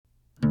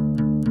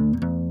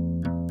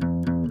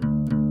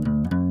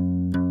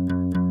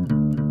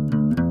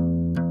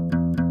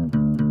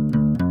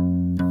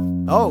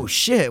Oh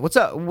shit! What's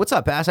up? What's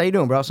up, Bass? How you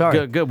doing, bro?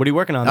 Sorry. Good. What are you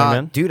working on there,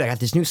 man? Dude, I got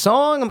this new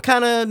song. I'm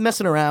kind of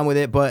messing around with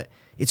it, but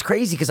it's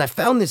crazy because I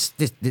found this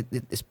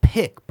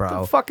pick, bro.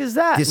 What the fuck is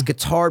that? This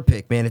guitar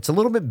pick, man. It's a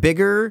little bit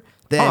bigger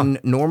than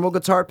normal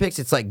guitar picks.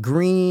 It's like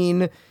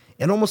green.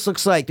 It almost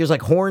looks like there's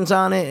like horns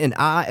on it, and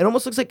it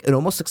almost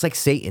looks like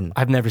Satan.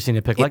 I've never seen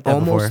a pick like that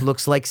before. It almost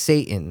looks like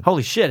Satan.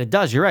 Holy shit, it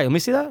does. You're right. Let me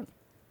see that.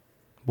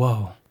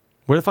 Whoa.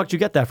 Where the fuck did you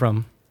get that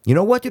from? You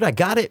know what, dude? I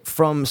got it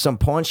from some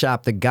pawn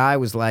shop. The guy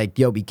was like,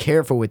 yo, be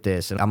careful with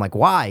this. And I'm like,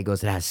 why? He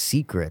goes, it has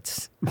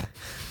secrets. What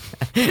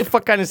the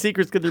fuck kind of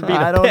secrets could there be?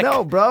 I don't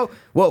know, bro.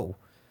 Whoa.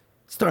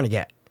 It's starting to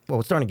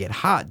get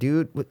hot,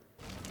 dude.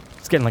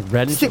 It's getting like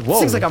red and shit. Whoa. This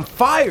thing's like on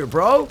fire,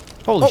 bro.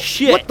 Holy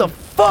shit. What the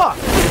fuck?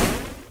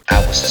 I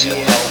was too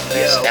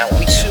hopeless, now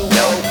we too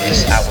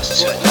hopeless. I was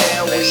too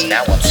hopeless,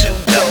 now I'm too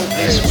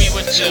dopeless. We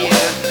were too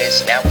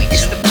hopeless, now we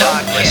too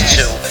dopeless.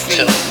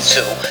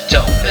 Too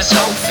dopeless,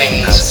 whole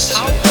fiends. I was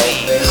too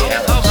hopeless,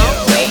 now I'm too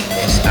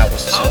hopeless. I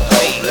was too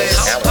hopeless,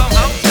 now I'm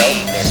too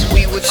dopeless.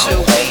 We were too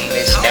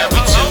hopeless, now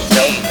we too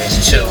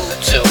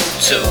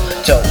dopeless. Too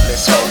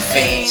dopeless, whole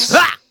fiends.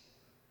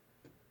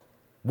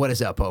 What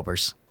is up,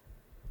 Popers?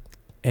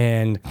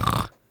 And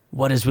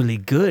what is really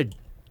good,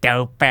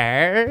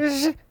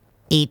 dopers?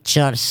 Eat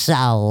your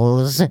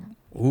souls.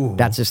 Ooh.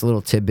 That's just a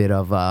little tidbit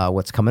of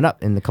what's coming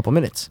up in a couple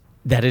minutes.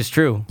 That is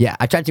true. Yeah,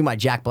 I tried to do my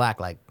Jack Black,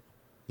 like,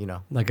 you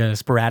know. Like a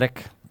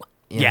sporadic.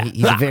 Yeah.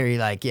 He's a very,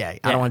 like, I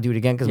don't want to do it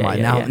again because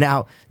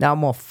now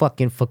I'm all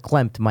fucking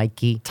verklempt,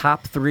 Mikey.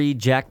 Top 3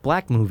 Jack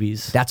Black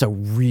movies. That's a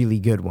really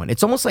good one.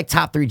 It's almost like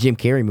top 3 Jim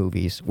Carrey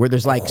movies where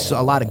there's like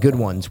a lot of good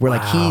ones where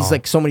like he's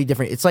like so many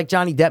different. It's like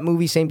Johnny Depp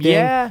movies, same thing.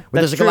 Yeah,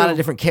 where there's like true. a lot of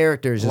different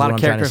characters. A lot of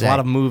characters, a lot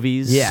of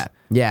movies. Yeah.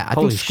 I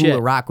Holy think School shit.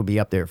 of Rock would be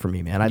up there for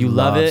me, man. You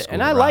love it, School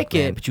and of I Rock, like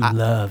man. it, but you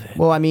love it.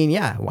 Well, I mean,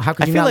 yeah. Well, how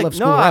could I you feel not like love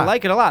School of Rock? I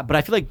like it a lot, but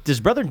I feel like does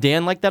Brother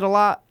Dan like that a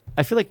lot?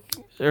 I feel like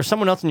there's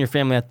someone else in your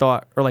family I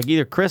thought, or like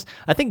either Chris.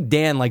 I think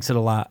Dan likes it a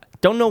lot.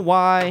 Don't know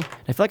why.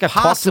 I feel like I've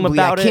talked to him Possibly,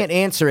 about I it. can't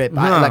answer it.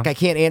 I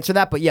can't answer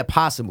that, but yeah,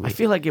 possibly. I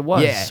feel like it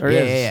was. Yeah, or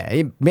is.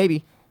 yeah.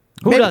 Maybe.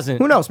 Who doesn't?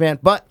 Who knows, man?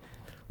 But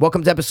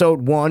welcome to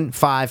episode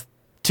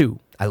 152.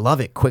 I love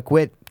it. Quick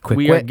wit.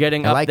 We are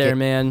getting I up like there, it.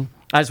 man.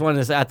 I just wanted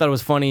to say, I thought it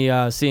was funny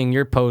seeing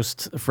your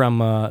post from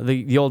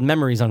the old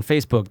memories on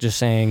Facebook, just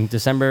saying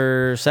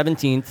December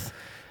 17th.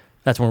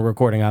 That's when we're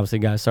recording, obviously,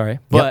 guys. Sorry.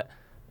 But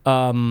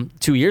 2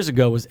 years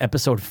ago was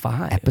episode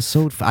 5.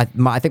 Episode 5.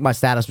 I think my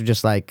status was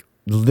just like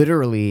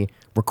literally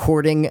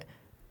recording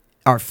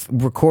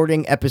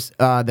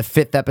the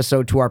 5th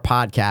episode to our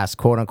podcast,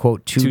 quote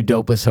unquote, two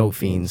dopeless hoe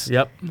fiends.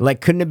 Yep.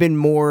 Like couldn't have been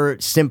more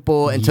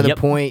simple and to the Yep.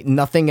 point.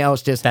 Nothing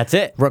else. Just That's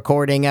it.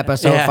 Recording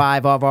episode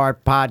 5 of our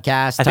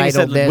podcast. I think it said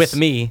titled this. with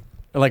me,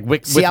 like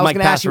with See, I was Mike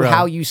going to ask you Passero.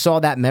 how you saw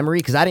that memory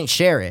because I didn't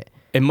share it.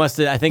 It must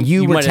have. I think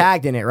You were might have-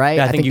 tagged in it, right?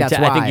 Yeah, I think that's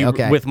I why. think you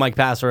Okay. with Mike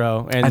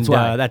Passero, and That's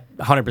why. that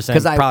 100%.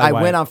 Because I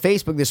why. went on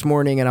Facebook this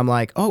morning and I'm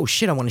like, oh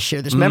shit, I want to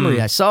share this memory.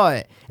 I saw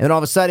it. And then all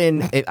of a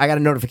sudden, I got a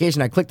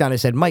notification. I clicked on it. It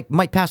said, Mike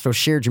Passero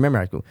shared your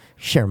memory. I go,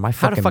 share my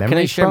How fucking the fuck memories, can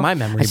I share bro? my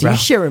memory, I said, bro? you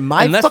sharing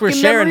my Unless fucking we're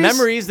sharing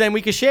memories? then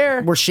we can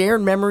share. We're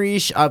sharing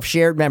memories of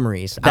shared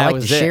memories. I That like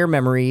was to it. share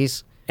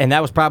memories. And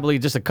that was probably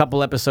just a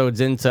couple episodes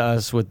into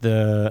us with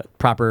the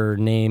proper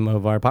name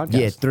of our podcast.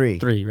 Yeah, 3.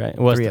 3, right? It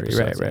was 3,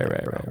 episodes.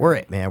 right. We're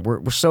it, man.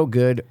 We're so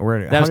good.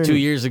 We're That was 2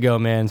 years ago,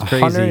 man. It's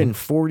crazy.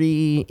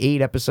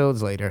 148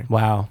 episodes later.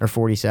 Wow. Or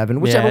 47.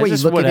 Whichever way you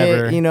just look at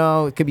whatever. it, you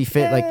know, it could be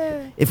fit.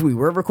 Like, if we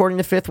were recording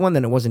the 5th one,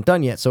 then it wasn't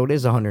done yet. So it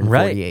is 148.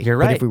 Right, you're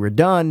But right. if we were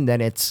done,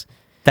 then it's...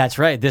 That's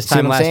right. This See what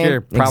time I'm last saying? year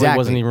probably Exactly.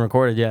 wasn't even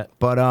recorded yet.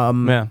 But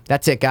Yeah.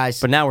 that's it,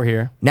 guys. But now we're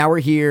here. Now we're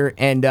here,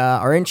 and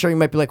our intro, you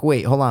might be like,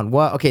 wait, hold on.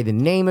 What? Okay, the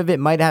name of it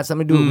might have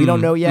something to do with it. We don't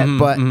know yet,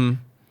 but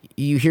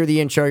you hear the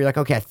intro, you're like,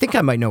 okay, I think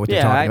I might know what they're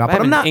Yeah, talking I about. But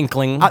have I'm an not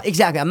inkling.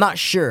 Exactly, I'm not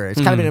sure. It's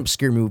kind of an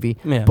obscure movie,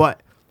 Yeah.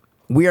 but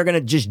we are going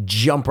to just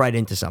jump right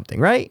into something,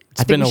 right?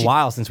 It's been a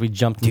while since we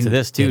jumped into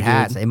this, too, It dude.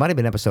 has. It might have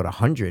been episode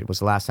 100 was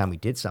the last time we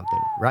did something,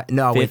 right?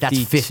 No, wait, that's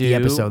 50 52.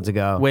 episodes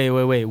ago. Wait.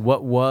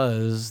 What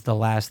was the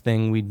last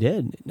thing we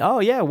did? Oh,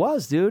 yeah, it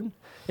was, dude.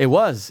 It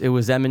was. It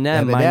was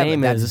Eminem. My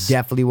name that's is.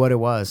 definitely what it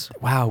was.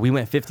 Wow, we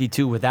went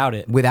 52 without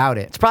it. Without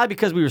it. It's probably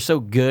because we were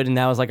so good and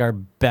that was like our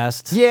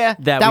best. Yeah,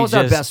 that we was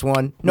our just- best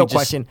one. No we just-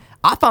 question.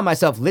 I found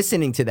myself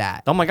listening to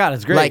that. Oh my God,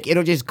 it's great. Like,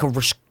 it'll just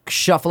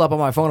shuffle up on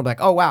my phone. I'm like,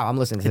 oh, wow, I'm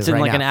listening to it's this in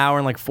right like now. an hour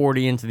and like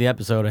 40 into the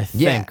episode, I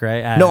Yeah. think,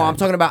 right? No, I'm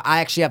talking about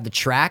I actually have the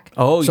track.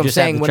 Oh, you so I'm just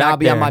have saying the when track I'll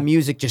be on there. my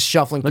music just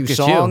shuffling Look through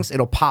at you. songs,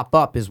 it'll pop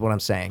up is what I'm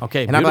saying.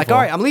 Okay, and I'm like, beautiful.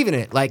 all right, I'm leaving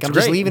it. Like, I'm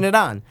just great. leaving it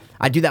on.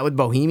 I do that with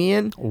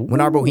Bohemian. When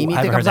our Bohemian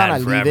I thing haven't comes on, heard I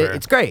that leave forever. it.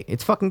 It's great.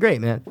 It's fucking great,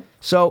 man.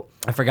 So,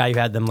 I forgot you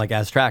had them like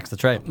as tracks.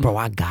 That's right. bro,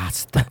 I got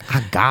to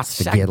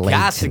I get laid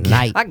got to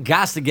tonight. I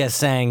got to get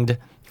sanged.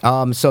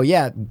 So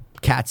yeah,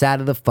 cat's out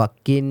of the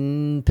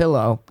fucking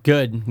pillow.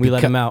 Good. We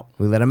let him out.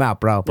 We let him out,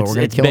 bro. But It's- we're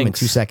gonna it's kill him in Binks.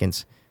 2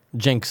 seconds.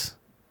 Jinx.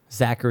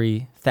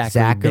 Thackeray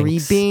Zachary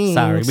Binks.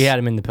 Sorry, we had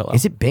him in the pillow.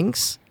 Is it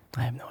Binks?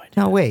 I have no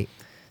idea. No, wait.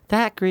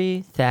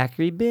 Thackeray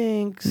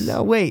Binks.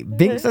 No, wait.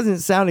 Binks doesn't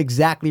sound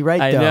exactly right,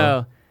 I though.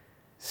 know.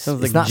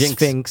 Sounds It's like not Jinx.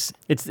 Sphinx.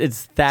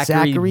 It's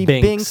Thackeray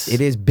Binks. It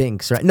is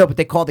Binks, right? No, but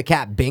they call the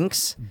cat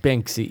Binks.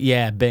 Binksy.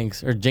 Yeah,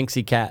 Binks or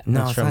Jinxie Cat. No,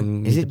 That's it's not-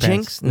 from is Meet it the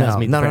Parents. Jinx? No, it's No,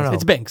 Meet the no, Parents. no.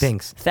 It's Binks.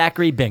 Binks.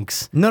 Thackeray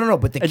Binks. No,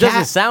 but the It cat.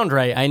 doesn't sound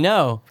right. I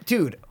know.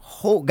 Dude,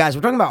 guys,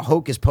 we're talking about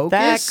Hocus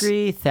Pocus.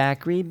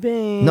 Thackeray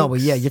Binks. No, but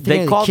yeah, you're thinking They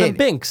of the call them kid.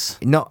 Binks.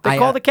 No, they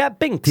call the cat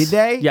Binks. Did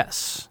they?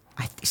 Yes.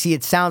 See,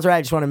 it sounds right.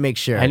 I just want to make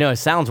sure. I know. It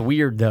sounds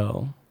weird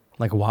though.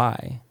 Like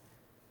why?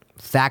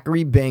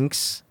 Thackeray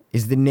Binks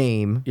is the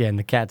name. Yeah, and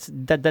the cat's.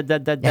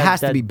 It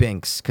has to be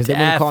Binks because they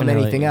wouldn't call him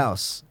Definitely. anything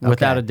else.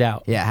 Without a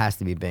doubt. Yeah, it has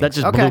to be Binks. That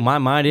just Okay. blew my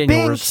mind and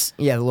Binks. yours.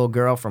 Yeah, the little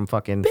girl from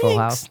fucking Full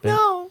House. Binks.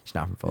 No. She's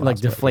not from Full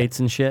Like House. but- deflates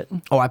and shit.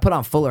 Oh, I put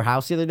on Fuller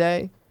House the other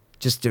day,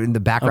 just doing the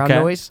background Okay.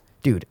 noise.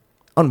 Dude,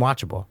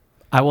 unwatchable.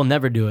 I will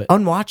never do it.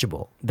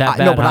 Unwatchable. That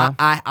No, bad, but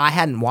huh? I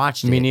hadn't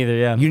watched it. Me neither,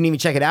 yeah. You didn't even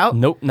check it out?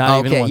 Nope, not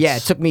even Okay, once. yeah,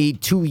 it took me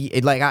 2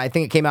 years. Like, I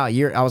think it came out a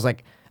year. I was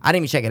like, I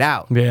didn't even check it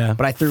out. Yeah,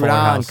 But I threw Fuller it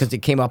on House. because it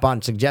came up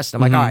on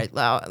suggestion. I'm like, all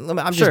right,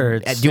 I'm Sure,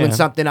 just it's- doing yeah.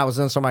 something. I was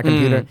on my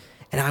computer.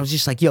 And I was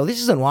just like, yo,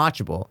 this is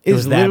unwatchable. It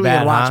was is that literally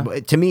bad, huh?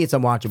 unwatchable. To me, it's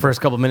unwatchable. First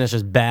couple minutes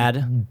just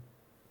bad.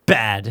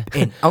 Bad.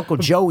 And Uncle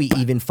Joey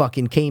even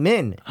fucking came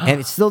in, and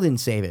it still didn't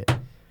save it.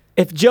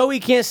 If Joey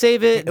can't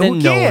save it, then Who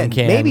no can? one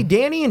can. Maybe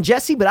Danny and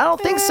Jesse, but I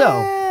don't think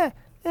so.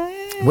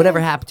 Whatever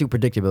happened to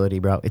predictability,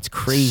 bro? It's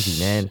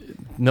crazy, man.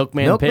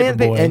 Milkman, Milkman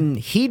Paperboy, and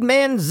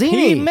Heedman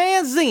Zini. He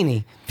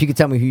Manzini. If you could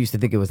tell me who used to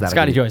think it was that,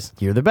 Scotty I'd be- Joyce.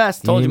 You're the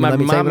best. Told you didn't my, even let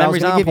me my say what I was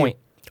memory's gonna on give you. point.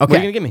 Okay. What are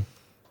you gonna give me?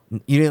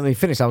 You didn't let me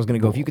finish. I was going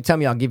to go. If you could tell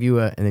me, I'll give you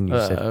a. And then you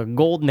said, A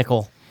gold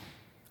nickel.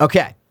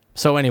 okay,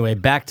 So anyway,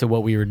 back to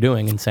what we were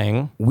doing and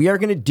saying. we are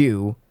going to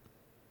do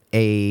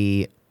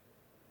a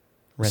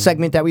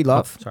segment that we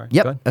love. Oh, sorry.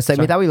 Yep, Go ahead. a segment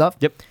Sorry. that we love.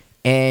 Yep.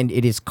 And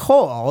it is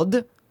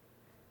called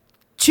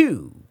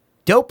Two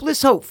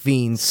Dopeless Hope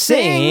Fiends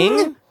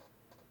Sing.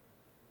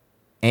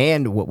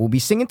 And what we'll be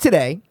singing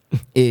today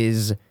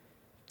is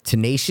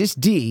Tenacious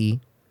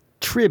D,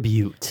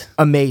 Tribute.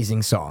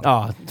 amazing song.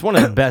 Oh, it's one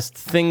of the best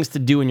things to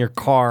do in your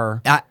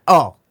car.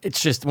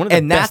 It's just one of the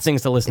And best that's-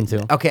 things to listen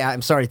to. Okay,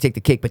 I'm sorry to take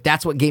the cake, but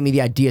that's what gave me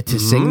the idea to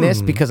sing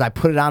this because I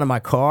put it on in my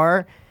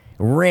car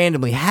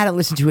randomly, hadn't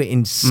listened to it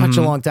in such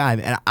a long time,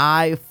 and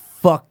I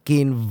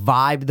fucking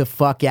vibed the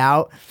fuck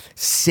out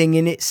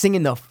singing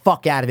the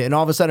fuck out of it. And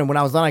all of a sudden, when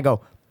I was done, I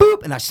go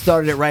boop, and I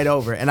started it right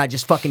over, and I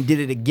just fucking did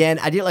it again.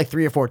 I did it like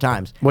 3 or 4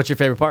 times. What's your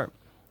favorite part?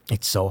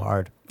 It's so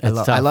hard. It's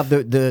I tough. love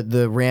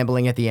the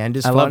rambling at the end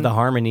is I fun. love the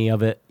harmony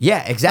of it.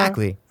 Yeah,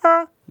 exactly.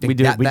 We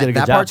did a good that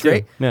job part's too.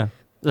 great. Yeah.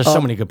 There's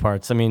so many good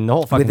parts. I mean, the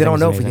whole fucking But they don't thing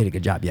is know if we amazing. did a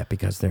good job yet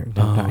because they're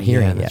Oh, not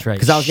hearing yeah, it that's yet. right.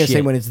 Because I was going to say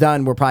Shit. when it's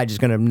done, we're probably just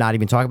going to not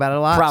even talk about it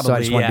a lot. So I Probably,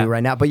 just want to yeah. do it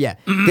right now. But yeah,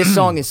 this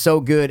song is so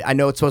good. I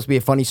know it's supposed to be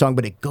a funny song,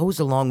 but it goes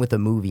along with the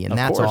movie, and Of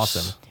that's course.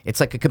 awesome. It's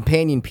like a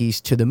companion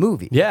piece to the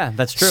movie. Yeah,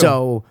 that's true.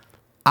 So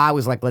I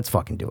was like, let's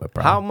fucking do it,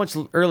 bro. How much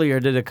earlier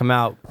did it come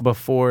out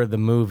before the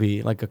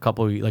movie? Like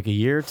a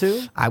year or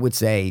two? I would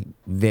say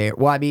there.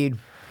 Well, I mean,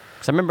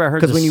 Because I remember I heard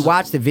because when this- you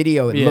watch the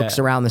video, it Yeah. looks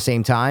around the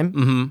same time.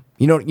 Mm-hmm.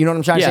 You know what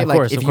I'm trying to Yeah, say? of Like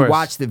course, if of you course.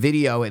 watch the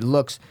video, it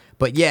looks.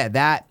 But yeah,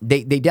 that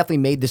they definitely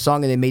made the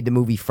song and they made the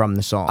movie from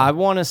the song. I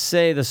want to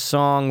say the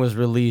song was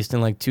released in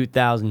like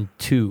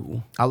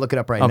 2002. I'll look it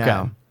up right Okay.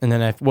 now. And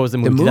then what was the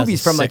movie? The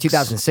movie's from like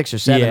 2006? 2006 or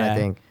 7, Yeah. I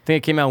think. I think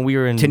it came out when we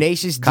were in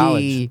Tenacious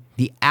college. D,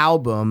 the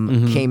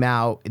album came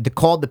out,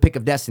 called The Pick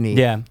of Destiny,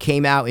 Yeah.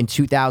 came out in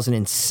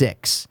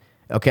 2006.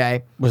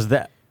 Okay? Was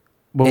that?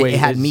 But It wait,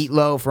 had is-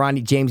 Meatloaf,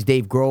 Ronnie James,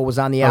 Dave Grohl was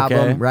on the Okay.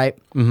 album, right?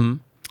 Mm-hmm.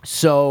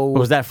 So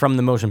Was that from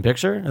the motion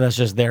picture? Or that's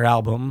just their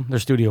album, their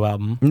studio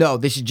album. no,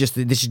 this is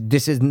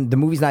the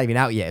movie's not even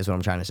out yet, is what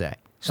I'm trying to say.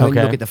 So when you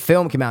Okay. look at the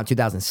film, came out in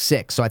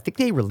 2006. So I think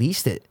they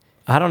released it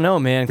I don't know,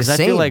 man, the because I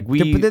same. feel like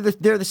we.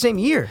 they're the same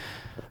year.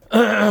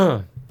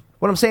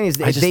 What I'm saying is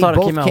I just they thought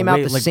both it came out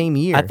way- the like, same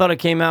year. I thought it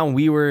came out when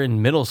we were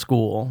in middle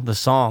school. The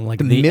song, like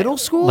the middle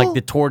school,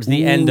 like towards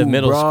the end of Ooh,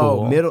 middle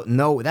bro, school.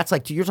 No, that's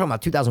like you're talking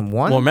about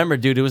 2001. Well, remember,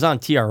 dude, it was on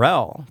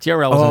TRL.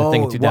 TRL was in the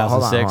thing in Oh, well,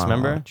 hold on, 2006. hold on,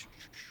 Remember? hold on.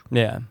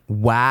 Yeah.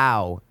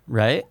 Wow,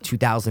 Right.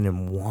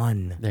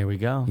 2001. There we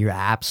go. You're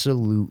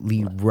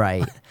absolutely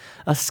right.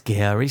 A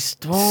scary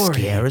story.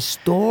 Scary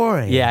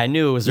story. Yeah, I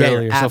knew it was Yeah, you're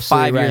earlier. So 5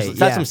 absolutely years. right, That's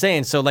yeah. what I'm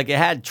saying. So like it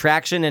had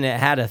traction and it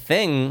had a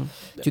thing.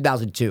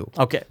 2002.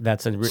 Okay,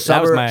 that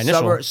was my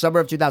initial. Summer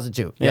of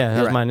 2002. Yeah, Yep, that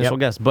you're was my right. initial Yep.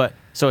 guess. But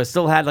so it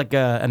still had like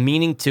a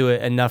meaning to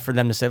it enough for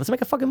them to say, let's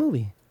make a fucking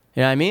movie.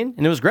 You know what I mean?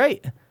 And it was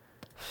great.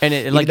 And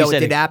it, like Even you though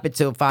said, it did happen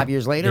until 5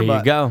 years later. there but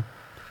you go.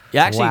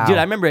 Yeah, actually, Wow. dude,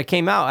 I remember it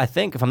came out. I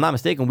think, if I'm not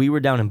mistaken, we were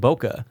down in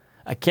Boca.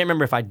 I can't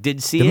remember if I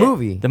did see The it.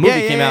 movie. The movie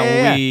Yeah, came yeah, out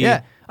yeah, when we.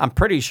 yeah. I'm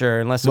pretty sure,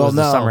 unless it Well, was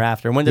the no. summer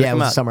after. When did Yeah, it it come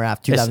was out? the summer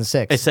after,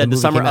 2006. It said the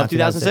movie summer came out of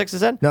 2006. It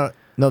said.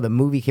 No, the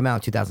movie came out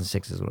in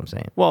 2006 is what I'm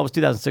saying. Well, it was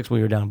 2006 when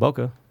we were down in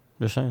Boca.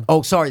 Just saying.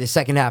 Oh, sorry, the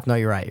second half. No,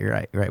 you're right.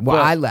 Well, Well,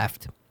 I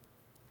left.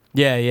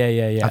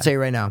 Yeah. I'll tell you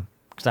right now.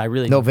 Because I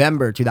really.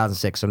 November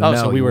 2006. So Oh, no,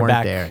 so we you were weren't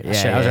back. there. Yeah,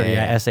 Shit, I was already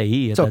yeah. at SAE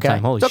at It's that okay.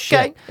 time. Holy it's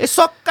okay. shit. It's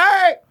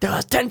okay. That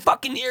was 10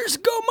 fucking years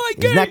ago, my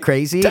guy. Isn't that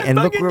crazy? 10 And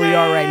look fucking where we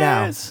are right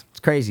now. years. It's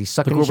crazy.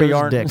 Sucking Look each where we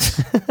other's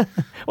are. dicks.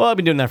 Well, I've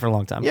been doing that for a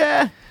long time.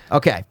 Yeah.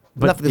 Okay.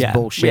 Enough of this yeah,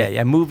 bullshit.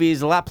 Yeah,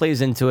 movies. A lot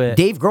plays into it.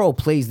 Dave Grohl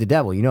plays the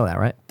devil. You know that,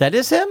 right? That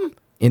is him?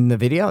 In the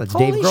video, it's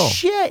Dave Holy Grohl.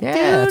 shit, yeah,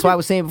 dude. that's why I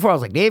was saying before. I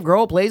was like, Dave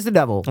Grohl plays the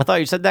devil. I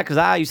thought you said that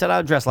because you said I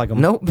would dress like him.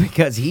 Nope,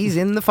 because he's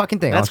in the fucking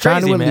thing. I was That's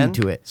trying to crazy, allude man.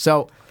 to it.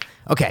 So,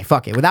 okay,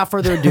 fuck it. Without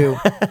further ado,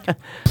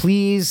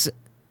 please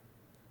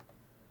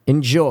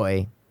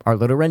enjoy our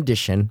little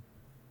rendition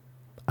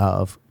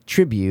of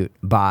Tribute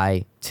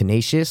by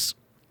Tenacious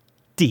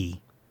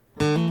D.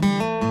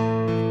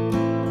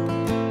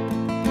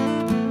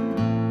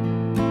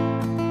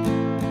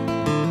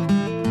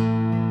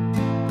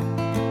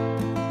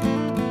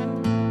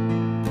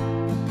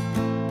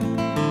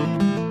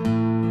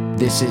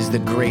 This is the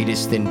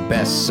greatest and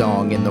best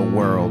song in the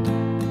world.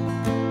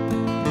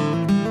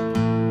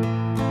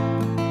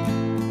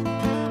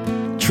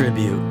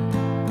 Tribute.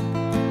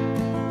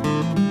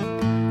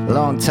 A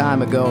long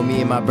time ago,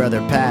 me and my brother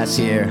Pass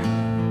here,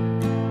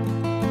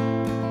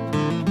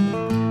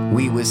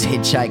 we was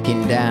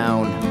hitchhiking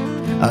down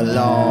a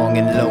long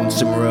and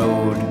lonesome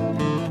road.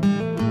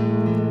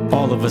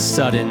 All of a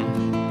sudden,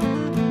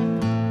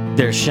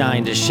 there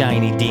shined a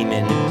shiny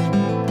demon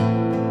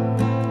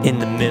in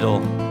the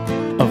middle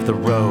of the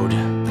road.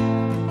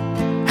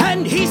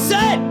 And he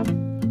said,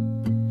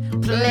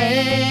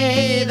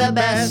 Play the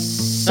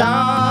best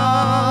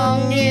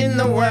song in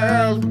the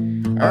world,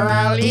 or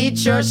I'll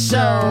eat your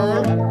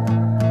soul.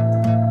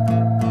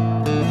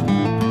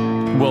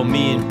 well,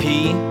 me and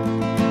P,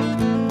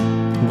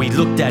 we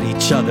looked at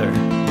each other.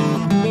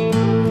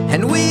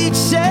 And we each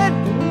said,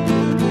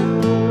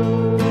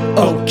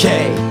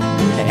 Okay.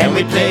 And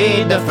we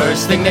played the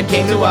first thing that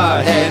came to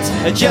our heads.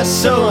 It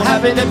just so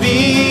happened to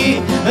be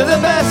the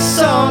best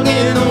song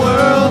in the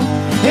world.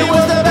 It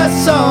was the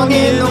best song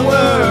in the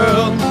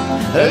world.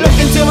 Look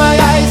into my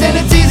eyes and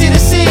it's easy to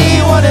see.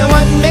 1 and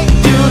 1 make 2,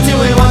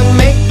 2 and 1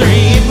 make 3.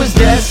 It was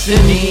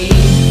destiny.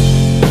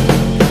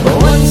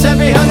 Once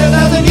every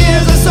 100,000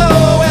 years or so,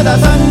 where the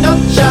sun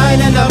don't shine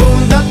and the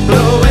moon don't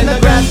blow and the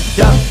grass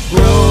don't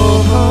grow.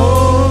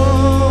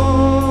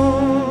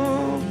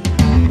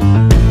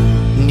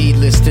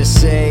 needless to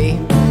say,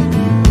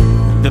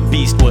 The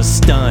beast was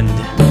stunned,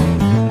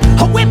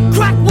 a whip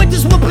crack with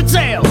his whooping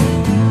tail.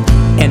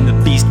 and the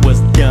beast was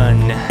done.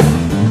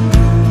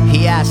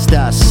 He asked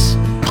us,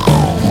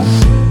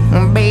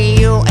 be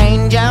you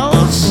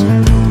angels?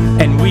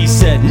 And we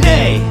said,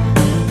 nay,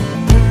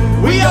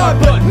 we are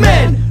but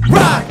men.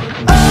 Rock!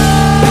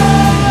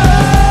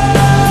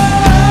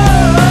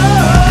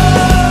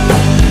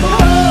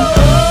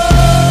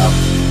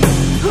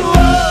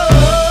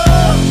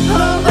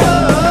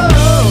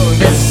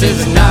 This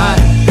is not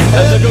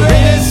the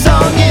greatest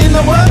song in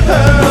the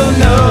world,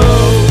 no.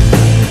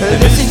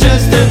 This is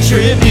just a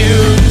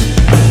tribute.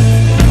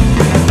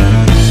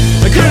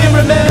 I couldn't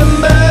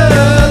remember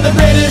the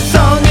greatest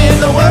song in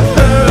the world,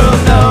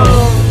 no.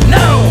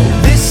 No,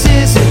 this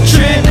is a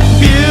tribute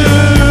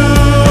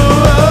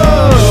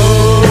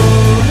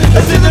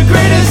to the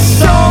greatest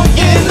song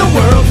in the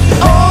world.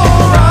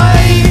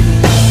 Alright,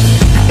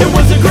 it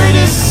was the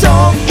greatest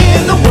song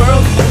in the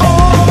world.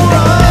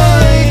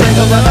 Alright,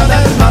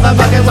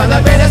 motherfuckers was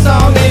the greatest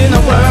song in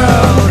the world.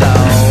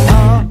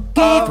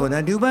 When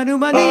I do my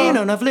dee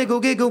on a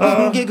flickle giggle,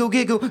 giggle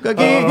giggle, giggle,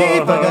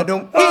 I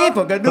don't eat,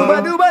 I do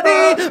my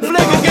dee,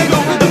 flickle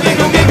giggle,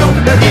 giggle giggle,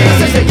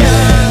 giggle,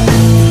 yeah.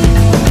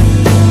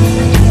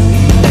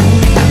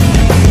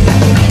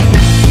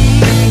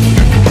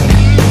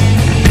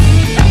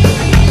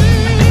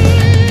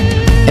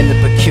 And the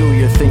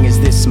peculiar thing is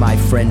this, my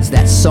friends,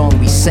 that song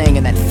we sang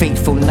in that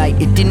fateful night,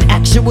 it didn't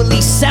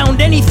actually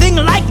sound anything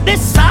like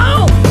this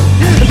song.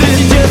 This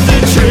is just a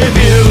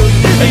tribute.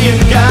 You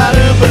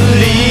gotta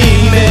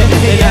believe me.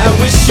 I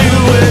wish you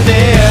were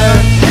there.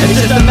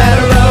 It's just a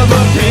matter of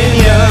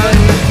opinion.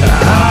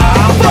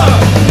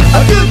 Fuck!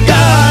 A good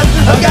God,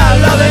 I gotta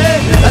love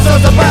it. I'm so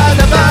surprised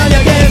to find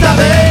you can't stop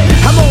it.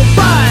 I'm on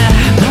fire,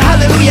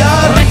 hallelujah.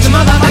 Rich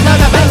motherfucker,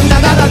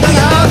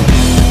 hallelujah.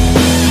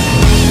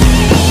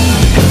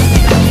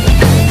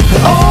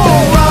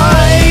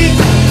 Alright.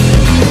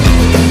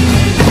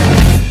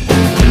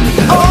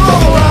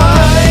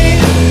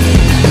 Alright.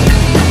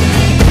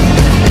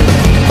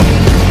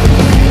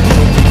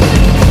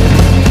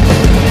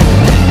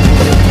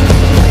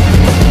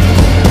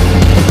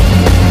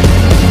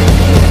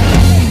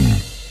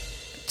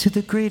 To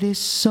the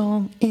greatest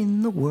song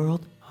in the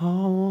world.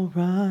 All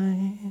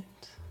right.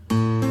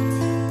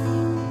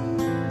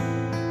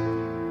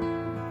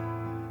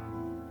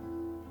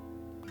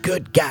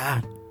 Good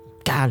God.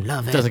 God,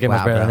 love it. Doesn't get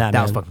much better than that.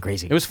 That was man. fucking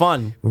crazy. It was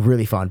fun.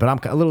 Really fun, but I'm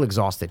a little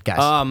exhausted,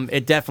 guys.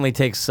 It definitely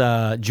takes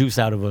juice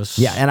out of us.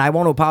 yeah, and I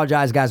want to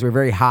apologize, guys. We're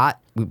very hot.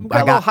 a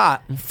little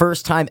hot.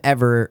 First time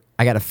ever,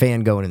 I got a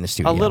fan going in the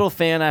studio. A little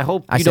fan. I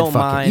hope I you said, don't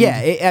 "Fuck it." mind.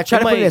 Yeah, I try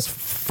to put it as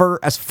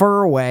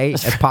far away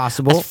as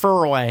possible. As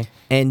far away.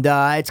 And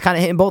it's kind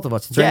of hitting both of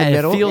us. It's right in the it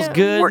middle. feels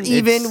good. We're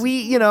even. It's-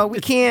 We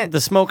can't.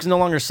 The smoke's no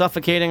longer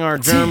suffocating our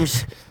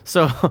germs,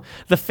 so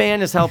the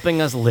fan is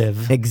helping us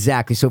live.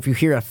 Exactly. So if you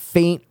hear a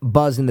faint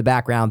buzz in the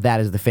background,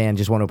 that is the fan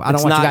just went open. I don't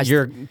It's want you not guys.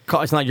 your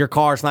car. It's not your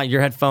car. It's not your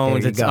There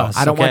headphones. you It's go. us.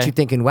 I don't want okay? you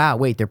thinking, "Wow,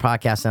 wait, their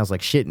podcast sounds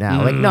like shit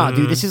now." Like, no,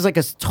 dude, this is like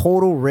a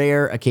total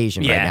rare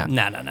occasion Yeah, right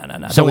now.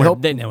 no. So we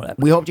hope they know that.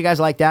 we hope you guys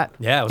like that.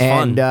 Yeah, it was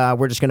and, fun.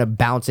 we're just gonna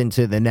bounce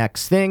into the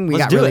next thing. We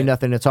Let's got do really it.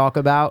 nothing to talk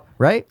about,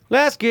 right?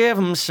 Let's give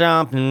them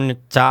something to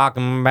talk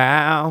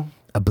about.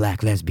 A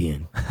black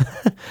lesbian.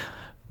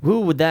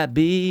 Who would that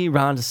be?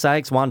 Rhonda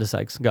Sykes, Wanda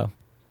Sykes. Go.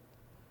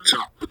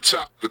 The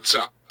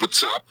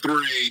top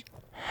three.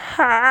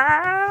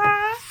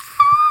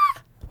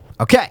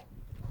 Okay.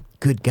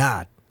 Good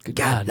God.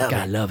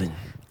 God loving.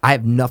 I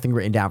have nothing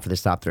written down for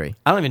this top three.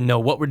 I don't even know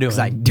what we're doing. Because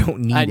I don't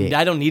need it.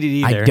 I don't need it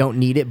either. I don't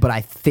need it, but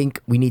I think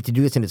we need to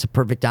do this, and it's a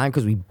perfect time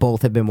because we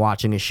both have been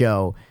watching a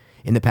show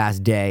in the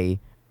past day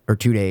or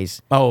 2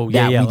 days. Oh,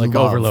 yeah, that yeah, we like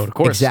love. Overload, of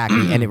course.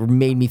 Exactly, and it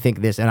made me think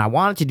of this, and I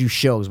wanted to do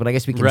shows, but I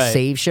guess we can Right.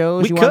 save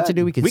shows. We you could. want to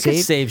do? We could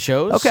save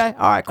shows. Okay,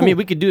 all right, cool. I mean,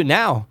 we could do it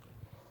now.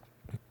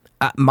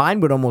 Mine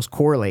would almost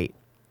correlate.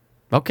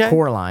 Okay.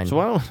 Coraline. So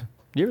why don't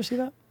you ever see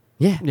that?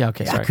 Yeah. Yeah,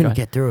 okay, I sorry, go couldn't ahead.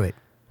 get through it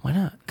Why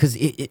not? because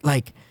it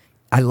like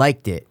I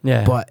liked it.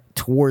 Yeah. But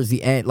towards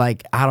the end,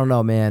 like I don't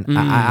know, man.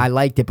 I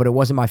liked it, but it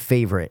wasn't my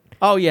favorite.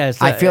 Oh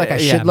yes. I feel like I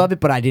should love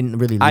it, but I didn't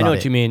really love it. I know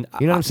what you mean.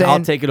 You know what I'm saying?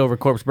 I'll take it over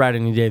Corpse Bride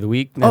any day of the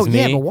week. That's Oh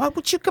yeah, me. but why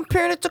would you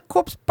compare it to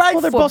Corpse Bride?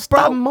 Well, they're for, both bro?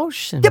 stop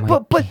motion, Yeah,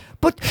 Mike.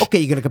 but okay,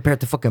 you're gonna compare it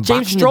to fucking James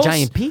box and the trolls?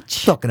 Giant Peach?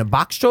 Fucking a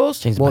box trolls?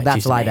 James and Well, the that's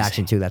Peach is live amazing.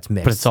 action too. That's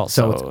mixed. But it's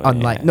also- so it's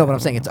unlike. yeah. No, but I'm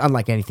saying it's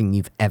unlike anything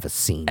you've ever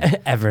seen.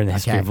 Ever in the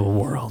history Okay. of the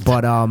world.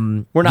 But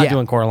We're not yeah.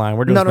 doing Coraline.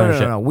 We're doing no, Spanish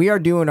shit. no. We are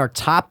doing our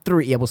top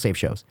three. Yeah, we'll save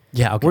shows.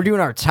 Yeah, okay. We're doing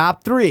our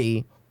top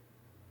three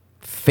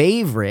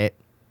favorite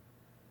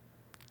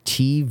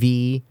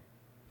TV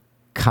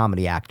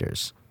comedy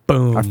actors.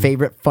 Boom. Our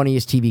favorite,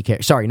 funniest TV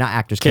characters. Sorry, not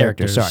actors,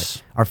 characters. Characters.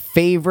 Sorry. Our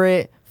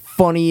favorite,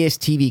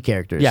 funniest TV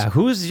characters. Yeah,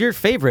 who's your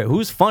favorite?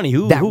 Who's funny?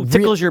 Who That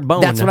tickles re- your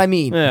bone? That's what I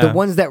mean. Yeah. The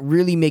ones that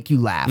really make you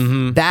laugh.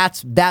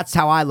 That's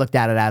how I looked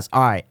at it as.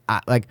 All right,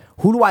 like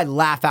who do I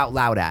laugh out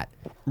loud at?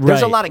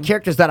 There's a Right. lot of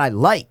characters that I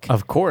like.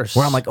 Of course.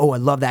 Where I'm like, oh, I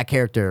love that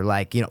character.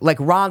 Like, like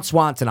Ron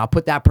Swanson. I'll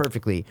put that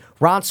perfectly.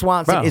 Ron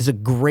Swanson Bro. is a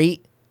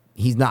great.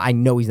 He's not. I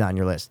know he's not on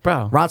your list,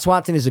 Bro. Ron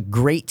Swanson is a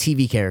great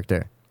TV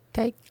character.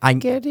 Take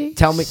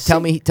Tell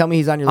me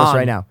he's on your list On.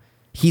 right now.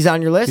 He's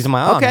on your list. He's on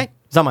my on. Okay.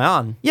 He's on my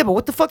on. Yeah, but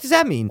what the fuck does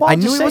that mean? Well, I I'm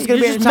knew just he was saying, going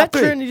to be you in the just top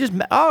three. mentioned- you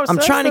just, oh, I'm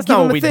so trying to that's give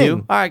not him what a we thing.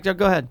 do. All right,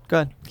 go ahead. Go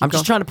ahead. I'm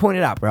just trying to point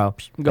it out, bro.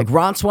 Go. Like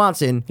Ron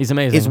Swanson, He's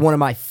amazing. Is one of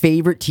my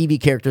favorite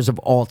TV characters of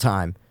all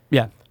time.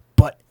 Yeah.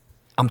 But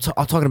I'm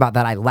talking about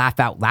that I laugh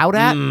out loud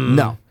at.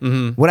 No,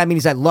 what I mean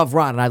is I love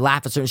Ron and I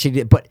laugh at certain shit. he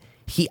did, But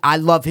I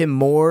love him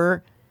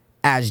more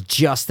as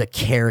just a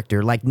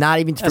character. Like not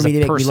even for As me a to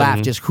make me person.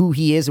 laugh, just who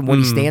he is and what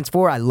he stands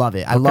for. I love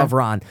it. I love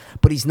Ron,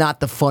 but he's not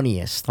the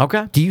funniest.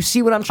 Okay. Do you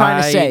see what I'm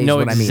trying to say? is No,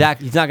 what I mean.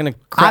 exactly. He's not going to.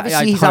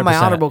 Obviously, he's on my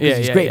honorable because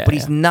he's great, but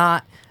he's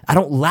not. I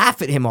don't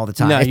laugh at him all the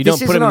time. No, If you this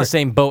don't put him isn't in our- the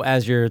same boat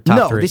as your top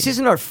No, three. this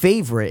isn't our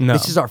favorite. No.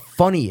 This is our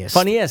funniest.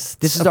 Funniest,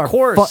 This is of our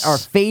course. our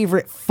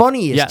favorite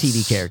funniest Yes.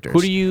 TV characters.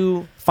 Who do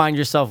you find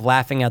yourself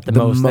laughing at the, The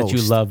most that you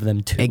most. love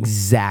them to?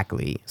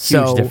 Exactly. Huge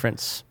So,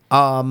 difference.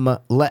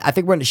 I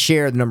think we're going to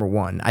share the number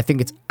one. I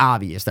think it's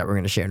obvious that we're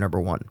going to share number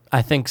one.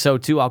 I think so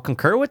too. I'll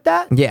concur with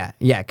that. Yeah.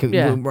 Yeah.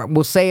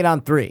 We'll say it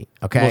on three.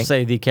 Okay. We'll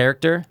say the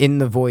character. in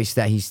the voice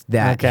that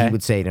Okay. he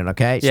would say it in.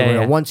 Okay. So Yeah, we're yeah.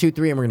 gonna 1, 2,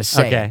 3, and we're gonna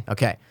say Okay. it.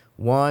 Okay.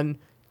 1,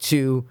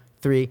 2,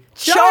 3.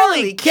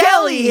 Charlie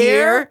Kelly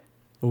here.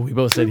 Ooh, we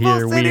both said We both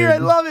here. said Weird. here, I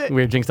love it.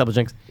 Weird jinx, double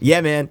jinx.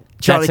 Yeah, man.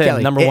 Charlie That's him,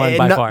 Kelly. number one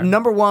by far.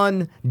 Number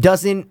one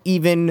doesn't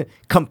even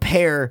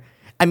compare.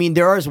 I mean,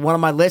 there is one on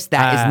my list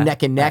that is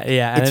neck and neck.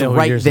 yeah, I it's know who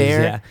right yours is,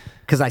 there yeah.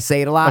 because I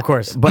say it a lot. Of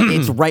course. But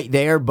it's right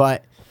there.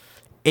 But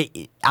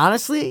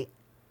honestly,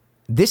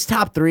 this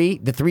top three,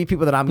 the three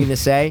people that I'm going to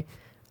say,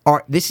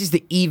 this is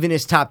the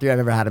evenest top three I've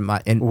ever had in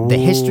the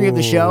history of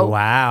the show.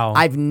 Wow.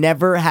 I've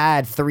never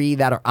had three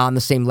that are on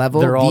the same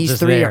level. They're all These just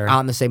three there. are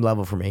on the same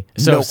level for me.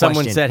 So no if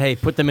someone question. said, "Hey,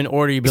 put them in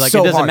order," you'd be like,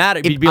 So "It doesn't hard. matter."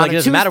 It- You'd be on like, a "It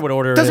doesn't matter Tuesday- what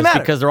order it doesn't is matter.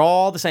 because they're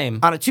all the same."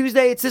 On a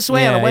Tuesday, it's this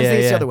way. On a Yeah, Wednesday, yeah,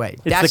 it's the yeah. other way.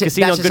 It's the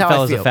Casino that's just how I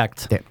Goodfellas feel.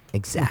 effect. There,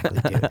 exactly,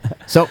 dude.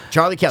 So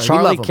Charlie Kelly, we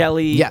Charlie love him.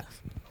 Kelly, yeah.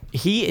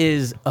 he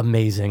is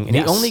amazing, and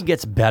Yes. he only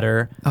gets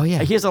better. Oh,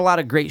 yeah. He has a lot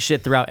of great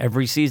shit throughout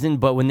every season,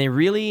 but when they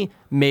really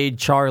made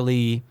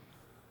Charlie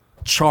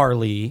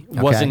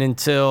wasn't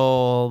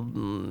until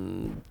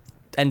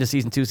end of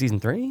season 2, season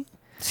 3.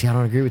 See, I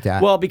don't agree with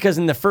that. Well, because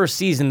in the first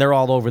season they're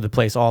all over the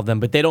place, all of them,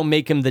 but they don't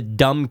make him the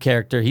dumb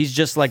character. He's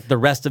just like the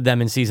rest of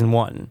them in season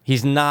 1.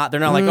 He's not. They're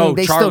not like, oh,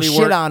 they Charlie.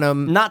 still shit on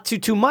him. Not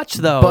too much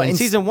though. But in in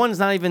season 1's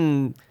not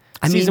even.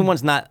 Season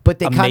 1's not but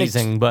they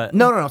amazing, kinda, but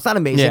no, it's not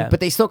amazing. Yeah. But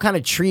they still kind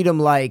of treat him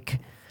like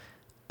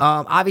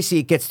Obviously,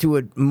 it gets to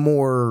a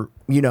more,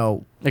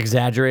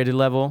 Exaggerated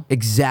level.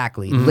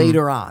 exactly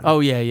later on. Oh,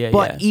 yeah.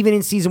 But even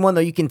in season 1,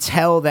 though, you can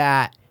tell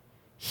that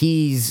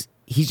he's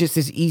just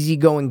this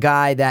easygoing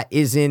guy that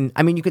isn't.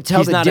 I mean, you could tell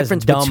He's the not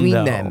difference as dumb, between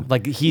though. them.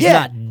 Like he's Yeah.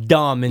 not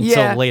dumb until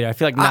Yeah. later. I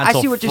feel like not I see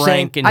until what you're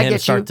saying. Frank and I him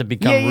get start you. to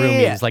become Yeah.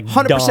 roomies. Like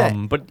 100%.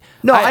 dumb. But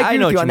no, I agree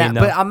know with you what on you that.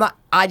 mean, But though. I'm not.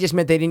 I just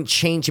meant they didn't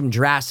change him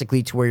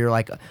drastically to where you're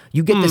like,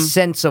 you get the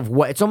sense of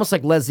what. It's almost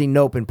like Leslie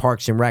Knope in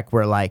Parks and Rec,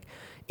 where like.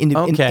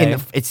 Okay.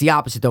 It's the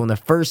opposite though. In the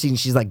first season,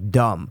 she's like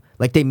dumb.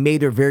 Like they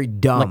made her very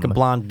dumb. like a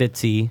blonde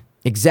ditzy.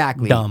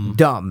 Exactly. Dumb.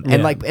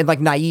 And Yeah. like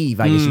naive,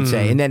 I guess you'd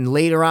say. And then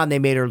later on they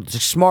made her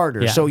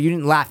smarter. Yeah. So you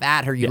didn't laugh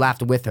at her, you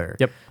laughed with her.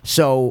 Yep.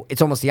 So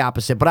it's almost the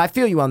opposite. But I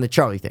feel you on the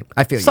Charlie thing.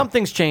 I feel you.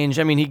 Something's changed.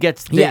 I mean, he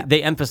gets Yeah.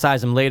 they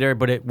emphasize him later,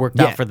 but it worked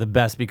Yeah. out for the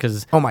best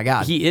because Oh, my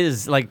God. he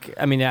is like.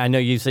 I mean, I know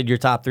you said your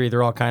top 3;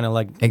 they're all kind of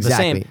like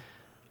Exactly.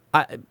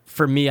 the same.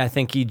 For me, I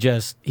think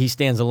he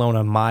stands alone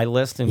on my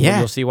list, and Yeah.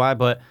 you'll see why.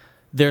 But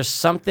there's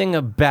something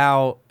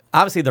about.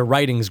 Obviously, the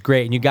writing's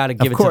great, and you got to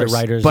give Of it course, to the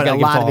writers. but You a gotta give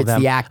it to lot all of it's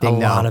them. the acting. A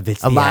though. lot of it's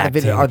a the lot of it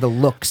acting. are the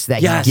looks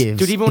that Yes, he gives.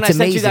 dude. Even when It's I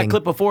sent you that amazing.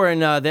 clip before in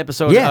the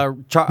episode, yeah, we was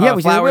in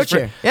the Flowers for-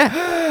 wheelchair.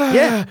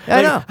 Yeah,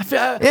 I know.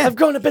 Yeah. I've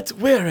grown a bit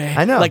weary.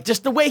 I know. Like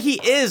just the way he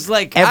is,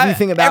 like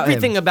Everything about him.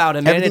 everything about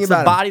him, man. Everything It's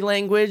about the him. body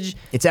language.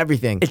 It's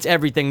everything. It's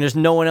everything. There's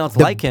no one else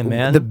like him,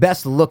 man. The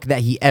best look that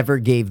he ever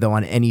gave though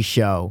on any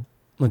show.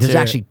 Let's There's hear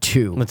it. actually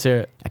 2. Let's hear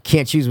it. I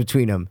can't choose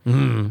between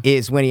them.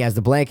 Is when he has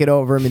the blanket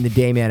over him in the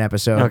Dayman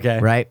episode. Okay.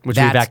 Right? Which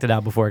we backed it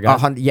out before, guys.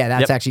 Yeah,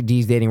 that's Yep. actually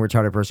Dee's dating a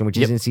retarded person, which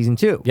is in season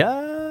 2.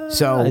 Yeah.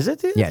 So is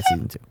it? Yeah,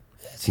 season 2.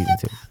 Season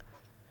 2.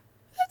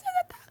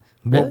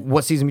 Really?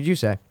 What season would you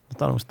say? I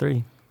thought it was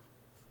 3.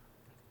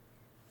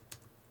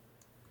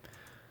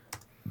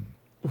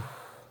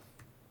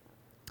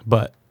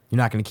 But You're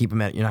not going to keep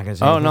him at. You're not going to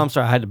say. oh anything? no, I'm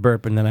sorry. I had to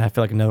burp, and then I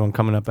feel like another one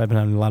coming up. I've been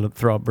having a lot of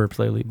throw up burps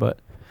lately, but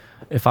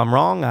if I'm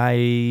wrong,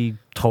 I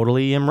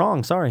totally am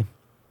wrong. Sorry.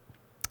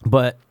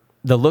 But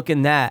the look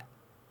in that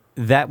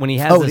when he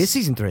has Oh, it is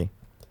season 3.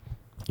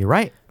 You're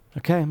right.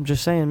 okay, I'm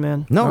just saying,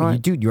 man. No, All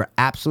right. dude, you're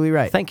absolutely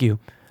right. Thank you.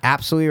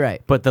 Absolutely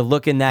right. But the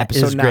look in that is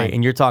Episode great, 9.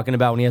 and you're talking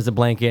about when he has the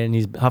blanket and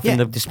he's huffing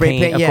Yeah, the spray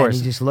paint. of Yeah, course.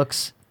 and he just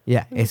looks.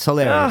 Yeah, it's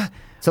hilarious.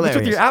 It's What's hilarious.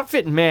 with your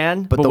outfit,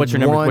 man? But But the what's your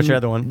number? What's your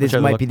other one? This What's your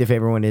other might look? be the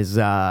favorite one. Is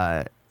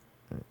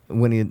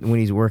when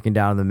he's working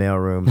down in the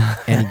mailroom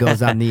and he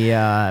goes on the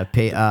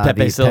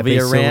Pepe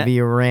Sylvia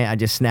rant. I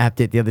just snapped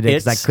it the other day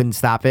because I It's couldn't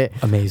stop it.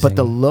 amazing. But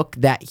the look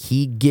that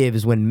he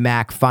gives when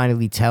Mac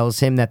finally tells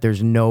him that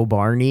there's no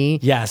Barney,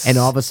 Yes. and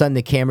all of a sudden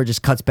the camera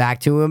just cuts back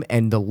to him,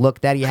 and the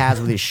look that he has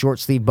with his short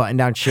sleeve button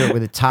down shirt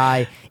with a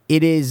tie,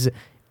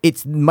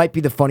 it might be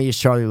the funniest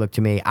Charlie look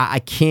to me. I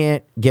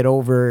can't get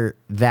over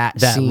that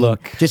scene.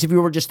 look. Just if you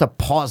were just to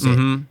pause it, if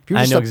you were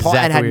I just know to pause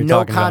and exactly had what you're no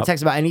talking about.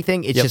 context about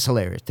anything, it's Yep. just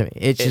hilarious to me.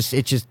 It's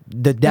just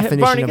the definition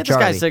Barney, of get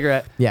Charlie. this guy a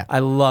cigarette. Yeah. I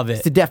love it.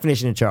 It's the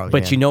definition of Charlie.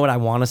 But man. you know what I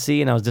want to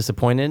see, and I was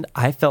disappointed.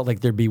 I felt like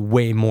there'd be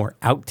way more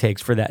outtakes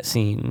for that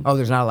scene. Oh,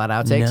 there's not a lot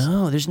of outtakes?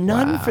 No, there's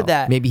none Wow. for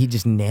that. Maybe he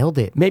just nailed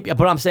it. Maybe,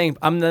 but I'm saying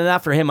I'm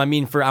not for him. I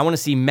mean, I want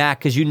to see Mac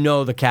because you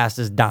know the cast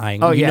is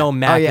dying. Oh, you yeah. know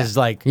Mac Oh, yeah. is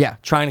like Yeah.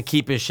 trying to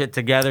keep his shit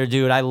together,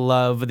 dude. I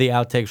love the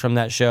outtakes from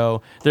that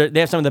show. They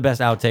have some of the best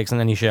outtakes in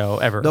any show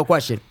ever. No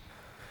question.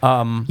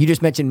 You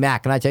just mentioned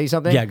Mac. Can I tell you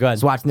something? Yeah, go ahead. I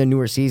was watching the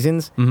newer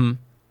seasons. Mm-hmm.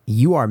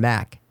 You are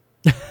Mac.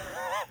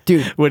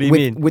 Dude, What do you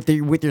mean? With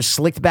your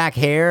slicked back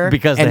hair,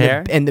 Because and the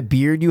hair? and the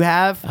beard you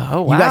have.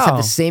 Oh, You guys have wow.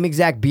 the same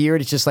exact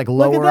beard. It's just like at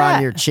lower that.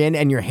 on your chin,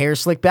 and your hair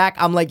slicked back.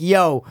 I'm like,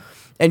 yo.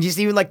 And just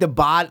even like the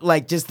bot,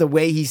 like just the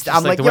way he's.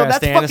 I'm like like, the yo, way I that's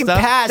stand and fucking stuff?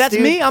 past. That's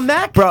dude. me, I'm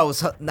Mac. bro.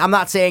 So I'm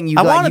not saying you.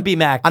 I like, wanna you- be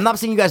Mac. I'm not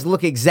saying you guys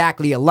look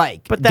exactly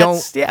alike. But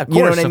that's Don't, yeah, of course.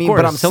 you know what I of mean. course.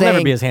 But I'm He'll saying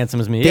never be as handsome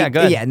as me. they- Yeah, go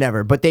ahead. Yeah,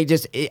 never. But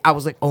I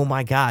was like, oh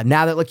my god.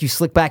 Now that like you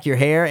slick back your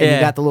hair and you Yeah.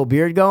 got the little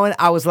beard going,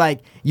 I was like,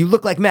 you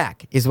look like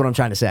Mac. Is what I'm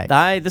trying to say.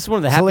 This is one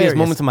of the It's happiest hilarious.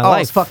 moments of my Oh,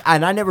 life. it's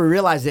and I never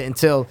realized it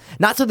until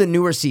not till the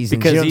newer seasons.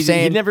 because you know what I'm he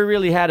saying? never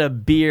really had a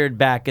beard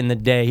back in the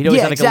day. He'd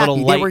always had like a little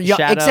light they were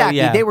shadow. Exactly.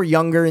 Yeah. They were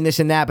younger and this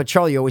and that, but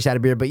Charlie always had a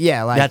beard. But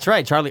yeah, like That's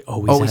right. Charlie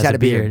always has had a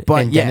beard.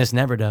 But and yeah. Dennis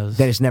never does.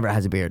 Dennis never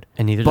has a beard.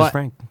 And neither But- does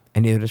Frank.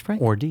 And neither does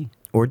Frank. Or D.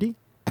 Or D.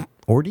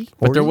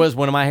 But there was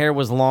when my hair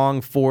was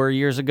long 4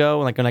 years ago,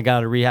 like when I got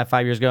out of rehab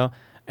 5 years ago.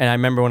 And I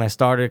remember when I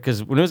started,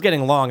 because when it was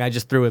getting long, I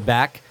just threw it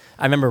back.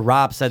 I remember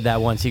Rob said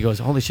that once. He goes,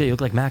 "Holy shit, you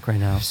look like Mac right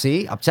now."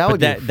 See, I'm telling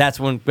But you. that's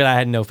when, but I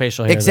had no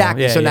facial hair.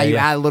 Exactly. Though. So now you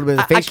add a little bit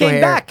of the facial I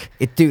came hair. back.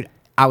 Dude,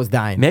 I was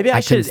dying. Maybe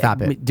I couldn't should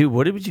stop it. Dude,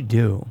 what would you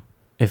do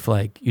if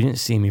like you didn't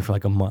see me for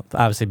like a month?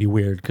 Obviously, it'd be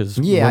weird because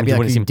Yeah, I'd be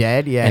like, "Are you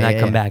dead?" Yeah, and yeah, I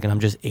come yeah. back and I'm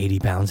just 80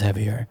 pounds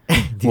heavier.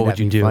 Dude, what would that'd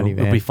you be do? funny, Would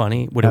it man. be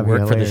funny? Would That'd it be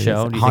work for the hilarious.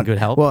 show? Do you think it would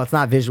help? Well, it's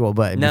not visual,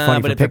 but it'd be No,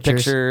 funny but for it'd be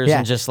pictures Yeah.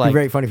 and just It'd like be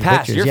very funny for Pass,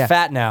 pictures. You're yeah.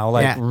 fat now,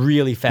 like Yeah.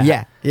 really fat.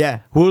 Yeah, yeah.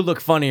 Who would look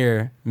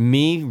funnier?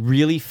 Me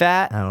really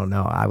fat? I don't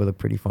know. I would look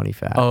pretty funny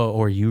fat. Oh,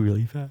 or you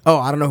really fat? Oh,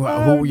 I don't know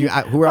who were you.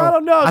 Who I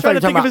don't know. I was trying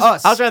to think of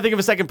us. I was trying to think of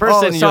a second person.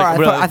 Oh, and you're sorry.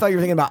 like, I thought you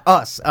were thinking about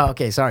us. Oh,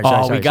 okay. Sorry.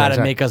 we got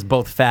to make us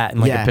both fat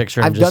in like a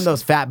picture. I've done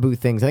those fat booth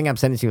things. I think I'm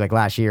sending to you like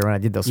last year when I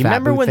did those. You fat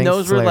remember booth when things?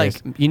 those It's were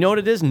hilarious. like, you know what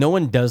it is? No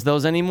one does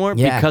those anymore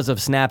Yeah. because of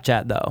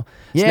Snapchat, though.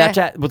 Yeah.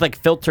 Snapchat with like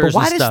filters But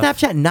why and does stuff.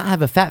 Snapchat not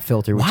have a fat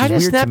filter? Which Why is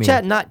does weird to me.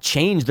 Snapchat not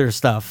change their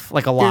stuff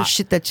like a lot? There's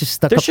shit that just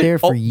stuck There up should- there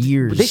for oh,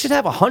 years. They should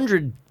have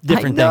 100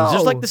 different things. Just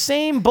know. like the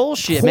same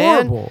bullshit,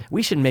 Horrible. man.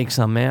 We should make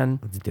some, man.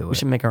 Let's do We it.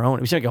 should make our own.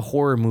 We should make a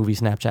horror movie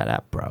Snapchat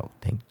app, bro.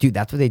 Dude,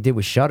 that's what they did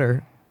with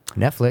Shudder,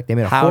 Netflix. They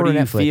made a How horror do you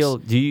Netflix. feel?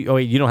 Do you? Oh,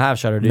 wait, you don't have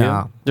Shutter, do No.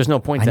 you? There's no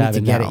point I to need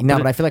having to get now. it. No,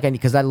 but I feel like I need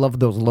because I love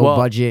those low well,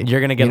 budget.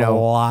 You're gonna get you know, a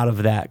lot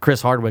of that.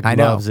 Chris Hardwick I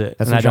know. loves it,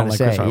 That's and what I I'm don't trying like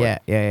to Chris say.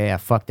 Hardwick. Yeah.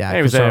 Fuck that.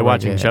 Hey, was Chris Hardwick,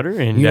 watching Shudder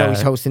and, you know,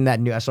 he's hosting that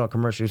new. I saw a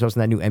commercial. He's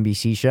hosting that new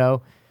NBC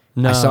show.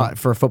 No. I saw it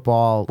for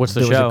football. What's the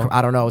There was show?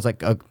 I don't know. It was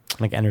like a.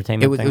 Like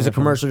entertainment. It was thing a or something?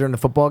 commercial during the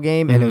football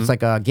game, and it was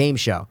like a game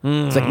show.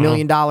 It's like $1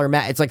 million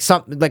It's like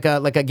something like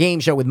a game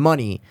show with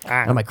money.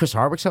 And I'm like, Chris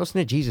Hardwick's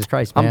hosting it. Jesus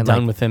Christ, man! I'm done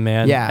Like, with him,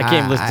 man. Yeah, I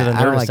can't listen to the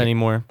I don't Nerdist like it.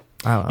 anymore.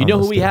 I don't You know who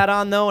listen we to it. had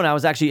on though, and I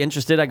was actually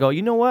interested. I go,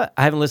 you know what?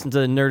 I haven't listened to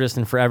the Nerdist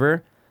in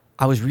forever.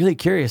 I was really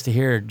curious to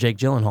hear Jake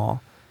Gyllenhaal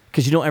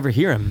because you don't ever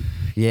hear him.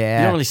 Yeah,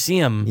 You don't really see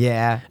him.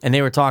 Yeah, And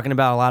they were talking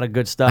about a lot of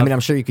good stuff. I mean, I'm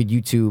sure you could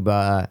YouTube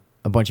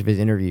a bunch of his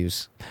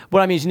interviews.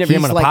 What I mean is you never hear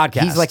him on a like,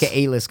 podcast. He's like an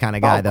A-list kind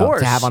of guy, of though. course.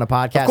 To have on a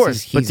podcast, Of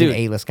course. he's But dude, an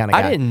A-list kind of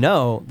guy. I didn't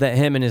know that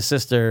him and his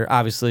sister,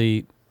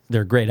 obviously,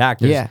 they're great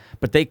actors. Yeah.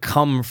 But they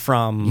come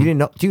from. You didn't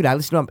know, dude. I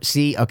listened to him.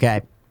 See,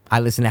 okay,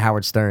 I listened to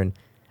Howard Stern.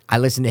 I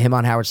listened to him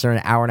on Howard Stern,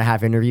 an hour and a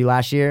half interview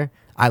last year.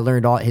 I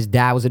learned all. His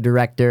dad was a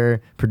director,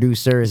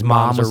 producer. His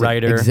mom mom's a was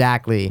writer.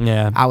 Exactly.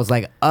 Yeah. I was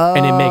like, oh,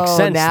 And it makes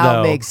sense, now though.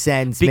 it makes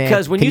sense,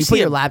 Because man. when Can you you see put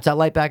your a- laptop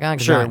light back on?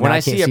 'Cause Sure. now When I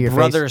I can't see a your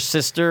brother face.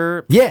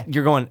 sister, Yeah.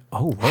 you're going,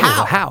 oh, whoa,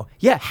 How? how?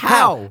 Yeah,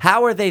 How?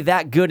 How are they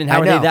that good and how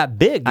I are know. they that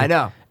big? I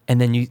know.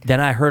 And then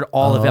I heard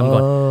all of them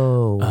going.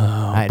 Oh,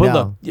 I But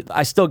know. look,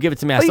 I still give it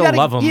to me. I Oh, you still gotta-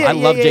 love him. yeah, I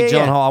love yeah, Jake yeah,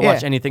 Gyllenhaal. I'll yeah.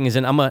 watch anything he's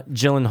in. I'm a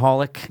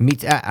Gyllenhaolic. Me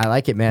too. I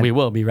like it, man. We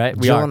will be, right?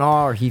 We are.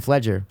 Gyllenhaal or Heath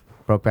Ledger,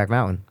 Brokeback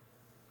Mountain.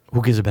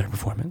 Who gives a better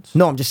performance?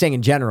 No, I'm just saying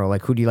in general.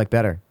 Like, who do you like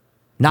better?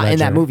 Not in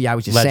that Ledger. movie. I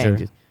was just Ledger.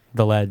 saying.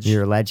 The Ledge.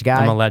 You're a Ledge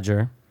guy. I'm a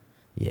Ledger.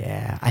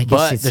 Yeah, I guess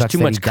But it there's sucks too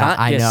that much he died.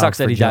 con- I it know, sucks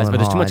that for he dies, but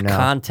there's too Gyllenhaal, much I know.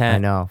 content. I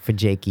know for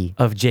Jakey.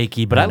 Of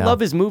Jakey, but I know.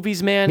 love his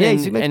movies, man. Yeah, and,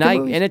 he makes and good I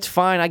movies. and it's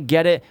fine. I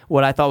get it.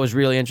 What I thought was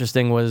really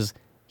interesting was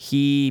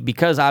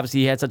because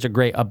obviously he had such a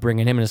great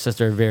upbringing. Him and his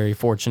sister are very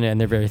fortunate, and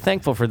they're very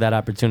thankful for that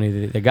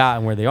opportunity that they got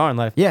and where they are in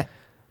life. Yeah,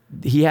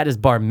 He had his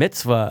bar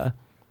mitzvah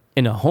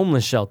in a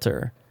homeless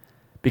shelter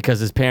because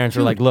his parents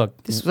were like,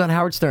 "Look, this was on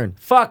Howard Stern.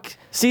 fuck,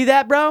 see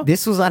that, bro."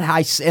 This was on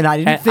high, and I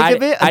didn't And think I,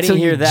 of it I until didn't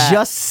hear you that.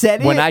 just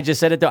said it. When I just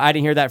said it, though, I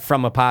didn't hear that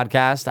from a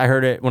podcast. I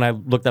heard it when I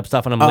looked up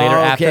stuff on him Oh, later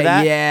okay, after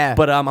that. yeah.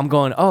 But I'm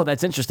going, oh,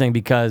 that's interesting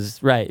because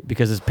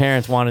his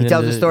parents wanted he him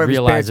tells to the story of his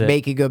realize parents it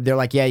making him. They're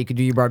like, yeah, you could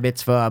do your bar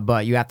mitzvah,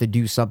 but you have to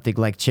do something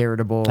like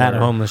charitable at a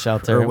or- homeless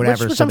shelter or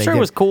whatever. which so I'm they sure did.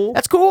 was cool.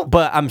 That's cool.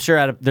 But I'm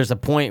sure there's a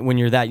point when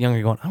you're that young,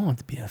 you're going, I don't want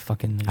to be a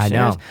fucking. I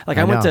know. Like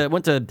I went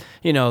to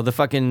the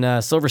fucking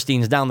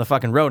Silversteins down the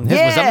fucking road, and his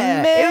was Yeah,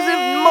 amazing. it was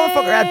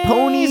a motherfucker had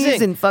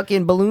ponies and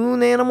fucking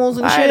balloon animals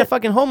and I shit. had a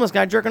fucking homeless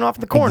guy jerking off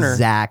in the corner.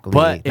 Exactly.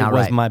 But it Not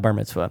was right. my bar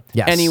mitzvah.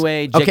 Yes.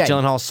 Anyway, Jake Okay.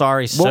 Gyllenhaal,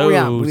 sorry. What were we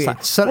on? We're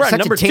Such at a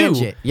number tangent.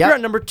 2. Yep. You're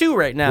at number 2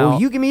 right now.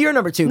 Well, you give me your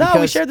number 2. no, we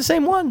because shared the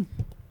same one.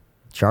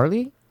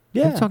 Charlie?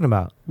 Yeah. What are you talking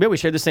about? Yeah, we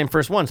shared the same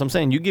first one. So I'm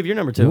saying you give your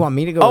number 2. You want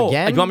me to go oh,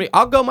 again? You want me?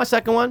 I'll go my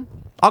second one.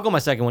 You want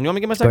me to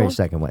get my Go second your one?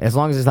 second one. As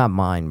long as it's not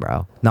mine,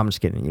 bro. No, I'm just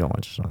kidding. You don't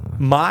want your second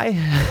one. My,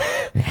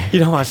 you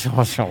don't want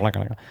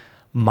to.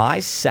 My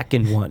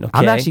second one. Okay.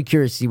 I'm actually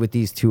curious to see what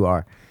these two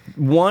are.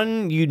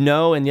 one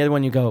and the other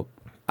one you go.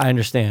 I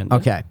understand.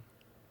 Okay.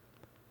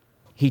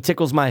 He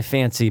tickles my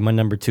fancy. My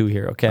number 2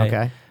 here. Okay.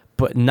 Okay.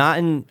 But not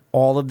in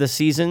all of the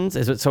seasons.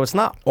 So it's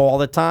not all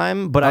the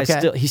time. But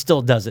Okay. he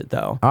still does it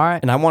though. All right.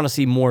 And I want to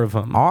see more of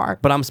him. All right.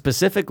 But I'm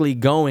specifically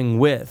going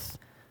with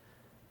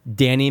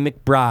Danny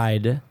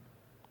McBride.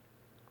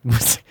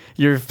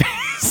 Your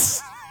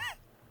face.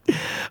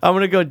 I'm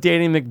gonna go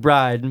Danny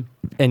McBride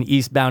and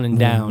Eastbound and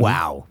Down.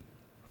 Wow.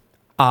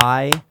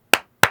 I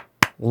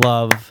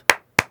love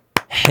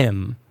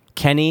him.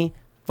 Kenny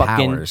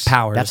fucking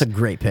Powers. That's a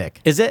great pick.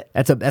 Is it?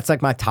 That's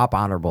like my top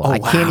honorable. Oh, I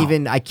can't wow.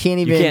 even.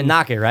 You can't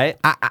knock it, right?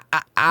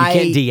 I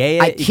can't DA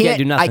it? I You can't, can't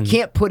do nothing. I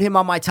can't put him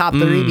on my top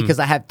 3 because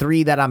I have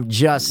 3 that I'm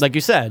just. Like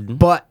you said,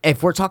 But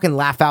if we're talking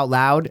laugh out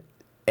loud,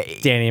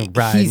 Danny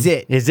McBride. he's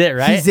it. Is it,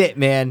 right? He's it,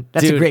 man.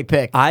 That's Dude, a great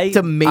pick. It's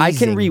amazing. I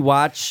can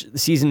rewatch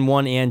season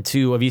 1 and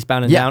 2 of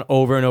Eastbound and Yeah. Down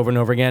over and over and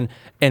over again,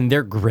 and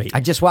they're great. I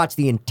just watched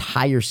the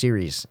entire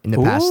series in the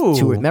past Ooh.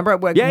 2. Remember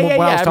when, Yeah, when yeah, I yeah,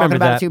 was I talking remember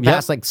about that. it too? Yep.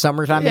 Past like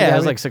summertime. Yeah, maybe? it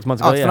was like 6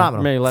 months ago. Oh, it's yeah.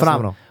 phenomenal. Maybe less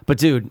Phenomenal. than that. But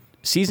dude,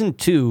 season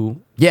 2.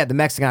 Yeah, the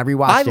Mexican. I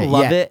rewatched I it.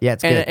 love yeah. it. Yeah,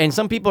 it's good. And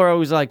some people are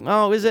always like,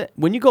 oh, is it?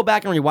 When you go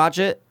back and rewatch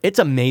it, it's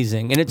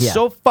amazing. And it's Yeah.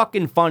 so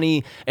fucking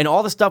funny and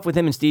all the stuff with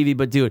him and Stevie.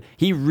 But dude,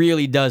 he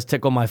really does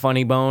tickle my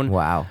funny bone.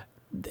 Wow.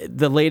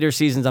 the later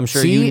seasons, I'm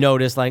sure See? you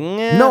noticed, like,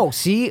 eh. No,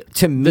 see,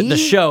 to me, the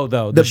show,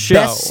 though, the the show.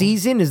 best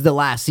season is the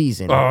last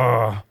season.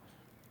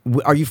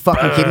 Are you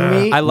fucking kidding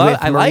me? I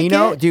like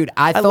Marino? it. Dude,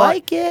 I thought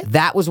like it.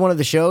 that was one of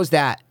the shows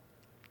that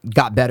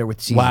got better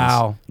with seasons.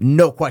 Wow.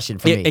 No question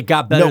for me. It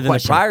got better No than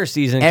question. the prior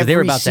season because they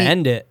were Every about to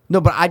end it.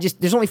 No, but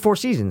there's only 4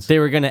 seasons. They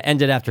were going to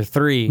end it after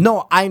 3.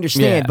 No, I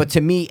understand, Yeah. but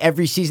to me,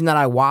 every season that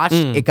I watched,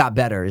 it got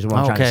better. Is what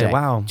I'm trying to Okay, say.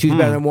 wow. 2's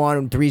better than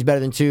 1, 3's better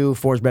than 2,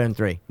 4's better than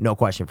 3. No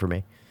question for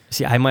me.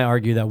 See, I might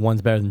argue that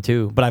 1's better than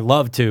 2, but I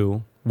love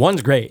 2.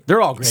 1's great.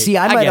 They're all great. See,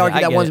 I might get it,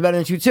 argue that get 1's it. better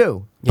than 2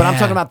 too. But I'm Yeah.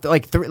 talking about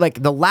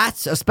like the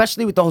last,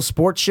 especially with the whole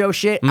sports show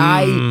shit.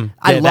 I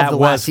Yeah, love that the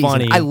was last season.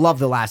 funny. I love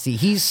the last season.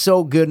 He's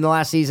so good in the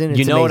last season. It's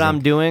You know what amazing.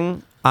 I'm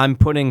doing? I'm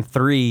putting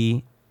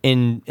 3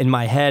 in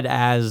my head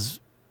as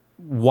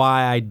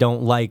why I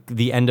don't like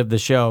the end of the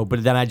show.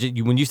 But then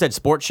when you said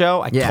sports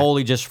show, I Yeah.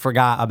 totally just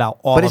forgot about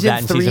all But of that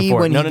in isn't season 3 4.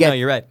 when No, he no,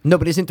 you're right. No,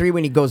 but isn't 3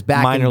 when he goes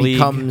back Minor and league.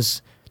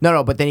 becomes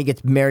no, but then he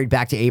gets married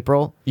back to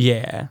April.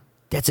 Yeah.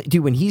 That's it,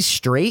 dude. When he's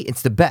straight,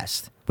 it's the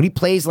best. When he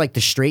plays like the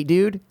straight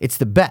dude, it's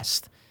the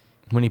best.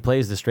 When he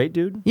plays the straight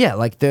dude? Yeah,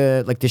 like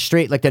the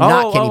straight, like the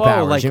not Kenny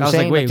Powers. Like, you know I what was I'm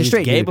like, saying? wait, the he's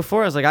straight gay dude.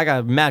 before? I was like, I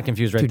got mad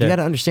confused right Dude, there. you got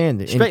to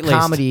understand. In Straight-laced.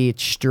 comedy,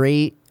 it's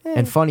straight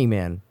and funny,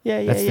 man.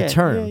 Yeah, That's the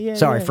term.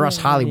 Sorry, for us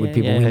Hollywood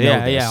people, we know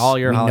this. Yeah, all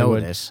your we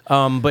Hollywood. know this.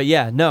 But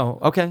yeah, no,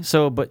 okay.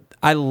 So, but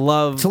I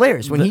love. It's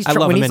hilarious when he's I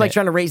love when him he's in like it.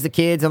 trying to raise the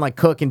kids and like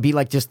cook and be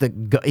like just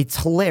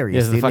it's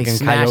hilarious. Yeah, the dude. They fucking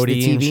smash coyote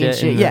the TV and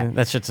shit, Yeah, and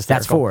that shit's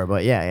that's hysterical. 4,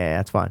 but yeah,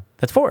 that's fine.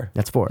 That's 4.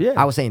 That's 4. Yeah.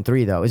 I was saying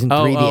 3 though. Isn't 3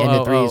 Oh, the end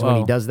of 3 is when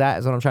he oh. does that?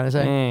 Is what I'm trying to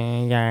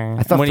say. Yeah.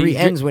 I thought When 3 he-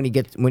 ends when he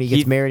gets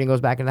married and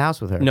goes back in the house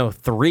with her. No,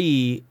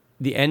 3.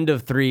 The end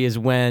of 3 is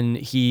when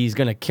he's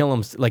gonna kill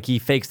him. Like he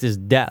fakes his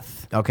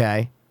death.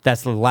 Okay.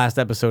 That's the last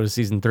episode of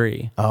season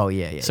 3. Oh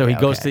yeah. So he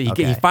goes okay, to he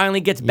okay. finally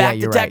gets Yeah, back to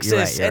you're right, Texas, you're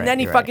right, you're and then right,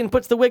 he you're right. fucking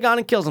puts the wig on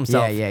and kills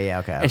himself. Yeah.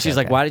 Okay. And she's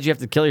like, "Why did you have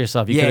to kill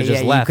yourself? You Yeah, could have just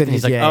yeah, you left." could've And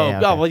he's like, just- "Oh,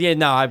 yeah, oh, okay. well, yeah,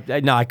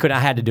 no, I couldn't. I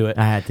had to do it.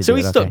 I had to So do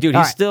he's it, still, okay. dude.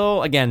 All He's right.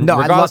 still again. No,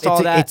 I regardless love of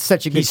all that. It's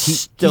such a good. He's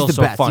still the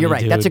so best. funny. You're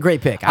right. Dude. That's a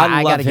great pick. I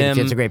I love gotta give it to him.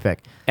 you. It's a great pick.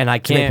 And I a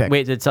great can't pick.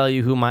 wait to tell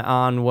you who my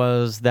on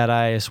was that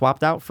I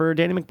swapped out for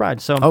Danny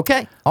McBride. So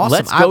Okay, awesome.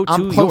 Let's go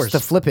I'm to close yours. to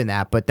flipping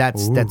that, but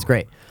that's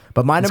great.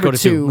 But my Let's number go to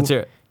 2. 2 Let's hear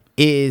it.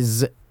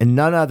 is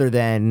none other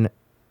than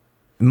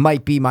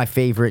might be my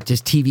favorite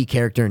just TV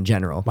character in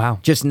general. Wow.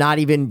 Just not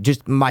even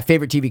just my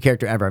favorite TV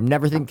character ever. I've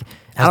never think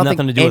I don't nothing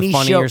think to do with any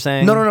funny, show, you're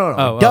saying? No.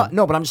 Oh, Duh, oh.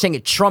 no, but I'm just saying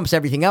it trumps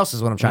everything else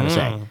is what I'm trying to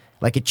say.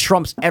 Like it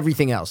trumps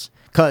everything else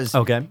cuz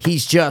Okay.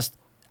 he's just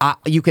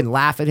you can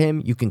laugh at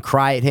him, you can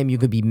cry at him, you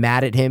could be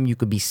mad at him, you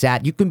could be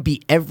sad. You can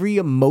be every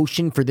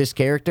emotion for this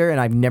character and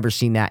I've never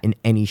seen that in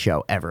any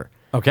show ever.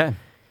 Okay.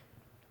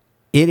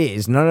 It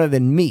is none other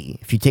than me,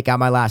 if you take out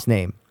my last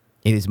name.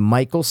 It is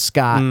Michael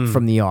Scott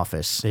from The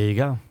Office. There you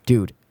go.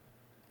 Dude,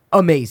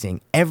 amazing.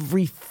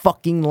 Every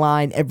fucking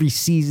line, every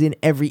season,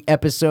 every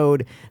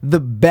episode, the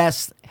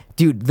best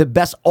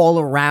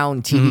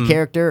all-around TV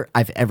character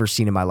I've ever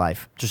seen in my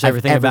life. Just I've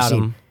everything ever about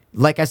seen. him.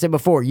 Like I said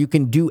before, you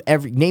can do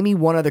name me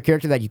one other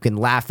character that you can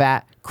laugh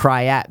at,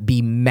 cry at,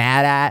 be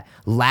mad at,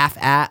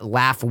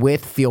 laugh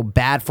with, feel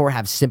bad for,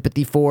 have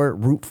sympathy for,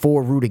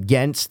 root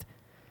against.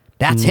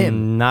 That's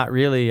him. Not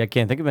really. I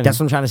can't think of any. That's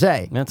what I'm trying to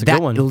say. That's a good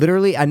one.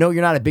 Literally, I know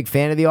you're not a big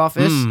fan of The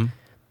Office,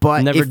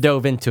 but Never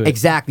dove into it.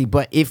 Exactly,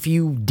 but if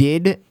you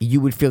did, you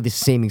would feel the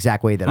same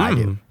exact way that I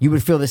do. You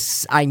would feel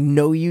this. I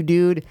know you,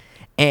 dude.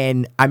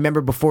 And I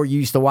remember before you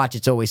used to watch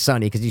It's Always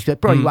Sunny because you used to be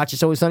like, bro, you watch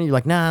It's Always Sunny? You're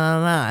like,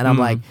 nah. And I'm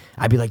like,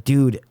 I'd be like,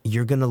 dude,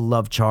 you're going to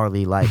love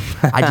Charlie. Like,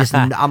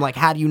 I'm like,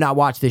 how do you not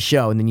watch this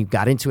show? And then you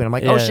got into it. I'm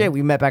like, oh Yeah. shit,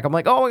 we met back. I'm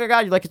like, oh my God,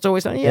 you like It's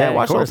Always Sunny? Yeah, of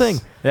watch the whole course.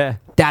 thing. Yeah.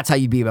 That's how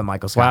you be about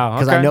Michael Scott. Wow,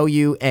 Because I okay. know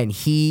you and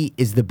he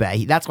is the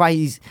best. That's why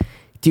he's,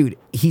 dude,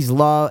 he's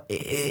love.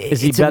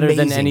 Is he better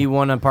than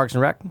anyone on Parks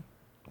and Rec?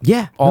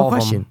 Yeah, All no of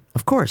question. them.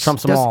 Of course.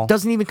 Trumps them all.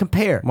 Doesn't even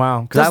compare.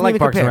 Wow, 'cause I Doesn't like even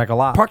Parks and compare. Rec a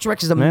lot. Parks and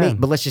Rec is amazing, Yeah.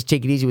 but let's just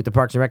take it easy with the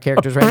Parks and Rec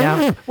characters right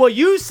now. Well,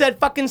 you said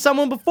fucking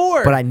someone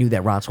before. But I knew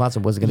that Ron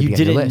Swanson wasn't going to You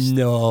be on your didn't list.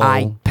 know.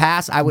 I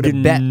passed. I would have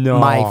Didn't bet know.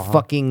 my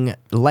fucking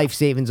life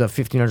savings of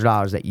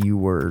 $1,500 that you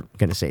were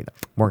going to say that.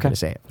 Weren't going to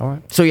say it. All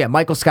right. So yeah,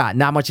 Michael Scott.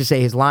 Not much to say.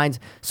 His lines,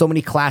 so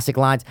many classic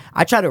lines.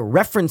 I try to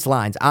reference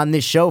lines on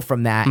this show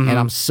from that, and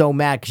I'm so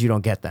mad because you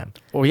don't get them.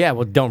 Well, yeah.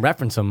 Well, don't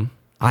reference him.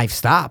 I've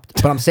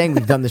stopped. But I'm saying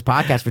we've done this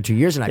podcast for 2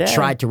 years and I've Yeah.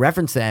 tried to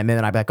reference them and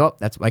then I'd be like, oh,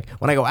 that's like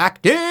when I go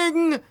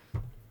acting.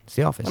 It's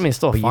The Office. I mean, it's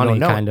still But you funny, don't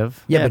know kind it.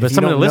 of. Yeah, Yeah, but, but if you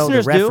some of don't the know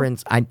listeners do.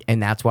 reference,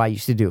 and that's why I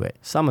used to do it.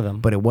 Some of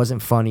them. But it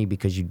wasn't funny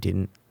because you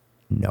didn't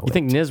know You it.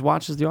 think Niz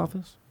watches The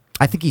Office?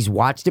 I think he's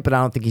watched it, but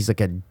I don't think he's like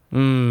a you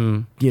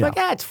know. Like,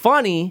 yeah, it's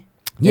funny.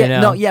 Yeah, You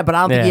know? no, yeah, but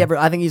I don't think he Yeah. ever.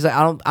 I think he's like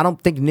I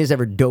don't think Niz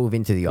ever dove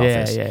into The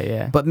Office.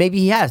 yeah. But maybe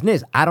he has.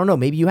 Niz, I don't know.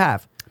 Maybe you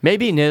have.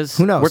 Maybe Niz.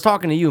 Who knows? We're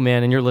talking to you,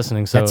 man, and you're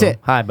listening. So That's it.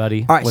 Hi,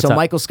 buddy. All right, What's so up?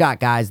 Michael Scott,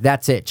 guys,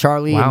 that's it.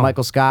 Charlie and Wow.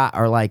 Michael Scott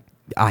are like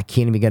I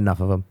can't even get enough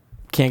of them.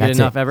 Can't get That's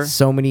enough it. ever?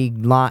 So many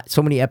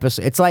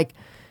episodes. It's like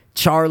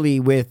Charlie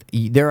with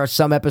there are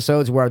some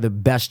episodes where are the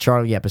best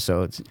Charlie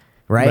episodes.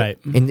 right? Right.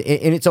 And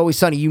It's Always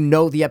Sunny, you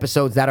know the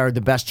episodes that are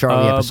the best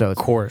Charlie Of episodes.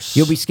 course.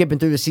 You'll be skipping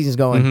through the seasons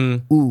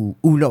going, ooh,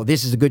 no,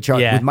 this is a good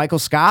Charlie. Yeah. With Michael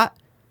Scott,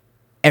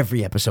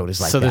 every episode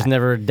is like so that. there's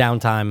never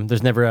downtime.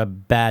 There's never a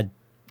bad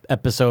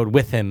episode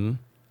with him.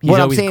 He's What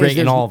I'm always saying is great in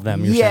there's- all of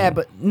them. You're Yeah,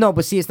 saying.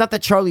 but see, it's not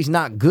that Charlie's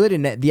not good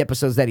in the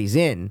episodes that he's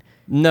in.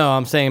 No,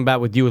 I'm saying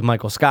about with you with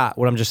Michael Scott.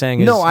 What I'm just saying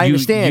is, No, I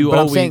understand, You but I'm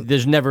always, saying-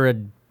 there's never a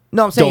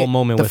No, I'm saying dull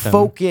moment the with him.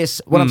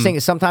 focus. What I'm saying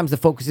is sometimes the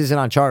focus isn't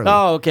on Charlie.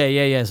 Oh,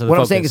 okay, yeah. So the what I'm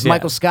focus, saying is yeah.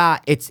 Michael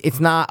Scott. It's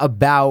not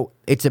about.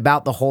 It's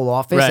about the whole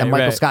office, Right, and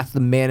Michael right. Scott's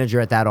the manager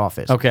at that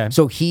office. Okay.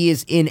 so he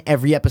is in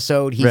every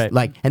episode. He's Right.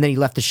 like, and then he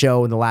left the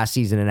show in the last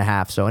season and a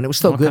half. So, and it was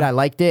still good. Okay. I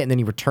liked it, and then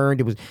he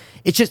returned.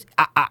 It's just,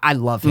 I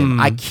love him.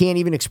 I can't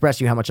even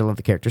express you how much I love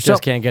the character. Just so,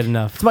 can't get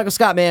enough. it's Michael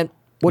Scott, man.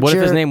 What What's if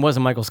your, his name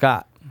wasn't Michael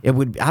Scott? It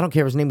would. I don't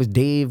care if his name was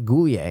Dave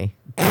Goulier.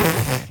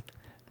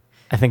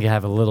 I think you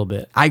have a little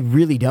bit. I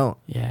really don't.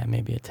 Yeah,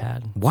 maybe a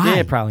tad. Why?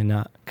 Yeah, probably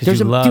not. Because There's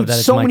you a- love dude, that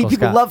it's so many Michael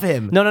people Scott. love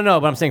him. No.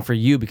 But I'm saying for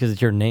you because it's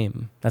your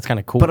name. That's kind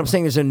of cool. But I'm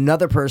saying there's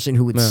another person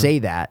who would say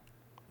that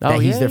Oh,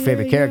 he's yeah, their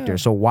favorite yeah, character. yeah.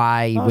 So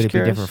why I was would it be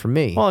curious. different from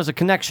me? Well, there's a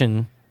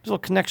connection. There's a little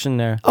connection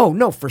there. Oh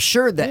no, for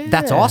sure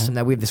that's Yeah. awesome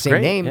that we have the same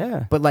great, name.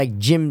 yeah. But like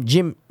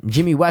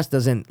Jimmy West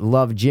doesn't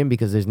love Jim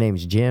because his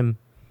name's Jim.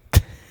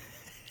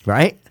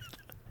 Right?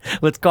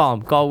 Let's call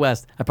him. Call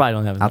West. I probably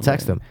don't have his I'll number.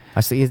 text him.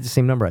 I see he has the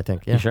same number, I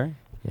think. Yeah. You sure?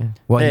 Yeah.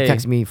 Well, Hey. he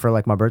texted me for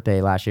like my birthday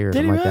last year or Did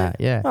something he like really?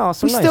 that. Yeah. Oh,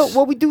 so we nice.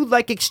 we do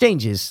like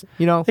exchanges,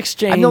 you know.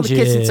 I've known the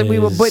kids since we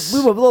were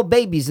little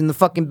babies in the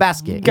fucking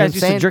basket. You guys know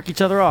used what I'm to jerk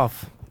each other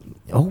off.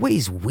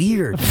 Always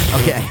weird.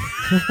 Okay.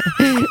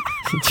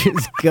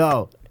 Just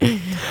go.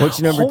 What's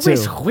your number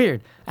Always two?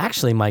 weird.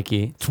 Actually,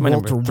 Mikey, it's my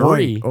number Walter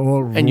 3. White.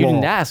 Oh, and you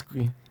didn't Lord. ask.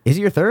 Is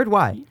it your third?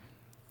 Why?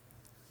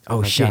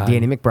 Oh, my shit, God.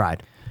 Danny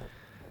McBride.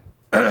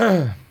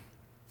 Are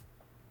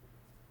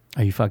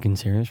you fucking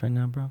serious right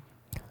now, bro?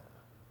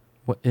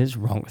 What is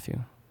wrong with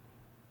you?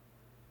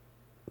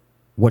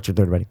 What's your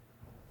third, buddy?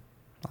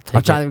 I'll take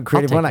I'm trying to it. be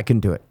creative I'll one. take I couldn't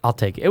do it. I'll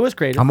take it. It was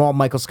creative. I'm all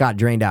Michael Scott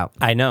drained out.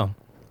 I know.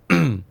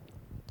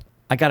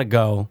 I gotta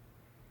go.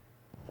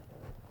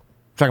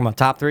 Talking about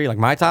top 3, like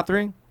my top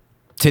 3?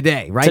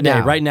 Today, right Today,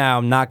 now. right now.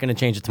 I'm not gonna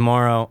change it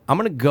tomorrow. I'm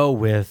gonna go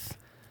with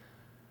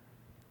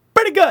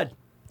pretty good.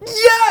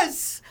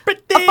 Yes!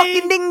 Pretty. A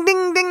fucking ding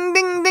ding ding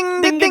ding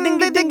ding ding ding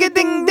ding ding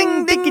ding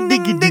ding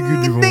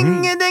ding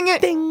ding ding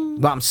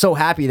ding. Well, I'm so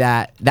happy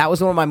that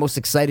was one of my most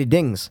excited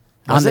dings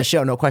on Was the it?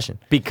 show, no question.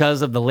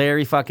 Because of the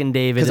Larry fucking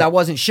David. Because I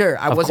wasn't sure.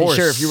 I Of wasn't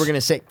sure if course. you were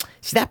gonna say.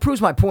 See, that proves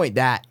my point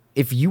that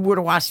if you were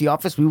to watch The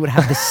Office, we would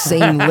have the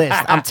same list.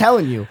 I'm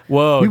telling you.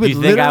 Whoa, we would do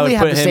you think I literally would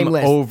have put the same him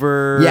list.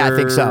 over? Yeah, I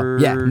think so.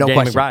 Yeah, no Danny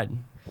question. McBride?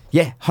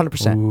 Yeah,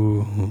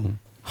 100%.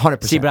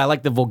 100%. See, but I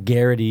like the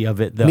vulgarity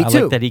of it, though. Me I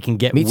too. like that he can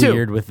get Me too.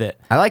 weird with it.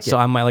 I like So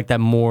it. I might like that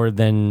more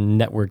than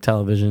network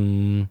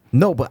television.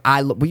 No, but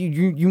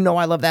you know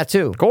I love that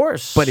too. Of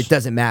course. But it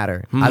doesn't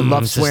matter. I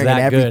love it's just swearing and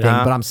that good, everything,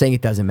 huh? but I'm saying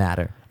it doesn't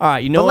matter. All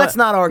right, you know But what? let's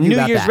not argue New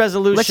about Year's that.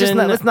 resolution.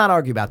 Let's not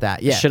argue about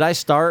that. Yeah. Should I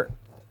start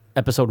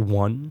episode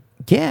 1?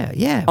 Yeah.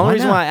 Only why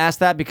reason not? why I asked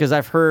that because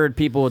I've heard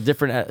people with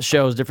different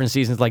shows, different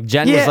seasons. Like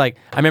Jen Yeah. was like,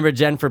 I remember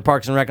Jen for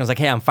Parks and Rec. I was like,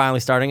 hey, I'm finally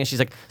starting it. She's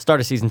like,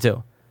 start a season 2.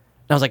 And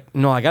I was like,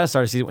 no, I gotta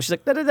start a season 1. She's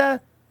like, da. Start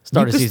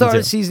you a could season start 2.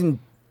 a season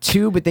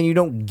 2, but then you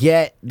don't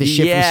get the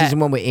shit Yeah. from season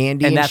 1 with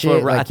Andy and that's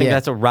shit. what I think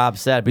that's what Rob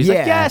said. But he's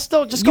like, yeah,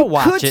 still just go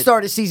watch You could it.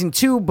 start a season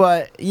 2,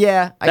 but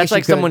yeah, I That's guess you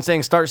like could. someone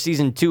saying start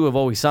season 2 of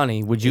Always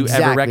Sunny. Would you ever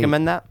Exactly.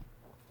 recommend that?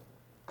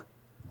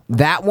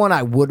 That one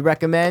I would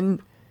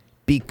recommend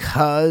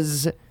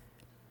because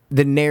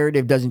the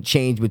narrative doesn't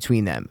change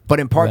between them. But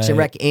in Parks and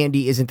Right. Rec,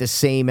 Andy isn't the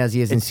same as he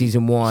is in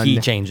season 1. he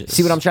changes.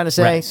 See what I'm trying to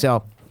say? Right.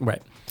 So,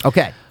 Right.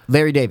 okay,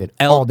 Larry David,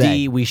 all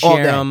day. LD, we All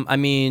share day. them. I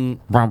mean,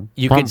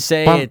 you could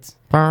say it's.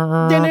 Oh,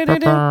 I was gonna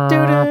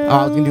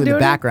do it in the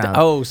background.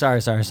 Oh, sorry.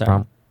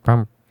 Cheryl!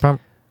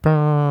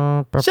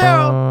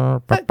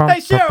 Hey,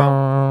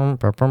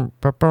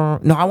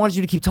 Cheryl! No, I wanted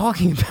you to keep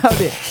talking about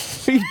it.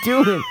 What are you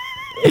doing?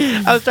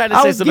 I was trying to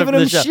I say was something giving for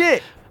the him show.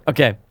 shit.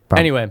 Okay.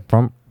 Anyway,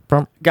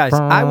 guys,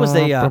 I was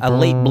a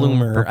late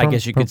bloomer, I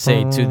guess you could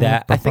say, to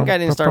that. I think I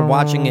didn't start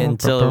watching it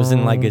until it was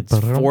in like its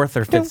 4th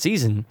or 5th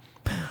season.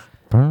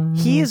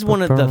 He is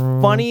one of the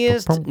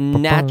funniest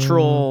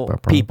natural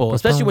people,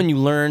 especially when you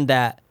learn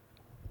that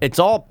it's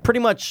all pretty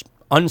much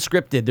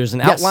unscripted. There's an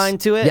Yes. outline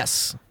to it.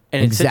 Yes.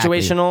 And it's Exactly.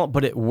 situational,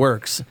 but it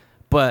works.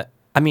 But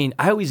I mean,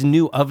 I always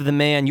knew of the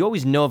man. You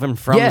always know of him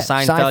from Yeah,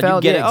 Seinfeld. You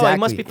Seinfeld, get yeah, it. Oh, it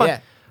must be exactly. fun. Yeah.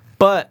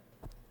 But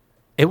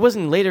it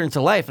wasn't later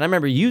into life. And I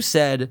remember you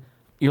said,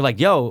 you're like,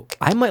 yo,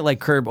 I might like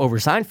Curb over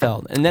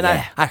Seinfeld. And then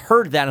Yeah. I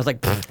heard that and I was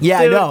like, Yeah,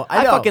 I dude, know,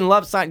 I know. fucking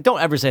love Seinfeld.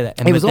 Don't ever say that.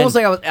 And It was then- almost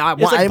like I it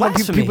was like didn't want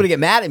blasphemy. people to get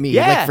mad at me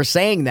Yeah. like, for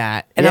saying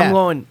that. And Yeah. I'm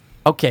going,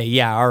 okay,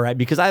 yeah, all right.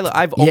 Because I've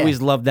Yeah.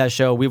 always loved that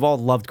show. We've all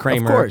loved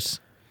Kramer. Of course.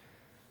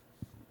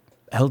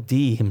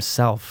 LD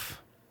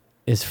himself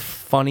is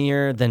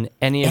funnier than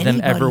any of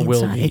them ever Anybody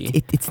will inside-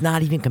 be. It's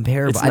not even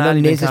comparable. It's I know not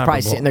even Niz is probably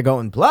comparable. sitting there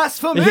going,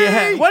 blasphemy!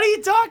 Yeah. What are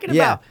you talking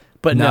Yeah. about?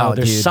 But no, No,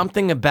 there's dude.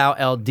 something about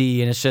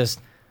LD, and it's just,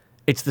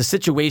 it's the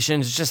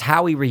situations, it's just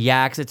how he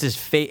reacts. It's his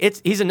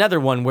face. He's another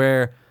one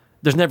where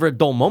There's never a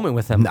dull moment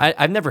with him.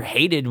 I've never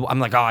hated. I'm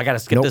like, oh, I gotta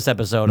skip Nope. this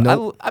episode.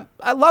 Nope.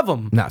 I love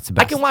him. No, it's the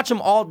best. I can watch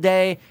him all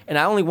day, and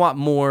I only want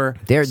more.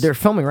 They're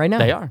filming right now.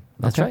 They are.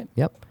 That's Okay. right.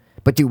 Yep.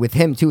 But dude, with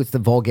him too, it's the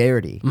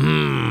vulgarity.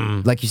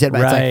 Like you said,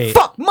 about Right. it's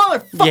like fuck,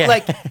 motherfucker. Yeah.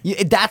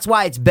 Like that's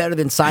why it's better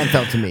than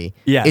Seinfeld to me.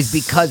 Yes. is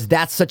because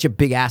that's such a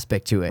big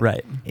aspect to it.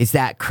 Right. Is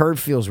that Curb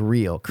feels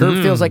real.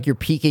 Curb feels like you're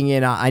peeking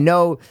in. I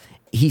know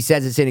he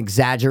says it's an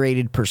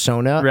exaggerated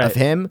persona Right. of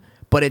him,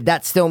 but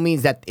that still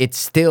means that it's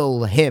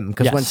still him.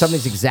 Because when Yes.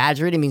 something's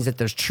exaggerated, it means that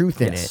there's truth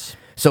in Yes. it.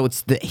 So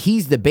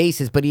he's the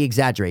basis, but he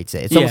exaggerates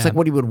it. It's almost Yeah. like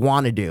what he would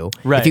want to do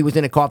if Right. he was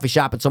in a coffee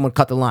shop and someone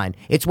cut the line.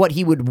 It's what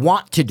he would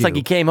want to do. It's like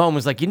he came home and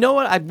was like, you know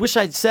what? I wish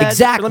I'd said.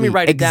 Exactly. Let me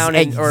write it down.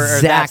 Or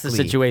that's the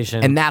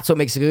situation. And that's what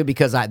makes it good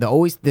because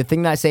the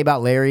thing that I say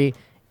about Larry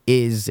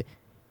is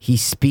he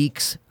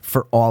speaks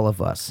for all of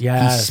us.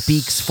 Yes. He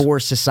speaks for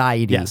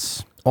society.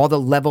 Yes. All the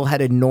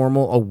level-headed,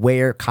 normal,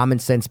 aware, common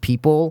sense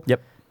people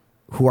Yep.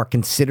 who are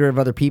considerate of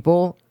other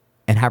people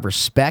and have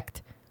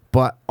respect,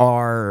 but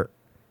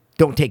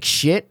don't take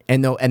shit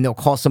and they'll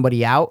call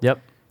somebody out. Yep.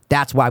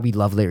 That's why we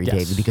love Larry Yes.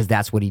 David because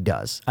that's what he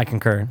does. I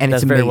concur. And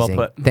That's it's very amazing.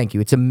 well put. Thank you.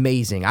 It's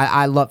amazing.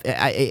 I love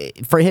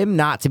for him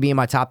not to be in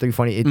my top 3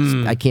 funny.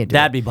 I can't do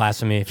That'd it. be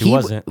blasphemy if he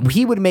wasn't.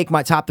 He would make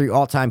my top 3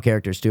 all-time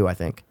characters too. I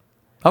think.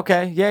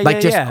 Okay. Yeah. Like,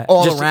 yeah. just yeah.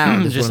 all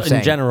around is what Just I'm in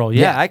saying. general.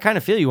 Yeah. Yeah. I kind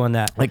of feel you on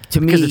that. Like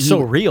to me, because it's so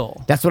he-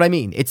 real. That's what I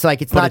mean. It's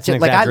like it's But not it's an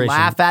just like I exaggeration.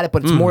 laugh at it,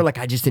 but it's more like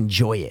I just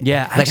enjoy it.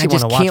 Yeah, I like I actually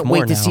just wanna watch can't more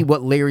wait to now. see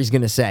what Larry's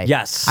gonna say.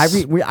 Yes.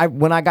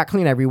 When I got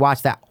clean, I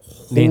rewatched that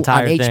whole,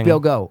 entire on thing. HBO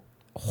Go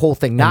whole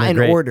thing, not they're in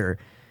great. order.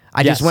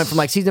 I just Yes. went from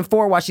like season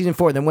 4, watched season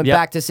 4, then went Yep.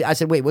 back to. I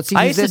said, wait, what season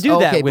I is used to this? do Oh,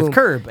 that okay, with boom.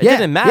 Curb. It Yeah,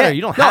 didn't matter. yeah.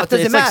 You don't No, have it to.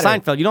 doesn't It's matter.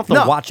 like Seinfeld. You don't have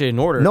to No. watch it in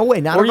order. No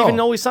way, not Or at even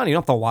all. Always Sunny. You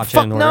don't have to watch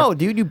Fuck it in order. no,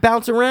 dude, you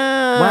bounce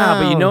around.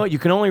 Wow, but you know what? You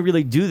can only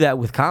really do that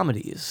with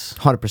comedies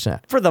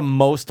 100%. for the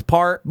most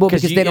part. Well,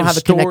 because you they don't have a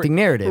story- connecting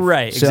narrative.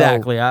 Right. So-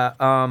 Exactly.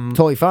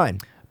 Totally fine.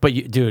 But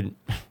you, dude,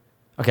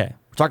 okay,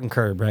 we're talking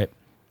Curb, right?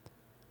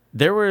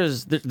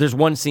 There's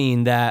one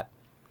scene that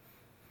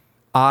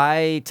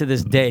to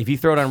this day, if you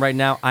throw it on right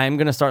now, I'm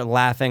gonna start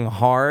laughing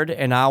hard,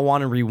 and I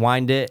want to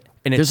rewind it,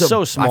 and it's There's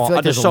so I small. feel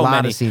like There's there's a so lot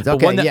many, of scenes. but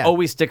Okay, one that yeah.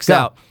 always sticks Go.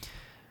 out.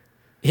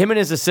 Him and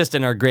his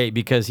assistant are great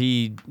because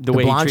the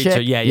way he blonde treats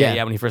her. chick? Yeah,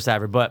 Yeah. when he first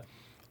had her, but.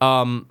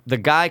 The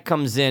guy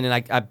comes in,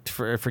 and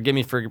forgive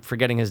me for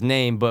forgetting his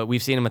name, but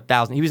we've seen him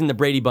 1,000. He was in the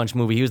Brady Bunch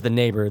movie. He was the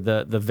neighbor,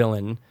 the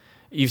villain.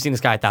 You've seen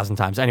this guy 1,000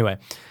 times. Anyway,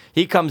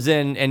 he comes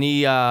in, and Larry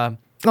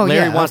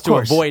yeah, wants of to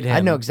course. avoid him. I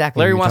know exactly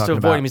Larry what you're wants to talking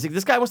avoid about. him. He's like,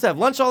 this guy wants to have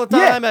lunch all the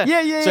Yeah, time.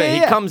 yeah. So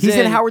he comes He's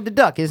in. in Howard the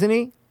Duck, isn't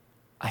he?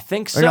 I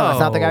think so. Or no, that's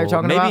not the guy you're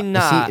talking Maybe about.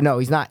 not. No,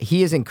 he's not.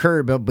 He is in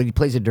Curb, but he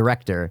plays a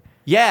director.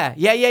 Yeah.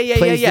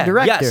 Plays the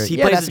director. Yes, he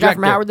yeah, plays that's the the guy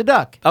director. from Howard the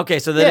Duck. Okay,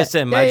 so that is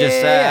him.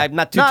 Yeah. I'm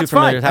not No, too it's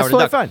familiar fine. with That's Howard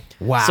the totally Duck.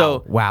 fine. Wow.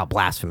 So, wow,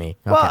 blasphemy.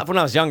 well, Okay. when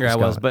I was younger, I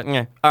was, but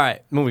yeah. All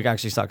right, movie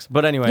actually sucks.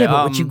 But anyway, Yeah,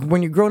 but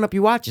when you're growing up,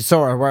 you watch it.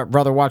 So I'd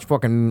rather watch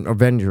fucking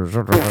Avengers.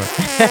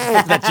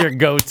 that's your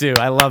go-to.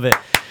 I love it.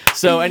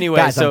 So anyway,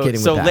 Guys, I'm kidding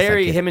with that. I'm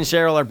Larry, kidding. him and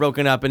Cheryl are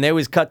broken up, and they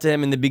always cut to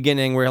him in the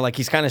beginning where like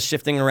he's kind of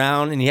shifting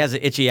around and he has an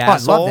itchy I love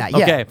asshole. that. Yeah,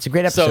 okay, it's a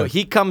great So episode.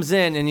 he comes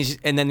in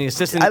and then the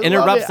assistant I love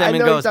interrupts it. I him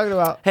and know what goes, you're talking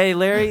about. "Hey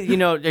Larry,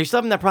 are you still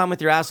having that problem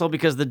with your asshole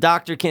because the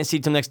doctor can't see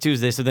till next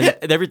Tuesday?" So then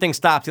everything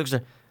stops. He looks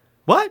like,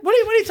 "What? What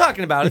are you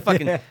talking about? It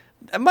fucking."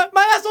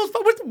 My asshole's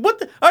what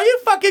the, are you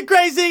fucking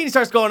crazy? And he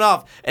starts going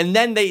off, and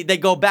then they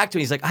go back to him.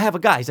 He's like, I have a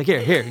guy. He's like,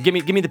 here, give me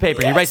the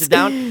paper. And he writes it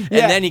down, and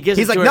then he gives.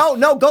 He's it like, to her.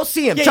 no, go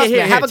see him. Yeah, Trust yeah,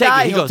 me, I have a take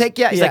guy. it. He He'll goes, take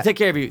care. He's Yeah. like, take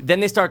care of you. Then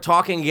they start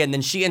talking again.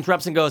 Then she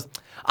interrupts and goes,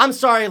 I'm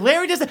sorry,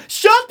 Larry doesn't.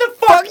 Shut the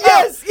fuck up.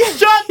 yes,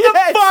 Shut the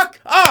yes. fuck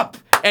up.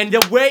 And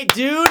the way,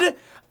 dude.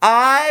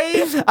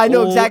 I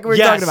know exactly what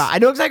you're talking about. I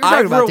know exactly what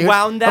you're talking about, dude. I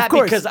rewound that Of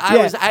course, because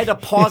yeah. I had to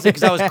pause it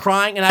because I was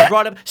crying and I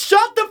brought up,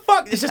 shut the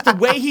fuck. It's just the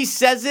way he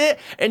says it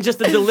and just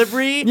the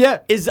delivery Yeah.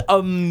 is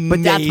amazing.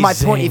 But that's my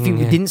point. If you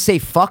didn't say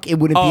fuck, it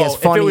wouldn't be as if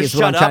it funny was as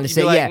what I'm shut trying up, to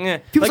say. you'd be Yeah. like, eh.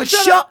 People Like, say,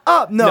 shut shut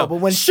up. up. No, but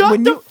when shut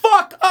when the you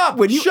fuck up.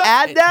 when you Shut-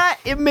 add that,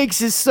 it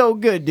makes it so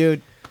good,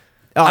 dude.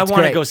 Oh, I it's want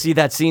to great. go see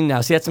that scene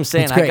now. See, that's what I'm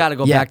saying. It's I great. got to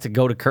go Yeah. back to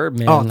Curb,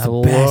 man. Oh, it's I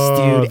the best,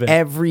 love dude.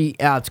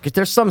 it. Because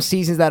there's some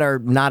seasons that are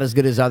not as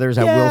good as others.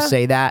 I Yeah. will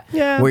say that.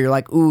 Yeah. Where you're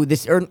like, ooh,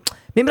 this, or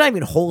maybe not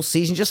even whole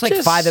season, just like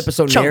Just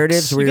 5-episode chunks.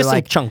 narratives where You you're get some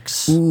like,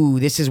 chunks. ooh,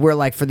 this is where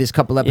like for this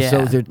couple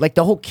episodes, Yeah. like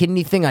the whole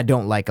kidney thing, I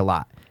don't like a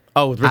lot.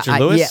 Oh, with Richard I-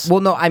 Lewis? Yeah.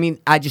 Well, no, I mean,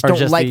 I just Or don't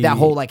just like the- that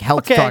whole like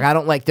health Okay. talk. I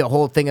don't like the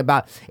whole thing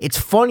about. It's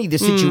funny the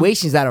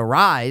situations that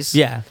arise.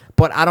 Yeah.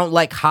 But I don't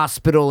like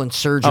hospital and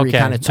surgery Okay.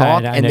 kind of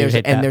talk. I And know you there's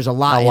hate that. there's a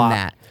lot in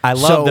that. I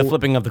love the So-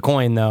 flipping of the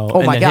coin, though. Oh,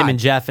 and my then God. him and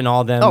Jeff and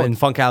all them Oh. and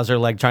Funkhauser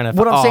like trying to.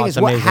 What I'm saying it's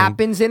is what amazing.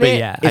 happens in But it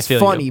yeah, I is feel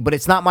funny, you. but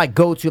it's not my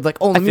go-to. Like,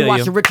 oh, let me feel watch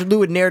you. the Richard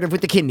Lewis narrative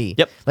with the kidney.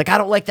 Yep. Like, I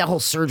don't like that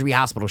whole surgery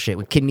hospital shit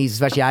with kidneys,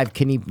 especially I have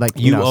kidney. Like,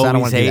 You know, so I don't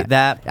always wanna do hate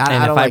that. I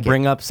And don't if like I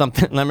bring up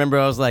something, I remember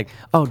I was like,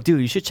 oh,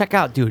 dude, you should check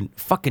out, dude,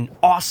 fucking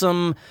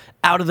awesome,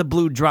 out of the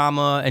blue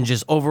drama and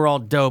just overall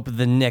dope,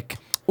 The Nick.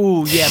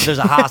 ooh, yeah, there's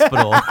a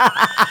hospital.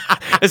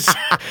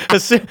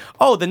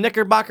 Oh, the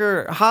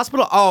Knickerbocker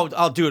Hospital.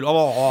 Oh, dude.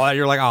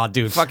 You're like, oh,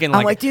 dude, fucking.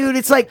 I'm like, dude,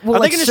 it's like, well, are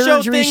like they gonna show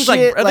surgery things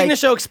shit, are they gonna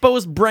show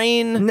exposed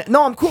brain?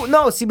 No, I'm cool.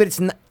 No, see, but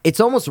it's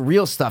almost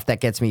real stuff that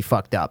gets me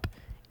fucked up.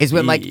 Is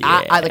when like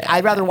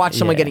I'd rather watch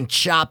someone getting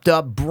chopped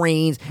up,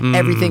 brains,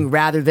 everything,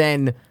 rather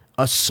than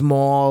a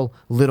small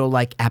little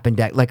like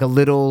appendix, like a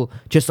little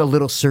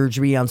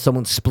surgery on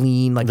someone's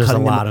spleen. Like There's a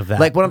cutting them lot up. of that.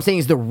 Like what I'm saying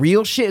is the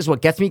real shit is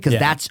what gets me because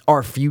that's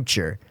our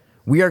future.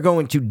 We are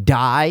going to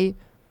die.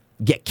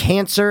 Get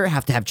cancer,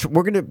 have to have.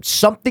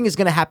 Something is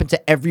gonna happen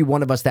to every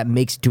one of us that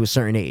makes it to a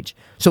certain age.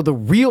 So the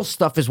real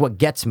stuff is what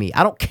gets me.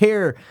 I don't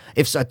care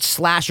if a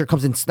slasher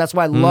comes in. That's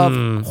why I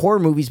love horror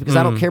movies because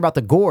I don't care about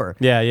the gore.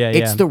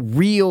 It's the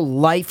real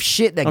life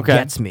shit that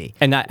gets me.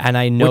 And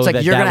I know it's like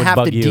that you're gonna would have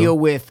bug to you. deal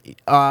with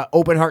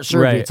open heart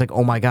surgery. Right. It's like,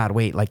 oh my god,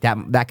 wait, like that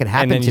could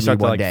happen And then to you me start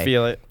to one like day.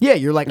 feel it. Yeah,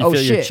 you're like, You oh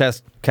feel shit. your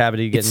chest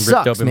cavity getting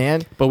sucks, ripped open,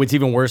 man. But what's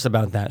even worse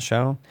about that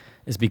show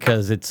is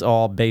because it's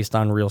all based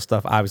on real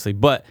stuff, obviously,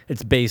 but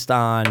it's based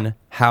on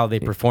how they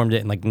performed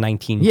it in like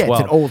 1912. Yeah,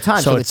 it's an old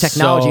time, so the it's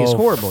technology is so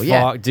horrible.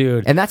 Yeah,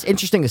 dude. and that's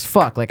interesting as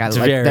fuck. Like that's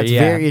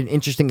very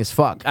interesting as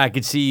fuck. I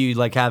could see you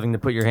like having to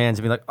put your hands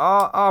and be like,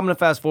 oh, I'm gonna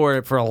fast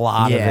forward for a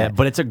lot of Yeah. it,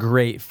 but it's a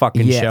great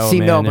fucking show, See,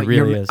 man. no, but it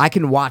really is. I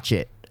can watch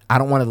it. I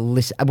don't want to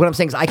listen. What I'm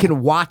saying is I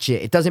can watch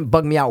it. It doesn't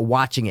bug me out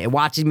watching it. It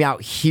watches me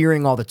out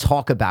hearing all the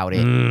talk about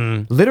it.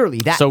 Literally,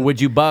 that. So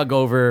would you bug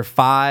over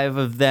 5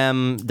 of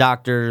them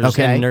doctors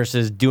and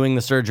nurses doing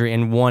the surgery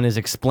and one is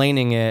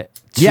explaining it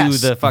to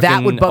yes, the fucking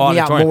that would bug me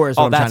out auditorium? more. Is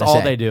what I'm that's trying to all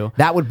say. they do.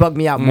 That would bug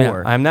me out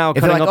more. I'm now if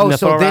they're cutting like, open oh, the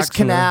so thorax this and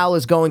canal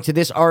is going to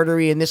this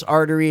artery, and this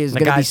artery is The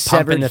going to be guy's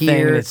pumping severed the here.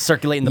 thing and it's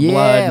circulating the yeah,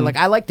 blood. like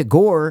I like the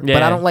gore, but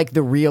Yeah. I don't like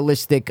the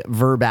realistic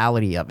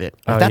verbality of it.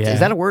 Oh, Is yeah.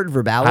 that a word?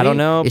 Verbality? I don't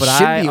know, It but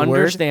should I be a word.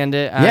 understand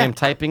it. I Yeah. am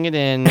typing it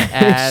in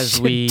as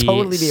should we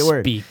totally be a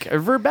word. speak.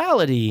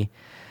 Verbality.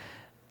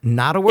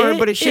 Not a word,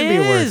 but it should be a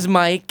word. Is,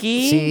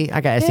 Mikey. See, I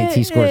got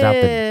SAT scores out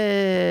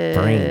the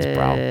brains,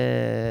 bro.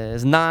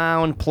 Is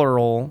noun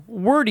plural.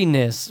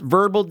 Wordiness.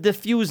 Verbal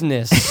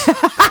diffuseness.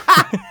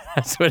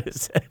 That's what it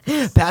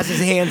says. Passes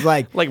hands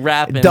like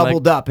rapping.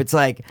 doubled up. It's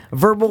like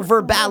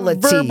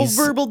verbalities.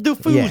 Verbal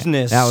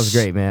diffuseness. That was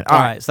great, man. All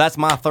right, so that's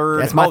my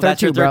third. That's my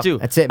third your too, bro. third too.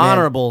 That's it, man.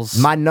 Honorables.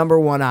 My number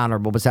one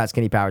honorable, besides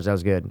Kenny Powers, that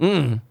was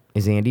good,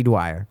 is Andy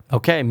Dwyer.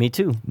 Okay, me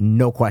too.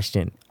 No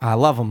question. I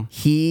love him.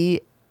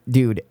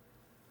 Dude,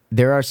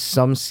 there are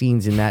some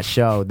scenes in that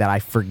show that I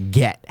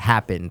forget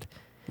happened.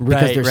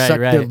 Because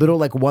they're little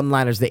like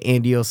one-liners that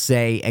Andy will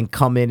say and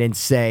come in and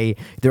say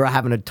they're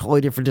having a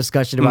totally different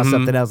discussion about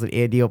something else, and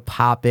Andy will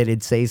pop in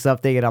and say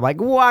something, and I'm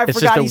like, "Whoa, I It's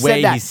forgot just the he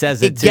way said that." he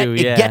says it too,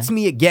 yeah. It gets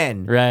me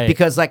again, Right.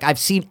 Because like I've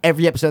seen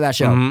every episode of that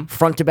show,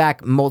 front to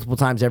back, multiple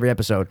times every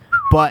episode,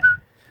 but.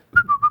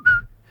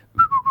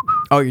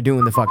 Oh, you're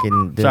doing the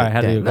fucking. Sorry, I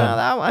had to do it. No,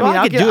 Well, I mean, I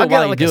I'll could get, do it I'll get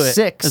while you like do a it.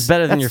 6. It's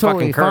better than That's your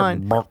totally fucking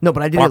curve. fine. No,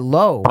 but I did it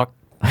low.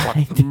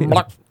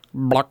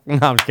 No,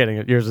 I'm just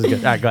kidding. Yours is good.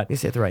 All right, go ahead. You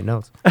hit the right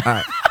notes. All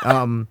right.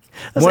 One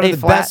of the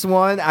A-flat. best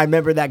one I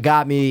remember that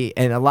got me,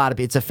 and a lot of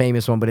it's a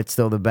famous one, but it's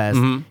still the best.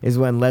 Is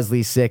when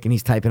Leslie's sick and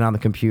he's typing on the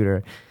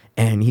computer,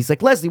 and he's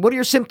like, "Leslie, what are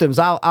your symptoms?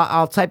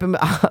 I'll type him.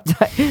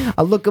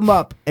 I'll look him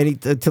up." And he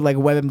to like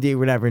WebMD or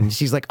whatever, and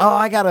she's like, "Oh,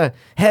 I got a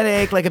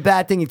headache, like a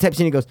bad thing." He types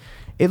in, he goes,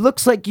 "It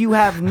looks like you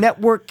have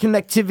network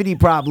connectivity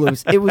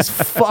problems." It was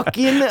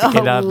fucking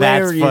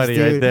hilarious, that's funny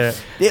right dude. there.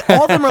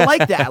 All of them are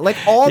like that. Like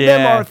all of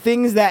them Yeah. are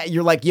things that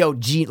you're like, "Yo,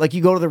 like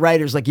you go to the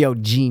writers, like, yo,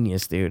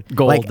 genius, dude."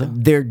 Gold. Like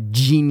they're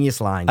genius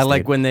lines. I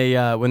like dude. when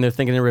they're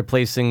thinking of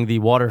replacing the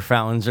water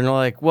fountains, and they're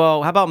like,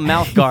 "Well, how about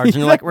mouth guards?"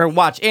 And they're like, "We're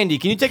watch Andy.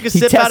 Can you take a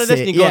sip out of tests this?"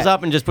 it, And he goes yeah.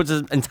 up and just puts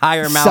his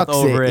entire mouth Sucks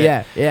over it.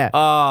 Yeah, yeah.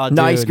 Oh,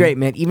 no, he's dude. great,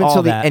 man. Even All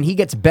till that. and he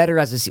gets better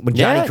as when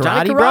Johnny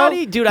Karate, bro.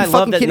 Dude, I You love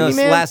fucking that in kidding this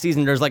me, man? last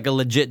season. There's like a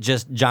legit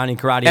just Johnny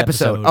Karate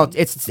episode. Oh,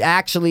 it's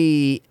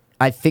actually.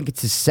 I think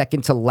it's the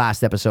second to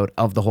last episode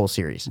of the whole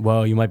series.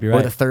 Whoa, you might be right.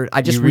 Or the third.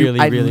 I just You really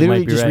literally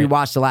might be just right.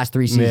 rewatched the last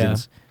 3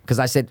 seasons because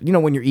I said,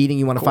 when you're eating,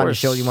 you want to find a course.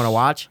 show you want to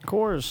watch. Of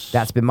course.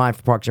 That's been mine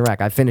for Parks and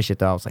Rec. I finished it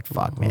though. I was like,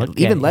 fuck, man. Look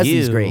Even at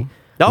Leslie's you. great.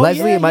 Oh,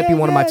 Leslie yeah, might be yeah,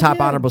 one of my yeah, top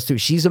yeah. honorables too.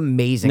 She's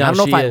amazing. No, I don't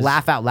know if she I is.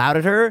 laugh out loud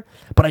at her,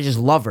 but I just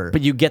love her.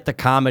 But you get the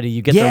comedy,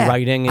 you get Yeah, the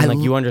writing, and I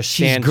like you l-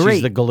 understand she's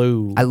great. the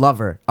glue. I love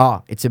her.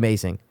 Oh, it's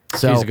amazing.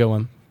 So She's a good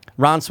one.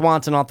 Ron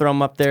Swanson, I'll throw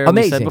him up there. We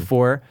Amazing. said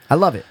before. I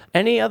love it.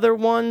 Any other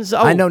ones? Oh,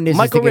 I know Nizzle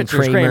Michael thinking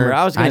Richards, Kramer.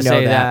 I was going I to know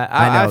say that. that.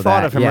 I I know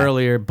thought that, of him yeah.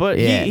 earlier, but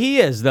Yeah. he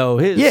is though.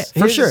 Yeah,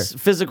 for his sure.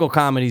 Physical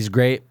comedy's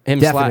great.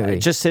 Definitely.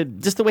 Just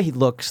the way he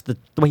looks, the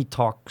way he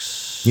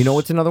talks. You know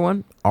what's another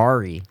one?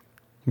 Ari.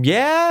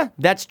 Yeah,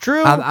 that's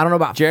true. I don't know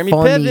about Jeremy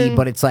funny, Piven,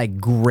 but it's like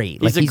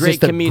great. he's Like a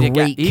great just comedic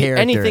great guy.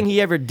 character. Anything he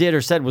ever did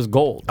or said was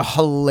gold.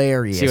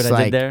 hilarious. See what I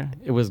like, did there?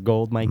 It was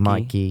gold, Mikey.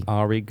 Mikey.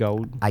 Ari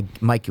Gold.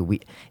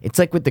 Mikey, it's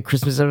like with the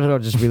Christmas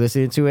episode, just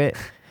re-listening to it.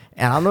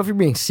 And I don't know if you're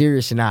being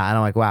serious or not. And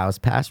I'm like, wow, it's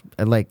past.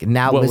 Like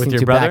now What, with listening your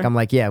to brother? back, I'm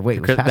like, yeah, wait,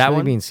 was That past really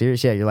one? being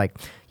serious? Yeah, you're like,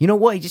 you know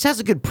what? He just has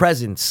a good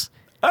presence.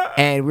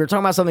 And we were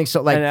talking about something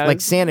so And I like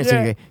was- Santa. yeah.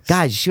 Saying,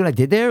 guys, you see what I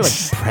did there? Like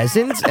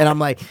presents. And I'm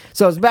like,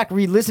 so I was back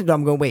re-listening to.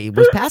 I'm going, wait,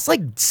 was Past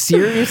like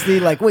seriously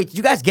like, wait, did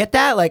you guys get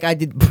that? Like I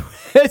did.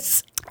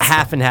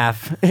 Half and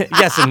half.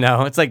 Yes and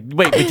no. It's like,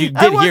 wait, but you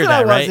I did hear wasn't, that,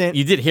 I right? wasn't.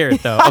 You did hear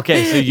it though.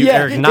 Okay, so Yeah,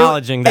 you're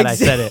acknowledging that I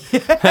said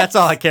it. That's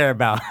all I care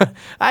about.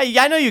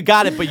 I know you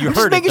got it, but you I'm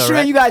heard just making it though, sure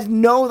right? that you guys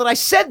know that I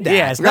said that.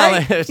 Yeah, it's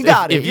right? not like You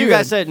got if it. you You're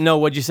guys good. said no,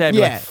 what'd you say? I'd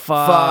be Yeah, like,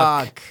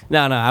 fuck.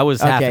 No, I was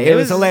happy. Okay, it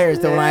was hilarious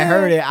though. When I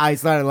heard it, I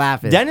started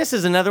laughing. Dennis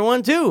is another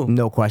one too.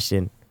 No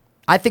question.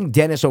 I think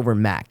Dennis over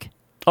Mac.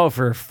 Oh,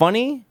 for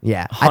funny?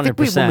 Yeah, I think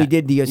when we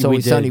did the It's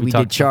Always Sunny, we did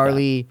talked about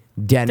Charlie,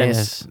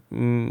 Dennis,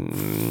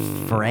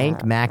 Dennis.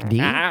 Frank, Mac D.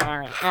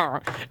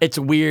 It's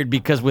weird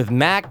because with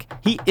Mac,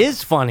 he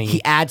is funny.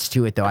 He adds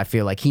to it though. I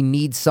feel like he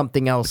needs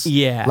something else.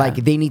 Yeah. like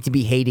they need to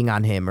be hating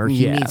on him, or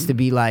he Yeah. needs to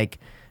be like,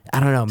 I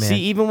don't know, man. See,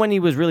 even when he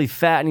was really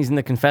fat and he's in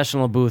the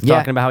confessional booth Yeah.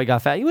 talking about how he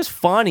got fat, he was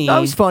funny. that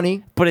was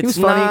funny, But He it's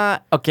was funny.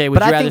 not okay. Would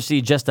But you I rather think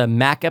see just a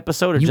Mac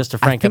episode or just a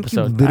I Frank think you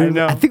episode?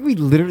 literally- I think we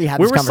literally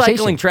had We're this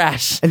conversation. recycling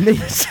trash. And then,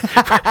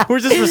 We're just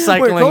Where it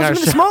recycling goes our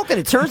into show. smoke and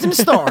it turns into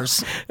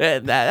stars. I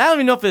don't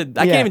even know if it.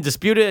 I Yeah. can't even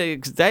dispute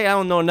it. 'Cause I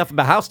don't know enough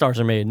about how stars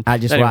are made. I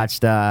just Anyway,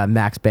 watched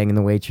Max banging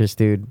the waitress,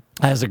 dude.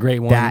 That's a great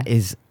one. That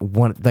is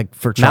one like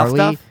for Mouth Charlie.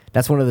 stuff?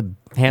 That's one of the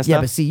Hand Yeah,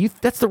 stuff? but see,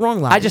 that's the wrong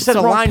line. I just It's said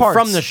the a wrong line parts.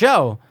 from the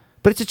show.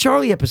 But it's a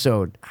Charlie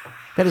episode.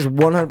 That is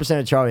 100%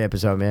 a Charlie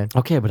episode, man.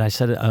 Okay, but I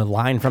said a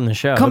line from the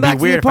show. Come It'd back be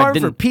to weird the if I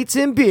apartment for didn't.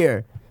 pizza and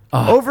beer.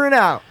 Over and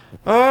out.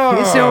 Oh,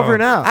 you say over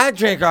and out. I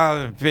drink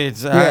all the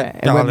pizza. Yeah,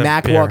 and when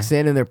Mac walks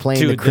in and they're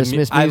playing Dude, the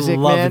Christmas I music,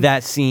 love man,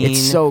 that scene. It's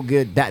so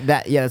good.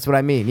 Yeah, that's what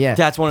I mean. Yeah,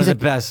 That's one of He's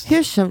the like, best.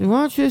 Here's something.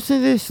 Why don't you listen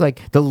to this?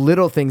 Like the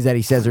little things that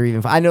he says are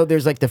even. I know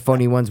there's like the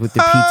funny ones with the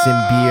pizza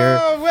and beer.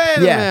 Oh, wait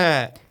a Yeah.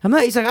 minute. I'm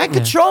not. He's like, I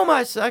control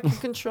myself. I can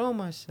control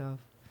myself.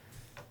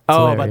 It's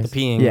Oh, about hilarious. the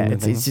peeing. Yeah, and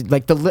it's thing.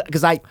 like the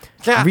because I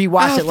Yeah, rewatched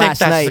I don't it think last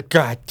that's night. the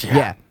goddamn.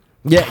 Yeah.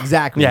 Yeah,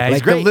 exactly. Yeah, he's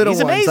like great. the little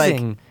He's ones, like-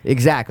 amazing.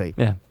 exactly.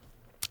 Yeah.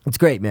 It's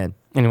great, man.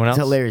 Anyone else?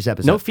 It's a hilarious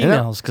episode. No And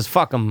females, because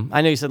fuck them.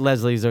 I know you said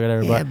Leslie's or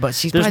whatever, Yeah, but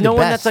she's there's probably no the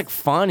one best. that's like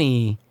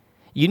funny.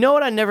 You know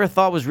what I never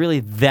thought was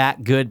really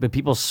that good, but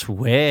people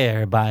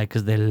swear by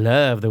because they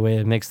love the way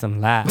it makes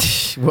them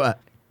laugh. What?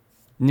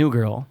 New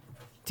Girl.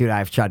 Dude,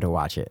 I've tried to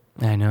watch it.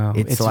 I know.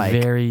 It's It's like-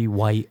 very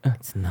white.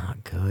 It's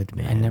not good,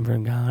 man. I never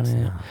got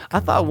it. I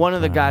thought one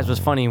of the guys was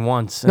funny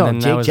once. And No, then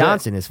that Jake was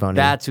Johnson it. is funny.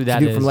 That's who It's the that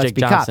dude is. from Let's Jake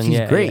Be Cops. Johnson. He's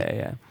Yeah, great. Yeah,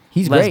 yeah.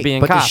 He's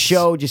Lesbian great, but Cops. the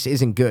show just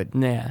isn't good.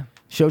 Yeah.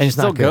 Show's And just it's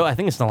still not good. good. I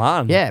think it's still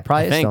on. Yeah, it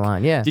probably I is still think.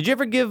 on, yeah. Did you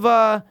ever give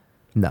No.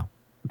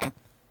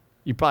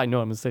 you probably know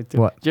what I'm gonna say too.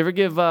 What? Did you ever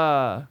give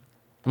I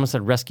almost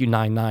said Rescue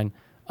 99.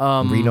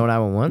 Reno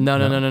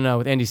 911? No,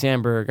 with Andy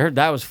Samberg. I heard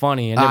that was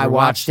funny. I never I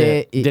watched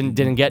it. It-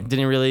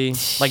 Didn't really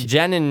like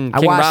Jen and I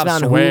King watched Rob it on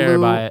swear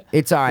Hulu. by it.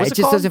 It's all right. What's It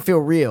just called? doesn't feel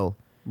real.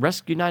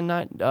 Rescue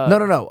 99.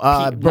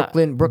 No.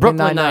 Brooklyn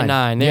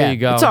Nine-Nine. There Yeah, you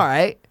go. It's all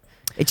right.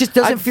 It just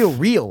doesn't feel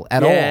real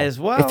at all. as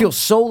well. It feels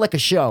so like a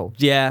show.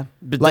 Yeah,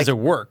 but Like- does it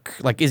work?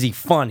 Like, is he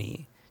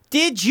funny?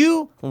 Did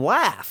you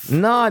laugh?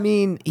 No, I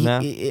mean, No?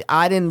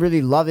 I didn't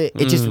really love it.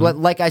 It just,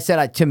 like I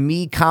said, to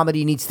me,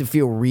 comedy needs to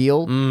feel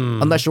real,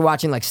 unless you're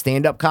watching like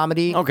stand-up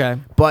comedy. Okay.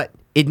 But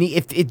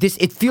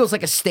it feels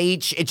like a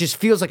stage. It just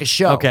feels like a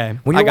show. Okay,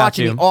 When I you're got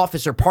watching you. The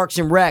Office or Parks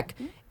and Rec.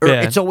 Or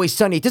Yeah. It's Always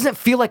Sunny. It doesn't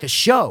feel like a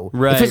show.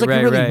 Right, It feels like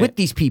right, you're really right. with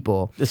these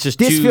people. It's just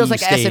this too feels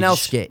like an SNL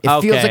staged. skit.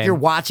 It feels like Okay. you're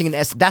watching an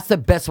That's the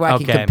best way I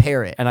can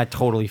compare it. And I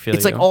totally feel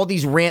It's you. like all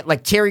these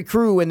like Terry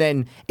Crew, and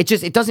then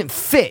it doesn't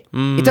fit.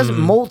 It doesn't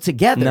mold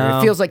together. No.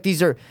 It feels like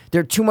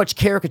they're too much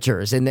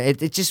caricatures, and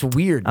it's just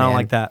weird. I don't man.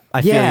 like that.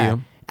 I feel Yeah.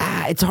 you.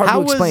 It's hard How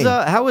to explain.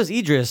 how was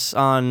Idris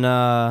on?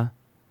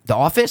 The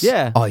Office?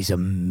 Yeah. Oh, he's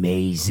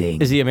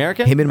amazing. Is he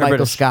American? Him and or Michael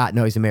British? Scott.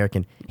 No, he's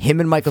American. Him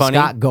and Michael Funny?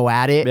 Scott go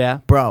at it. Yeah.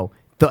 Bro.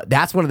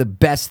 That's one of the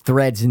best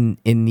threads in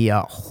the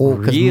whole,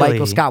 because Really?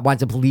 Michael Scott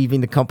winds up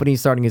leaving the company,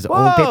 starting his own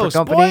Whoa, paper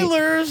company.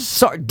 spoilers!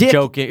 Sorry, Dick.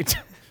 Joking.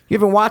 You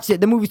haven't watched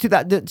it?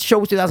 The show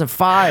was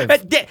 2005.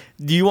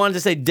 You wanted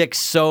to say Dick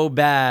so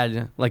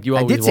bad, like you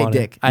I always did say wanted.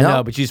 Dick. I No.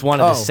 know, but you just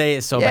wanted Oh. to say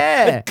it so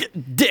Yeah.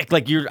 bad. Dick,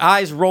 like your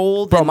eyes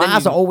rolled. Bro, and my then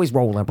eyes you- are always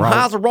rolling, bro. My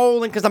eyes are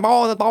rolling because I'm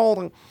all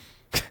rolling.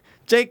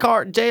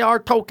 J.R.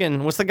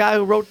 Tolkien. What's the guy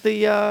who wrote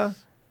the?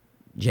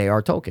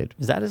 J.R. Tolkien.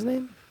 Is that his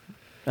name?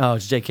 Oh,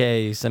 it's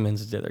J.K. Simmons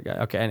is the other guy.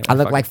 Okay, anyway. I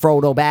look fuck like it.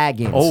 Frodo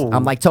Baggins. Oh.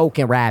 I'm like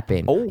Tolkien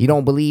rapping. Oh. You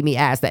don't believe me?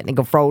 Ask that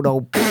nigga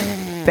Frodo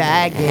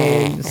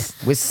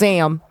Baggins with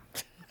Sam.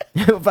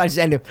 If I just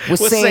end it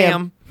with With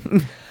Sam.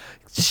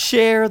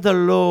 Share the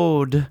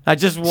load. I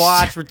just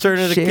watched Return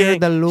of the Share King.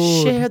 the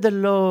load. Share the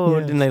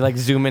load. And they like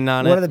zoom in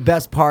on One of it. the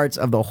best parts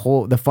of the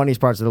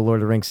funniest parts of the Lord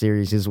of the Rings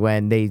series is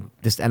when they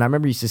just, and I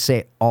remember you used to say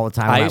it all the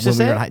time. I when used to when we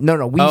say were in it? high,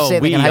 no, we used Oh, to say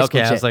it like in we, high okay, school.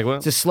 I was shit. like, what?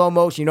 It's a slow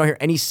motion. You don't hear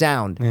any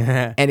sound,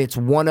 and it's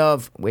one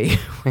of wait.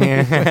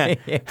 I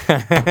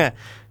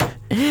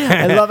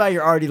love how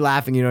you're already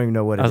laughing. You don't even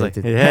know what it was is.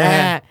 like,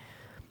 yeah.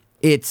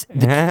 It's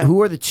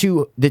who are the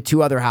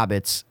two other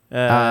hobbits?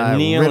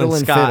 Neil Riddle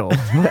and Scott.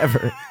 Fiddle,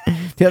 whatever.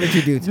 The other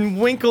two dudes.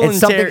 Winkle It's and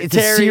something. Terry. It's a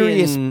Terry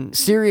serious, and,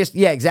 serious.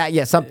 Yeah, exactly.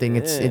 Yeah, something.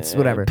 It's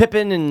whatever.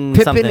 Pippin and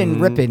Pippin something.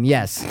 and Rippin.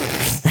 Yes.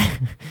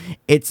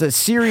 It's a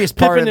serious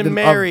part Pippin of and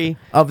the Mary.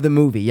 of the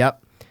movie.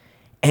 Yep.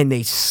 And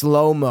they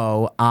slow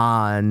mo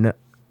on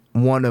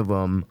one of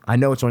them. I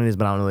know which one it is,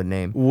 but I don't know the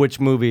name. Which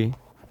movie?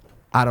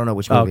 I don't know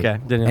which movie. Okay.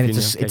 Didn't know and if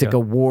it's you knew. it's Okay, like go.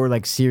 a war,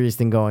 like serious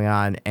thing going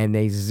on, and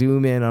they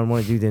zoom in on one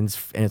of the dudes,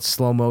 and it's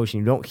slow motion.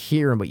 You don't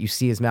hear him, but you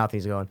see his mouth,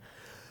 and he's going,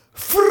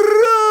 Frodo!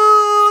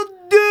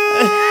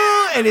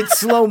 And it's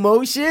slow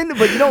motion,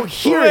 but you don't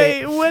hear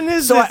Wait, it. when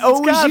is so this? I It's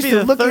always gotta used be to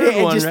the look at third it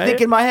and one, just right?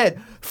 think in my head,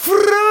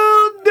 Frodo!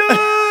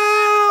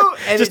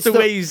 And Just the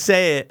way you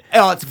say it.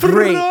 Oh, it's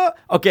great.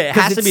 Okay, it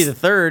 'Cause has to be it's- the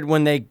third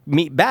when they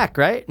meet back,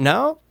 right?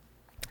 No?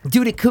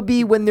 Dude, it could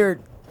be when they're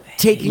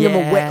taking him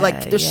away.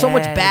 Like, there's so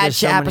much Yeah, bad there's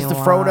so shit happens to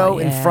many Frodo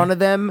more, in yeah. front of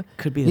them.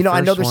 Could be the You know, I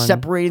know first they're one.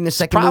 separating the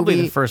second Probably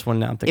movie. the first one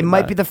now. I'm It thinking might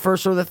about be the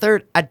first or the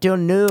third. I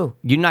don't know.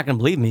 You're not going to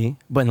believe me,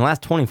 but in the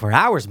last 24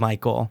 hours,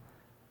 Michael,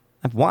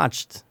 I've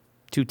watched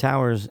Two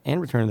Towers and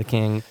Return of the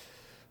King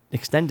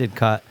extended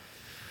cut.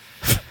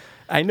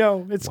 I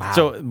know. It's Wow.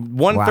 so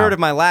 1/3 Wow. of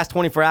my last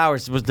 24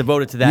 hours was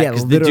devoted to that Yeah,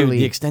 because literally.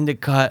 the extended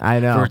cut I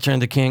know. for Return of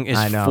the King is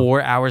I know.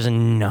 4 hours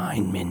and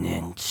 9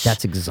 minutes.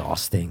 That's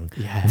exhausting.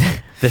 yeah.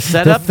 The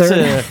setup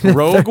third- to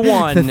Rogue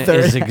One the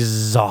third- is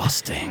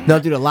exhausting. No,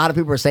 dude, a lot of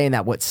people are saying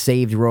that what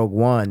saved Rogue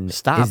One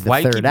Stop. is the Why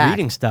you third keep act.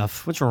 reading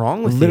stuff? What's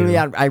wrong with Literally,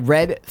 you? I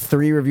read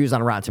 3 reviews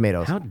on Rotten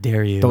Tomatoes. How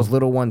dare you? Those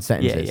little one yeah,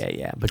 sentences.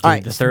 yeah. But dude, All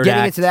right, the so third getting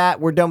act. into that,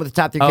 we're done with the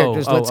top 3 Oh,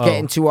 characters. oh, Let's oh. get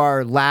into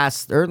our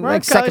last, or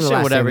like cut second to shit,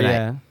 last whatever, thing of the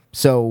yeah. night.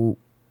 So,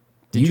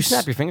 Did you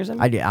snap your fingers at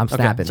me? I did. I'm Okay,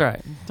 snapping. it's all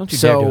right. Don't you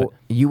dare do So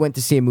you went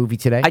to see a movie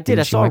today? I did. didn't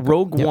I you, saw Michael?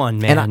 Rogue One,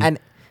 man. And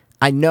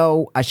I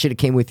know I should have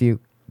came with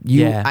you.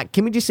 Yeah.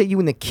 Can we just say you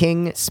and the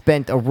King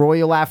spent a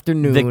royal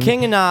afternoon? The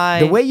King and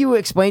I. The way you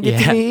explained it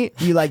Yeah. to me,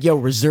 you like, yo,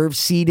 reserve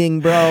seating,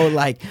 bro.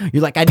 Like,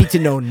 you're like, I need to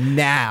know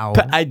now.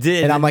 I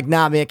did. And I'm like,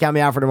 nah, man, count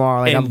me out for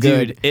tomorrow. Like, and I'm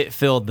good. dude, it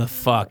filled the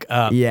fuck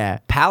up. Yeah.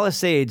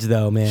 Palisades,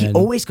 though, man. He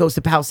always goes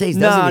to Palisades,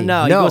 doesn't he?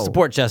 No, he goes to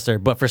Portchester.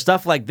 But for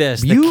stuff like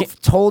this, You've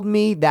told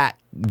me that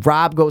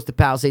Rob goes to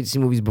Palisades to see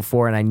movies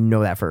before, and I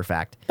know that for a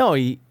fact. no,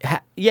 he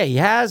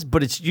has,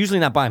 but it's usually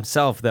not by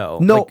himself, though.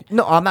 No, Like,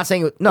 no, I'm not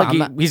saying. No, like I'm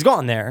not. he's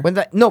gone there.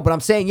 No, but I'm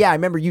saying, yeah, I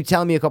remember you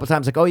telling me a couple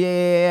times, like, oh,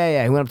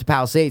 yeah. He went up to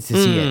Palisades to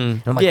see it.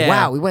 And I'm like, yeah.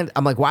 wow, we went.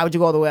 I'm like, why would you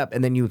go all the way up?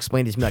 And then you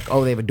explained it to me, like,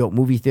 oh, they have a dope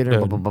movie theater,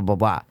 blah, blah, blah, blah,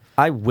 blah.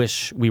 I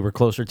wish we were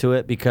closer to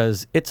it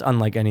because it's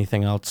unlike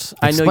anything else.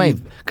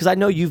 Explain. I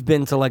know you've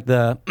been to like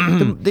the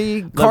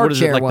The like, car what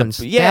is it, chair like ones.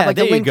 The, They yeah, have, like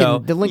there the Lincoln, you go.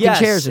 the Lincoln Yes,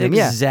 chairs in them.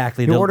 Yeah,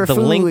 exactly. You the order the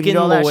food, Lincoln you do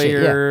all that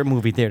shit, Lawyer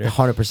movie theater.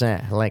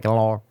 100%, like a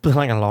law.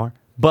 Like a lore.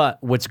 But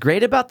what's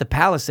great about the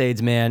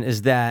Palisades, man,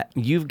 is that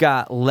you've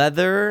got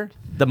leather,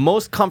 the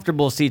most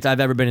comfortable seats I've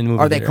ever been in a movie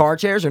Are they theater. car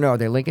chairs or no? Are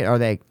they Lincoln? Are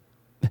they,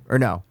 or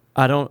no?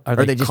 I don't. Are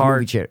Or are they just car-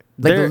 movie chairs?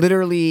 Like They're-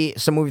 literally,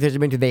 some movie theaters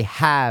I've been to, they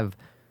have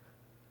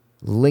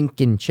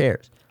Lincoln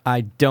chairs.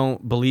 I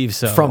don't believe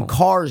so. From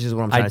Cars is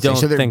what I'm trying I to say. don't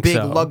So they're think big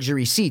so.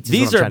 luxury seats. Is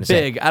These what I'm are trying to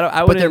say. big. I But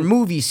they're wouldn't-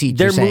 movie seats.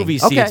 They're you're saying. movie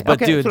seats, Okay,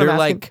 but okay, dude, that's what they're I'm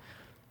asking. like.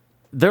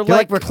 They're They're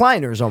like, like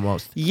recliners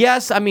almost.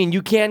 yes, I mean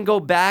you can go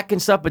back and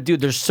stuff, but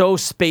dude, they're so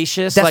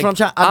spacious. That's like, what I'm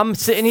trying. I'm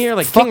sitting here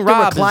like fuck King the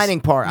Rob. reclining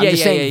part. I'm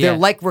just saying they're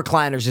like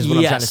recliners. Is what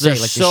I'm trying to say. They're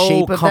Like the so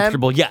shape of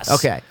comfortable. them. Yes.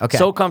 Okay.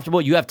 So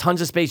comfortable. You have tons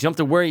of space. You don't have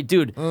to worry,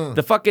 dude.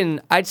 The fucking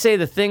I'd say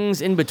the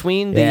things in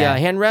between the Yeah.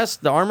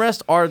 handrest, the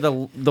armrest, are the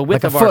width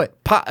Like a of foot.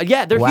 our.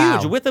 Yeah, they're Wow.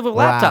 huge. Width of a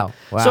laptop.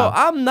 Wow. So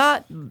I'm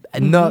not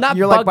No, not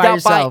you're like bugged by out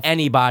yourself. by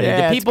anybody. Yeah,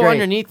 the it's people great.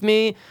 underneath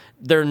me.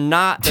 They're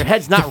not. Their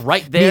head's not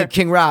right Me there. and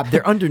King Rob,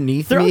 they're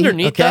underneath They're me.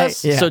 underneath okay?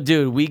 us. Yeah. So,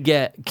 dude, we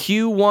get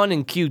Q1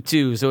 and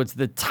Q2. So it's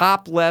the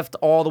top left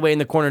all the way in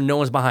the corner. No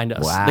one's behind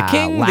us. Wow, The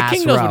king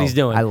last knows row. what he's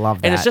doing. I love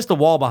And it's that. just the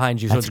wall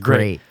behind you, so That's it's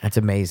great. That's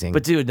amazing.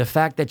 But dude, the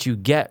fact that you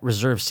get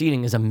reserved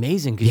seating is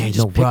amazing because yeah, you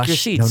just no pick rush, your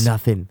seats. no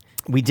nothing.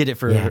 We did it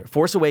for Yeah.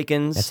 Force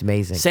Awakens. That's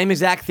amazing. Same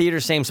exact theater,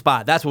 same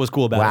spot. That's what was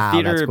cool about Wow, it.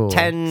 Theater that's cool.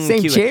 10.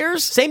 Same Q-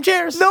 chairs? Same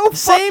chairs. No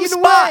same fucking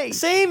spot. way.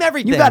 Same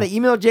everything. You got to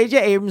email J.J.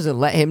 Abrams and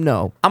let him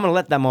know. I'm gonna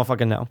let that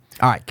motherfucker know.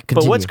 All right, But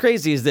continue. what's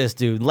crazy is this,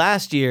 dude.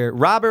 Last year,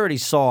 Rob already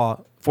saw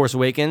Force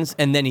Awakens,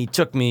 and then he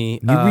took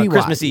me rewatch-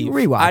 Christmas Eve. you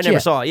rewatch, I never yeah.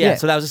 saw it. Yeah.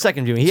 So that was the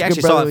second viewing. It's He a good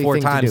actually saw it brotherly 4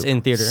 thing to times do.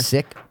 in theater.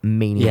 Sick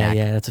maniac.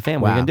 Yeah, that's a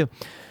fan. What are Wow. you gonna do?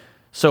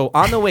 So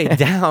on the way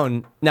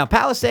down, now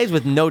Palisades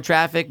with no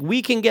traffic,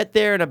 we can get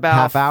there in about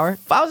Half hour?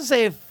 I was gonna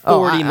say 40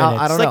 Oh, I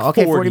minutes. don't like know.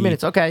 Okay, 40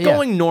 minutes. Okay, yeah.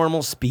 Going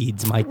normal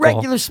speeds, Michael.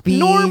 Regular speeds.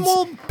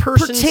 Normal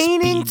person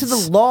pertaining to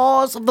speeds. the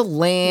laws of the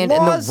land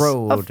Laws and the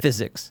road. of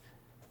physics.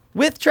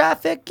 With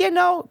traffic,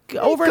 over Could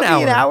an be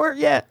hour. an hour,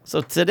 yeah.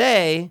 So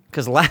today,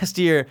 because last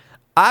year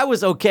I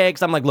was okay,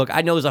 because I'm like, look,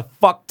 I know there's a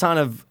fuck ton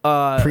of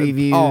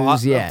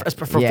Previews, yeah.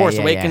 for Yeah, Force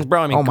yeah, Awakens, yeah.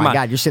 bro. I mean, oh come my on.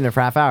 God, you're sitting there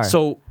for half hour.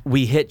 So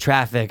we hit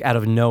traffic out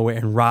of nowhere,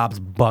 and Rob's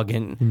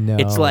bugging. No.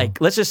 It's like,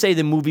 let's just say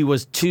the movie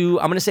was I'm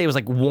gonna say it was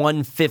like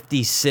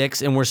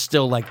 1:56, and we're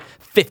still like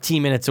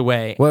 15 minutes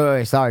away.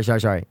 wait, sorry.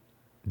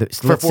 Let's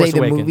Force say the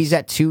Awakens. movie's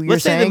at 2, you're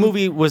Let's say saying? the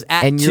movie was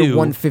at and 2. you're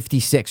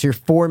 156. You're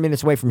 4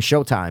 minutes away from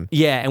showtime.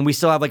 Yeah, and we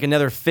still have like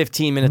another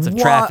 15 minutes of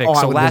What? traffic. Oh,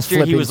 I so would've been last year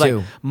he flipping was like,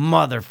 too.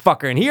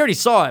 motherfucker. And he already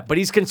saw it, but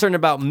he's concerned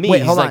about me. Wait,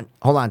 He's hold like,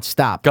 on,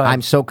 stop. Go ahead.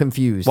 I'm so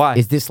confused. Why?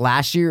 Is this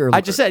last year? Or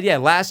I just said, yeah,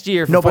 last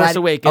year for no, but Force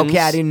Awakens. Okay,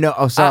 I didn't know.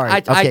 Oh, sorry. I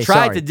Okay,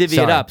 tried sorry, to divvy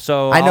sorry. it up.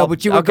 So I know, I'll-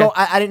 but you would okay. go.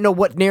 I didn't know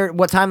what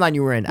timeline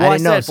you were in. Well, I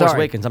didn't know. said Force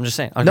Sorry. Awakens. I'm just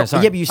saying. Okay, No,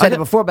 sorry. yeah, but you said Okay. it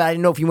before, but I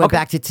didn't know if you went Okay.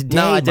 back to today.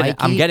 No, I didn't.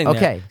 I'm Mikey. getting there.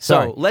 Okay,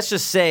 sorry. So let's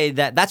just say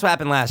that's what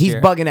happened last He's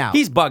year. bugging out.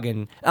 He's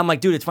bugging. I'm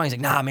like, dude, it's fine. He's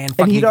like, nah, man. Fuck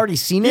And he'd me. already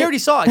seen it? He already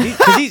saw it.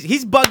 Because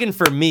he's bugging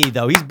for me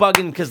though. He's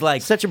bugging because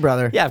like Such a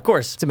brother. Yeah, of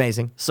course. It's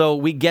amazing. So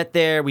we get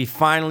there. We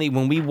finally,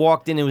 when we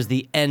walked in, it was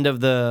the end of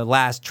the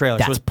last trailer.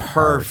 So it was That's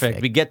perfect.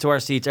 perfect. We get to our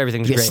seats.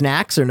 Everything's Get great.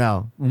 snacks or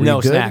no? Were No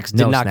you good? snacks.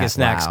 Did No not get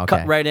snacks. Wow, Cut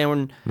okay. right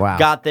in. Wow.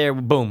 Got there.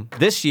 Boom.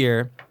 This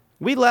year,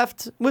 we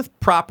left with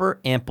proper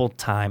ample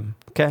time.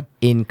 Okay.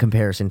 In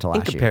comparison to In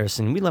last year.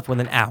 comparison, we left with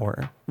an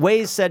hour.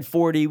 Waze said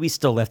 40. We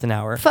still left an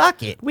hour.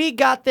 Fuck it. We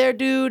got there,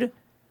 dude.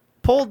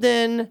 Pulled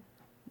in.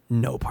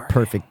 No parking.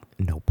 Perfect.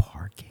 No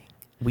parking.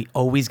 We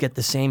always get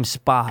the same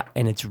spot,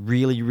 and it's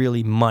really,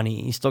 really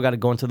money. You still got to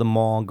go into the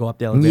mall and go up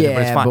the elevator,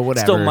 but it's Yeah, fine. but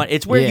Still whatever. money.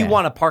 It's where you Yeah.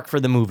 want to park for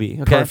the movie.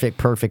 Okay?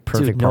 Perfect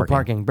Dude, no parking.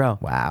 parking, bro.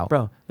 Wow.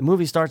 Bro, the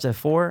movie starts at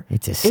 4.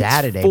 It's a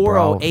Saturday,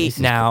 bro. 4:08 This is-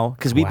 now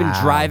because we've been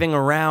Wow. driving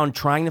around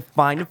trying to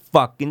find a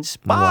fucking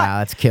spot. Wow,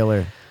 that's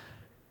killer.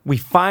 We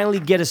finally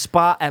get a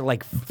spot at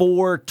like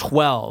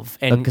 4:12,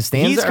 and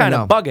Costanza he's or kind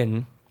no? of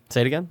bugging.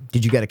 Say it again.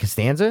 Did you get a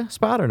Costanza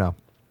spot or no?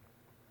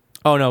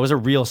 Oh no, it was a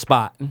real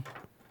spot.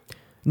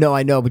 No,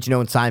 I know, but you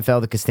know in Seinfeld,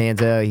 the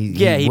Costanza,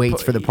 he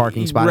waits for the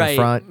parking spot right. in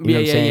front. You know what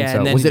I'm Yeah, saying? yeah, So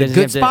and then was he it a doesn't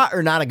good have to- spot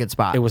or not a good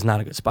spot? It was not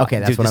a good spot. Okay,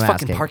 that's Dude, what this I'm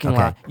fucking asking. parking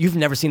Okay. lot. You've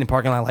never seen a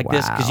parking lot like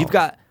this because Wow. you've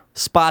got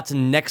spots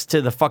next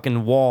to the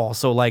fucking wall.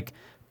 So like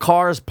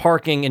cars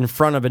parking in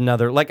front of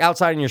another, like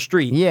outside in your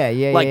street. Yeah,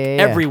 yeah, like yeah,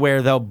 yeah.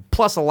 everywhere though.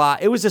 Plus a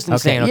lot. It was just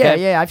insane. Yeah,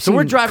 Okay, yeah, I've so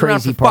we're seen driving around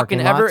crazy for fucking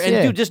parking ever, lots, and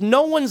yeah. dude, just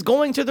no one's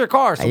going to their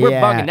car. So we're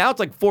Yeah. bugging. Now it's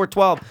like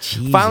 4:12.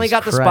 Jesus Finally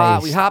got the spot.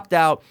 Christ. We hopped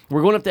out.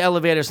 We're going up the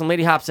elevator. Some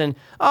lady hops in.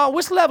 Oh,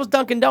 which level's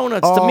Dunkin'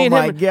 Donuts? To Oh me and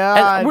my him.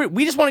 God. And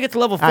we just want to get to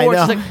level 4. I She's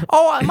know. like,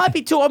 oh, it might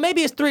be 2, or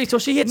maybe it's 3. So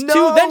she hits No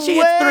 2, then she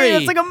hits way. 3.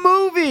 It's like a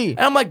movie. And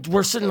I'm like,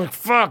 we're sitting like,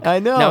 fuck. I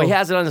know. Now he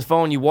has it on his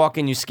phone. You walk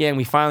in, you scan.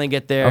 We finally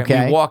get there.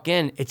 Okay. We walk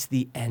in. It's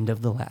the end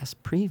of the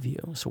last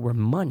preview. So we're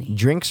money.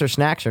 Drinks or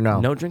snacks or no?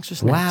 No drinks or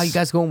snacks. Wow, you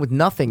guys going with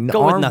nothing.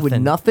 Go Armed with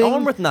nothing.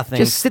 Armed with nothing.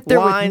 Just sit there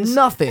Lines. with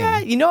nothing. Yeah,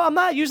 you know, I'm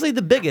not usually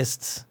the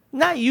biggest.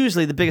 Not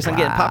usually the biggest. I'm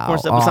getting Wow. popcorn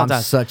stuff, Oh, but I'm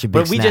sometimes. such a big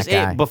But we snack just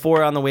guy. ate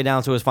before on the way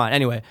down, so it was fine.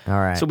 Anyway. All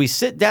right. So we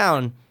sit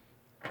down,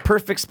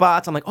 perfect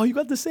spots. I'm like, oh, you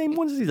got the same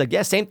ones? He's like,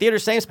 yeah, same theater,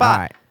 same spot.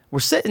 All right. We're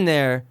sitting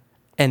there,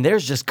 and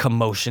there's just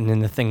commotion in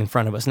the thing in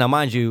front of us. Now,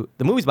 mind you,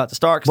 the movie's about to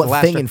start. 'Cause What the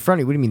last thing in front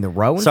of you? What do you mean, the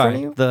row in front of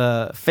Sorry, you?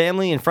 the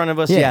family in front of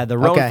us. Yeah, Yeah, the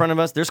row okay. in front of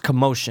us. There's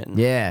commotion.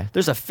 Yeah.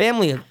 There's a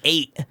family of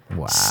 8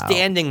 Wow.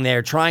 standing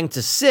there trying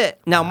to sit.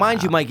 Now,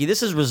 mind you, Mikey,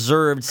 this is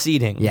reserved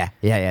seating. Yeah.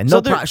 No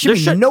So there- Should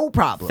there be no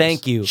problems.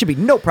 Thank you. Should be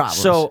no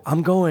problems. So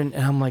I'm going,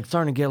 and I'm like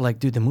starting to get like,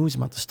 dude, the movie's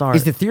about to start.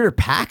 is the theater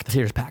packed? The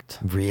theater's packed.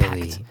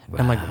 Really? Packed.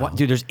 I'm like, what?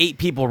 Dude, there's 8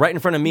 people right in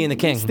front of me and the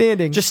king.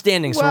 Standing. Just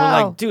standing. So we're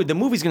Wow. like, dude, the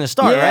movie's going to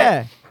start, Yeah.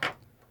 right?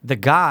 The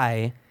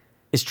guy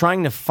is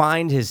trying to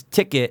find his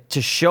ticket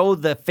to show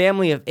the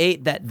family of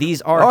 8 that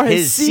these are Are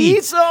his his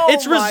seats? seats. Oh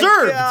It's my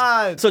reserved.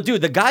 God. So,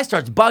 dude, the guy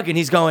starts bugging.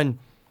 He's going,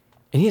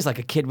 and he's like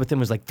a kid with him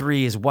was like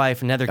 3, his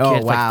wife, another kid, Oh,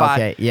 like wow, 5.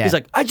 okay, yeah. He's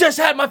like, I just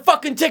had my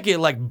fucking ticket,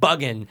 like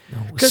bugging.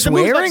 'Cause the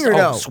movie's about to Swearing or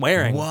start- no?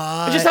 Swearing. What?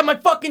 I just had my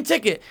fucking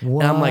ticket.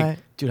 And I'm What? like,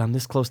 dude, I'm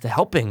this close to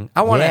helping.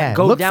 I want to Yeah,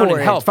 go look down for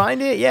and it. help.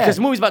 Find it, yeah. Because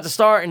the movie's about to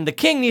start, and the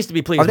king needs to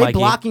be pleased, Are they Mikey.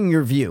 blocking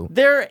your view?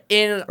 They're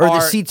in Or our,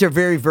 the seats are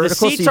very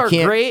vertical, The seats so you are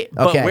can't- great,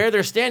 but Okay. where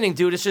they're standing,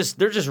 dude, it's just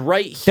they're just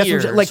right That's here.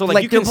 what I'm- like- so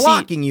like you they're can see-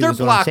 blocking you They're is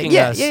what I'm saying. blocking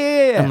Yeah, us.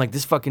 yeah. I'm like,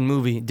 this fucking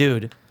movie,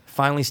 dude.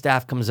 Finally,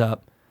 staff comes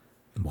up.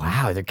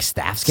 Wow, the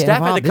staff's getting Staff had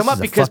to involved? come This up is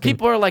a because fucking-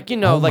 people are like, you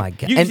know, Oh my like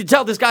God. you And- can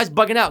tell this guy's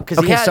bugging out because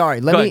Okay, he had. sorry.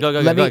 Go Let ahead, me go, go,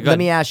 let go, me go let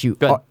me ask you.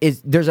 Go ahead.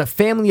 There's a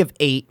family of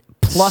 8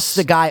 plus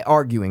the guy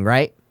arguing,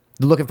 right?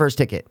 Looking for his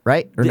ticket,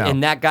 right? Or no?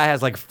 And that guy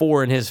has like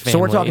 4 in his family. So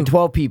we're talking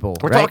 12 people.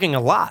 We're right? talking a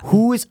lot.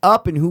 Who is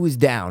up and who is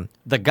down?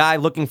 The guy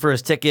looking for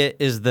his ticket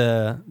is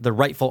the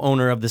rightful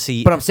owner of the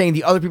seat. But I'm saying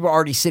the other people are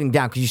already sitting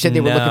down because you said they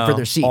were looking for No,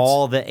 their seats.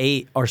 All the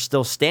 8 are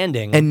still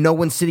standing. And no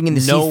one's sitting in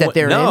the seats that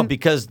they're no, in?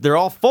 because they're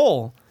all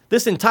full.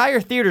 This entire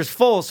theater's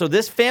full. So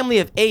this family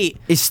of 8,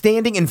 Is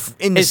standing in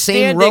the Is same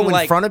standing, row in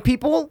like- front of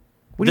people?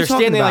 What are they're you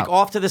talking standing about? like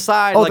off to the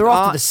side. Oh, like they're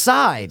off to on- the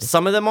side.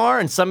 Some of them are,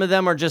 and some of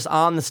them are just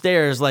on the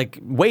stairs, like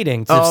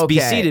waiting to Oh, be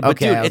okay, seated. But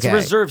okay, dude, it's okay.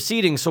 reserved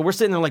seating, so we're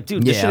sitting there like,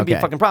 dude, this Yeah, shouldn't be a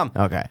okay. fucking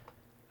problem. Okay.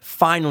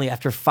 Finally,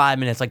 after 5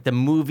 minutes, like the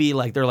movie,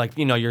 like they're like,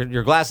 you know,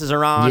 your glasses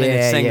are on, and Yeah,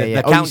 it's saying yeah, the,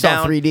 yeah. the Oh, you saw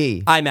countdown.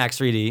 3D. IMAX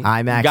 3D.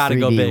 IMAX Gotta 3D.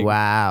 go big.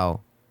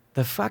 Wow.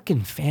 The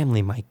fucking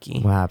family, Mikey.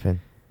 What happened?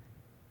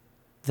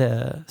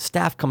 The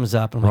staff comes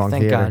up, and I'm Wrong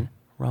like, thank theater. God.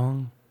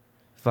 Wrong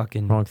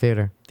fucking Wrong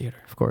theater. theater.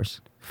 Of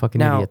course. Fucking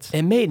Now, idiots.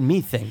 it made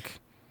me think,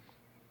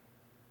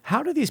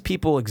 how do these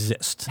people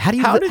exist? How do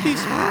you- How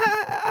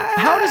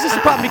does this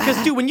problem?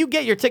 Because, dude, when you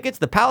get your tickets,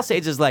 the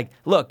Palisades is like,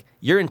 look,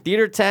 you're in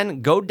theater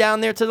 10, go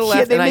down there to the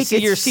left, they and I make see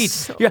it your seats.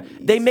 so Yeah,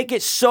 they make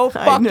it so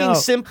fucking know,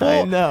 simple.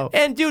 I know.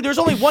 And, dude, there's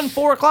only one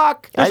 4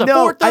 o'clock. There's I a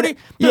know, 4:30.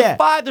 There's a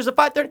 5. There's a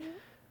 5:30.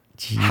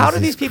 How do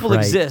Jesus these people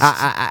Christ. exist?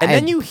 I- And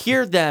then you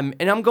hear them,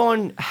 and I'm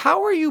going,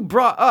 how are you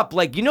brought up?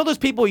 Like, you know those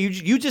people,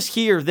 you just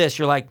hear this,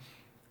 you're like,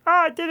 oh,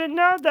 I didn't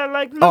know that,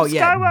 like, Luke Oh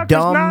yeah, Skywalker's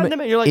not in dumb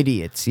them. You're like,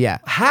 idiots. Yeah.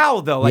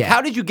 how though? Like, Yeah.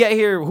 how did you get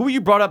here? Who were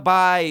you brought up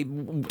by?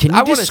 Can I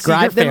you wanna see your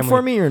describe them family.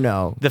 for me or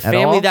no? The at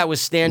family all? that was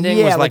standing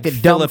Yeah, was like the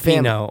dumb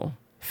Filipino.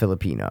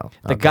 Filipino.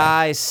 The Okay.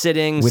 guy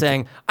sitting With-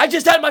 saying, "I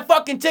just had my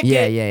fucking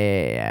ticket."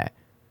 Yeah.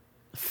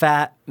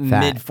 Fat,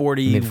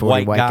 mid-40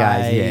 mid-40 white guy.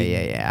 guys.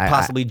 Yeah.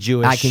 Possibly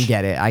Jewish. I can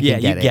get it. I can yeah,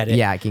 get you it. get it.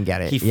 Yeah, I can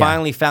get it. He Yeah.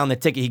 finally found the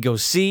ticket. He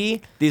goes,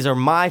 "See, these are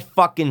my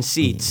fucking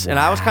seats." And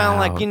I was kind of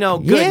like,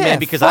 good Yeah, man,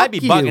 because fuck I'd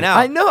be bugging you. out.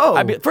 I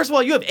know. First of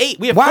all, you have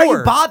 8. We have Why 4. are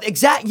you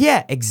bothered?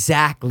 Yeah,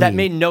 exactly. That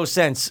made no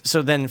sense.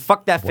 So then,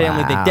 fuck that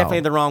family. They Wow. definitely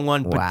had the wrong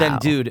one. But then, Wow.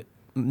 dude,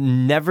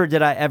 never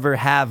did I ever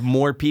have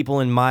more people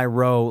in my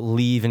row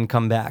leave and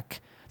come back.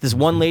 This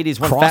one lady's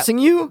Crossing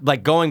you?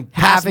 like going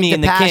past Having me to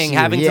in the pass King, you,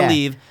 having yeah. to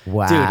leave.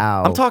 Wow. Dude,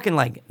 I'm talking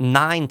like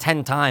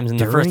 9-10 times in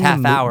the first During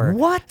half the- hour.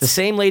 what? The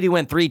same lady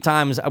went 3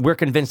 times. We're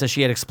convinced that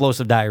she had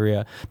explosive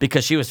diarrhea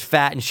because she was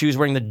fat and she was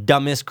wearing the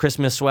dumbest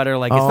Christmas sweater.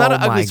 Like, it's Oh not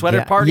an ugly my sweater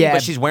God. party, Yeah.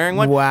 but she's wearing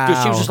one. Wow.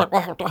 Dude, she was just like,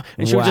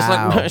 and she would just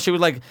Wow. like, she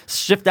would like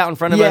shift out in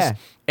front of Yeah. us.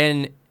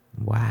 And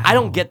Wow. I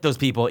don't get those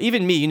people.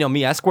 Even me, you know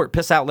me, I squirt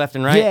piss out left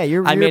and right. Yeah,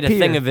 you're I made a a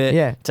thing peer. of it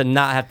Yeah. to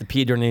not have to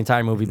pee during the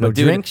entire movie. No But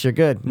dude, drinks, you're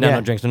good. No, Yeah.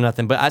 no drinks, no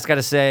nothing. But I just got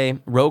to say,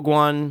 Rogue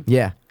One,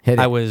 Yeah, hit it.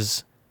 I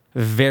was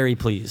very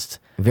pleased.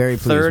 Very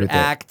pleased Third with it.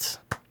 act.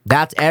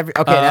 That's that's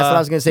what I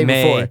was gonna say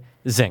before.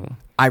 Zing.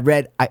 I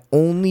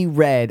only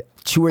read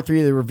 2 or 3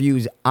 of the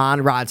reviews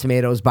on Rotten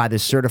Tomatoes by the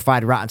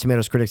certified Rotten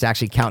Tomatoes critics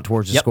actually count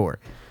towards the Yep. score.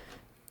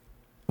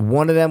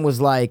 One of them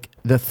was like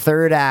the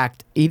third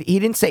act. He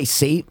didn't say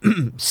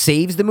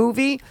saves the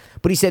movie,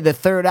 but he said the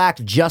third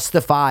act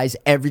justifies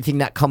everything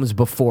that comes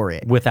before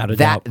it. Without a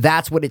doubt.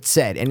 That's what it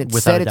said, and it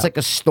Without said a it's doubt. like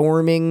a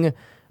storming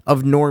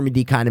of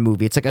Normandy kind of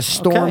movie. It's like a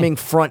storming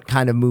front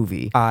kind of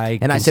movie. I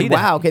and I can said, see that.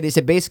 wow, okay. They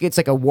said basically it's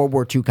like a World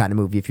War II kind of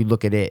movie if you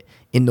look at it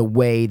in the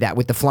way that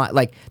with the fly.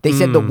 Like they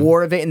said, the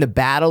war of it and the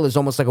battle is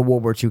almost like a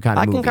World War II kind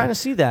of I movie. can kinda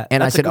see that.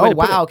 And That's a I said, good way oh to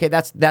put wow, it. okay,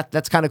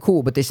 that's kind of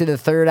cool. But they said the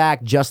third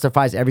act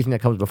justifies everything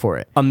that comes before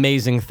it.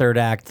 Amazing third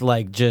act.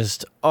 Like,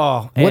 just,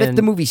 What if and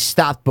the movie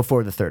stopped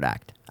before the third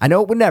act? I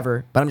know it would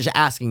never, but I'm just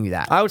asking you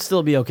that. I would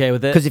still be okay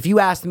with it. Because if you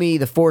asked me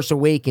The Force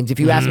Awakens, if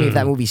you asked me if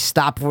that movie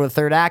stopped before the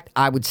third act,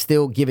 I would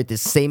still give it the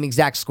same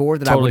exact score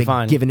that I Totally would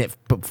fine. have given it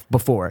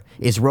before.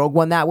 Is Rogue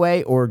One that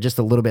way, or just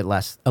a little bit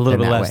less? A little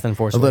bit that less way? than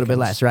Force A little bit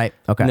Awakens. less, right?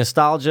 Okay.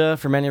 Nostalgia,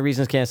 for many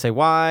reasons, can't say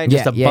why.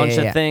 Just a bunch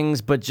yeah. of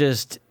things, but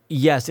just,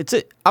 yes,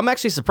 I'm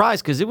actually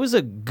surprised because it was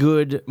a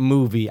good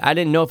movie. I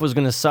didn't know if it was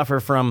going to suffer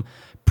from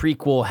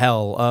prequel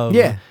hell of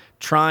Yeah.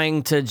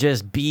 trying to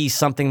just be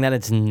something that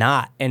it's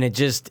not. And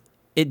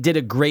it did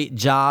a great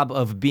job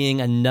of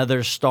being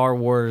another Star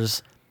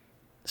Wars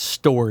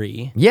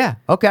story. Yeah.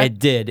 Okay. It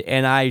did,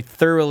 and I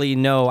thoroughly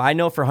know. I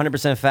know for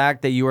 100%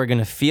 fact that you are going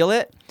to feel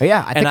it.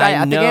 Yeah. I think I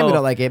am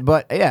gonna like it,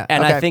 but yeah.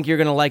 And okay. I think you're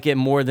going to like it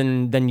more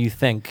than you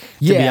think. To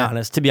be Yeah.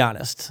 honest. To be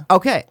honest.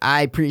 Okay,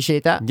 I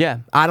appreciate that. Yeah.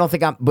 I don't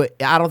think I'm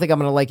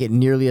gonna like it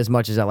nearly as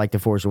much as I like The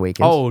Force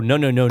Awakens. Oh no! I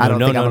don't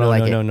think I'm gonna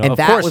like it. And Of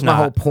that course was not. my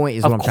whole point.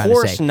 Is what I'm trying to say.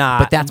 Of course not.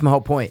 But that's my whole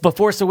point. But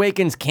Force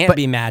Awakens can't But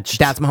be matched.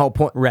 That's my whole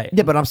point. Right.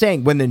 Yeah, but I'm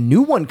saying when the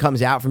new one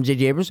comes out from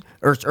J.J. Abrams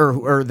or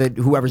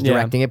whoever's Yeah.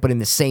 directing it, but in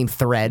the same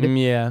thread,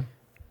 Yeah.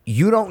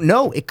 you don't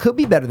know. It could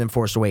be better than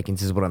Force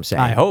Awakens, is what I'm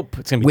saying. I hope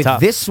it's gonna be With tough.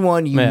 this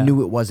one, you Yeah.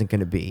 knew it wasn't going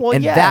to be. Well,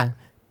 and yeah.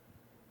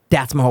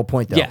 that's my whole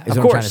point, though. Yeah, is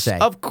of what I'm trying to course. say.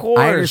 Of course.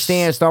 I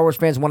understand Star Wars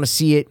fans want to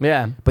see it.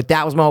 Yeah. But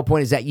that was my whole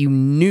point, is that you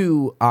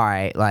knew, all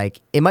right, like,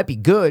 it might be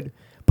good,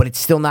 but it's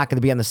still not going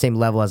to be on the same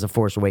level as The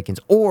Force Awakens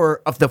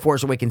or of The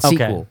Force Awakens Okay.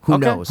 sequel. Who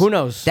Okay. knows? Who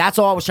knows? That's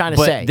all I was trying to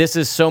But say. this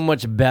is so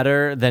much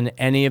better than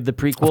any of the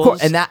prequels. Of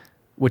course, and that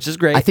which is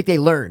great. I think they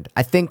learned.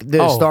 I think the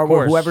Oh, Star of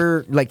Wars, course.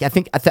 whoever, like, I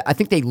think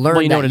they learned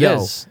well, you know that, what it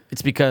yo, is.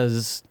 It's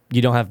because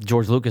you don't have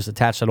George Lucas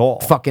attached at all.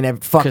 fucking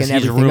 'Cause he's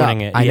everything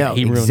ruining up. it. I Yeah, know,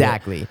 he ruined it.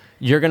 exactly.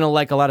 You're gonna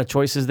like a lot of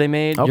choices they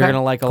made. Okay, You're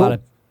gonna like a cool. lot of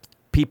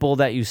people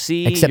that you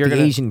see. Except You're the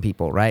gonna, Asian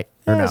people, right?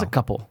 Or There's no? a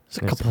couple. There's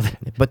a couple.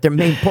 But they're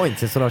main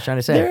points. That's what I was trying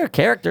to say. They're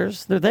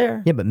characters. They're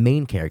there. Yeah, but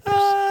main characters.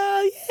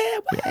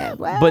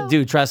 But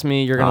dude, trust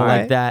me, you're gonna All like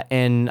right. that.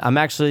 And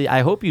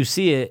I hope you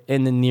see it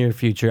in the near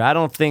future. I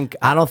don't think.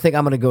 I don't think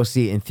I'm gonna go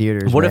see it in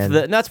theaters. What man.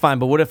 if that's fine?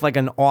 But what if like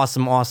an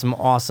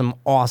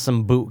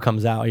awesome boot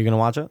comes out? Are you gonna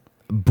watch it?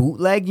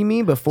 bootleg? You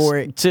mean before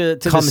it To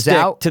comes the stick,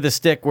 out? to the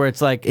stick where it's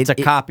like it's It-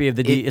 a copy of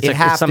the D. it- It's it like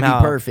has it's to be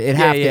somehow perfect. It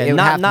have to- it would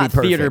not have to be not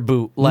theater perfect.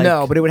 boot. Like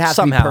No, but it would have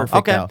to be somehow. perfect,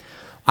 Okay. though.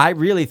 I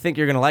really think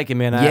you're gonna like it,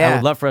 man. I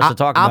would love for us to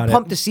talk I'm about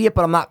pumped it. to see it,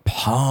 but I'm not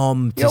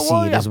pumped to Yeah, see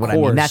well, it. yeah, Is what of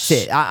I mean. That's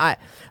course. it.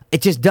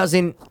 It just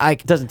doesn't.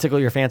 Doesn't tickle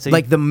your fancy.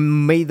 Like the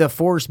May the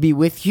Force be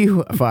with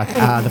you. Fuck.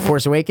 The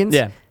Force Awakens.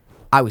 Yeah.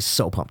 I was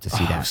so pumped to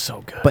see that.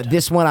 so good. But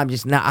this one, I'm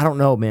just not. I don't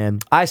know, man.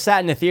 I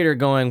sat in the theater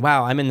going,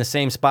 wow, I'm in the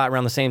same spot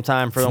around the same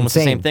time for almost the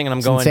insane. same thing. And I'm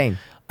It's going, insane.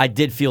 I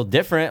did feel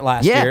different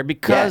last Yeah, year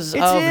because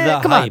yeah, of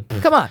the come on, hype.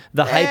 come on.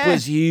 The hype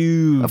was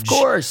huge. Of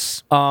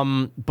course.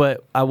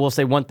 But I will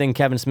say one thing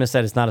Kevin Smith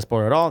said, it's not a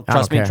spoiler at all. I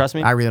don't care. Trust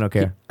me. I really don't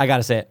care. I got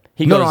to say it.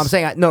 He No, goes, I'm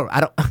saying I don't.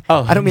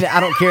 Oh. I don't mean I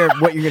don't care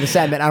what you're gonna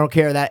say, man. I don't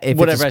care that if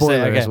Whatever I it's a say,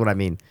 spoiler okay. is what I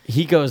mean.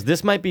 He goes,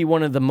 this might be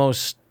one of the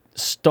most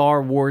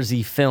Star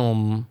Wars-y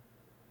film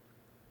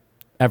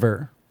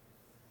ever.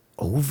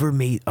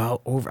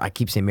 Over. I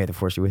keep saying May the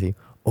Force be with you.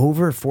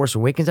 Over Force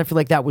Awakens, I feel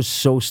like that was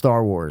so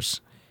Star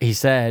Wars. He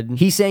said...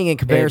 He's saying in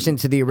comparison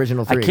to the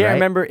original I three, can't right?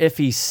 remember if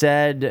he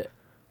said...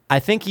 I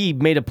think he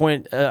made a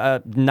point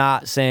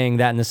not saying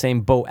that in the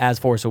same boat as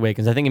Force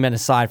Awakens. I think he meant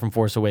aside from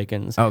Force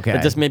Awakens. Okay.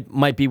 But this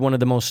might be one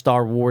of the most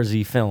Star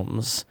Wars-y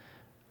films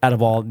out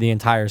of all the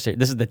entire series.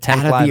 This is the 10th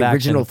Out of live the action.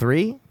 original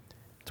three?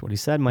 That's what he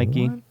said,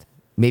 Mikey.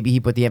 Maybe he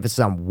put the emphasis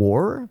on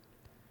war?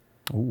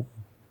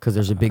 Because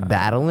there's a big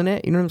battle in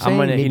it. You know what I'm saying?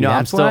 I'm gonna, Maybe I'm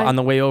that's still why? on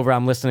the way over.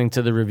 I'm listening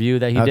to the review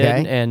that he did,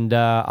 Okay. and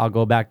I'll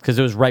go back because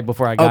it was right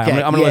before I got.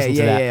 Okay, I'm gonna listen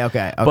to that. yeah,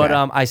 okay. But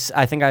I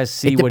think I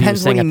see It what he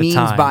was depends what saying he at the means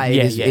time. by it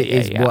yeah, is- yeah,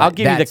 is yeah. what. I'll give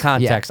you the That's-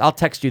 yeah. context. I'll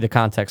text you the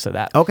context of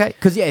that. Okay,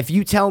 because if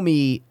you tell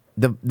me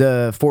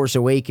the Force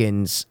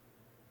Awakens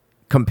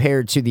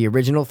compared to the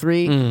original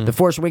three, the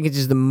Force Awakens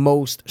is the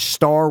most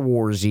Star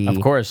Warsy,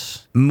 Of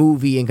course,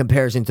 movie in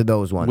comparison to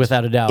those ones.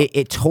 Without a doubt.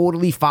 it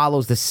totally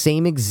follows the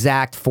same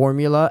exact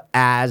formula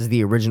as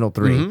the original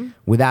three,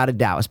 without a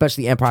doubt.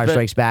 Especially Empire But-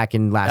 Strikes Back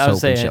and Last I Hope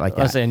was saying, and shit like that.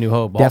 I was saying New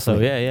Hope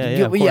Definitely. also. Yeah.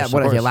 Of course, yeah. of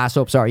What is it? course. Last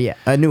Hope. Sorry, yeah.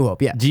 A New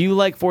Hope. Yeah. Do you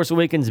like Force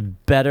Awakens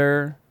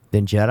better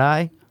Than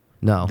Jedi?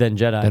 No. than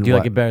Jedi? Than Do you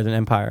like what? it better than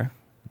Empire?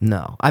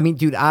 No. I mean,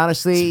 dude,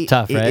 honestly, It's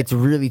tough, right? it's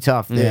really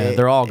tough. Yeah,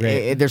 they're all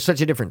great. There's such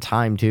a different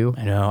time too.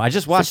 I know. I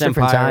just watched Such a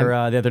different Empire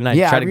time. the other night.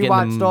 Yeah, Try I to get in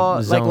rewatched the all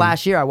like zone.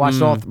 last year. I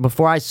watched all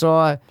before I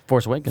saw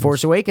Force Awakens.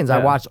 Force Awakens. I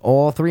Yeah. watched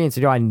all three and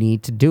said, "Yo, I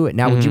need to do it."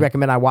 Now, would you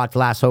recommend I watch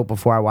Last Hope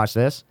before I watch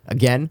this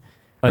again?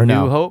 A or New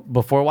no? Hope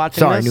before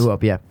watching Sorry, this? New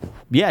Hope. Yeah,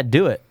 Yeah,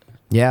 do it.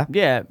 yeah.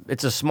 Yeah,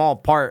 it's a small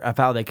part of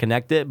how they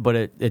connect it, but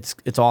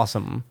it's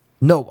awesome.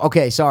 No,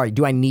 okay. Sorry.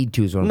 Do I need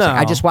to? Is what I'm saying.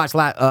 I No. just watched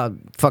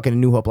fucking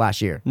New Hope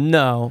last year,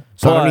 No,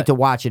 so I don't but- need to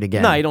watch it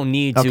again. No, you don't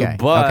need to. Okay,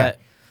 But okay.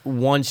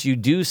 once you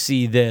do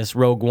see this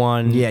Rogue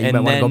One, Yeah, you and might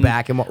wanna then, go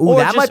back and or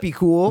that might be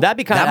cool. That'd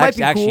be kind That of might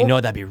be actually, cool.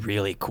 no, that'd be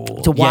really cool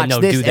to watch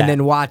do this that. and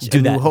then watch do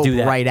A New that, Hope do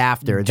that. right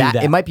after. Do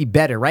that. It might be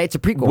better, right? It's a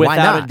prequel. Without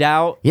Why not? a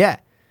doubt. Yeah.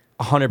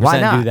 100% Why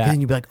not? do that. And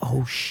then you'd be like,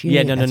 oh shit.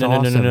 Yeah, no, that's no.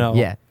 awesome.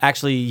 Yeah.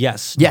 Actually,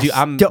 yes. Yes.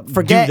 Do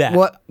forget that.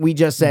 what we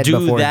just said Do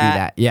before. that. Do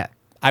that. Yeah.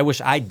 I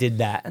wish I did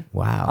that.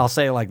 Wow. I'll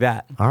say it like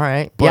that. All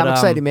right. But, yeah, I'm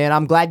excited, man.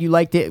 I'm glad you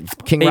liked it.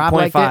 King Rob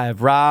liked it. 8.5.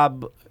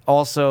 Rob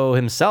also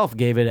himself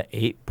gave it an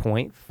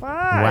 8.5.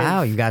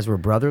 Wow, you guys were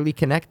brotherly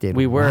connected.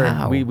 We were.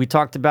 Wow. We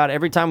talked about it.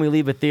 Every time we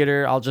leave a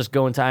theater, I'll just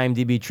go into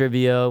IMDb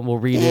trivia. We'll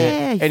read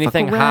Yeah, you it.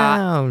 Anything fuck hot.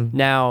 around.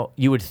 Now,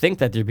 you would think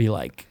that there'd be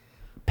like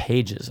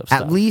pages of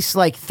stuff. At least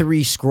like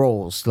 3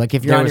 scrolls. Like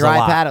if you're There on was your a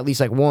iPad, lot. at least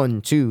like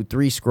 1, 2,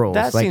 3 scrolls.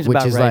 that like, seems which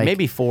about is right. like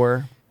Maybe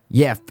 4.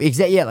 yeah,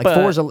 exactly. Yeah, like But-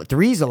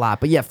 3's a lot,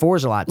 but yeah,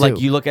 4's a lot too. Like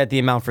you look at the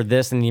amount for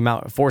this and the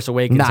amount Force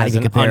Awakens Not has even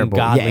an comparable.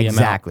 Yeah, ungodly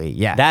exactly. amount.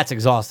 Yeah. That's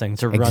exhausting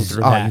to run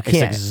through oh, that. you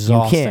can't. It's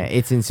exhausting. You can't.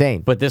 It's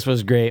insane. But this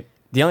was great.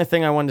 The only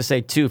thing I wanted to say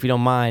too, if you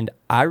don't mind,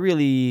 I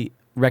really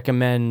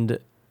recommend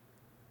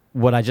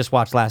what I just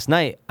watched last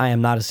night. I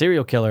Am Not a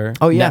Serial Killer.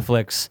 Oh, yeah.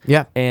 Netflix.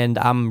 Yeah. And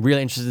I'm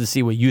really interested to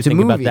see what you a think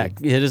about movie. that.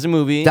 It is a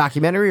movie.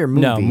 Documentary or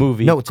movie? No,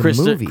 movie. No, it's a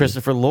movie.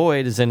 Christopher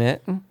Lloyd is in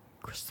it.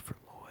 Christopher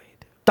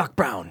Lloyd. Doc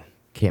Brown.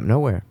 Camp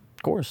Nowhere.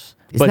 Of course.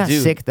 Isn't But that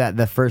dude, sick that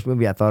the first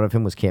movie I thought of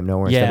him was Camp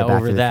Nowhere instead Yeah, of Back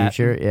over to the that.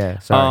 Future? Yeah,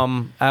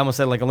 sorry. I almost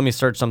said, like, let me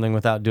search something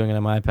without doing it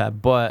on my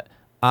iPad. But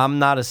I'm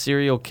Not a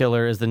Serial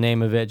Killer is the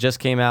name of it. Just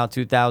came out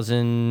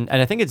 2000.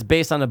 And I think it's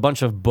based on a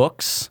bunch of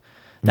books.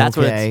 That's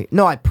what it's.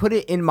 No, I put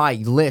it in my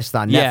list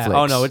on Yeah. Netflix.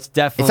 Oh, no, it's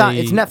definitely.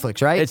 It's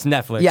Netflix, right? It's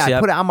Netflix. Yeah, I yep.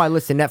 put it on my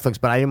list in Netflix,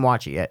 but I didn't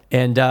watch it yet.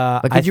 And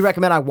Like, would you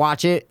recommend I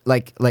watch it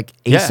like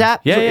Yeah. ASAP?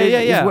 Yeah,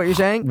 Is yeah. what you're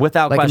saying?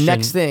 Without like question.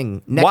 next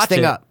thing Watch thing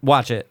it. up.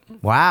 Watch it.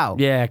 Wow.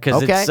 Yeah,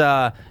 because okay.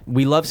 it's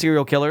we love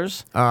serial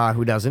killers,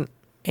 Who doesn't?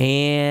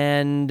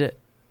 and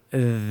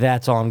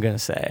that's all I'm gonna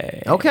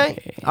say.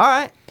 Okay. All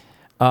right.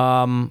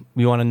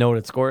 You want to know what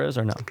its score is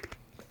or no?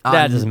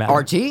 That doesn't matter.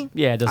 RT?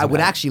 Yeah, it doesn't I would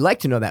matter. actually like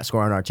to know that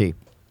score on RT.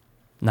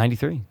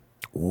 93.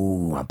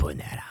 Ooh, I'm putting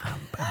that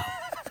on.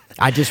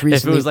 I just If it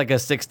recently. was like a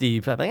 60,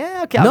 I'd be like,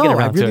 okay, I'll no, get I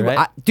around really, to it,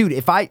 right? dude.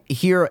 If I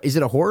hear, is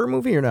it a horror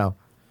movie or no?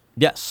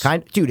 Yes.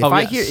 Dude. If Oh,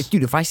 I yes. hear,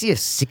 dude, if I see a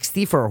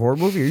 60 for a horror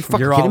movie, are you fucking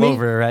You're kidding all me?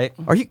 over it, right?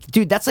 Are you,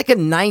 dude? That's like a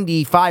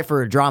 95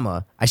 for a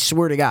drama. I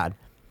swear to God.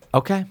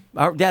 Okay.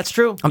 That's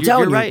true. I'm You're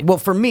telling you. right. Well,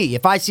 for me,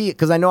 if I see it,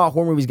 because I know how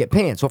horror movies get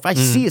panned. So if I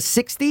see a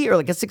 60 or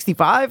like a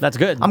 65, That's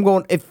good. I'm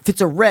going. If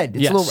it's a red,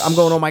 it's Yes. a little, I'm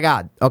going. Oh my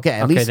God. Okay.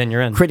 At Okay, least then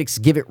you're in. critics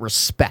give it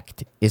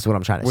respect. Is what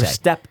I'm trying to say.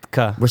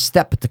 Restepka.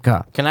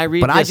 Respectica. Can I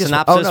read But the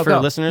synopsis for go.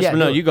 listeners? Yeah,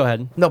 No, do it. you go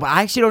ahead. No, but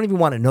I actually don't even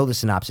want to know the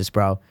synopsis,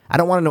 bro. I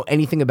don't want to know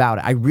anything about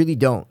it. I really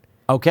don't.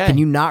 Okay. Can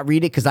you not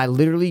read it? Because I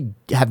literally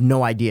have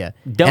no idea.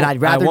 Don't. And I'd I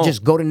rather won't.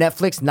 just go to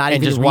Netflix, not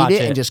And even just read watch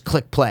it, it. and just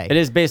click play. It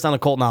is based on a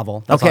cult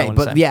novel. That's all I Okay, wanna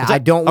but say. yeah, That's I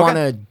it. don't Okay. want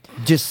to.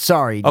 Just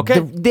sorry. Okay.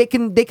 They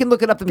can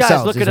look it up themselves.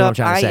 Guys, look is it what I'm up.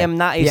 trying to I say. am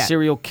not a Yeah.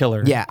 serial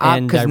killer. Yeah,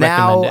 and because I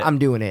now recommend it. I'm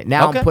doing it.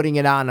 Now Okay. I'm putting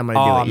it on. I'm going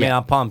to do Oh it. man, Yeah.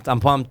 I'm pumped. I'm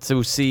pumped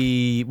to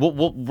see. We're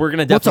gonna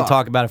We'll definitely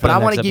talk about it. For but the I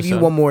want want to give you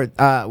one more,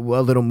 a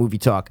little movie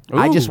talk.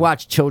 I just Ooh.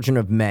 watched Children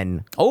of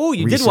Men. Oh,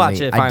 you did recently.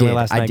 watch it finally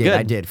last night. I did. Good.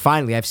 I did.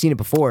 Finally, I've seen it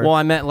before. Well,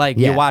 I meant like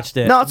Yeah. you watched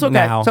it. No, it's okay.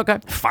 Now. It's okay.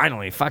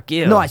 Finally, fuck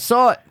you. No, I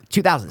saw it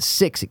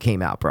 2006. It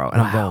came out, bro, and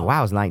I'm Wow. going, wow,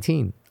 I was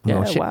 19. I'm Yeah,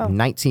 going, shit, wow.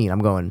 19. I'm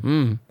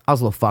going, I was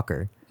a little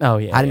fucker. Oh,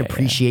 yeah, I didn't yeah, yeah.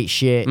 appreciate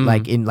shit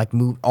like in like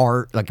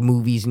art, like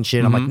movies and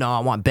shit. I'm like, no, I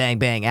want bang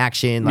bang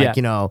action, like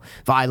Yeah.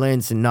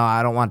 violence, and no,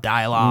 I don't want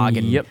dialogue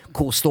and Yep.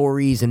 cool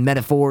stories and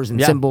metaphors and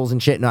Yeah. symbols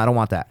and shit. No, I don't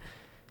want that.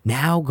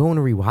 Now going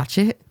to rewatch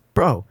it,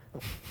 bro,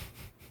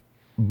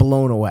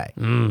 blown away,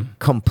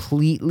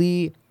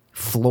 completely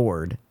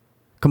floored,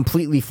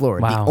 completely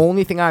floored. Wow. The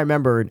only thing I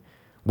remembered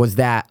was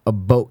that a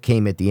boat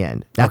came at the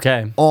end. That's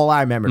Okay. all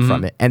I remembered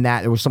from it, and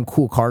that there was some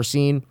cool car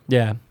scene,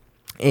 Yeah.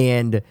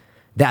 and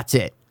that's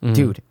it,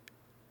 dude.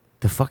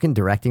 The fucking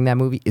directing that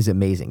movie is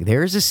amazing.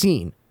 There is a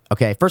scene.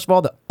 Okay, first of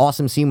all, the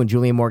awesome scene when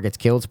Julianne Moore gets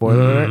killed.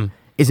 Spoiler alert.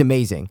 Is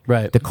amazing.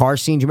 Right. The car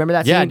scene. Do you remember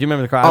that scene? Yeah, do you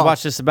remember the crowd? I Oh,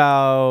 watched this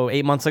about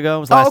 8 months ago. It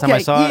was the last time I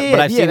okay. saw it, Yeah, but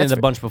I've yeah, seen it that's a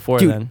fair. bunch before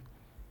Dude, then.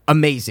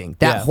 Amazing.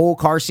 That Yeah. whole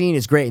car scene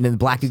is great. And then the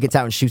black dude gets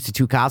out and shoots the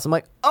two cops. I'm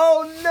like,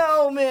 oh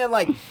no, man.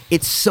 Like,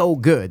 it's so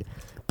good.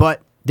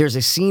 But there's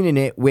a scene in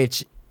it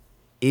which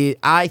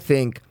I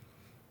think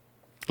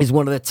is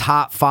one of the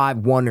top 5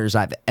 wonders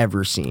I've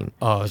ever seen.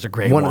 Oh, it's a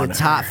great One one. of the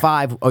top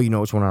 5. Oh, you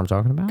know which one I'm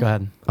talking about? Go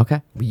ahead.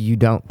 Okay. You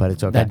don't, but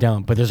it's okay. I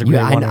don't, but there's a great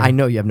one. I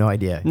know you have no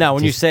idea. No,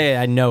 when you Just- say it,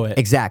 I know it.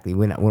 Exactly.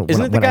 When Isn't it the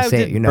when guy I who say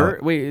did it, you know.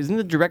 Bird? Wait, isn't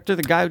the director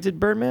the guy who did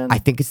Birdman? I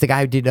think it's the guy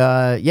who did,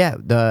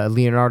 the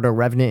Leonardo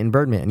Revenant and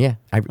Birdman. Yeah.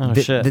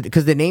 shit.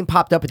 Because the name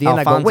popped up at the end.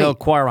 I go, Alfonso wait.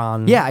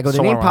 Cuarón. Yeah, I go,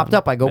 the name Cuarón. popped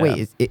up. I go,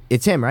 Yeah. wait,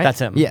 it's him, right? That's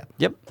him. Yeah.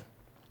 Yep.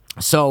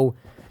 So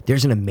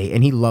there's an amazing,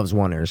 and he loves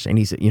wonders, and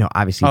he's,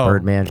 obviously Oh.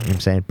 Birdman, you know what I'm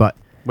saying? But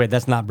Wait,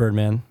 that's not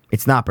Birdman.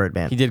 it's not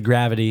Birdman. He did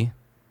Gravity.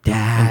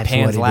 That's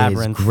Pan's what it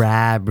is.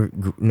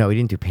 Labyrinth. No, he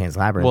didn't do Pan's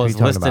Labyrinth. What are Was you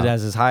talking listed about?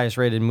 as his highest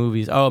rated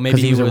movies. Oh, maybe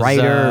Because he was a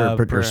writer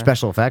or per-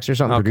 special effects or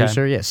something, Okay.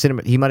 producer. Yeah,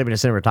 he might have been a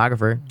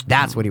cinematographer.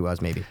 That's what he was,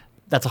 maybe.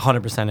 That's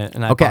 100% it,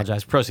 and I Okay.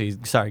 apologize.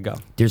 Proceed. Sorry, go.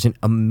 There's an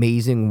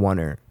amazing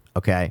wonder,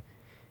 okay?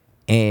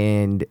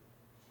 And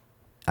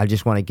I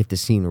just want to get the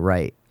scene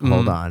right.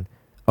 Hold on.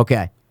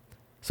 Okay.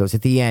 So it's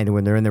at the end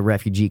when they're in the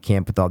refugee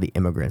camp with all the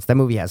immigrants. That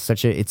movie has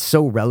it's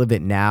so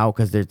relevant now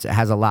because it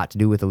has a lot to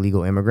do with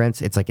illegal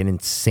immigrants. It's like an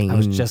insane I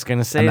was just going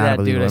to say amount that,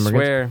 of dude. illegal I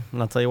immigrants. swear.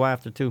 And I'll tell you why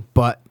after, too.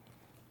 But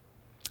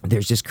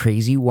there's this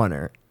crazy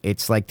wonder.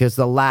 It's like there's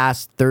the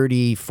last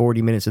 30,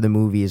 40 minutes of the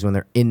movie is when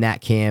they're in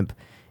that camp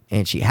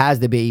and she has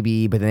the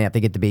baby, but then they have to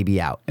get the baby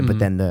out. But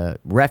then the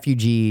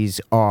refugees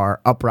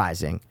are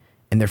uprising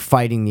and they're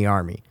fighting the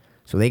army.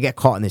 So they get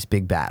caught in this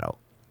big battle.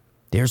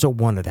 There's a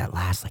wonder that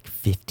lasts like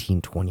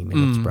 15, 20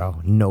 minutes, bro.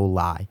 No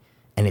lie.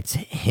 And it's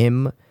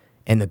him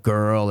and the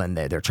girl and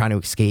they're trying to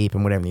escape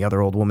and whatever, and the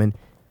other old woman.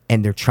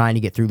 And they're trying to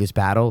get through this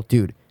battle.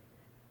 Dude,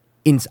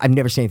 I've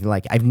never seen anything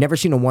like it. I've never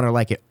seen a wonder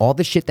like it. All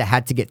the shit that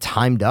had to get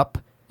timed up.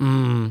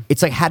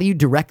 It's like, how do you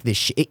direct this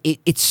shit?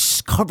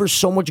 It covers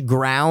so much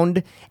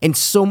ground and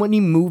so many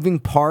moving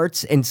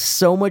parts and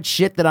so much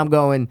shit that I'm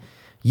going,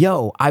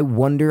 yo, I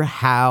wonder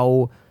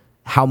how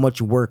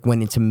much work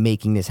went into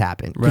making this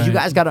happen. Because you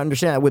Right. guys got to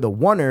understand that with a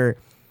wonder,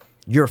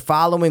 you're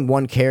following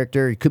one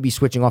character. You could be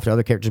switching off to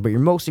other characters, but you're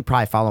mostly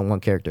probably following one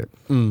character.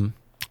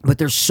 But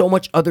there's so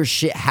much other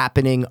shit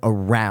happening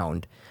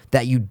around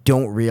that you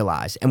don't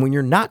realize. And when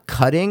you're not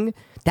cutting,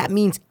 that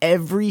means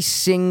every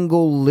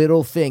single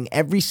little thing,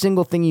 every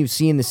single thing you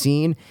see in the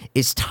scene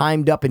is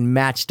timed up and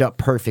matched up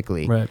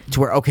perfectly. Right. To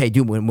where, okay,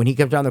 dude, when he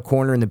comes down the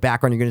corner in the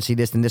background, you're going to see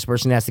this, then this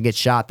person has to get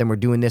shot, then we're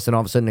doing this, and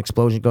all of a sudden an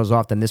explosion goes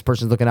off, then this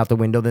person's looking out the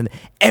window, then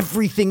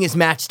everything is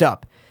matched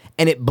up.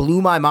 And it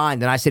blew my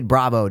mind. And I said,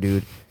 bravo,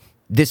 dude.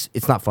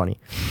 It's not funny.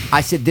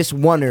 I said, this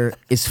wonder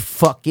is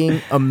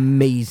fucking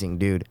amazing,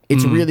 dude.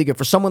 It's really good.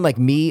 For someone like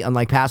me,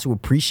 unlike Pass, who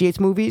appreciates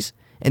movies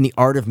and the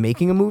art of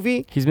making a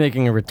movie, He's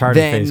making a retarded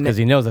Then- face because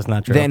he knows that's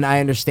not true. then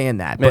I understand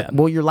that. But, Yeah.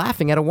 well, you're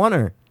laughing at a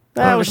wonder.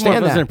 I I don't was more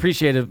understand wasn't that.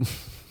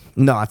 appreciative.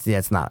 No,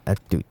 it's not.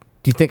 Dude,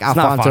 do you think not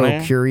Alfonso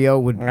funny. Curio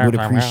would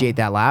appreciate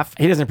that laugh?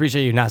 He doesn't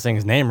appreciate you not saying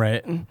his name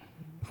right.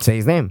 Say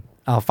his name.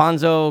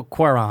 Alfonso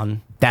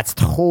Cuarón. That's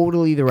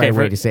totally the right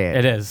way to say it.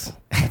 It is.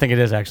 I think it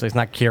is actually. It's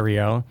not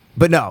Curio.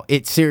 But no,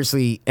 it's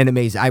seriously an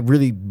amazing.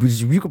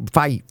 You could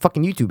probably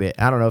fucking YouTube it.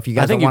 I don't know if you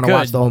guys think don't you want to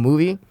watch could. the whole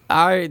movie.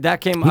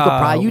 That came. You could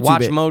probably YouTube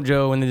Watch it.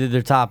 Mojo when they did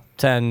their top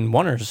 10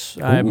 wonders.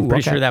 I'm Ooh,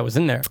 pretty okay. sure that was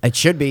in there. It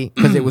should be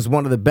because it was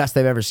one of the best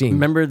I've ever seen.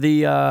 Remember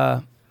the?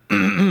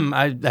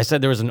 I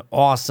said there was an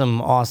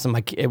awesome.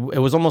 It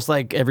was almost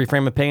like every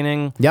frame of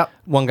painting. Yep.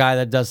 One guy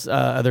that does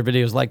other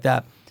videos like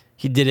that.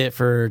 He did it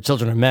for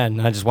Children of Men,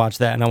 and I just watched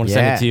that, and I want to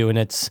send Yeah. it to you. And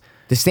it's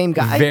The same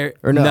guy? very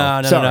or no?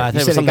 No. Sorry, I you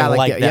think it said was a something guy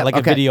like that, yeah, like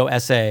okay. a video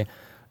essay.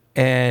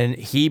 and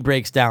he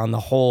breaks down the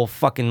whole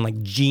fucking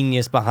like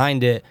genius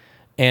behind it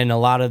and a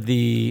lot of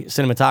the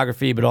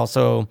cinematography, but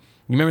also you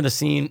remember the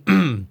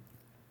scene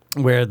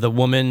where the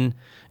woman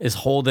is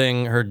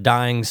holding her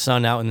dying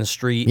son out in the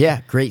street.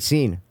 Yeah, great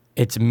scene.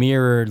 It's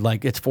mirrored,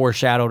 like it's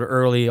foreshadowed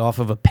early off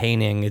of a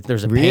painting.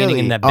 There's a painting Really?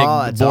 in that big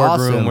Oh, that's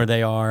boardroom awesome. where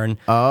they are, and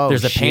Oh,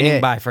 there's a painting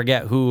shit. by I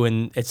forget who,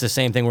 and it's the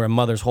same thing where a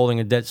mother's holding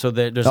a dead. So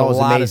there's a Oh, it's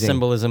lot amazing. of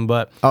symbolism.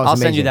 But Oh, it's I'll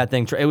send you amazing. that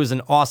thing. It was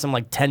an awesome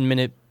like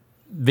 10-minute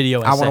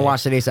video. I want to essay.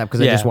 watch it ASAP because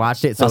I just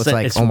watched it, so I'll it's send-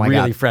 like, it's oh my god,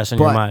 really fresh in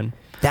your But mind.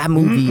 That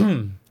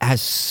movie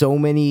has such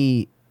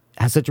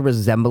a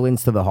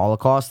resemblance to the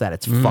Holocaust that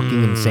it's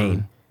fucking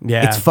insane.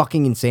 Yeah. It's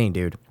fucking insane,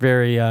 dude.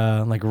 Very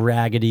like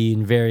raggedy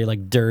and very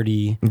like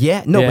dirty.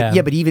 Yeah, no,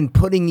 but even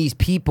putting these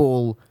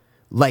people,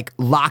 like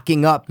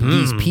locking up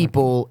these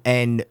people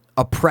and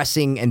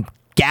oppressing and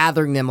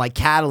gathering them like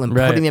cattle and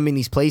Right. putting them in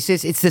these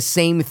places, it's the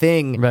same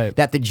thing Right.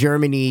 that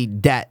Germany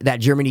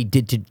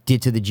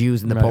did to the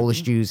Jews and the Right.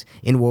 Polish Jews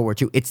in World War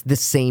II. It's the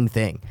same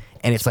thing,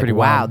 and it's like, pretty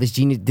wow, wild.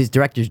 this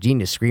director's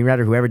genius,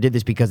 screenwriter, whoever did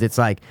this, because it's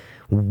like,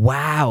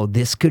 wow,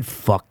 this could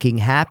fucking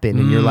happen,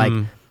 and you're like,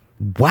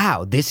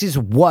 wow, this is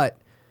what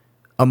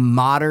a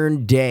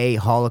modern day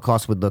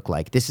Holocaust would look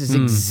like. This is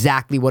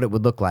exactly what it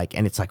would look like.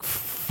 And it's like,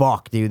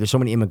 fuck, dude, there's so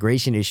many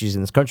immigration issues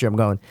in this country. I'm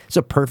going, it's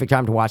a perfect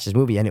time to watch this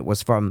movie. And it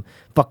was from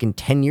fucking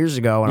 10 years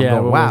ago. And Yeah, I'm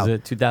going, what wow. was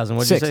it? 2000?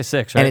 What did you say?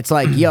 6, right? And it's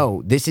like,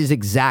 yo, this is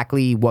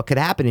exactly what could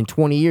happen in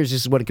 20 years.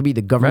 This is what it could be.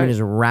 The government Right.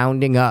 is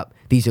rounding up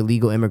these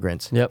illegal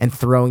immigrants Yep. and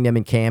throwing them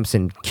in camps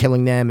and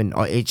killing them. And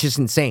it's just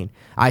insane.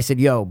 I said,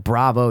 yo,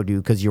 bravo,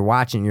 dude, because you're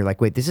watching and you're like,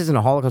 wait, this isn't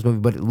a Holocaust movie,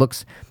 but it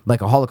looks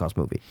like a Holocaust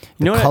movie.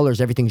 The know what?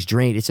 colors, everything's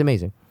drained. It's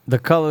amazing. the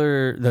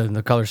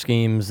color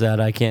schemes that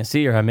I can't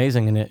see are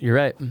amazing in it. You're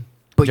right.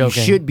 But Joking.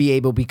 you should be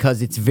able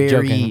because it's very.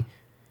 Joking.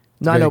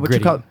 No, I Very know, but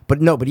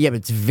gritty. yeah, but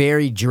it's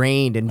very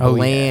drained and Oh,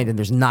 bland, yeah. and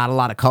there's not a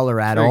lot of color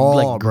at Very, all,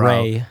 like, bro.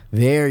 gray.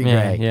 Very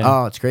Yeah, gray. yeah.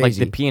 Oh, it's crazy. Like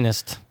the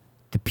pianist.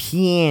 The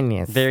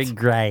pianist. Very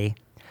gray.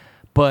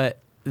 But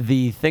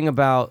the thing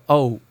about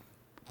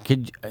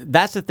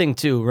that's the thing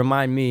too.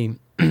 Remind me.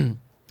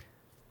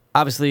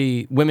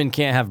 Obviously, women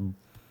can't have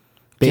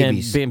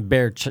Babies.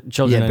 bear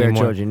children Yeah, bear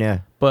anymore. children. Yeah.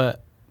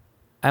 But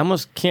I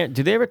almost can't.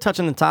 Do they ever touch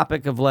on the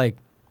topic of like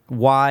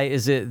why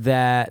is it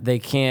that they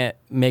can't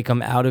make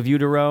them out of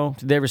utero?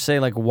 Did they ever say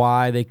like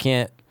why they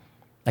can't?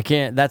 I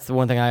can't. That's the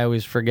one thing I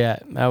always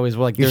forget. I always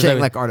like. You're there's saying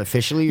always- like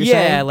artificially? You're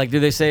yeah, saying? like do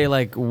they say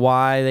like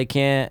why they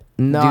can't?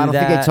 No, do I don't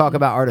think that? they talk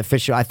about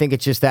artificial. I think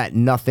it's just that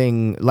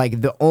nothing. Like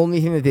the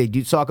only thing that they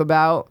do talk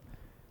about,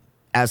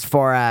 as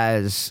far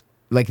as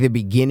like the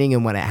beginning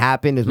and when it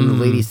happened, is when the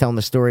lady's telling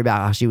the story about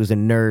how she was a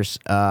nurse.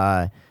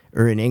 Or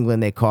in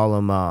England they call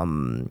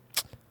them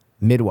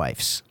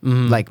midwives.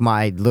 Like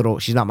my little.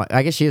 She's not my.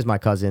 I guess she is my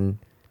cousin.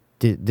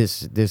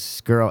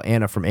 This girl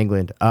Anna from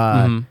England.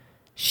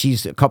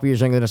 She's a couple years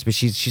younger than us, but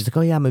she's like,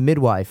 oh yeah, I'm a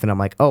midwife, and I'm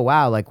like, oh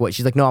wow, like what?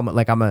 She's like, no,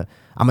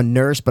 I'm a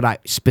nurse, but I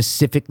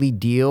specifically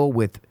deal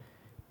with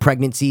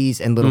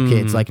pregnancies and little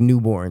kids, like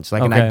newborns,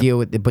 like, and I Okay. deal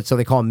with it. But so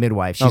they call them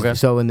midwives. Okay.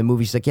 So in the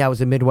movie, she's like, yeah, I was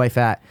a midwife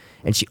at,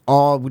 and she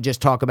all would just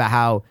talk about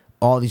how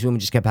all these women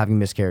just kept having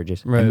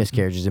miscarriages Right. and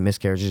miscarriages and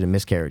miscarriages and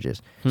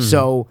miscarriages.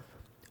 So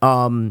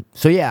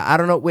yeah, I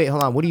don't know. Wait,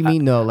 hold on. What do you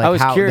mean though? Like I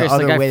was how curious. the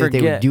other like, way I that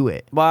forget. they would do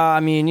it? Well, I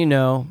mean,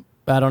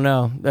 I don't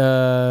know.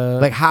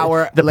 Like how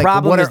are the like,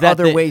 problem what is are that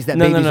other ways that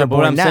no, babies no, are but born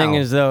what I'm now? saying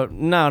is though,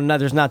 no,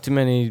 there's not too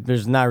many.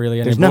 There's not really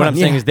any. There's But what none, I'm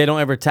saying yeah. is they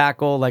don't ever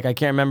tackle. Like I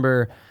can't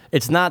remember.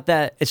 It's not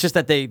that. It's just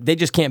that they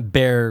just can't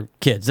bear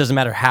kids. Doesn't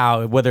matter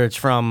how, whether it's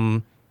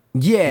from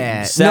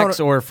yeah, sex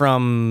no, or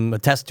from a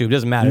test tube.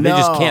 Doesn't matter. They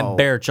just can't No.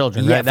 bear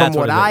children. Yeah, Right? That's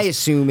from what it I is.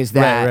 assume is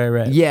that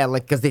Right. yeah,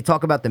 like because they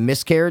talk about the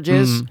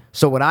miscarriages.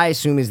 So what I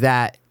assume is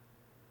that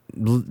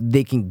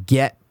they can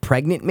get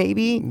pregnant,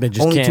 maybe They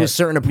just only to a can't.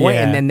 certain point,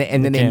 Yeah, and then they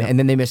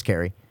can't. they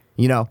miscarry.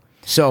 You know.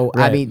 So I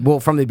Right. mean, well,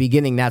 from the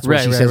beginning, that's what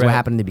Right, she right, says what right.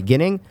 happened in the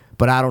beginning.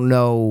 But I don't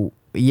know.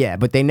 Yeah,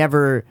 but they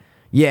never.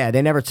 Yeah,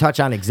 they never touch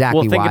on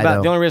exactly Well, think why about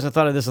though. the only reason I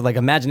thought of this is like,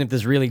 imagine if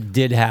this really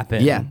did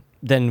happen. Yeah.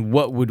 Then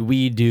what would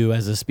we do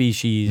as a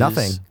species?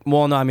 Nothing.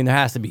 Well, no, I mean there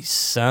has to be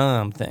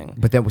something.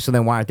 But then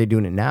why aren't they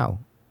doing it now?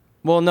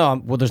 Well,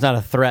 no, there's not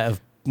a threat of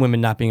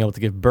women not being able to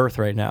give birth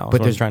right now. Is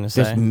But what I'm trying to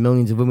say. there's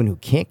millions of women who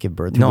can't give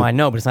birth. No, who- I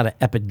know, but it's not an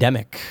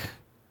epidemic.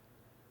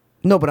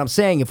 No, but I'm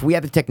saying if we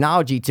have the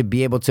technology to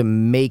be able to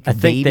make I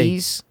think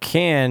babies, they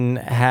can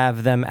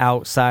have them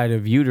outside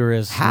of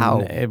uterus. How?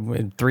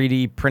 With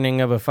 3D printing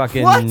of a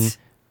fucking.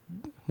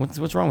 what?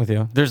 What's wrong with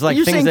you? There's like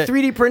You're things saying that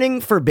 3D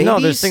printing for babies? no,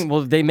 there's things.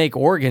 Well, they make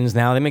organs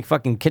now. They make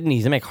fucking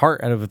kidneys. They make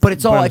heart out of it. but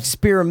it's all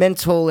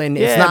experimental and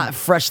it's Yeah. not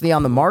freshly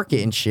on the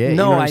market and shit.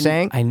 No, you know what I'm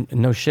saying? I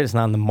no shit. It's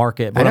not on the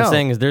market. But I what I'm know.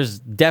 saying is, there's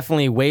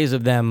definitely ways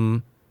of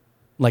them,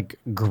 like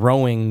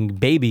growing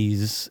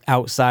babies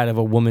outside of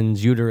a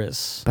woman's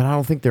uterus. but I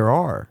don't think there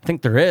are. I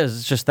think there is.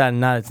 It's just that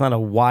it's not a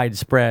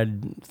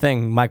widespread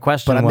thing. My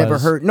question But I've was, never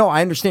heard. No,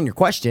 I understand your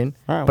question.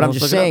 All right, but well, I'm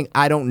let's just look it saying,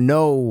 I don't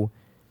know.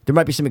 There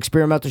might be some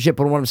experimental shit,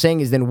 but what I'm saying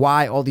is then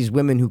why all these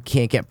women who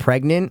can't get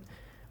pregnant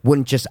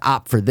wouldn't just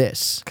opt for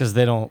this? Because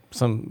a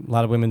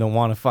lot of women don't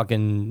want a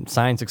fucking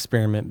science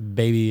experiment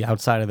baby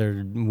outside of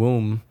their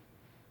womb.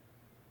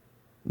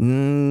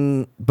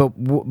 But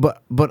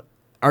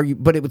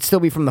it would still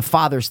be from the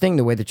father's thing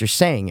the way that you're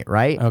saying it,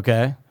 right?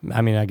 Okay.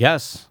 I mean, I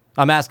guess.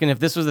 I'm asking if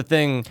this was the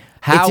thing,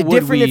 how It's would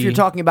different we... if you're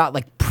talking about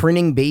like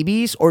printing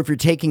babies or if you're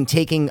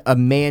taking a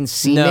man's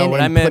semen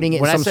and putting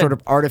it in some sort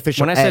of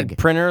artificial egg. When I said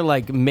printer,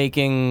 like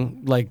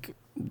making like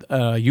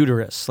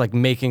uterus, like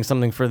making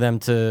something for them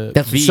to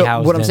be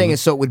housed what I'm in. saying is,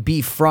 so it would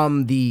be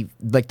from the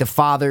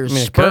father's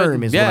it sperm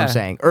could, is yeah. what I'm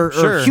saying, or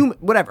Sure.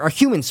 a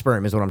human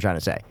sperm is what I'm trying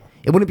to say.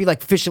 It wouldn't be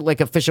like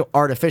official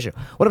artificial.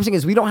 What I'm saying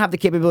is we don't have the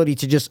capability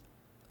to just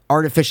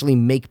artificially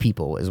make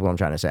people is what I'm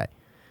trying to say.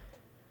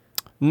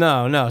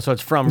 No. So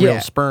it's from real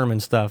sperm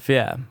and stuff.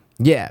 Yeah.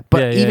 Yeah,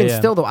 but Yeah, even yeah.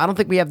 still, though, I don't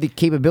think we have the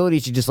capability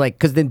to just like,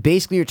 because then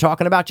basically you're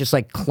talking about just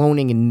like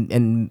cloning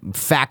and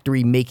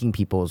factory making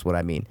people is what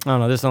I mean. I don't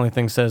know. This only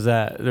thing says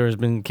that there's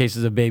been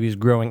cases of babies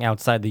growing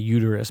outside the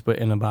uterus, but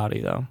in a body,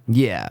 though.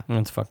 Yeah.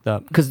 That's fucked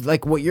up. Because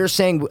like what you're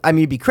saying, I mean,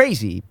 it'd be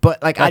crazy,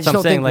 but like I That's just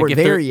what don't I'm think saying. we're If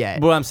there they're-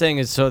 yet. What I'm saying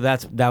is, so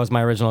that was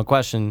my original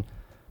question.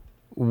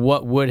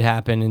 What would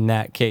happen in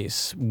that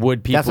case?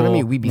 Would people... That's what I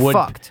mean. We'd be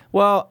fucked.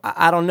 Well,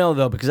 I don't know,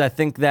 though, because I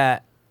think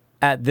that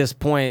at this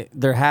point,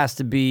 there has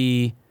to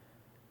be...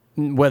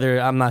 Whether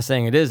I'm not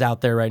saying it is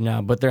out there right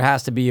now, but there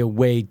has to be a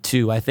way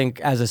to. I think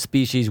as a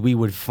species, we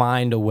would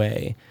find a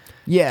way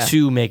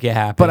to make it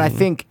happen. But I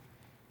think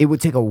it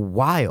would take a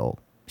while.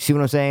 See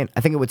what I'm saying?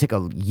 I think it would take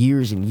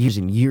years and years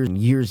and years and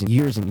years and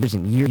years and years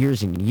and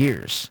years and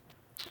years.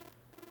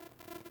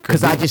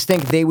 Because I just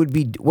think they would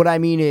be. What I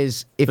mean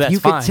is, if That's you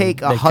could fine. take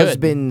They a could.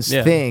 husband's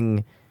Yeah.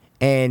 thing,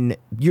 and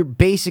you're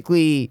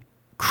basically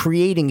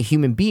creating a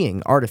human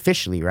being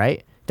artificially,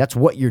 right? That's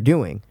what you're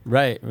doing.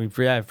 Right.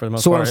 Yeah, for the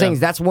most So part. what I'm saying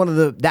yeah.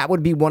 is that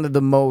would be one of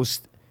the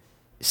most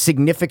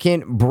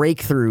significant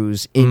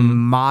breakthroughs in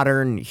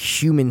modern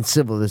human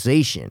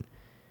civilization.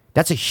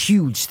 That's a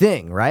huge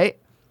thing, right?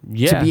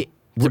 Yeah.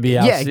 To be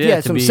yeah, out,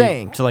 that's what I'm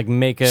saying. To like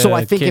make a So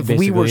I think kid, if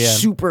we were basically, yeah.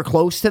 super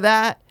close to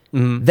that,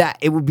 that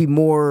it would be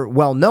more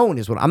well known.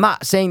 Is what I'm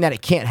not saying that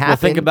it can't happen. Well,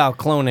 think about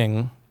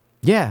cloning.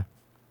 yeah.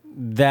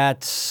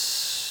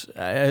 That's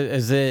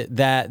is it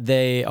that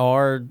they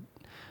are,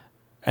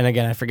 and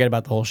again I forget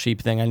about the whole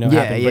sheep thing. I know.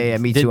 Yeah, happened, yeah, but yeah,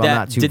 me did too. I'm that-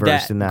 not too did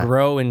versed that in that.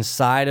 Grow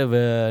inside of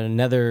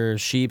another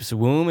sheep's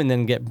womb and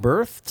then get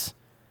birthed?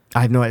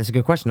 I have no idea. It's a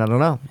good question. I don't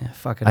know. Yeah,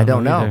 fuck it. I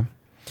don't know. either.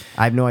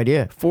 I have no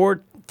idea.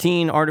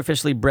 14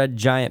 artificially bred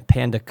giant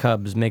panda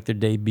cubs make their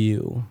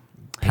debut.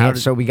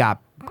 So we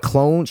got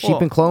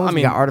sheep and clones. I We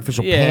mean, got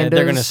artificial yeah, pandas.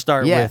 they're gonna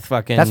start with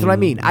fucking, That's what I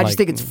mean. I just like-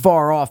 think it's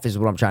far off, is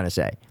what I'm trying to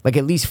say. Like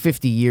at least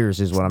 50 years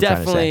is what I'm trying to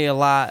Definitely say. a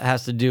lot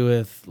has to do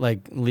with like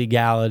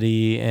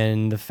legality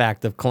and the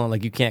fact of clone.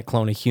 Like you can't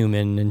clone a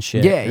human and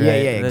shit. Yeah,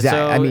 right? exactly.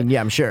 So- I mean,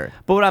 yeah, I'm sure.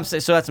 But what I'm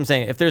saying, so that's what I'm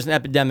saying. If there's an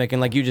epidemic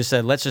and like you just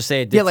said, let's just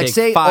say it did Yeah, like take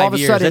say 5 all of a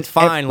years. sudden, That's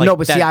fine. Like no,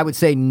 but that, see, I would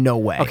say no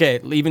way. okay.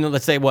 Even though,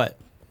 let's say what?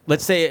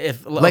 Let's say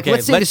if Like, okay,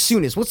 let's say the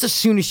soonest. What's the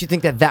soonest you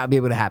think that would be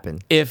able to happen?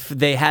 if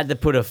they had to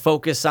put a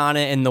focus on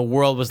it and the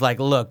world was like,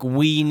 look,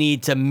 we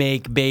need to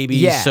make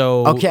babies. Yeah.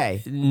 So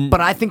okay. But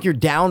I think you're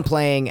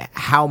downplaying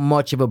how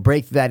much of a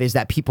breakthrough that is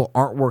that people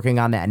aren't working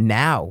on that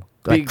now.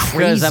 Like because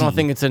crazy. I don't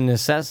think it's a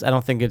necessity. I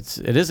don't think it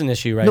is an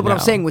issue right now. No, but I'm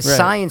saying with Right.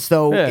 science,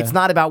 though, Yeah. it's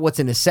not about what's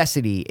a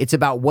necessity. It's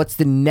about what's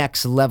the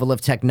next level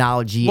of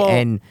technology Well,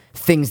 and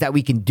things that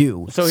we can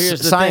do. So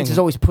here's the science thing. is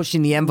always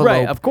pushing the envelope.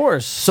 Right, of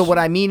course. So what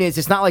I mean is,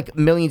 it's not like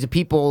millions of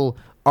people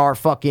are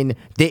fucking.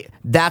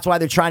 That's why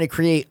they're trying to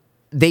create.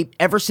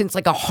 Ever since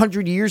like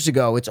 100 years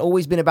ago, it's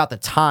always been about the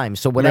time.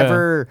 So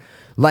whatever.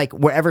 Like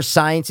wherever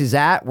science is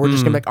at, we're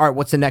just gonna be like, all right,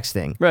 what's the next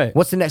thing? Right.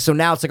 What's the next? So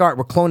now it's like, all right,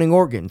 we're cloning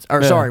organs.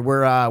 Or sorry,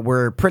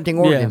 we're printing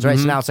organs, right?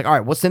 So now it's like, all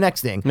right, what's the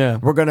next thing? Yeah.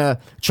 We're gonna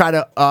try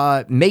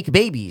to make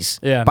babies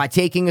Yeah. by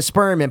taking a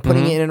sperm and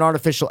putting it in an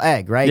artificial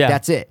egg, right? Yeah.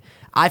 That's it.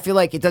 I feel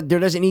like there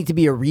doesn't need to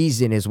be a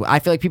reason. I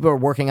feel like people are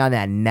working on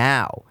that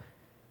now.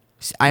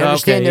 I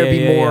understand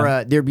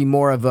Okay, there'd be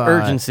more of a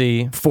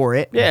Urgency. for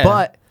it, Yeah.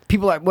 but.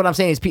 People are. What I'm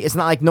saying is, it's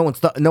not like no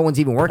one's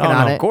even working Oh,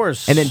 on no, it. of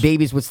course. And then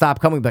babies would stop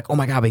coming, like, oh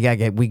my god, we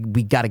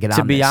gotta get on.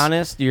 To be this.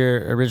 honest,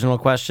 your original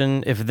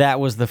question, if that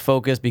was the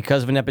focus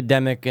because of an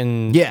epidemic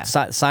and Yeah.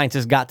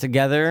 scientists got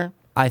together,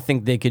 I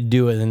think they could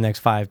do it in the next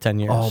 5-10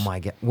 years. Oh my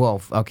god.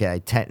 Well,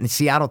 okay.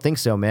 See, I don't think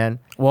so, man.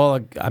 Well,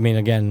 I mean,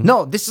 again,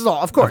 No, this is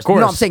all. Of course. Of course.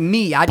 No, I'm saying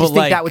me. I just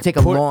But, think that like, would take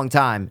a long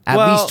time. At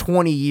well- least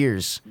 20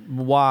 years.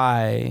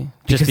 why?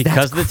 Just because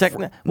that's of the cr-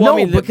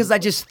 technology? No, because I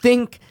just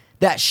think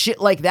that shit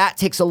like that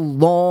takes a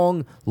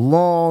long But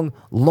time.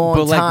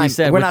 like we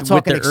said, we're with- not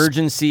talking with the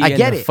urgency I and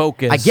get the it.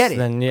 focus, I get it.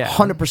 then yeah.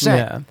 100%.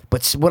 Yeah.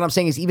 But what I'm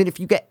saying is, even if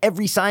you get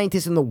every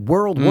scientist in the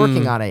world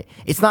working on it,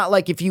 it's not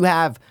like if you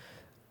have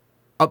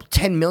up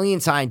 10 million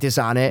scientists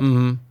on it,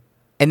 and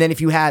then if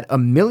you had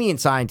 1 million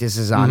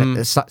scientists on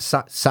it,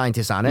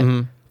 scientists on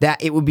it,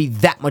 that it would be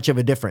that much of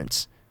a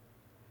difference.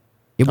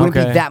 It wouldn't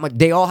Okay. be that much.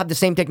 They all have the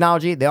same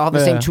technology. They all have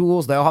the same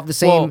tools. They all have the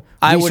same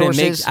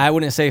resources. I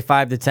wouldn't say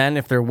 5 to 10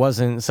 if there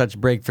wasn't such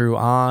breakthrough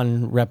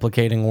on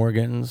replicating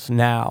organs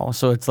now.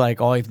 So it's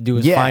like all you have to do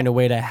is Yeah. find a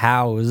way to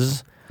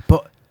house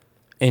but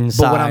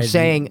inside. But what I'm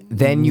saying,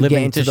 then you get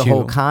living into the tissue.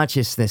 whole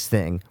consciousness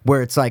thing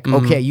where it's like,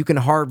 okay, you can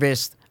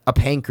harvest a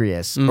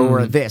pancreas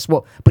or this.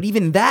 Well, but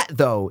even that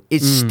though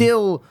is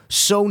still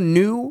so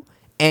new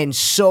and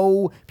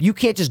so you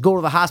can't just go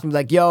to the hospital and be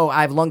like, yo,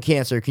 I have lung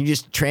cancer. Can you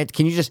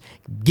just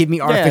give me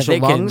artificial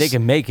lungs? They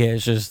can make it.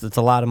 It's just it's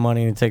a lot of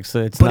money and it takes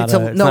it's But not it's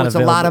a, it's a lot of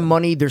available.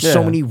 money. There's Yeah,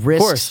 so many of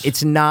risks. course.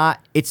 It's not.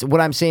 It's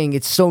what I'm saying.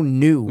 It's so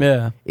new.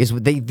 Yeah. Is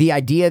the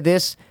idea of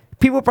this?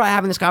 People were probably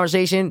having this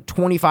conversation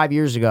 25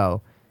 years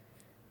ago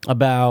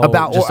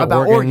about just the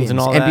about organs and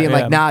all that. being yeah.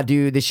 like, nah,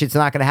 dude, this shit's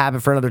not gonna happen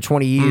for another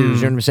 20 years. You know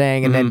what I'm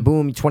saying? And then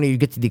boom, 20, you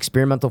get to the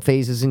experimental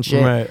phases and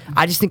shit. Right.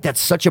 I just think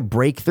that's such a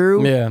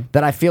breakthrough Yeah.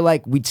 that I feel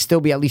like we'd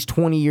still be at least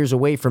 20 years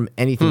away from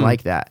anything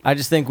like that. I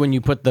just think when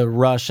you put the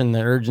rush and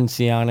the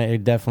urgency on it,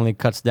 it definitely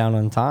cuts down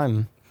on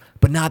time.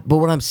 But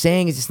what I'm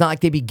saying is, it's not like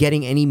they'd be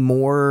getting any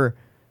more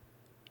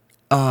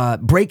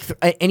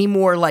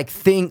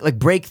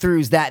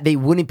breakthroughs that they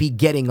wouldn't be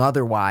getting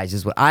otherwise.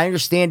 Is what I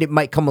understand. It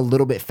might come a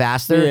little bit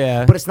faster,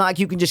 Yeah. but it's not like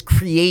you can just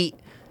create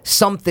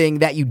something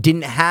that you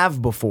didn't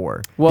have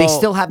before. They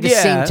still have the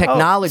same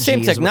technology.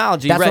 Same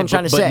technology. That's right, what I'm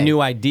trying to but say. new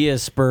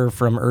ideas spur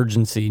from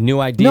urgency. New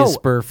ideas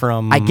spur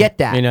from. I get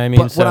that. You know what I mean?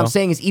 But what I'm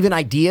saying is, even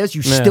ideas,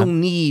 you still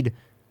need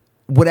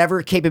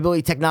whatever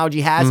capability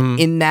technology has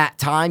in that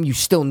time. You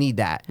still need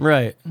that.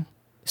 Right.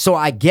 So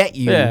I get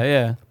you.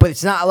 Yeah. But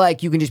it's not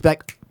like you can just be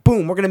like,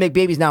 boom, we're gonna make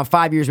babies now. In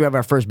 5 years, we have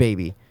our first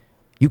baby.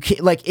 You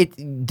can't like it.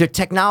 The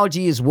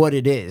technology is what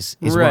it is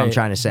what I'm Right.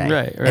 trying to say.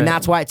 Right. And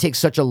that's why it takes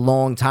such a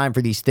long time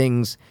for these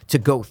things to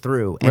go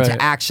through and Right.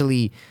 to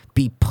actually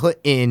be put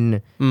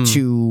in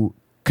to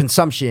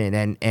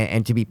consumption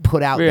and to be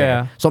put out Yeah.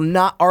 there. So I'm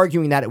not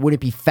arguing that it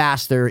wouldn't be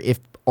faster if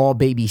all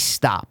babies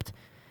stopped.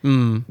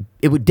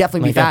 It would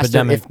definitely Like be faster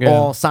epidemic, if yeah.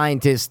 all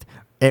scientists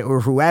or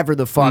whoever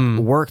the fuck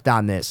worked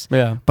on this.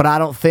 Yeah. But I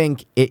don't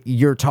think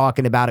you're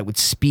talking about it would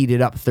speed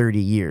it up 30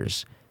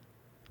 years.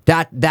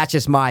 That's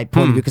just my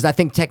point of view, because I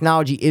think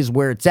technology is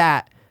where it's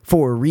at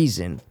for a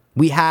reason.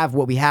 We have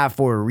what we have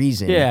for a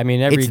reason. Yeah, I mean,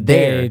 every It's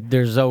day there.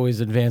 there's always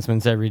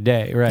advancements every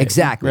day, right?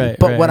 Exactly. Right,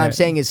 But right, what I'm right.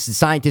 saying is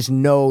scientists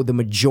know the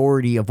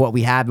majority of what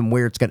we have and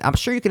where it's going to. I'm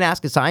sure you can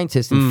ask a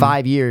scientist in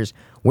 5 years,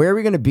 where are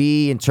we going to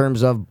be in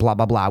terms of blah,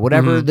 blah, blah,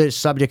 whatever the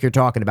subject you're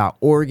talking about,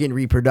 organ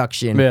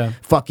reproduction, Yeah.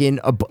 fucking,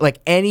 like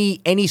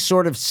any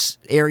sort of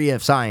area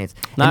of science.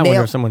 Now I And wonder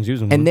they'll- if someone's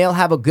using them. And they'll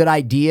have a good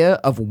idea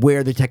of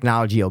where the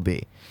technology will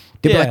be.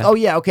 They'll be Yeah. like, oh,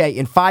 yeah, okay,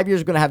 in 5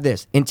 years, we're going to have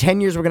this. In 10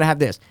 years, we're going to have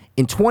this.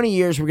 In 20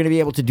 years, we're going to be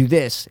able to do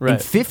this. In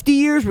Right. 50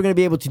 years, we're going to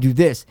be able to do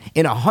this.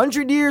 In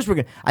 100 years, we're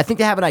going to. I think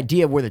they have an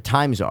idea of where the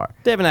times are.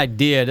 They have an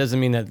idea. It doesn't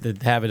mean that they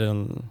have it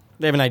on.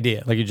 They have an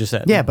idea, like you just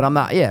said. Yeah, but I'm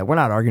not. Yeah, we're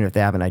not arguing if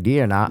they have an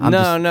idea or not. I'm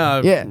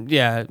No. just,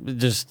 Yeah.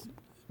 Just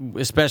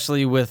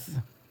especially with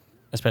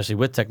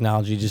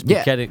technology, just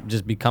Yeah.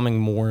 just becoming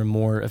more and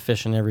more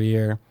efficient every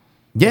year.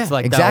 Yeah, It's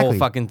like that exactly. whole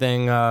fucking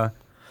thing.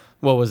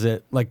 What was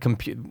it like?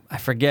 I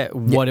forget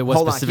what it was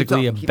hold on, keep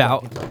specifically talking, keep about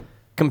talking, keep talking.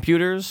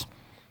 computers.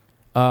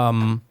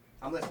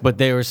 But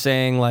they were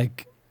saying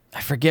like I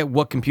forget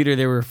what computer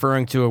they were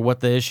referring to or what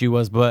the issue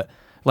was, but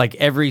like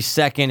every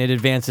second it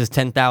advances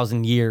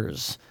 10,000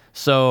 years.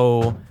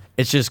 So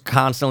it's just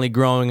constantly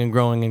growing and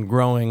growing and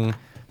growing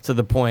to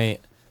the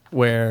point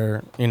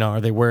where, are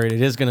they worried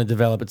it is going to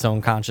develop its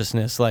own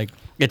consciousness? Like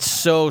it's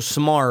so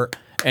smart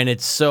and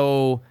it's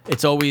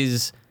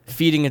always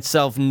feeding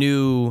itself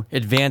new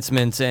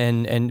advancements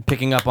and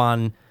picking up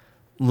on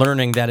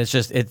learning that it's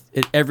just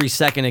every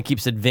second it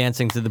keeps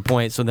advancing to the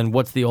point. So then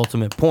what's the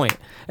ultimate point?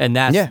 And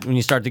that's when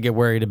you start to get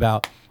worried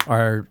about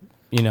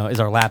is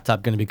our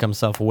laptop going to become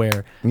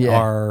self-aware? Yeah.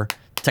 Our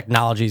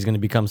technology is going to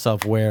become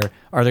self-aware?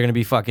 Are there going to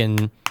be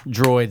fucking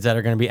droids that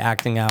are going to be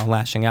acting out and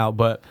lashing out?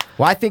 But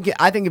Well, I think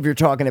if you're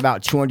talking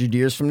about 200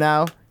 years from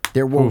now,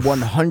 there will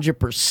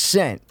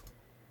 100%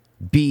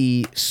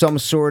 be some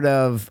sort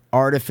of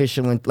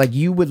artificial, like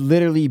you would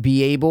literally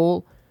be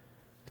able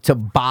to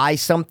buy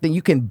something.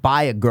 You can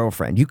buy a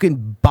girlfriend. You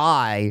can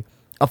buy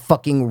a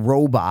fucking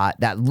robot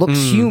that looks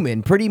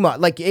human, pretty much.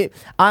 Like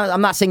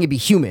I'm not saying it'd be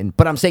human,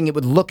 but I'm saying it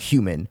would look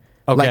human.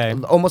 Okay.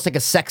 Like almost like a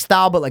sex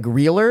doll, but like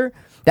realer.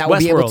 That would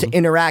be able to Westworld.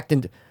 interact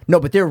and no,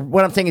 but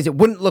what I'm saying is it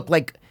wouldn't look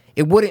like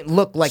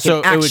so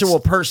an actual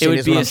person. It would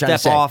is be what a I'm trying to step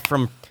say. off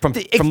from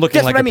looking That's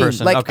like what I a mean.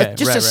 person. Like Okay,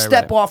 just right, a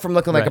step off from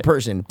looking like a Right.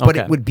 person, but Okay.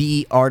 it would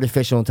be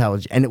artificial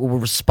intelligence, and it will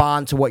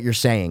respond to what you're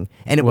saying,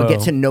 and it would get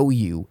Whoa. to know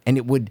you, and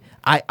it would.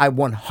 I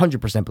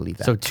 100% believe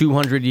that. So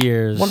 200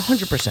 years.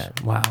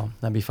 100%. Wow,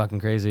 that'd be fucking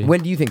crazy.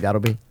 When do you think that'll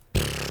be?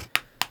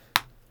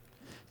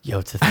 Yo,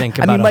 to think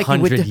I about mean, Mikey,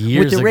 100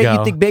 years with the rate ago.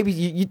 you think babies,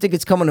 you think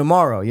it's coming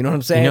tomorrow. You know what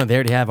I'm saying? They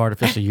already have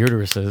artificial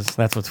uteruses.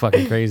 That's what's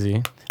fucking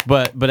crazy.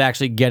 But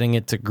actually getting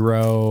it to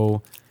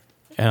grow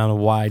and on a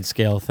wide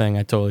scale thing,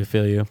 I totally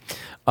feel you.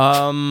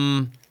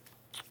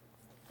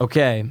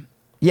 Okay.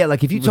 Yeah,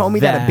 like if you told me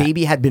that that. a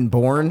baby had been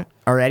born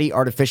already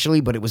artificially,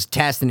 but it was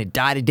tested and it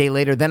died a day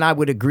later, then I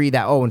would agree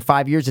that, in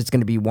 5 years it's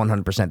going to be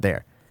 100%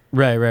 there.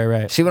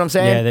 Right. See what I'm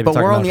saying? Yeah, they've been but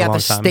talking we're about it only for a at long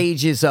the time.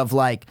 stages of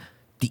like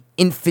the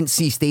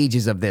infancy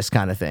stages of this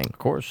kind of thing. Of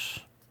course.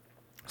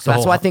 So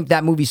that's why I think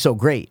that movie's so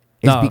great.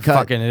 Is No, because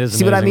fucking, it is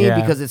see what I amazing, mean?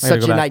 yeah. Because it's I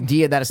gotta such go an back.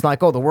 idea that it's not like,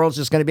 the world's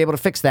just going to be able to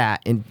fix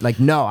that. And like,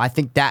 no, I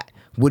think that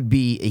would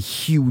be a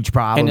huge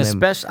problem. And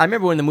especially, I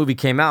remember when the movie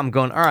came out, I'm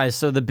going, all right,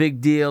 so the big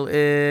deal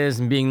is,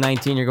 and being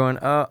 19, you're going,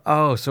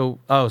 so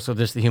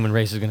this the human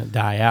race is going to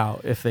die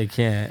out if they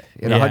can't.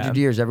 in 100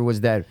 years, everyone's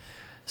dead.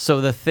 So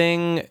the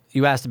thing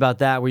you asked about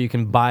that, where you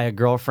can buy a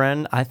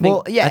girlfriend, I think.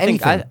 Well, yeah, I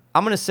think anything.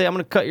 I'm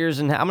gonna cut yours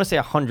in half. I'm gonna say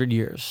 100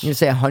 years. You're going to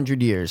say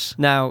 100 years.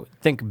 Now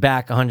think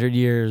back 100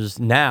 years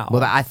now.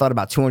 Well, I thought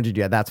about 200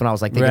 years. That's when I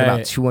was like thinking Right.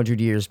 about 200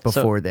 years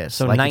before this.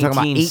 So like you're talking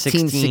about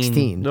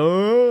 1816.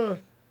 1816.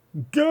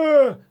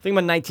 Think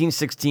about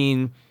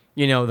 1916.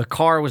 You know, the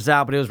car was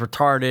out, but it was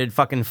retarded.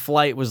 Fucking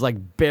flight was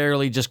like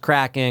barely just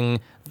cracking.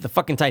 The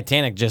fucking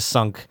Titanic just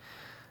sunk.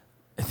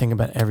 Think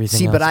about everything.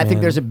 See, but else, I think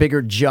man. there's a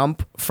bigger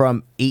jump from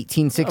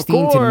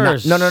 1816 Of to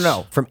course. no,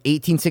 from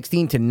 1816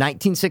 to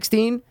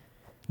 1916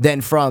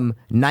 than from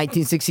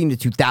 1916 to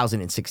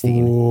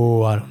 2016.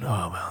 Ooh, I don't know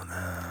about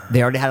that.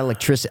 They already had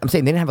electricity. I'm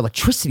saying they didn't have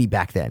electricity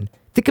back then.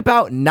 Think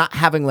about not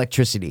having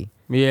electricity.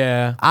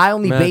 Yeah, I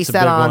only that's based a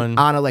that big one.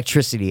 on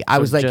electricity. I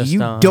So was like, just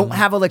you on- don't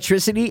have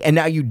electricity, and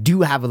now you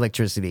do have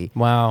electricity.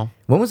 Wow.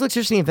 When was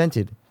electricity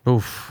invented?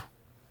 Oof.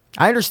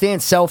 I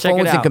understand cell Check it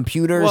phones and out.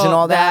 computers Well, and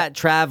all that.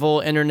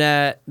 travel,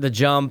 internet, the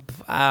jump.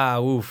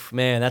 Oof,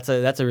 man, that's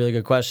a really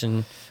good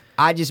question.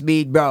 I just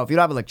mean, bro, if you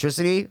don't have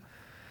electricity,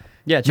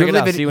 Yeah, check it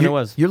out. See when it you're-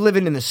 was. You're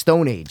living in the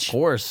Stone Age. Of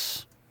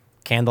course,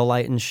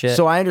 candlelight and shit.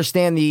 So I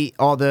understand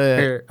all the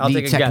Here, I'll take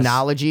a guess.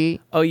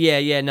 technology. oh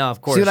yeah, no, of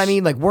course. See what I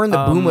mean? Like we're in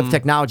the boom of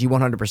technology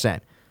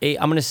 100%.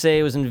 I'm gonna say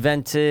it was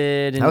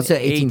invented in I would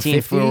say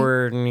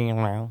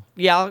 1850.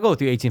 Yeah, I'll go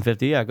with you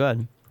 1850. Yeah, go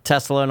ahead.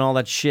 Tesla and all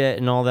that shit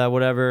and all that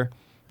whatever,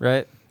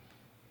 right?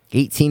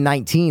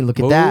 1819. Look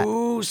at that.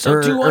 Ooh,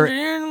 so 200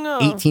 years ago.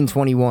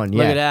 1821. Yeah.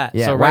 Look at that.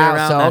 Yeah. So right wow.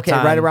 around so that okay,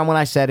 time. right around when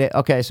I said it.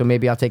 Okay, so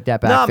maybe I'll take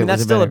that back. No, I if mean it was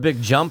that's still a invented.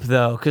 big jump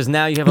though, because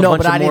now you have a No,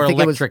 bunch but I of didn't more think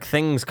it was- electric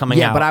things coming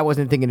Yeah, out. but I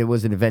wasn't thinking it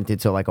was invented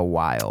till like a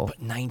while.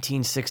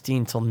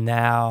 1916 till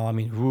now. I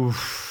mean,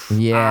 oof.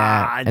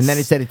 Yeah. And then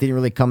it it's- said it didn't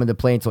really come into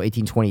play until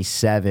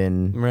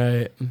 1827.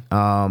 right.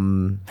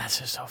 That's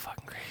just so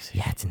fucking crazy.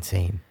 Yeah, it's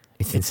insane.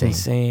 It's It's insane.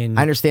 insane.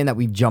 I understand that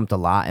we've jumped a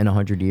lot in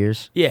 100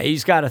 years. Yeah, you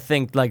just got to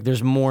think like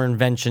there's more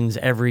inventions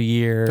every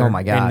year. Oh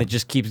my God. And it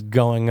just keeps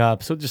going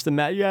up. So just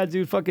imagine, yeah,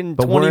 dude, fucking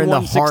But we're in the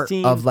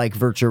 2116. heart of like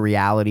virtual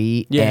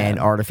reality Yeah. and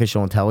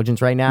artificial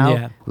intelligence right now.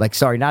 Yeah. Like,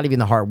 sorry, not even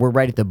the heart. We're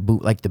right at the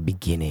like the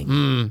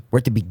beginning. We're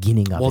at the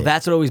beginning of Well, it.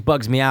 that's what always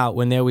bugs me out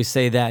when they always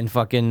say that. And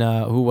fucking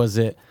who was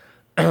it?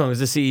 It was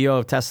the CEO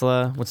of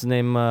Tesla. What's his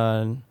name?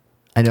 I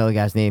know the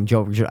guy's name.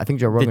 I think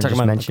Joe Rogan talk just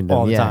about him mentioned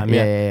all him. the Yeah, time,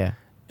 yeah, yeah. yeah.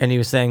 And he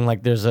was saying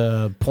like there's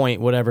a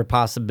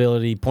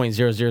possibility,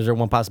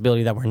 0.0001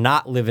 possibility that we're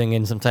not living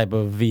in some type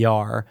of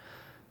VR.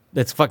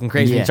 That's fucking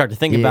crazy when Yeah. you start to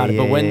think Yeah, about it.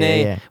 But yeah, when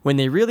yeah. when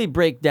they really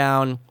break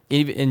down,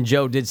 and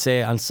Joe did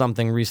say on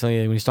something recently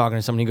when he's talking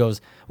to someone, he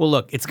goes, "Well,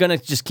 look, it's gonna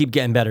just keep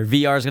getting better.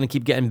 VR is gonna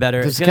keep getting better.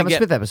 This It's is gonna Kevin get."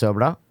 Smith episode,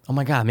 bro. Oh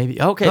my god,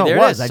 maybe okay. No, there it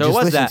was. is. I So just it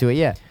was listened that. to it.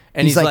 Yeah.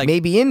 And he's he's like,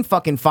 maybe in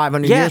fucking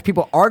 500 Yeah. years,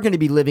 people are going to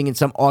be living in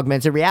some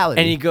augmented reality.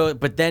 And he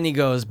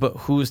goes, but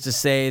who's to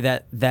say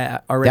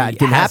that already That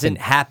didn't hasn't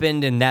happen.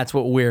 happened, and that's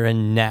what we're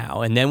in now.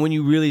 And then when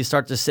you really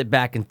start to sit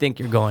back and think,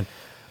 you're going,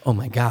 oh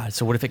my god.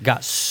 So what if it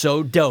got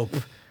so dope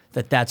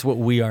that that's what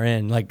we are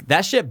in? Like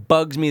that shit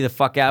bugs me the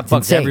fuck out. It's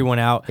Bugs insane. everyone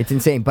out. It's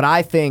insane. But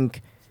I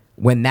think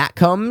when that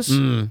comes,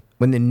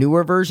 when the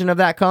newer version of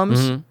that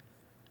comes,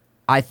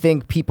 I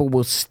think people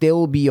will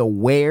still be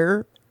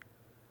aware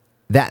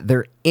that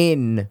they're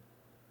in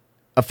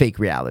a fake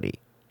reality.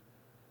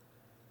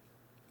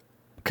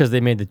 Because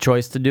they made the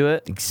choice to do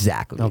it.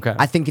 Exactly. Okay.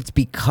 I think it's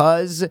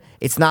because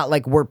it's not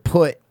like we're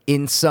put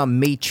in some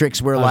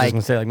matrix where I was just like,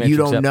 gonna say, like, you Matrix,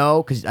 don't yep.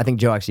 know, because I think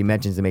Joe actually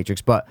mentions the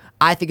Matrix, but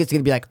I think it's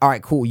gonna be like, all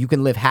right, cool, you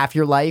can live half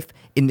your life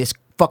in this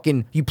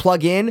fucking, you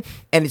plug in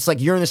and it's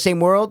like you're in the same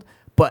world,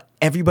 but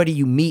everybody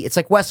you meet, it's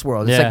like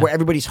Westworld. It's Yeah. like where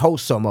everybody's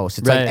hosts almost.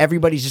 It's Right. like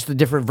everybody's just a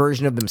different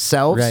version of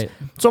themselves. Right.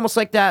 It's almost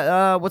like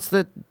that. What's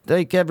the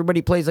like?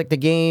 Everybody plays like the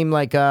game,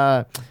 like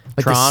the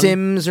Tron?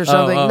 Sims or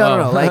something. Oh,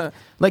 no, oh.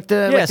 like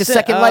the Yeah, like the si-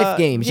 Second Life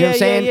games. You know what I'm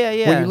saying?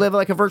 yeah. Where you live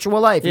like a virtual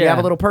life. And You Yeah. have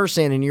a little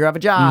person and you have a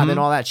job and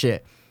all that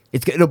shit.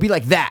 It'll be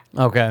like that.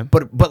 Okay.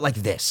 But like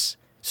this.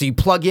 So you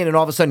plug in and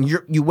all of a sudden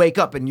you wake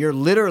up and you're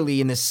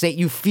literally in the same.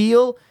 You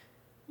feel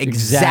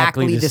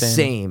exactly the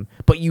same,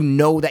 but you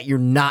know that you're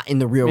not in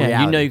the real Yeah,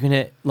 reality. you know you can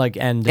hit like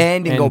end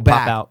and go pop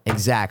back out.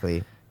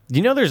 exactly. Do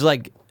you know there's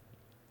like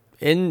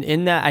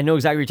in that I know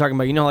exactly what you're talking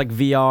about. You know, like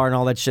VR and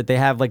all that shit. They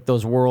have like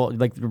those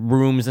like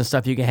rooms and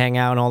stuff you can hang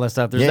out and all that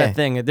stuff. There's Yeah. that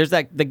thing. There's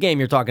the game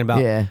you're talking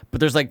about. Yeah. But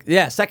there's like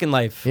Second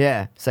Life.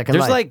 Yeah, Second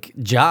There's Life. like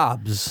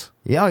jobs.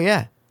 Yeah, oh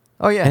yeah.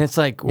 Oh, yeah. And it's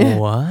like, Yeah.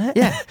 what?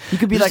 Yeah. You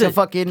could be Just like a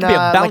fucking, you could be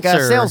like a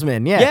bouncer.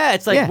 salesman. Yeah. Yeah,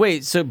 it's like, Yeah.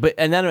 wait, so, but,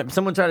 and then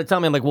someone tried to tell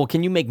me, I'm like, well,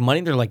 can you make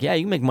money? They're like, yeah,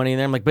 you can make money in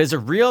there. I'm like, but is it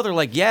real? They're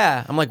like,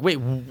 yeah. I'm like, wait,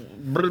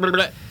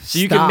 so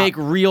you can Stop. make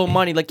real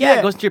money? Like, yeah, Yeah.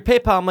 it goes to your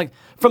PayPal. I'm like,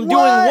 from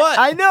doing what?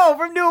 I know,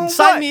 from doing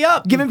Sign what? me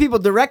up. Giving people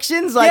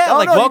directions? Like, Yeah, oh,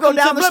 like, no, you go welcome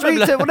down to the blah, blah, street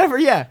blah. to whatever,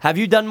 yeah. Have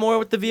you done more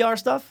with the VR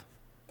stuff?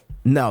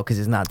 No, because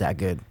it's not that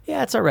good.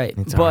 Yeah, it's all right.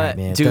 It's but all right,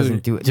 man. dude, it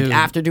doesn't do it. dude,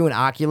 After doing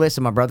Oculus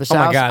at my brother's Oh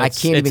my house, God, I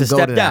it's- can't it's even a go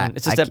step to down. that.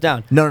 It's a I step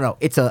can't- down. No.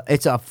 It's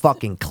a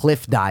fucking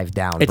cliff dive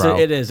down, it's bro.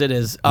 it is.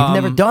 You've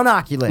never done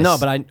Oculus. No,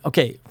 but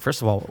okay.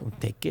 First of all,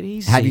 take it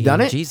easy. Have you done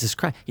it? Jesus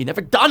Christ, you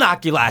never done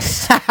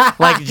Oculus?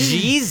 Like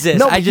Jesus,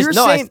 No, but I just you're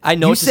know. saying- I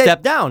know you it's a said-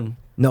 step down.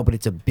 No, but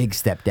it's a big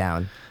step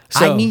down.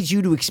 So- I need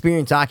you to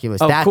experience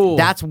Oculus. Oh, cool.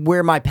 That's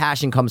where my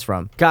passion comes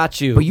from. Got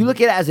you. But you look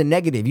at it as a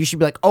negative. You should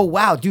be like, oh,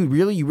 wow, dude,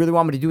 really? You really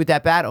want me to do it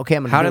that bad? Okay,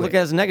 I'm going to How do did I it. look at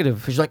it as a negative?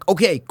 Because you're like,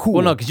 okay, cool.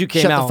 Well, no, because you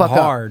came Shut out the fuck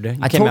hard. Up. You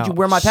I came told you out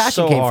where my passion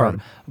so came hard.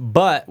 from.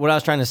 But what I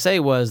was trying to say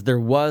was there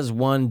was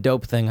one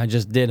dope thing I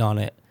just did on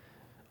it.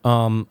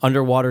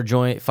 Underwater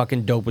joint,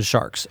 fucking dope with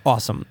sharks.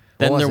 Awesome.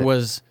 Then was there it?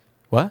 was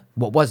what?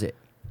 What was it?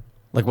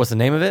 Like, what's the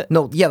name of it?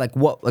 No, yeah, like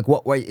what?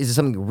 Is it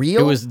something real?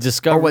 It was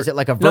Discover. Or was it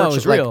like a virtual? No, it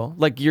was real.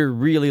 Like you're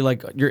really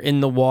like you're in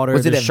the water.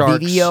 Was it there's a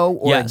sharks. video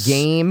or a Yes.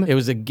 game? It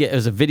was a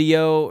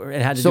video.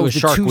 It had to So do it with was a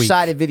Shark Week.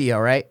 two-sided video,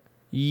 right?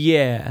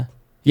 Yeah.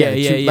 Yeah.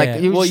 Like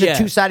it was well, just yeah. a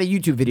two-sided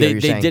YouTube video. They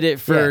you're saying. did it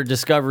for Yeah.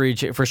 Discovery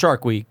for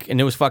Shark Week,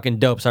 and it was fucking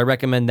dope. So I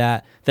recommend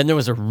that. Then there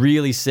was a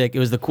really sick. It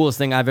was the coolest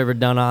thing I've ever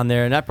done on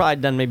there, and I've probably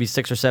done maybe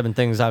 6 or 7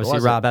 things. Obviously,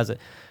 was it? Rob has it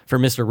for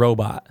Mr.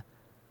 Robot.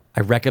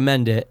 I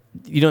recommend it.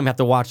 You don't even have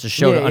to watch the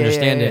show Yeah, to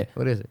understand yeah. it.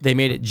 What is it? They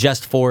made it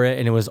just for it,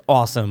 and it was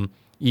awesome.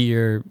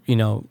 You're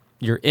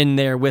in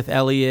there with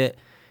Elliot.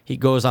 He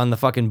goes on the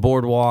fucking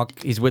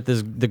boardwalk. He's with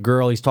the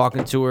girl. He's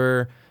talking to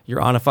her.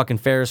 You're on a fucking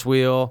Ferris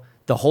wheel.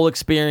 The whole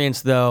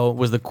experience, though,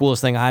 was the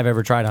coolest thing I've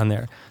ever tried on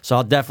there. So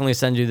I'll definitely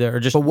send you there. Or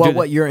just But do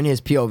what you're in his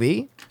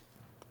POV?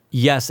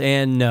 yes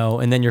and no,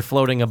 and then you're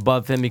floating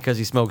above him because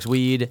he smokes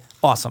weed.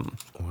 Awesome.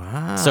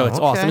 Wow. So it's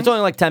awesome. It's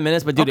only like 10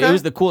 minutes, but dude, it Okay.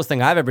 was the coolest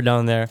thing I've ever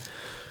done there.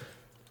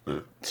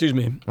 Excuse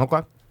me.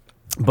 Okay.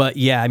 But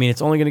yeah, I mean,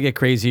 it's only going to get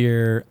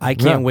crazier. I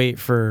can't Yeah. wait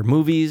for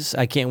movies.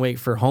 I can't wait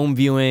for home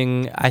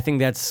viewing. I think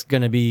that's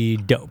going to be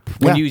dope.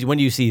 When Yeah.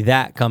 do you see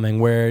that coming,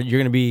 where you're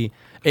going to be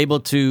able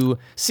to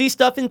see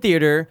stuff in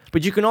theater,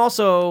 but you can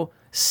also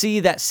see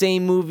that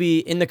same movie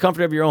in the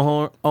comfort of your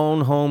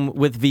own home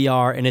with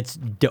VR, and it's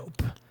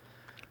dope.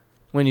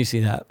 When do you see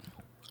that?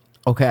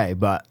 Okay,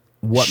 but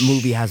what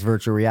movie has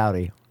virtual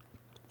reality?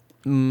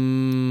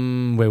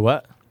 Wait,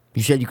 what?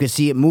 You said you could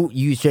see it move.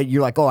 You said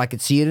you're like, oh, I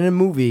could see it in a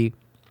movie.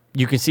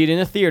 You can see it in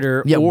a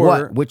theater. Yeah, or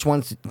what? Which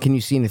ones can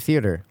you see in the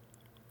theater?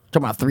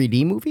 Talking about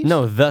 3D movies?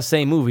 No, the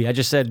same movie. I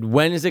just said,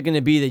 when is it going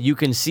to be that you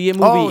can see a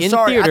movie Oh, in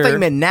sorry. theater? I thought you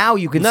meant now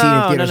you can see it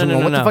in theaters. I'm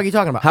going, what the fuck are you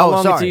talking about? How Oh,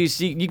 long sorry. until you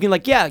see? You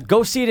can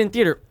go see it in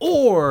theater,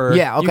 or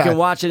Yeah, you okay. can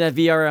watch it at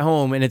VR at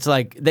home. And it's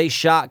like they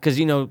shot because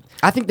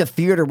I think the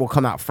theater will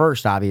come out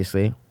first,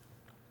 obviously.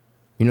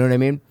 You know what I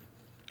mean?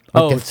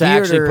 Like the to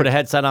actually theater- put a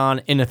headset on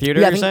in a theater.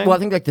 Yeah, you're saying? I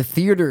think like the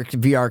theater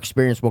VR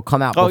experience will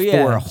come out Oh,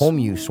 before yeah. a home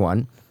use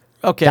one.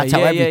 okay, That's how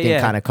yeah, everything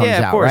yeah. kind of comes yeah,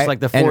 out, of course, right? like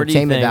the 4D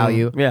entertainment thing.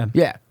 value.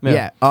 Yeah,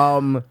 yeah.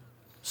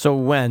 So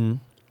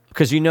when?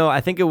 Because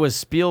I think it was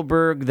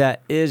Spielberg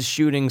that is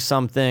shooting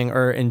something,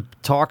 or in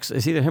talks.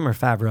 It's either him or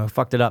Favreau. I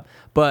fucked it up.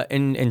 But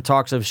in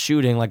talks of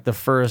shooting, like the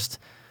first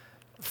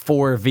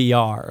for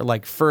VR,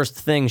 like first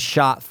thing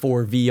shot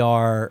for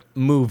VR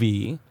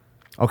movie.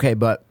 Okay,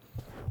 but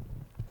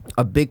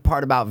a big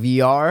part about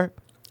VR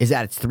is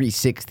that it's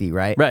 360,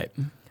 right? Right.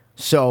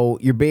 So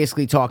you're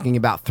basically talking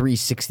about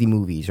 360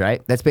 movies,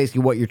 right? That's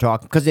basically what you're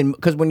talking.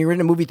 Because when you're in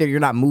a movie theater,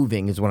 you're not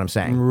moving, is what I'm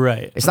saying.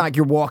 Right. It's not like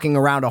you're walking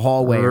around a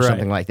hallway or Right.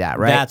 something like that,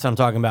 right? That's what I'm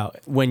talking about.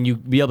 When you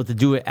be able to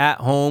do it at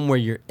home, where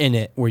you're in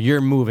it, where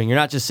you're moving. You're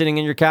not just sitting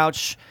in your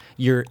couch.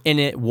 You're in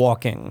it,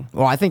 walking.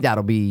 Well, I think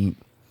that'll be.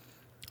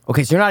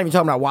 Okay, so you're not even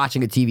talking about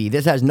watching a TV.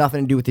 This has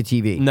nothing to do with the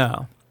TV.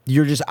 No.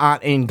 You're just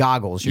in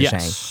goggles. You're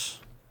saying. Yes.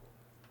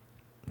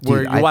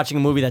 Where Dude, you're watching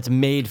a movie that's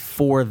made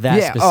for that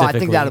Yeah.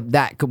 specifically. Oh,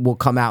 I think will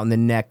come out in the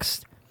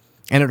next,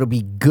 and it'll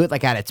be good,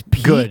 like at its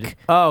peak. Good.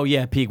 Oh,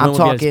 yeah, peak. When I'm will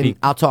be at its talking. peak?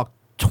 I'll talk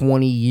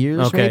 20 years,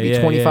 Okay, maybe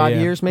yeah, 25 yeah,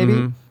 yeah. years, maybe.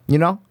 Mhm. You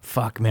know.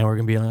 Fuck, man, we're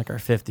gonna be in like our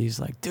 50s.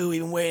 Like, dude,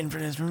 we've been waiting for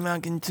this for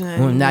fucking time.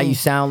 Well, now you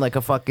sound like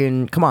a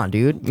fucking. Come on,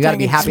 dude. You gotta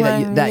be happy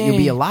that you'll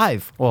be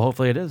alive Well,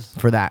 hopefully it is.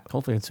 for that.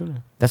 Hopefully it's sooner.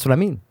 That's what I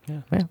mean.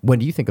 Yeah. When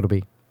do you think it'll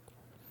be?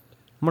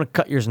 I'm gonna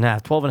cut yours in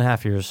half. 12 and a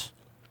half years.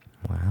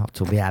 Wow,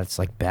 till be at its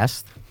like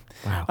best.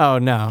 Wow. Oh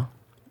no.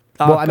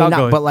 Well, I mean, I'll not,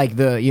 go but like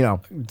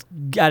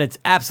at its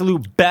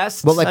absolute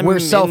best. but like I where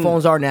mean, cell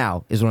phones are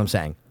now is what I'm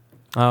saying.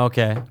 Oh,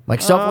 okay.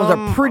 Like cell phones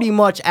are pretty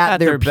much at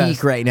their peak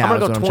best. right now. I'm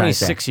gonna is go what I'm trying to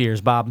say. 26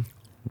 years, Bob.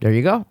 There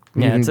you go.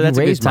 Yeah, You so that's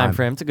a good raised time mine.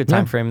 frame. It's a good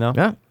time Yeah. frame, though.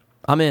 Yeah.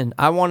 I'm in.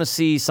 I want to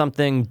see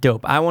something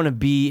dope. I want to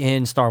be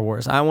in Star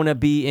Wars. I want to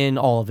be in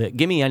all of it.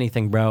 Give me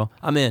anything, bro.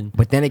 I'm in.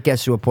 But then it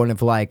gets to a point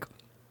of like,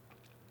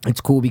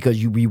 it's cool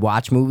because you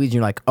rewatch movies. And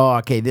you're like, oh,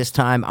 okay, this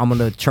time I'm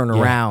gonna turn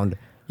around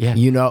Yeah.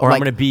 You know, or like, I'm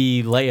gonna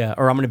be Leia,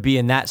 or I'm gonna be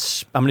in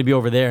that. I'm gonna be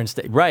over there and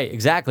stay. Right,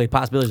 exactly.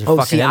 Possibilities are oh,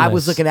 fucking see, I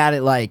was endless. looking at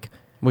it like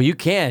Well, you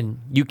can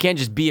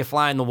just be a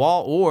fly in the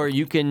wall, or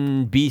you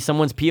can be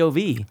someone's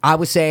POV. I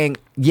was saying,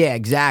 yeah,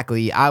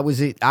 exactly. I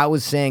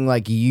was saying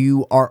like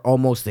you are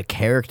almost a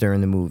character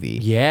in the movie.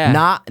 Yeah.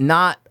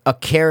 Not a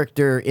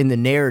character in the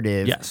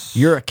narrative. Yes.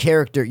 You're a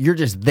character. You're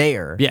just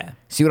there. Yeah.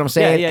 See what I'm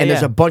saying? Yeah, and there's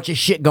yeah. a bunch of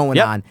shit going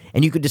Yep. on,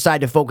 and you could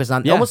decide to focus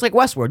on Yeah. almost like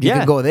Westworld. You Yeah.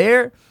 can go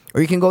there, or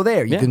you can go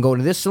there. You Yeah. can go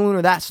to this saloon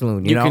or that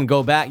saloon. You know? can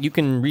go back. You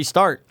can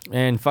restart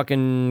and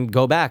fucking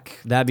go back.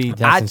 That's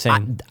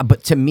insane.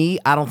 But to me,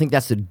 I don't think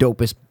that's the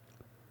dopest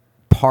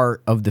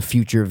part of the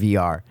future of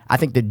VR. I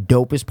think the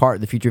dopest part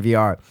of the future of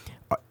VR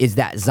is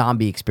that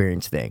zombie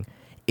experience thing.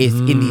 Is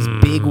in these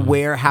big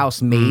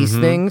warehouse maze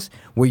things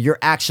where you're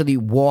actually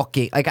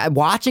walking. Like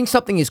watching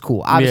something is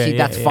cool. Obviously, yeah,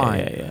 that's yeah, fine.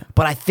 yeah.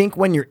 But I think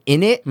when you're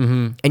in it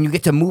and you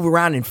get to move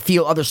around and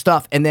feel other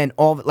stuff, and then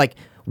like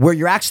where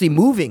you're actually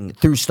moving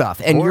through stuff,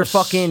 and you're course.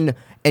 fucking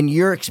and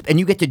you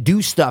get to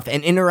do stuff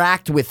and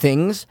interact with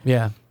things.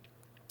 yeah.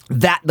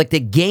 That like the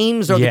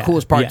games are the Yeah,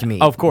 coolest part yeah, to me.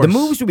 of course. the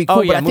movies would be Oh,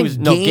 cool, yeah, but I think movies-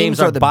 no, games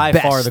are the by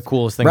best, far the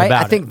coolest thing right?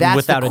 about I think it, that's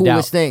without the a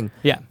coolest doubt. thing.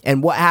 Yeah.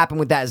 And what happened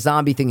with that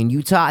zombie thing in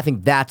Utah? I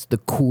think that's the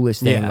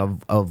coolest thing Yeah.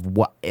 of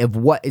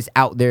what is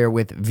out there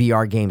with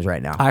VR games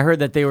right now. I heard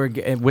that they were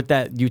with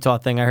that Utah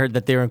thing. I heard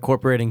that they were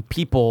incorporating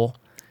people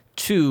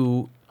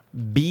to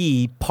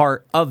be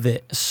part of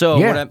it. So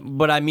Yeah.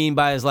 what I mean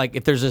by is like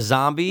if there's a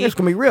zombie, It's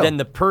gonna be real. then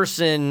the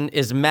person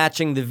is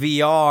matching the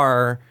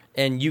VR,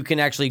 and you can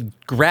actually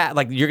grab.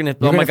 Like you're gonna.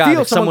 oh gonna my god! feel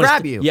like someone someone's-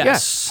 grab you.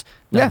 Yes.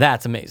 Yeah. Now Yeah.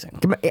 that's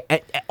amazing.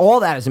 All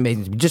that is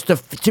amazing. to me. Just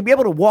to be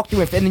able to walk through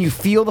it and then you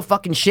feel the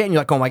fucking shit and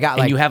you're like, oh my god, And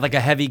like you have like a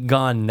heavy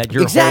gun that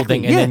you're Exactly,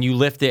 holding, and yeah. then you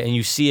lift it and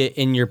you see it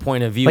in your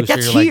point of view. like so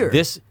that's you're here. like,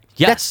 this.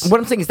 Yes. That's what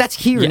I'm saying is that's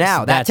here Yes, now.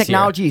 That that's here.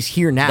 technology is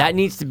here now. That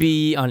needs to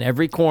be on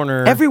every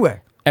corner.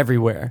 everywhere.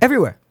 Everywhere.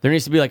 Everywhere. There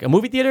needs to be like a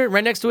movie theater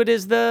right next to it.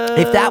 Is the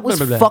If that was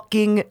blah, blah, blah.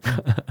 fucking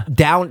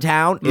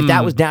downtown, if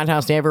that was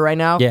downtown Stanford right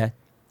now, Yeah.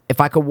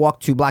 if I could walk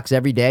 2 blocks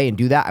every day and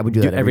do that, I would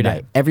do that every every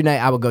night. day. Every night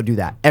I would go do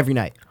that. Every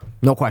night.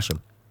 No question.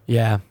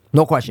 Yeah.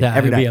 No question. That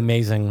every would be night.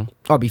 amazing.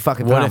 Oh, it'd be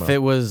fucking What phenomenal. if it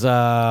was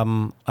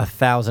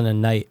 $1,000 a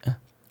night?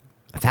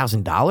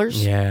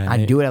 $1,000? Yeah,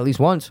 I'd do it at least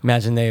once.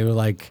 Imagine they were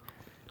like,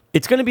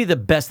 it's going to be the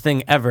best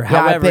thing ever. Yeah, I'd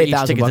However, pay each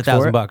 $1,000 ticket's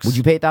for it. $1,000. Would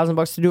you pay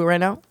 $1,000 to do it right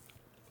now?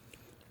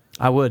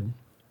 I would.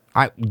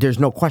 There's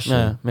no question.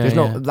 Yeah, There's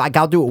yeah. no like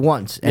I'll do it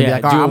once and be Yeah,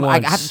 like, do all it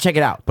right, I have once. to check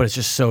it out. But it's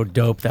just so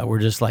dope that we're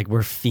just like we're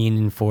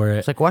fiending for it.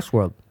 It's like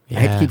Westworld. I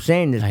hate to Yeah. keep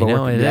saying this, I but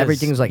know, it is.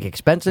 everything's like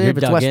expensive. You're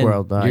It's dug in.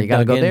 Westworld. You're You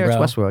gotta dug go in, there.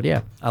 bro. It's Westworld.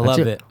 Yeah, I That's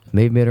love it.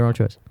 Maybe made our own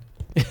choice.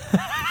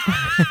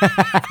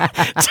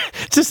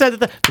 Just said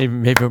that.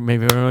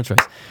 Maybe we're on choice.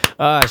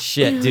 Oh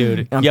shit,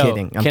 dude. I'm Yo,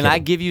 kidding. I'm can I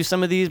kidding. give you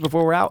some of these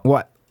before we're out?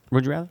 What?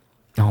 Would you rather?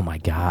 Oh my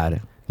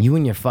god, you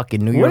and your fucking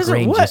New What York is it?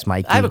 Rangers, What?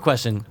 Mikey. I have a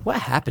question. What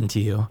happened to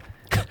you?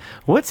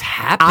 What's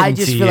happened I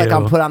just to feel like you?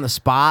 I'm put on the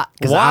spot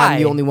because Why? I'm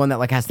the only one that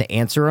like has to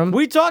answer them. What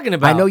are you talking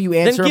about? I know you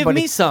answer Then 'em, give but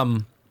me it's-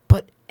 some.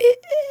 But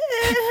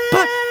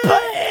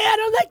I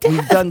don't like to.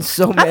 we've done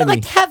so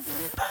many. have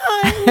fun.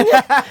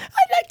 I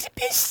like to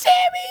be serious.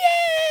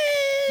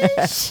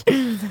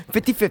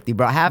 50-50,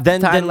 bro. Half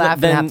Then, the time then,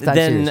 laughing, then, half the time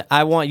then serious.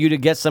 I want you to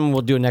get some.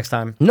 We'll do it next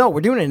time. No, we're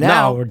doing it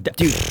now. we're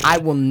dude, I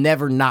will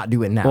never not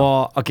do it now.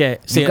 Well, okay.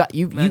 See,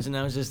 you- imagine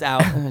I was just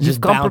out. You've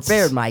just come bounced.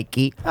 prepared,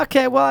 Mikey.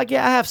 Okay, well, I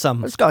have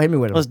some. Let's go. Hit me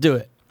with it. Let's do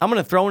it. I'm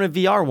gonna throw in a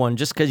VR one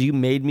just because you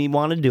made me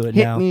want to do it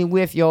Hit now. me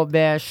with your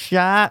best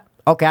shot.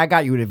 Okay, I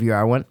got you with a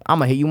VR one. I'm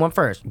gonna hit you one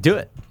first. Do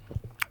it.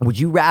 Would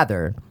you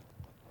rather,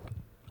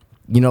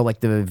 you know, like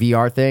the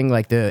VR thing,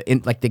 like the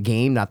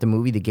game, not the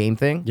movie, the game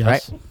thing,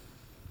 Yes. right?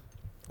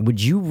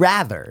 Would you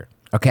rather,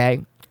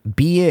 okay,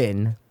 be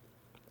in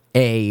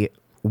a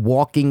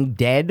Walking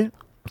Dead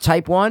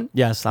type one?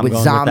 Yes, I'm with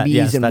going with that. zombies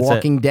Yes, and that's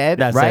Walking it. Dead,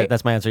 That's right? it.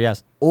 That's my answer.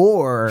 Yes.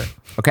 Or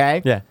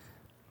okay, Yeah.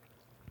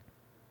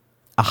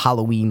 a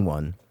Halloween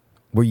one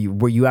where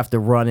you have to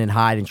run and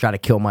hide and try to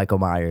kill Michael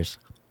Myers.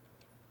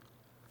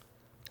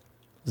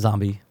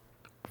 Zombie.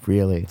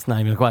 Really? It's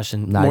not even a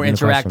question. Not More even a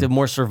interactive, question.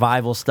 more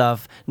survival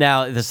stuff.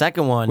 Now the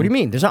second one. What do you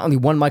mean? There's not only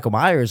one Michael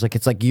Myers. Like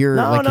it's like you're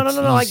No, like no, it's,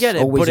 I he's get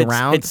it. Always But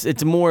around.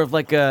 it's more of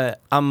like a.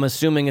 I'm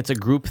assuming it's a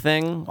group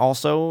thing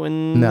also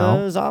in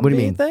no. the zombie What do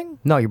you mean? thing.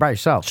 No, you're by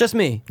yourself. It's just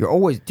me. You're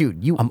always,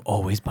 dude. I'm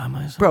always by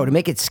myself. Bro, to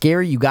make it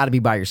scary, you got to be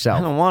by I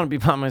yourself. don't want to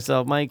be by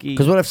myself, Mikey.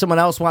 Because what if someone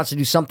else wants to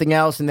do something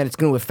else, and then it's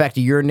going to affect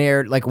your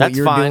narrative, like what That's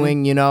you're fine.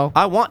 doing? You know.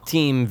 I want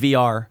Team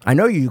VR. I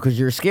know you because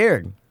you're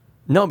scared.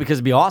 No, because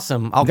it'd be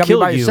awesome. I'll gotta be kill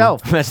by you.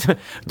 yourself.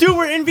 Dude,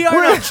 we're in VR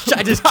now.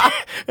 I just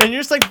and you're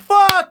just like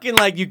fuck, and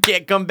like you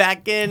can't come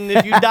back in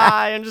if you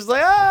die. I'm just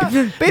like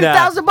Pay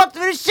Nah. $1,000 for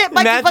this shit,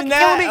 Mikey. Imagine Fucking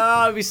that. kill me.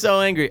 Oh, I'd be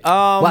so angry.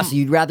 Wow, so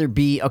you'd rather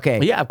be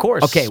okay? Yeah, of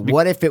course. Okay,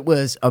 what if it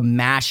was a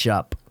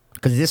mashup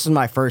because this is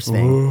my first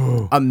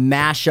thing. A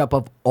mashup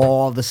of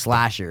all the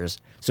slashers.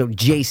 So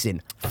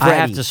Jason, Freddy, I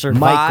have to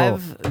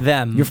survive Michael.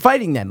 them. You're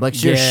fighting them, like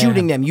so you're Yeah.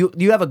 shooting them. You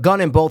have a gun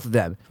in both of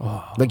them.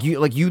 Like you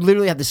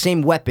literally have the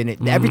same weapon.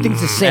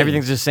 Everything's the same.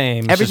 Everything's the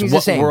same. It's Everything's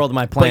just the what same. world am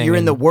I playing But you're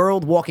in the in?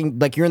 world walking,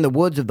 like you're in the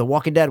woods of The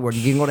Walking Dead, where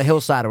you can go to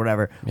Hillside or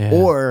whatever, Yeah.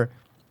 or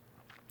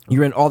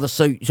you're in all the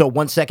so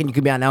 1 second you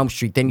could be on Elm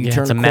Street, then you Yeah,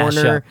 turn it's a a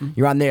corner, mashup.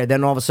 you're on there,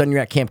 then all of a sudden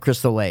you're at Camp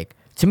Crystal Lake.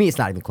 To me, it's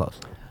not even close.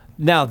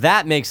 Now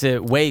that makes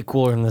it way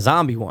cooler than the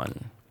zombie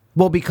one.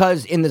 Well,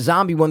 because in the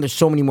zombie one, there's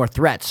so many more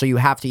threats, so you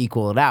have to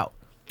equal it out.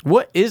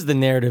 What is the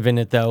narrative in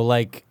it though?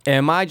 Like,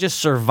 am I just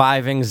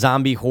surviving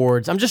zombie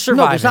hordes? I'm just No,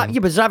 surviving. there's not. Yeah,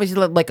 but there's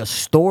obviously like a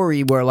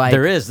story where like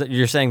There is.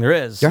 You're saying there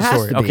is. there a has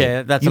story. to be.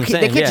 Okay, that's you what I'm can't-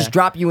 saying. They can't yeah. just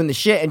drop you in the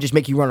shit and just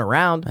make you run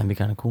around. That'd be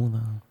kind of cool though.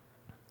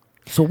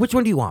 So which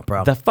one do you want,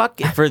 bro? The fuck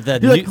for the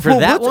You're like, for well,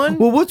 that what's- one?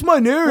 Well, what's my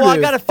narrative? Well, I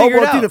gotta figure oh,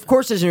 well, it out. dude, of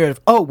course there's a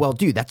narrative. Oh, well,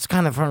 dude, that's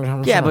kind of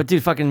Yeah, but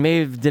dude, fucking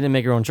Maeve didn't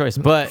make her own choice.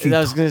 But I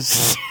was gonna,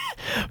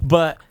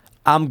 but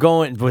I'm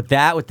going with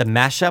that with the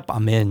mashup.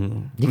 I'm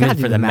in. You I'm gotta in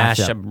do for the the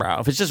mashup. mashup, bro.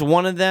 If it's just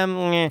one of them,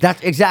 eh.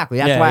 That's exactly.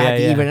 That's Yeah, why I yeah, have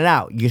to yeah. even it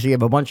out. You usually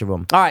have a bunch of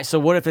them. All right, so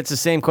what if it's the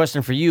same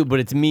question for you, but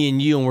it's me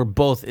and you, and we're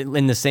both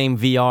in the same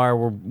VR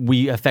where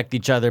we affect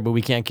each other, but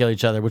we can't kill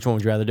each other? Which one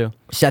would you rather do?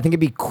 See, I think it'd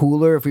be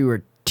cooler if we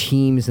were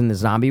teams in the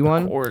zombie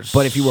one. course.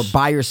 But if you were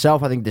by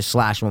yourself, I think the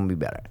slash one would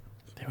be better.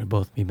 They would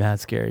both be bad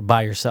scary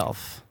by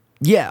yourself.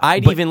 Yeah,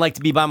 I'd but- even like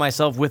to be by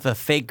myself with a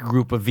fake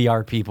group of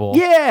VR people.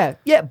 Yeah,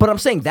 but I'm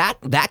saying that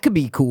could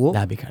be cool.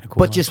 That'd be kinda cool.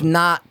 But just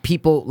not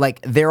people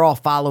like they're all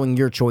following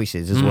your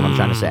choices is what I'm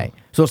trying to say.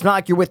 So it's not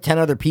like you're with 10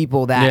 other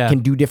people that Yeah. can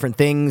do different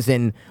things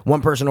and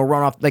one person will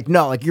run off. Like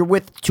no, like you're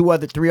with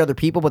 3 other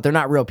people, but they're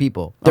not real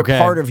people. They're Okay.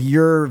 part of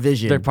your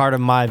vision. They're part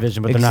of my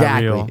vision, but they're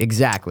exactly, not real.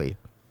 exactly.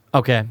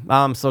 Okay,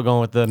 I'm still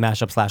going with the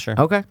mashup slasher.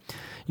 Okay.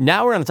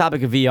 Now we're on the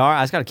topic of VR.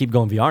 I just got to keep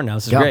going VR now.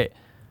 This is Go. great.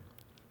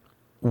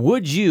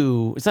 Would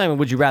you? It's not even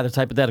would you rather, it's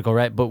hypothetical,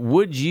 right? But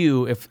would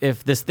you,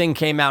 if this thing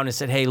came out and it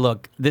said, "Hey,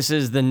 look, this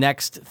is the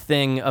next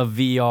thing of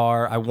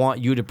VR. I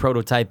want you to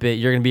prototype it.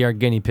 You're gonna be our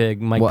guinea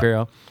pig, Mike What?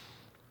 Pirro.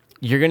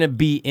 You're gonna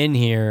be in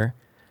here.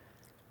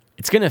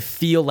 It's gonna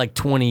feel like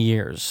 20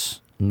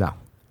 years." No.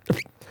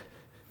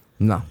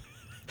 No.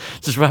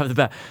 Just right off the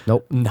bat.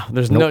 Nope. No,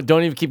 there's Nope. no.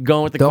 Don't even keep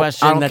going with the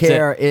question. I don't That's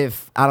care it.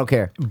 I don't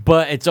care.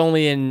 But it's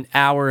only an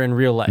hour in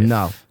real life.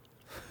 No.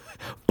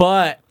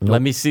 But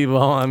let me see. Well,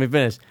 hold on, let me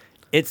finish.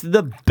 It's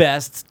the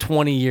best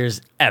 20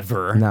 years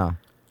ever. No.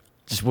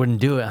 Just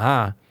wouldn't do it,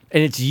 huh?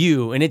 And it's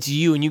you, and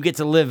you get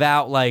to live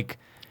out like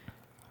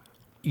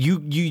you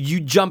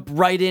jump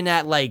right in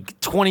at like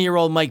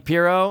 20-year-old Mike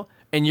Pirro,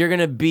 and you're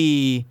gonna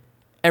be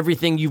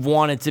everything you've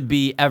wanted to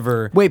be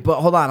ever. Wait, but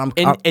hold on.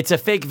 And it's a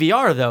fake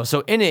VR though,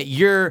 so in it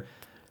you're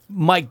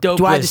Mike Douglas.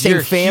 do I have the same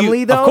you're family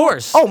huge. though? Of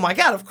course. Oh my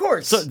god, of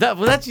course. So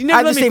that's you I never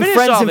have let the me same finish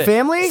friends all of and it.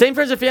 family? Same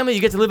friends and family. You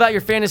get to live out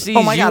your fantasies.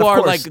 Oh my God, you of are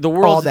course. like the All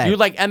world's. day. You're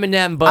like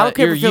Eminem, but I don't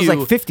care you're if it feels you.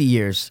 like 50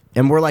 years,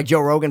 and we're like Joe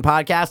Rogan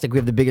podcast. Like we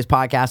have the biggest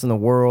podcast in the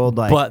world.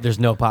 Like, But there's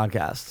no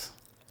podcast.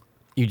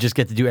 You just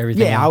get to do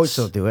everything. yeah, I would else.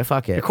 still do it.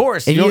 Fuck it. Of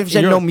course. If You you don't- said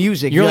you're- no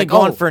music, you're only like,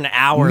 gone oh, for an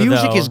hour,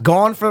 Music though. is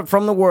gone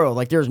from the world.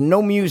 Like there's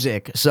no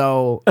music,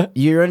 so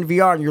you're in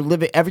VR and you're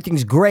living.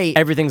 Everything's great,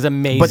 Everything's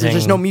amazing. but there's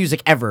just no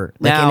music ever,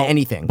 like now, in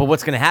anything. But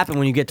what's gonna happen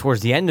when you get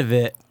towards the end of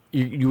it?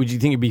 Would you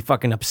think you'd be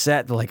fucking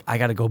upset? That, like, I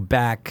got to go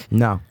back.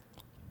 No,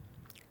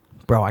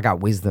 bro, I got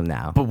wisdom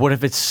now. But what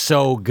if it's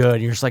so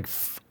good? You're just like,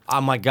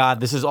 oh my god,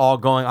 this is all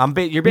going.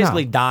 You're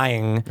basically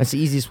dying. That's the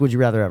easiest would you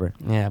rather ever.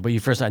 Yeah, but you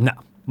first said no,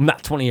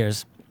 not 20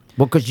 years.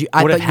 Well, because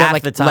I What thought if you meant half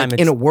like, the time like in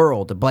it's- a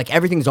world, but like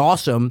everything's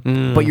awesome,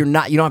 but you're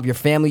not. You don't have your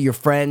family, your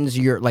friends.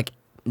 You're like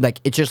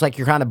it's just like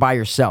you're kind of by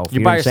yourself. You're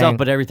you know by what I'm yourself, saying?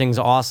 but everything's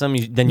awesome. Then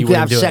you you can wouldn't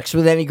have do sex it.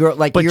 with any girl.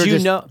 Like But you're you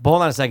just, know, but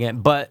hold on a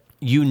second. But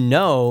you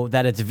know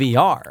that it's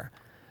VR.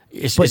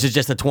 Is it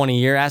just a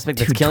 20-year aspect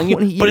that's Dude, killing you?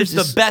 20 But it's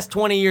years the is- best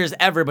 20 years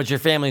ever. But your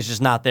family's just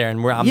not there, and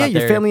I'm yeah, not your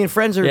there. family and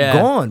friends are Yeah.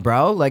 gone,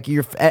 bro. Like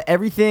your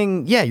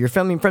everything. Yeah, your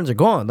family and friends are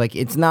gone. Like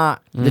it's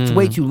not. It's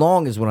way too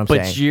long, is what I'm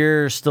But saying.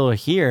 you're still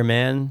here,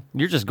 man.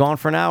 You're just gone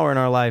for an hour in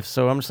our life.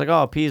 So I'm just like,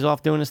 oh, P's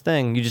off doing his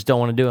thing. You just don't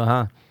want to do it,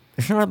 huh?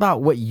 It's not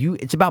about what you.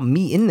 It's about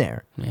me in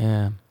there.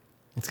 Yeah.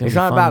 It's gonna It's be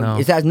not fun, about. though.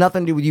 It has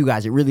nothing to do with you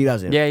guys. It really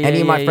doesn't. Yeah, yeah, Any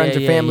of my yeah, friends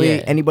yeah, or family,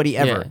 yeah. anybody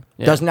ever, Yeah,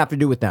 yeah. doesn't have to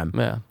do with them.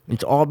 Yeah.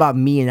 It's all about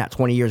me in that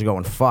 20 years ago.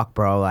 And fuck,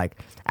 bro. Like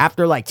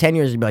after like 10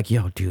 years, you'd be like,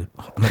 yo, dude,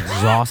 I'm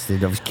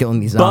exhausted. I was killing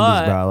these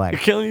zombies, bro. you're Like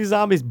killing these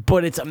zombies,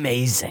 but it's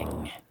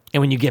amazing.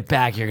 And when you get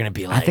back, you're gonna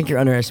be like, I think you're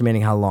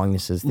underestimating how long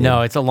this is. Dude.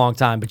 no, it's a long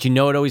time. But you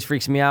know what always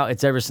freaks me out?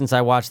 It's ever since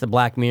I watched the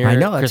Black Mirror I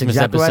know, that's Christmas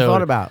exactly what I episode.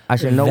 thought about. I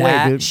said, no way,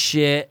 That dude.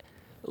 shit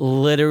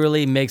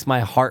literally makes my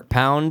heart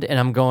pound, and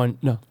I'm going,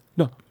 no,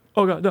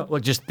 oh god, no.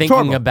 Like just thinking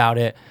horrible. about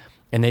it,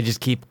 and they just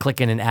keep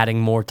clicking and adding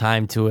more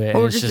time to it.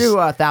 Well, and just it's do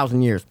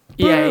 1,000 years.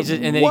 yeah, and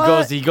then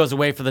What? he goes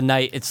away for the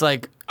night. It's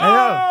like, I know.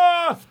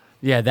 ah!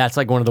 Yeah, that's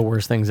like one of the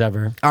worst things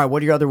ever. All right,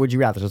 what are your other would you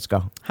rather? Let's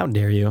go. How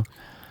dare you?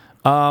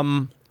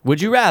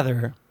 Would you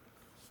rather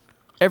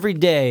every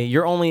day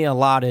you're only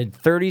allotted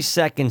 30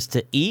 seconds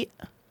to eat?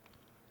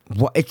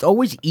 What? It's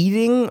always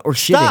eating or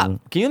shitting.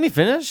 Stop. Can you let me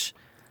finish?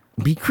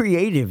 Be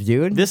creative,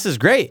 dude. This is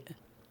great.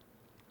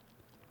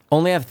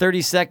 Only have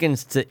 30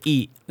 seconds to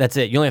eat. That's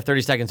it. You only have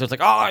 30 seconds. So it's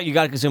like, oh, you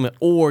got to consume it.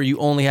 Or you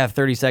only have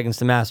 30 seconds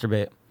to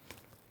masturbate.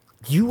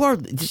 You are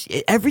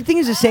everything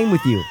is the same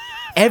with you.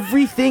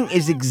 Everything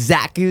is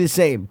exactly the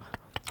same.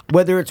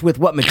 Whether it's with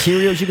what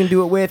materials you can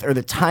do it with, or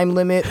the time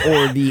limit,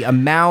 or the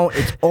amount,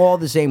 it's all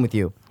the same with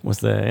you. What's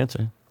the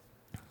answer?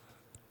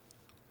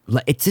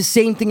 It's the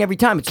same thing every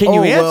time. It's, Can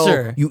you well,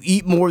 answer? you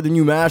eat more than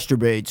you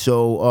masturbate,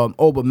 so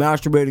but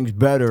masturbating's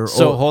better.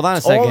 So or, hold on a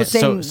it's all the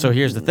second. same So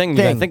here's the thing you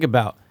got to think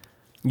about.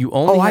 You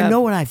only I have-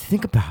 know what I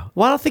think about.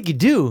 Well, I don't think you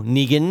do,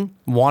 Negan,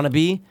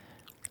 wannabe.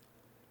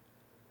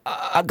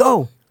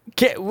 Go.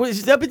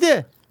 What's up with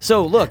there?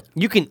 So look,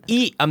 you can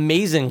eat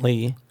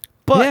amazingly,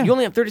 but Yeah. you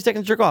only have 30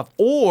 seconds to jerk off.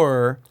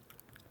 Or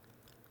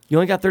you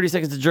only got 30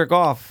 seconds to jerk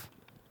off.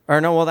 Or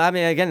no, well, I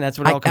mean, again, that's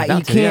what it all comes down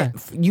you to. Yeah.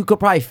 can't. You could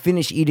probably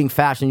finish eating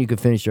faster than you could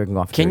finish jerking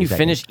off. in Can 30 you seconds.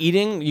 finish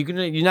eating? You're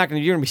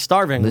gonna be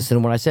starving. Listen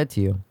to what I said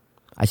to you.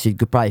 I said you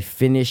could probably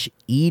finish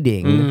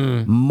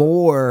eating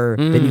more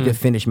than you could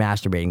finish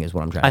masturbating. Is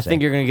what I'm trying to I say.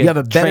 think you're gonna get you have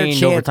a better trained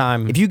chance over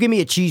time. If you give me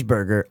a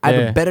cheeseburger, I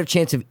have Yeah. a better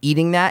chance of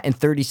eating that in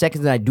 30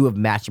 seconds than I do of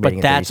masturbating. But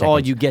in 30 that's all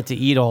seconds. you get to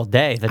eat all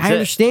day. That's I it.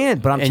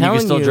 understand, but I'm And you telling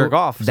can still jerk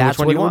off. So that's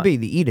which one what do it you would want? be,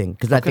 the eating,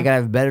 because I think I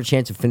have a better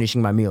chance of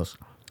finishing my meals.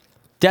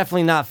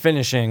 Definitely not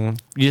finishing.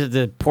 You have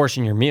to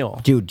portion your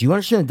meal. Dude, do you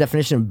understand the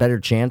definition of better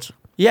chance?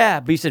 Yeah,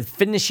 but you said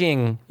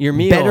finishing your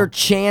meal. Better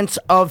chance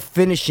of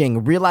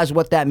finishing. Realize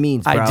what that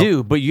means, bro. I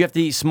do, but you have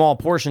to eat small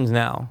portions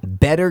now.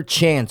 Better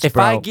chance, If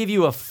bro. I give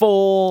you a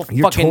full,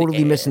 You're fucking,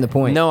 totally missing the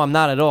point. No, I'm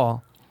not at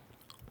all.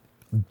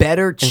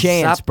 better And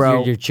chance, stop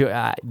bro.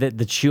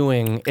 the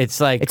chewing. It's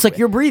like It's like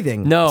you're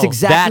breathing. no. it's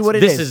exactly what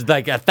it is. This is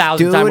like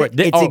 1,000 Dude, times worse.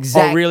 it's oh,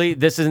 exact- oh, really?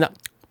 This is not.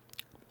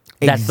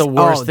 That's the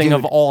worst thing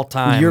of dude, all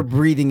time. Your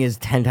breathing is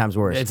 10 times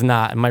worse. It's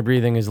not. My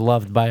breathing is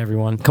loved by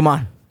everyone. Come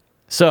on.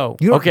 So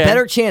You know, okay,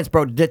 better chance,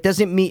 bro. That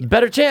doesn't mean.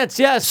 better chance.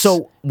 Yes.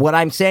 So what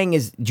I'm saying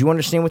is, do you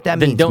understand what that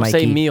Then means? don't say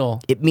Mikey?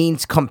 meal. It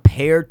means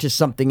compared to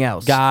something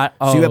else. So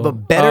you have a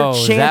better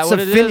is that chance what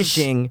of it is?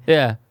 finishing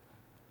Yeah,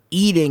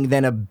 eating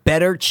than a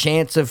better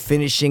chance of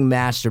finishing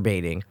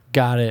masturbating.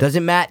 got it.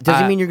 Doesn't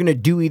mean you're gonna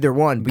do either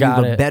one, but you Got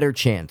have a it. better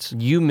chance.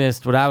 You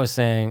missed what I was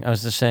saying. I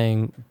was just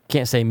saying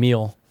can't say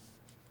meal.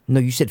 No,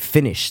 you said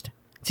finished.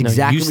 It's No,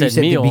 exactly you what you said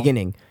said meal. at the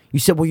beginning. You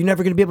said, well, you're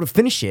never gonna be able to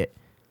finish it.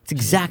 It's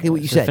exactly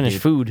what you So said. finish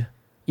dude. food.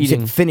 You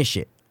Eating. said finish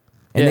it,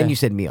 and Yeah. then you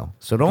said meal.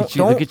 So Look at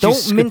you don't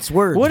screw- mince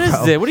words. What is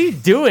bro. it? What are you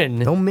doing?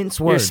 Don't mince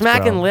You're words,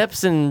 smacking bro.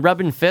 lips and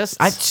rubbing fists.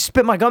 I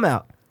spit my gum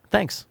out.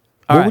 Thanks.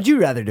 What All right. would you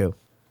rather do?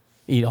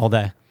 Eat all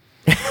day.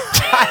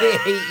 I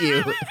hate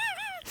you.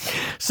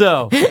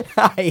 So,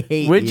 I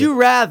hate would you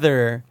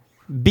rather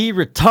be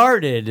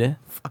retarded,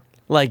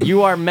 like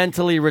you are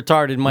mentally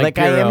retarded, Mike Like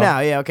I am Pirro, now,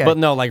 yeah, okay. but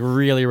no, like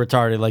really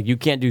retarded, like you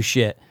can't do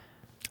shit.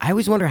 I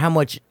always wonder how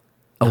much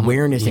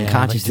awareness yeah, and like,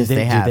 consciousness do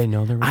they- they do have. they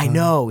know they're I retarded?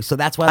 know. So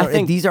that's why I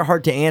think- these are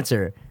hard to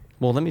answer.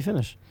 Well, let me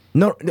finish.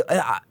 No,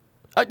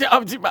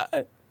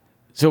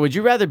 So, would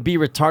you rather be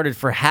retarded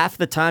for half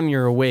the time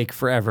you're awake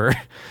forever?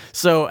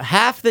 So,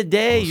 half the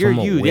day you're I'm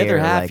you, the other aware,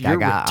 half like, you're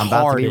retarded. I'm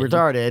about to be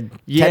retarded.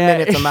 Yeah. 10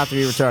 minutes, I'm about to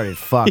be retarded.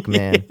 Fuck,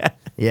 man.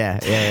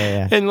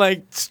 Yeah. And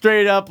like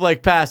straight up,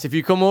 like pass. If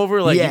you come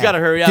over, like you Yeah. gotta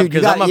hurry up Dude, you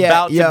because I'm got- yeah,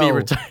 about to be yo.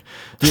 retired.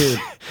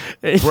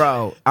 Dude,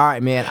 bro. All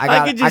right, man.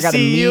 I could got just a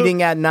see you-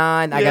 meeting at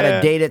 9. I got Yeah.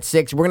 a date at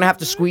 6. We're gonna have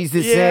to squeeze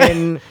this Yeah.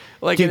 in.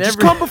 Like Dude, in just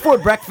every- come before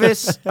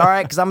breakfast, all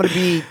right? Because I'm gonna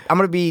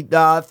be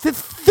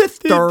fifth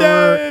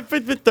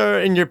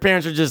third. And your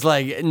parents are just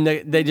like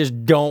they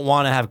just don't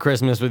want to have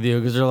Christmas with you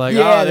because they're like,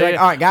 Yeah, oh, they're like,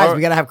 all right, guys,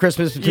 we gotta have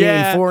Christmas between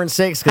Yeah. 4 and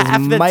 6 because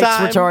half the Mike's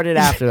time. retarded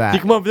after that. You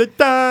come over,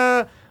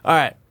 all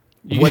right.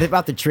 What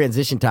about the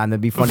transition time?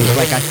 That'd be funny. If,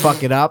 like I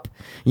fuck it up,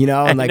 you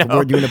know, and like know.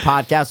 we're doing a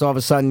podcast, all of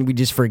a sudden we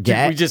just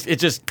forget. it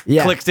just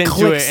Yeah, clicks into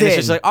clicks it, and it's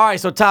just in. like, all right,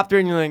 so top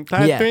 3, and you're like,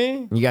 top yeah.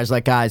 3. You guys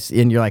like guys,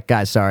 and you're like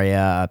guys. Sorry,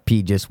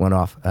 P just went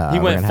off. He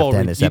we're went gonna full. have to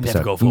end this You episode.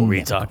 never go full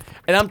Mm. retard.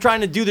 And I'm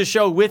trying to do the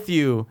show with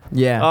you.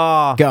 Yeah.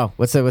 Oh. Go.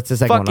 What's the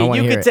second Fuck one? I it,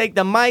 wanna you hear could take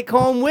the mic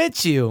home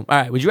with you. All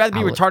right, would you rather be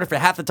I would. retarded for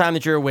half the time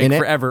that you're awake In it.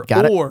 forever,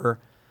 Got it. or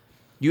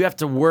you have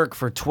to work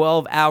for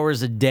 12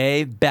 hours a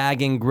day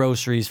bagging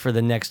groceries for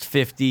the next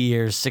 50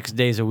 years, 6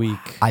 days a week?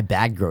 I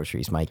bag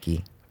groceries,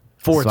 Mikey.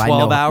 For So I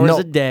 12 know- hours no,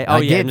 a day. Oh I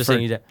yeah, did I'm just for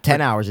saying you did.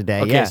 10 hours a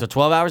day. Okay, yeah. so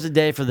 12 hours a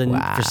day for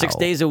for 6 Wow.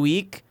 days a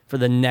week for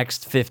the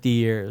next 50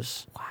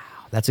 years.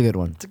 That's a good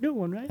one. It's a good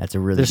one, right? That's a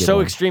really They're good so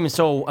one. extreme and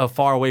so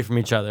far away from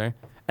each other.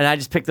 And I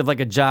just picked up like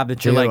a job that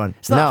It's a you're good like, one.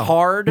 it's not No.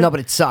 hard. No, but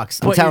it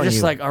sucks. I'm but telling you're just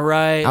you. like, all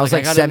right. I was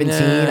like gotta-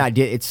 17. nah. I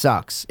did. It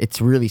sucks.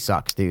 It really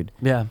sucks, dude.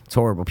 Yeah. It's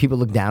horrible. People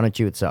look down at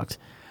you. It sucks.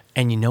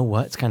 And you know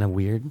what? It's kind of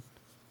weird.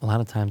 A lot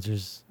of times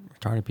there's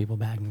retarded people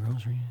bagging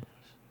groceries.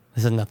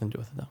 This has nothing to do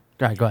with it, though.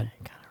 All right, go ahead.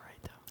 Kind of right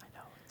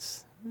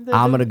though. I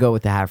know. I'm gonna go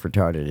with the half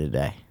retarded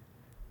today.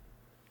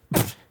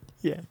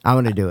 Yeah. I'm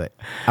gonna do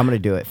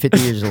it. 50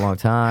 years is a long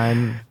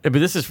time. But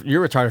this is,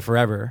 you're retarded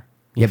forever.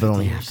 Yeah, but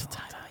only half the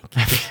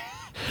time.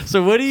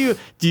 So what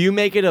do you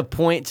make it a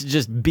point to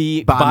just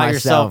be By by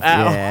yourself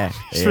myself, out? yeah,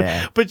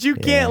 yeah, But you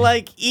can't yeah.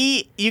 like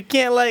eat. You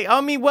can't like, I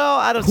mean, well,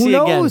 I don't Who see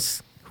again.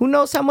 knows? Who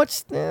knows how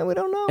much? We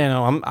don't know. You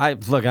know,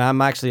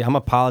 I'm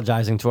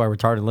apologizing to our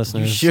retarded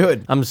listeners. You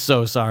should. I'm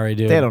so sorry,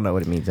 dude. They don't know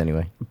what it means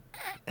anyway.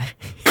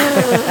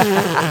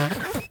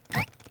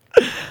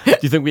 Do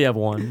you think we have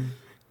one?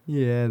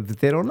 Yeah, but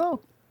they don't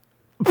know.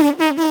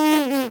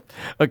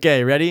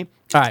 Okay, ready?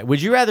 All right.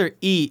 Would you rather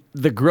eat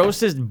the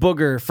grossest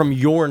booger from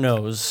your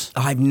nose?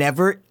 I've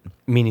never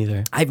Me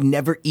neither.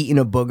 eaten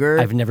a booger,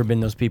 I've never been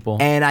those people.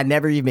 and I've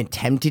never even been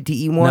tempted to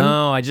eat one.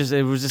 No, it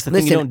was just the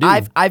thing you Listen,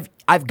 don't do.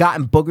 I've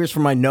gotten boogers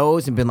from my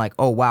nose and been like,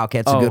 oh wow, okay,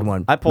 that's a good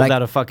one. I pulled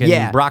out a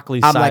fucking broccoli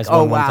I'm size like,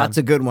 oh one wow, time. that's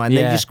a good one.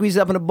 Then Yeah. you squeeze it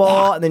up in a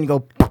ball, and then you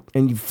go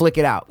and you flick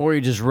it out. Or you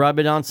just rub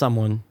it on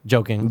someone.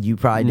 Joking. You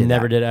probably did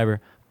Never that. did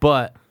ever.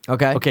 But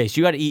Okay. Okay, so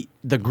you got to eat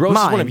the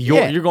grossest one Mine, of your.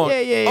 yeah. You're going.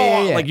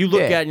 Yeah. Like you look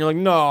Yeah. at it and you're like,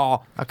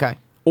 no. Okay,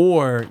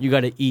 Or you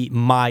got to eat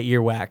my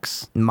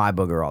earwax. my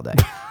booger all day.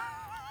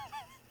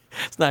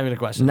 It's not even a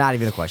question. Not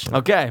even a question.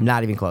 Okay.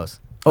 Not even close.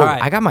 Oh, All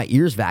right. I got my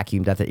ears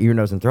vacuumed at the ear,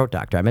 nose, and throat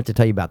doctor. I meant to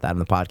tell you about that on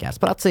the podcast,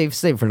 but I'll save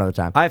it for another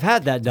time. I've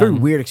had that done. Very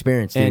weird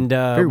experience, dude. And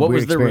Very what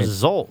weird was the experience.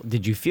 result?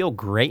 Did you feel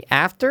great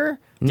after?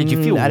 Did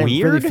you feel I didn't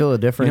weird? really feel a You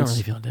difference. don't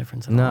really feel a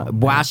difference at No, all.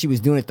 while she was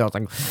doing it though, it's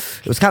like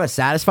it was kind of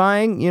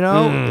satisfying, you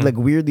know, like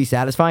weirdly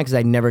satisfying because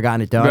I'd never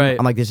gotten it done. Right.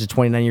 I'm like, this is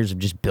 29 years of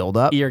just build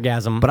up.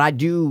 Eargasm. But I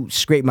do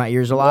scrape my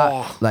ears a lot,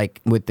 Oh.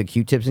 like with the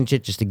Q-tips and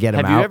shit, just to get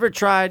them Have out. you ever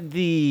tried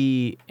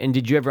and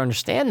did you ever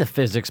understand the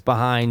physics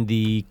behind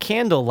the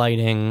candle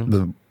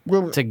lighting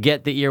to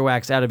get the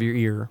earwax out of your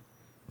ear?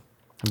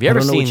 Have you I ever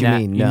don't know seen what you that?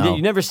 mean, no.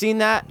 You never seen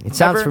that? It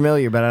sounds ever?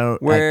 familiar, but I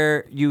don't.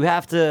 Where you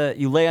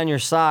lay on your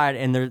side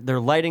and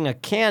they're lighting a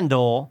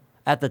candle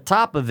at the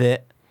top of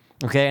it,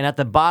 okay, and at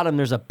the bottom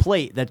there's a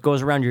plate that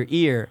goes around your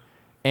ear.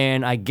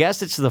 And I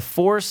guess it's the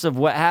force of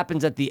what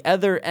happens at the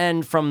other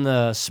end from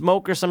the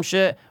smoke or some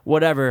shit,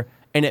 whatever,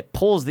 and it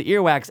pulls the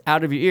earwax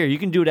out of your ear. You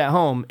can do it at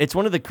home. It's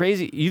one of the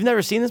crazy. You've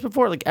never seen this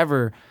before, like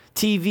ever.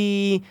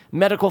 TV,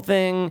 medical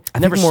thing. I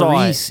never think saw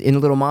Maurice it.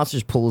 in Little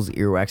Monsters pulls the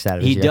earwax out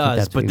of his He ear. I think does,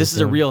 that's what but he this was is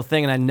a doing. real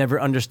thing, and I never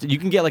understood. You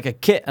can get like a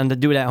kit and to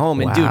do it at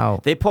home, and Wow.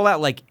 dude, they pull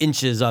out like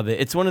inches of it.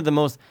 It's one of the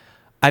most.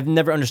 I've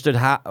never understood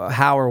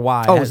how or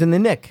why. Oh, it was in the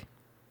Nick.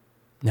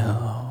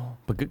 No,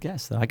 but good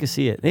guess though. I can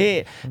see it.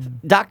 Hey,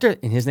 Doctor,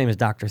 and his name is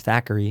Dr.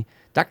 Thackeray.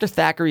 Dr.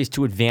 Thackeray is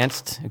too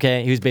advanced.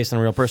 Okay, he was based on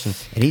a real person.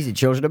 And he's at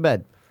Children of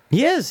Bed.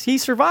 He is. He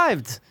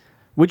survived.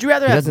 Would you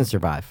rather He have doesn't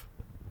survive.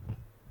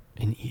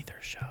 in either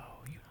show?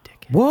 You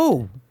dickhead.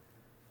 Whoa.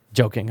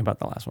 Joking about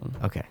the last one.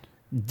 Okay.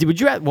 Would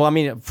you? Well, I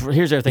mean,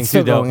 here's the other thing It's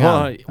too, still though. going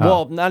on.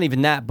 Well, not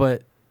even that,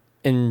 but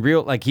in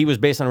real, like he was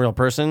based on a real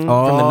person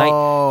from the night.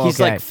 Oh, He's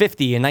okay. like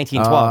 50 in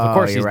 1912. Of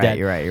course, you're he's right, dead.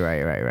 You're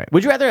right.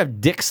 Would you rather have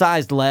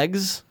dick-sized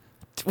legs?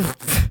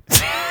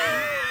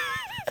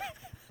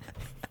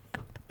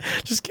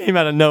 Just came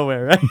out of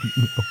nowhere, right?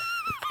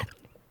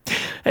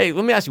 Hey,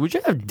 let me ask you: would you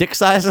rather have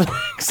dick-sized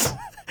legs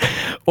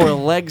or a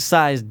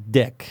leg-sized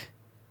dick?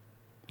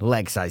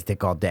 Leg size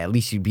dick all day. At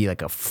least you'd be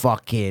like a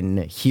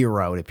fucking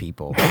hero to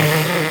people.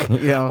 You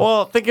know?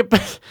 Well,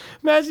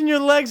 imagine your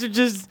legs are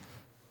just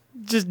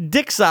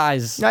dick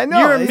size. I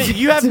know.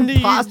 It's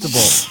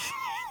impossible.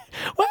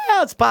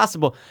 Well, it's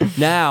possible.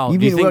 Now, You'd do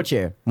be you in a think,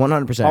 wheelchair.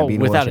 100%. Oh, be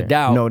in a without a wheelchair.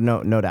 doubt.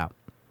 No doubt.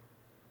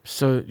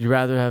 So you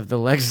rather have the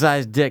leg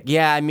size dick?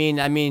 Yeah, I mean,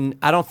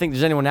 I don't think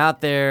there's anyone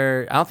out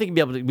there. I don't think you'd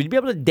be able to. Would you be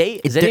able to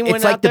date? Is anyone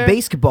It's out like there? the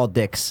basketball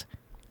dicks.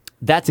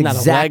 That's It's not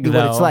exactly a leg,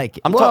 though. what it's like.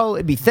 I'm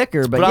It'd be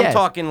thicker, but, but yeah. I'm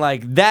talking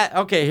like that.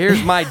 Okay,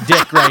 here's my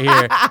dick right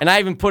here, and I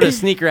even put a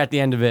sneaker at the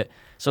end of it.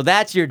 So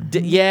that's your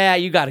dick. Yeah,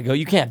 you got to go.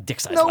 You can't have dick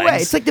size No legs. way.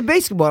 It's like the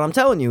basketball. I'm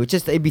telling you.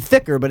 It'd be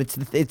thicker, but it's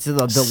the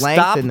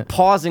length. Stop And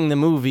pausing the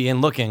movie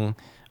and looking.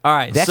 All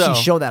right, they actually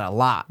so show that a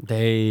lot.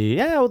 they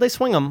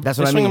swing them. That's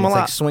they what I swing mean. them It's a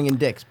like lot. swinging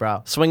dicks,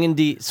 bro. Swinging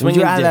Would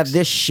you rather have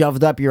this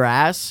shoved up your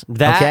ass?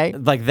 That okay?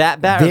 like that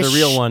bat or the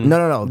real one?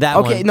 No. That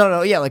okay, one.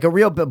 no, yeah, like a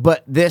real,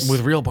 but this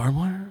With real barbed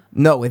wire.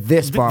 no, with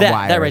this barbed that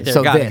wire. right there.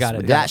 So Got it, this, got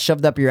it, got that it.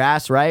 shoved up your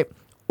ass, right?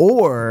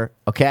 Or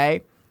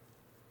okay.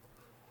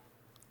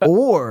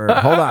 Or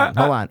hold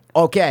on.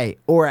 Okay,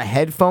 or a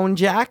headphone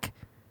jack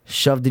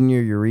shoved in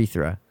your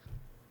urethra.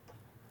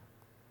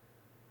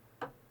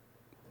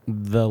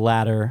 The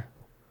latter,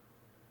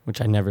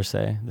 which I never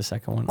say. The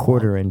second one.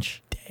 Quarter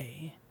inch.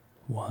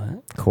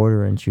 What?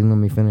 Quarter inch. You let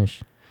me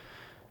finish.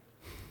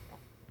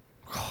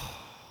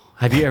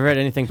 Have you ever had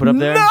anything put up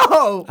there?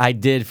 No. I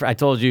did. I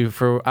told you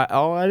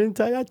I didn't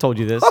tell you. I told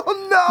you this.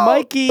 Oh no.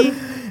 Mikey.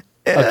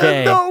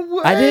 Okay. No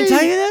way. I didn't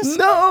tell you this?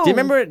 No. Do you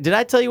remember? Did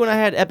I tell you when I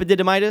had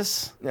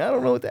epididymitis? I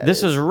don't know what that This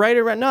is. was right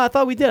around. No, I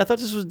thought we did. I thought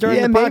this was during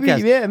Yeah, the maybe-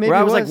 podcast. yeah, maybe where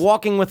I it was like was.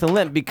 walking with a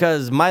limp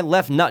because my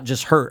left nut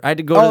just hurt. I had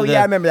to go Oh, to the. yeah,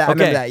 I remember that. I Okay.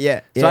 remember that.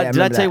 Yeah. So Yeah, I did I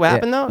remember tell you that. what Yeah.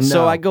 happened though?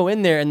 So No. I go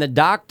in there and the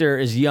doctor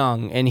is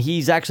young and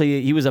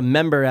he was a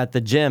member at the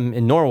gym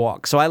in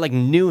Norwalk. So I like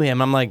knew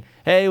him. I'm like,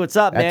 hey, what's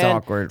up, That's man?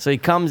 awkward. So he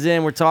comes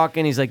in, we're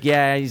talking. He's like,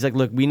 yeah. He's like,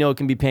 look, we know it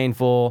can be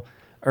painful.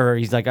 Or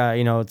he's like,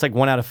 it's like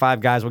 1 out of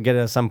 5 guys will get it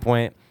at some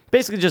point.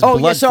 Basically just Oh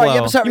blood yeah, sorry.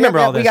 flow. Yep, sorry. You remember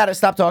yep, all this? We got to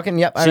stop talking.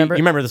 Yep, I So remember. you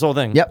remember this whole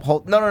thing? Yep.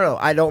 No.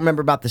 I don't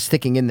remember about the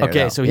sticking in there.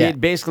 Okay, though. so he Yeah. had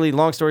basically,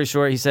 long story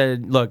short, he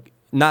said, look,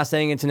 not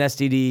saying it's an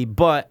STD,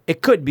 but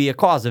it could be a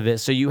cause of it.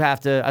 So you have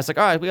to. I was like,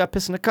 all right, we got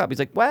piss in a cup. He's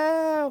like,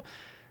 wow.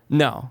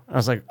 No. I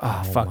was like,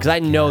 oh fuck, because I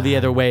know the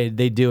other way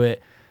they do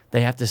it.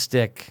 They have to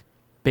stick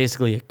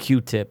basically a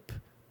Q-tip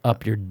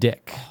up your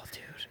dick. Oh,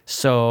 dude.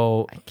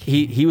 So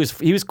he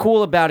was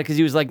cool about it because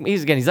he was like,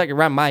 he's like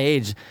around my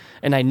age,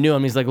 and I knew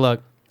him. He's like,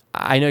 look,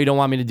 I know you don't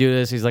want me to do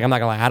this. He's like, I'm not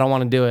gonna lie, I don't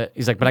want to do it.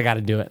 He's like, but I got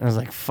to do it. And I was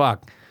like,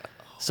 fuck.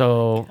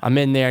 So I'm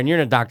in there, and you're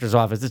in a doctor's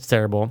office. It's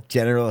terrible.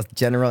 General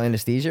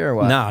anesthesia or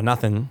what? No,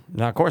 nothing.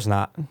 No, of course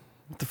not.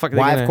 What the fuck? Are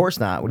Why? they gonna, Of course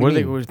not. What do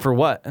you mean? For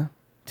what?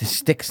 To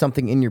stick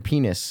something in your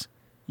penis.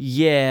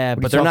 Yeah,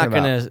 What but are they're you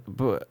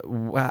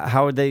not gonna.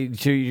 How would they?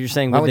 You're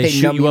saying Why would would they they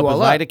shoot numb you you up with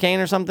all up?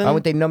 lidocaine or something? Why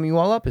would they numb you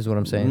all up? Is what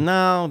I'm saying.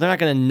 No, they're not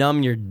gonna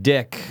numb your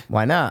dick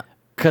Why not?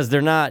 because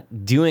they're not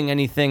doing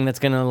anything that's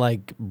gonna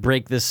like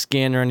break the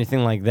skin or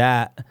anything like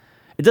that.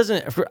 It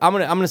doesn't. I'm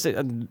gonna say.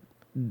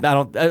 I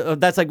don't.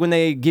 That's like when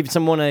they give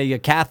someone a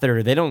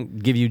catheter. They don't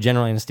give you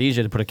general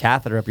anesthesia to put a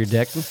catheter up your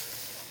dick.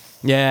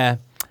 Yeah.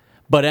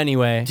 But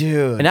anyway,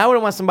 Dude. and I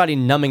wouldn't want somebody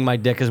numbing my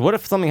dick because what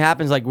if something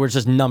happens like we're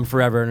just numb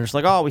forever and it's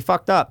like, oh, we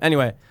fucked up.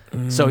 Anyway,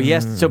 so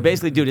yes, so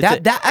basically, dude, it's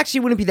That actually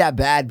wouldn't be that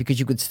bad because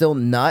you could still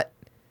nut.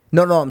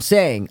 No, I'm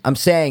saying,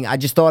 I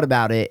just thought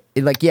about it.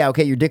 Like, yeah,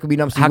 okay, your dick would be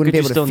numb, so you How wouldn't could be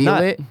you able still to feel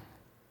nut? it.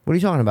 What are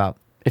you talking about?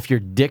 if your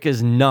dick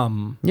is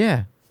numb,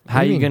 Yeah. how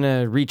What are do you mean?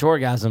 gonna reach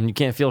orgasm? You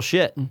can't feel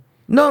shit.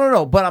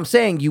 No. But I'm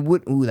saying you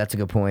would. Ooh, that's a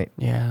good point.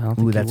 Yeah, I don't Ooh,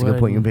 think that's you a good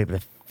point. would. You'd be able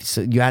to.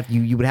 So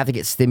you would have to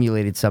get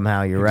stimulated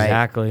somehow. You're right.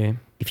 Exactly.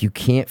 If you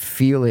can't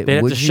feel it, They'd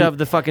have would to you? shove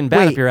the fucking bat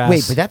wait, up your ass.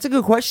 Wait, but that's a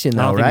good question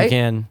I though, don't think right? you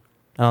can.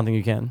 I don't think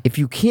you can. If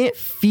you can't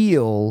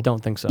feel,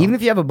 Don't think so. Even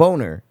if you have a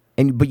boner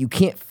but you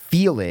can't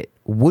feel it,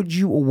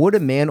 would a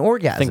man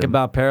orgasm? Think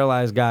about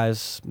paralyzed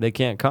guys. They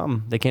can't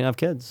come. They can't have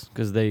kids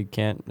because they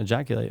can't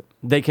ejaculate.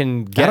 They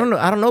can get.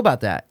 I don't know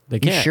about that. They You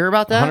can't. sure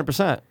about that?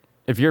 100%.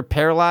 If you're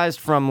paralyzed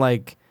from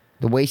like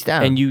The waist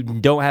down. and you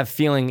don't have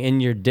feeling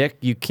in your dick,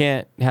 you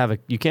can't have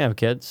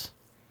kids.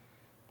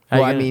 How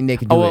well, you I gonna- mean, they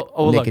could do it.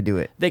 They look, could do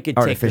it. They could take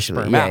the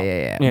artificially. sperm Yeah, out.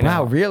 yeah. you know?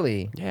 Wow,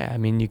 really? Yeah, I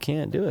mean, you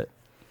can't do it.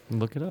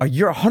 Look it up. Are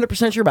you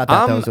 100% sure about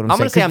that? Though, is what I'm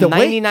gonna saying. say 'Cause I'm the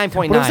way-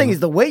 99.9. What I'm saying is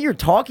the way you're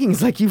talking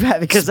is like you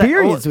have 'Cause I-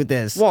 experience with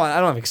this. Well, I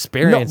don't have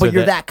experience. No, but with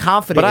you're it. that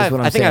confident But is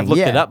what I'm I think saying. I've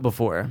looked it Yeah. up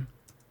before.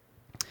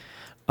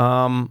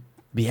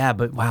 Yeah,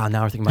 but wow,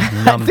 now we're thinking about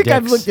numb I think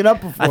I've dicks. looked it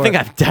up before. I think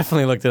I've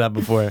definitely looked it up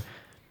before.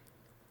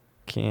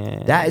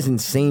 That is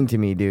insane to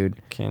me, dude.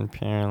 Can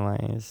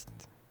paralyzed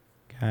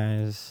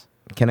guys?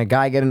 Can a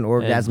guy get an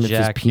orgasm if his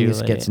penis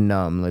Ejaculate. gets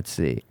numb? Let's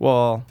see.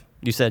 Well,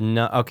 you said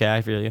no. Okay,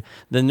 I feel you.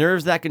 The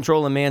nerves that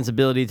control a man's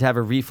ability to have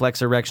a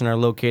reflex erection are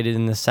located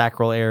in the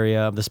sacral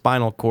area of the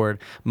spinal cord.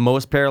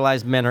 Most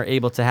paralyzed men are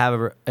able to have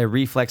a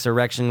reflex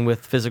erection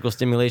with physical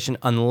stimulation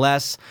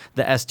unless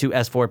the S2,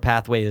 S4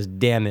 pathway is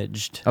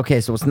damaged. Okay,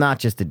 so it's not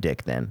just a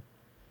dick then.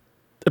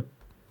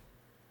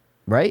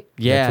 Right?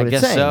 Yeah, That's what I it's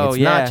guess saying. so. It's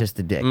yeah. not just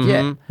a dick.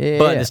 Mhm. Yeah.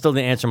 But it still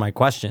didn't answer my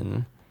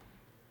question.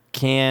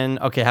 How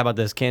about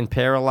this? Can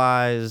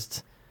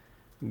paralyzed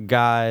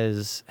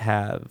guys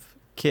have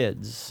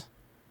kids?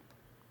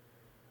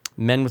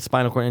 Men with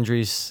spinal cord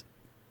injuries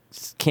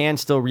can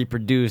still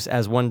reproduce,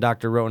 as one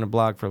doctor wrote in a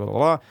blog for blah, blah,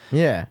 blah.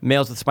 Yeah.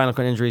 Males with spinal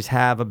cord injuries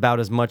have about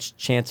as much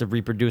chance of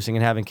reproducing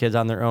and having kids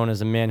on their own as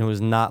a man who is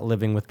not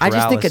living with I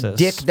paralysis. just think a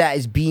dick that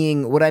is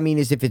being, what I mean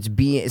is if it's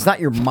not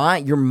your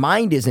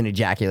mind isn't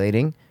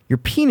ejaculating, your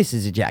penis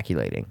is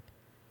ejaculating.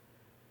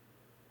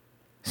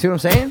 See what I'm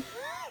saying?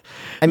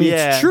 I mean,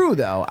 Yeah. it's true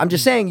though. I'm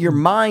just saying your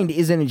mind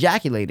isn't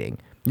ejaculating.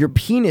 Your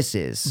penis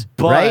is,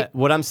 But right?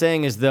 what I'm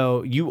saying is,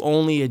 though,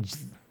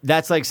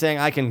 that's like saying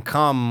I can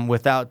come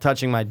without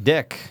touching my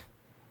dick.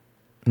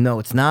 No,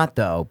 it's not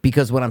though,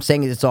 because what I'm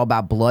saying is it's all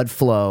about blood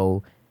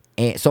flow.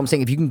 And so I'm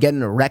saying if you can get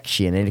an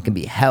erection and it can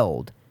be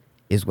held,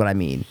 is what I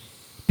mean.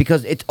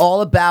 Because it's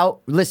all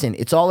about,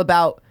 it's all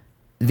about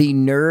the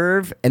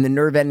nerve and the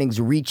nerve endings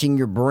reaching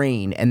your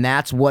brain. And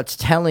that's what's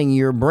telling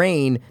your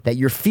brain that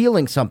you're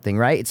feeling something,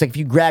 right? It's like if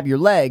you grab your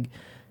leg,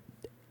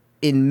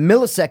 in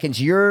milliseconds,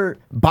 your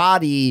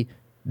body,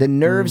 the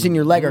nerves in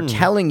your leg are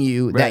telling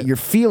you Right. that you're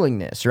feeling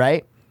this,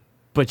 right?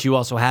 But you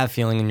also have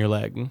feeling in your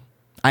leg.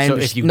 I So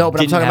understand. if you No,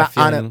 but I'm didn't talking have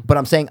about on a. feeling- But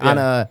I'm saying on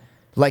Yeah.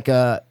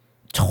 a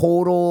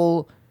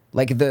total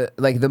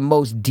the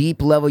most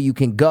deep level you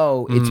can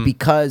go. It's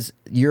because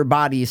your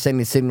body is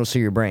sending signals to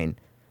your brain.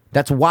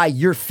 That's why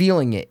you're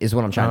feeling it. Is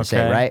what I'm trying to say,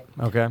 Okay. right?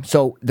 Okay.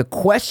 So the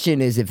question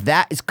is, if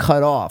that is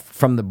cut off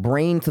from the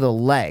brain to the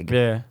leg,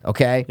 Yeah.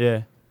 okay,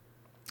 Yeah.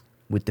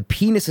 with the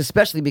penis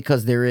especially,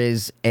 because there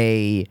is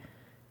a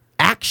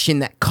action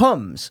that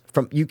comes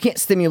from, you can't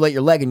stimulate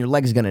your leg and your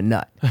leg is gonna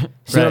nut. See what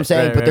I'm Right,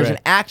 saying? right, But right, there's right.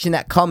 an action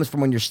that comes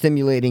from when you're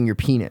stimulating your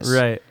penis.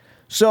 Right.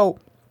 So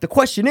the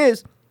question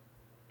is,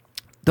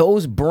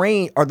 those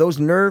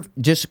nerve,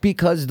 just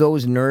because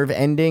those nerve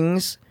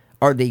endings,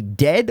 are they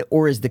dead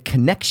or is the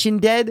connection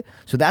dead?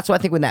 So that's why I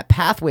think when that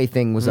pathway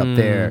thing was up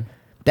there,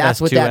 that's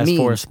what S2, that S4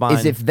 means. spine.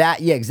 Is if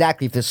that, yeah,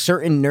 exactly. If a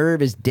certain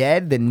nerve is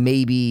dead, then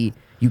maybe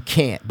you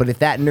can't. But if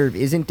that nerve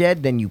isn't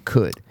dead, then you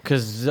could.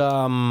 Because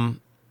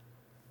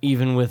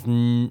even with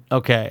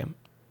okay,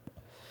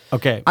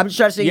 Okay. I'm just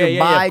trying to say Yeah, your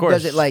yeah, of mind course.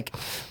 doesn't like.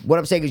 What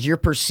I'm saying is you're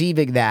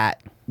perceiving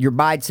that your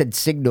mind said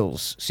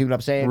signals. See what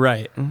I'm saying?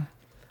 Right.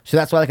 So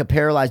that's why like a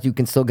paralyzed dude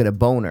can still get a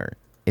boner.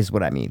 Is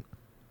what I mean.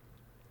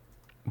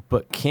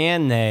 But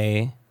can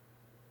they?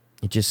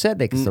 It just said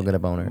they can still get a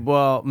boner.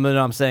 Well, no,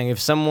 I'm saying if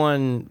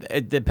someone,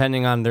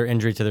 depending on their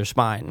injury to their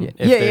spine.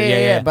 if Yeah, they're-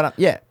 yeah. But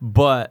yeah.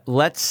 But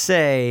let's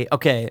say,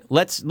 okay,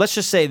 let's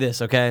just say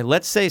this, okay?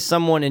 Let's say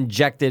someone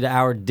injected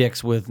our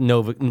dicks with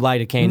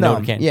lidocaine,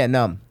 Numb. Novocaine. Yeah,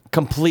 numb.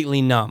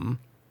 Completely numb.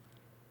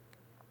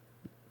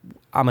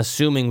 I'm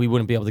assuming we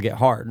wouldn't be able to get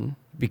hard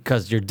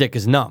because your dick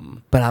is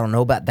numb. But I don't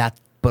know about that.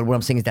 But what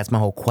I'm saying is that's my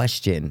whole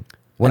question.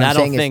 What And I'm I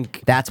don't saying think-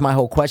 is that's my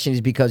whole question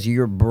is because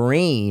your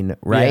brain,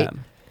 right? Yeah.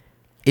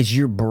 Is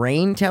your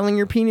brain telling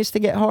your penis to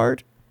get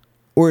hard?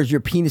 Or is your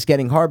penis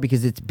getting hard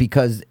because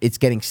it's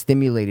getting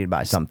stimulated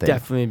by something?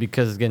 Definitely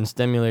because it's getting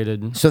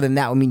stimulated. So then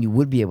that would mean you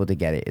would be able to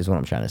get it, is what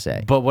I'm trying to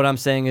say. But what I'm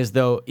saying is,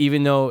 though,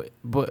 even though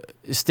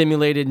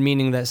stimulated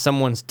meaning that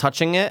someone's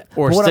touching it,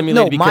 or But what I'm-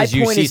 stimulated no, my because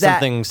you point see is that-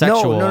 something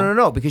sexual.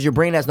 No, because your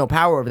brain has no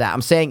power over that.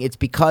 I'm saying it's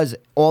because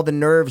all the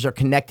nerves are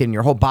connected and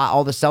your whole body,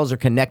 all the cells are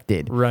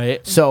connected.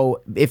 Right.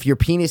 So if your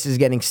penis is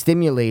getting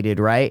stimulated,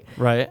 right?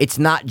 Right. It's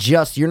not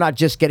just, you're not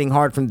just getting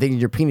hard from things in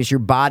your penis, your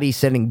body's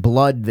sending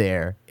blood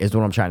there, is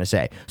what I'm trying to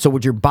say. So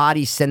would your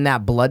body send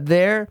that blood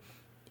there?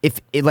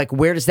 Like,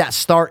 where does that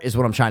start is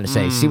what I'm trying to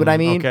say. See what I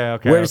mean?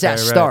 okay, Where does that right.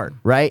 start,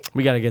 right?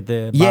 We got to get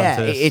the Yeah,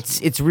 bottom to this.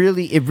 it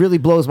really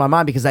blows my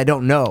mind because I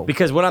don't know.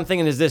 Because what I'm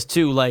thinking is this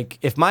too, like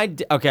if my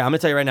okay, I'm gonna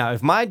tell you right now,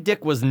 if my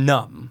dick was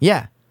numb,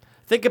 Yeah.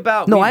 think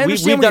about No, I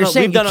understand what you're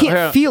saying. You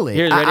can't feel it.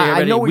 Here's, I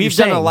ready. know what We've you're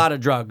done a saying. lot of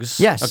drugs.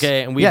 Yes.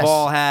 Okay, and we've Yes.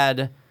 all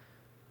had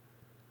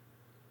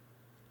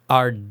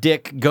our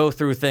dick go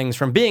through things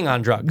from being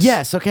on drugs.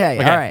 Yes, okay.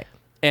 All right.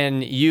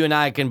 And you and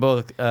I can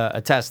both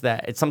attest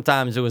that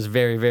sometimes it was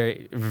very,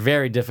 very,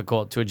 very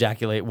difficult to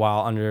ejaculate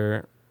while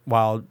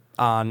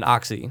on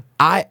oxy.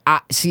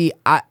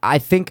 I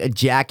think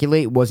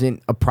ejaculate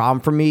wasn't a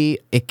problem for me.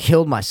 It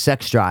killed my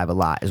sex drive a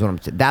lot. Is what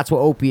I'm saying. That's what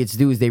opiates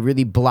do. Is they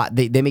really block.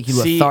 They make you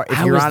lethargic. If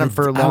I you're was on them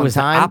for a long I was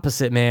time. the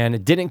opposite, man.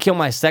 It didn't kill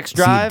my sex it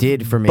drive.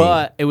 did for me.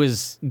 But it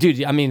was,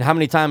 dude. I mean, how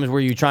many times were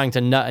you trying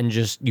to nut and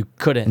just you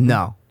couldn't?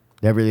 No,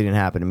 that really didn't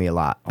happen to me a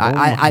lot. my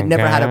I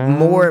never had a God.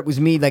 more. It was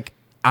me like.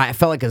 I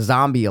felt like a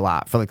zombie a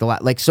lot for like a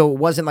lot. Like so, it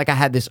wasn't like I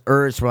had this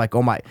urge for like,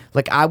 oh my,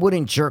 like I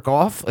wouldn't jerk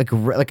off. Like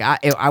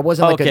I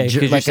wasn't like Okay, a because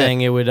you're like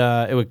saying it would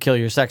kill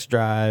your sex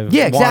drive.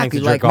 Yeah, wanting exactly.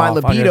 to Like jerk my off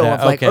under libido that.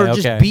 of like, Okay, or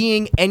just okay.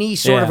 being any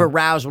sort of Yeah.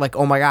 aroused, like,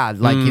 oh my god,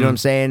 like you know what I'm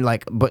saying,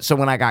 like. But so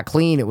when I got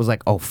clean, it was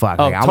like, oh fuck,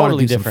 Oh, like, I want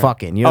totally to do different. some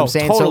fucking. You know what I'm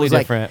saying? So it Totally was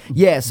like, different.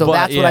 yeah. So But,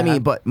 that's what I yeah.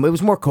 mean. But it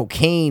was more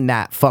cocaine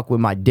that fucked with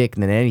my dick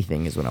than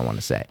anything, is what I want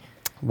to say.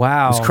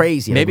 Wow, It was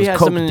crazy. Maybe it it was has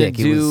coke something dick.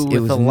 to do it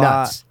with was a lot.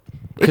 nuts.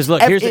 Because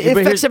look, It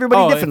but affects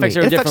everybody differently. It affects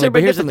everybody differently. But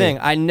everybody here's the differently.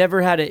 thing: I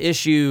never had an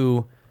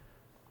issue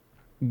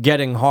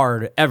getting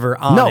hard ever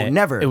on No, it.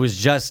 never. It was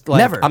just like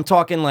Never. I'm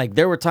talking like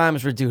there were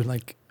times where, dude,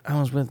 like I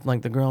was with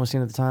like the girl I was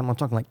seeing at the time. I'm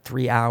talking like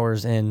 3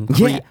 hours in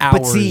 3 Yeah, hours.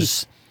 but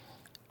see,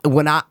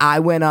 when I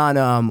went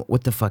on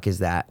what the fuck is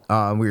that?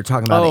 We were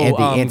talking about the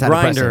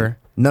antidepressant. Grindr.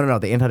 No,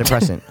 the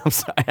antidepressant. I'm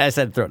sorry, I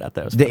said throw it out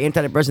there. The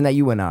antidepressant that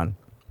you went on.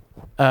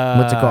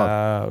 What's it called?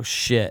 Oh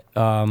shit.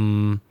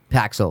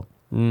 Paxil.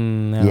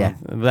 No, Yeah.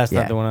 that's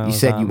Yeah. not the one. I You was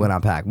said on. you went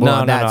on Pac. No, Well,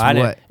 no, that's no. I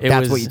didn't. what- It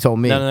that's was, what you told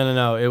me.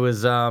 No. It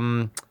was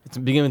it's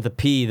beginning with the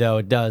P though.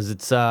 It does.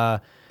 It's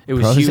it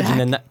was huge Prozac?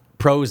 and then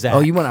Prozac. Oh,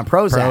 you went on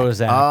Prozac.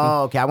 Prozac.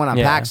 Oh, okay. I went on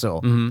Yeah.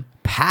 Paxil. Mm-hmm.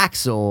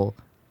 Paxil,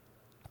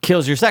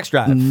 Kills your sex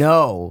drive.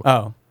 no,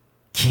 Oh.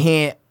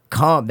 can't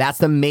come. That's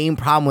the main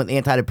problem with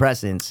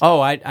antidepressants. Oh,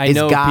 I is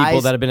know guys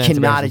people that have been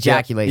cannot antidepressants.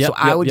 ejaculate. Yep, So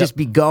I would just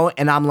be going,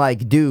 and I'm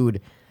like,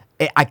 dude,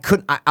 I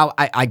couldn't.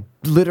 I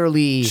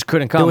literally Just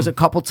couldn't There come. was a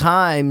couple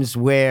times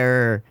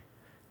where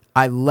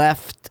I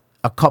left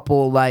a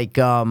couple like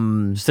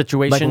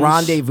Situations. like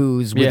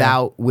rendezvous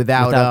Yeah.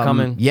 without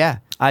coming. Yeah,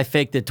 I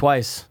faked it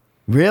twice.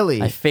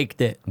 really. I faked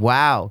it.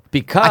 Wow.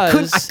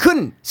 Because- I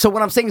couldn't. So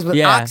what I'm saying is with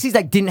Yeah. oxys,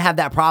 I didn't have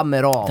that problem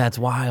at all. That's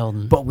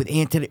wild. But with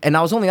and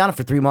I was only on it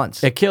for 3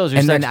 months. It kills your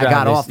and sex then I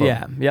got drive. off. 'em.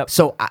 Yeah, yep.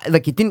 So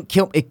like it didn't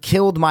kill. It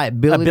killed my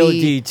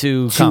Ability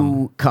to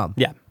come.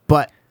 Yeah.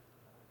 But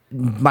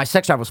my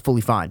sex drive was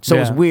fully fine. So it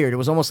was Yeah. weird. It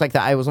was almost like the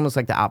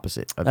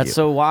opposite. Of That's you.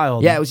 so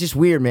wild. Yeah, it was just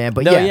weird, man.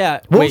 But No, yeah.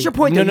 What was your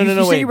point? No, though? no, You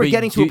no, said wait. you were but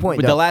getting to a point.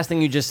 But though. the last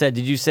thing you just said,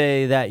 did you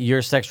say that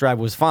your sex drive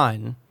was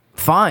fine?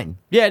 Fine.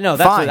 Yeah, no,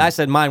 that's Fine. what I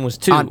said. Mine was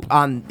too.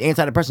 On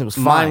antidepressant was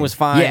fine. Mine was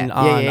fine. Yeah, yeah,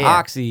 On yeah, yeah.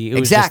 Oxy, it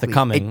was just the exactly.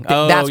 coming.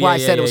 Oh, That's why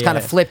yeah, I said it was yeah, kind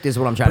of yeah. flipped. Is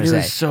what I'm trying But to it say.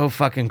 was so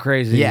fucking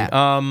crazy. Yeah.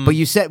 But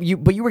you said you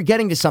were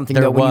getting to something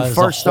there though when you was first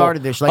a whole-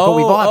 started this. Like,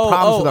 we've all had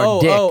problems with our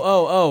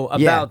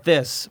dick. Yeah. About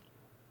this.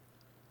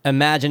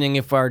 Imagining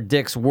if our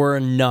dicks were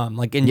numb,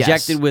 like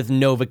injected Yes. with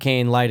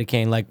Novocaine,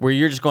 lidocaine, like where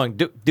you're just going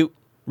do,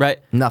 right?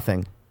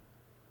 Nothing.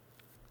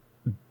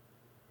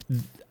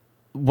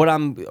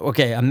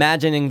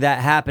 Imagining that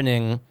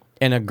happening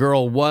and a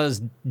girl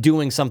was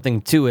doing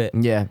something to it.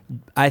 Yeah.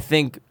 I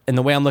think, and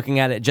the way I'm looking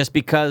at it, just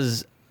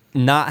because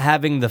not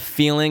having the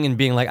feeling and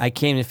being like, I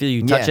came to feel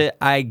you touch Yeah. it,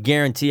 I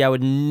guarantee I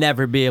would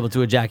never be able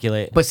to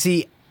ejaculate. But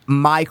see,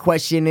 my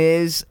question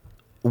is,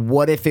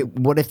 what if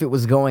it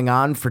was going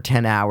on for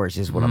 10 hours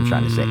is what I'm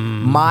trying to say.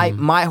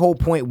 My whole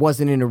point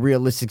wasn't in a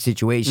realistic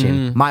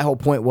situation. My whole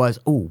point was,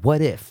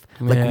 what if?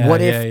 Like, Yeah, what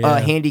yeah, if yeah.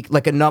 handy,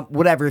 like a numb,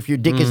 whatever, if your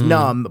dick is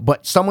numb,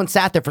 but someone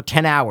sat there for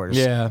 10 hours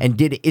Yeah. and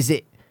did it, is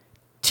it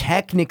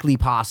technically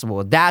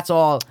possible? That's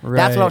all. That's what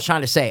I Right. was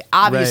trying to say.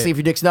 Obviously, Right. if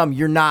your dick's numb,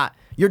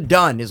 you're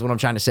done, is what I'm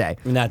trying to say.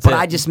 And that's but it.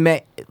 I just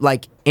meant,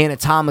 like,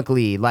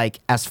 anatomically, like,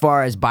 as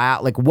far as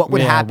like, what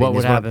would Yeah, happen? what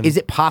would happen? Is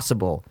it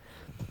possible?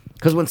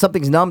 Because when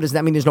something's numb, does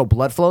that mean there's no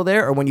blood flow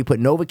there? Or when you put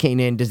Novocaine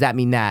in, does that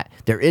mean that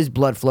there is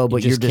blood flow,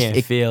 but just you're just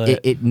can't feel it.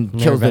 It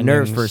kills the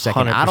nerves endings, for a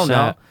second? I don't know.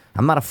 100%.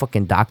 I'm not a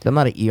fucking doctor. I'm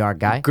not an ER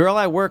guy. Girl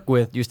I work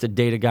with used to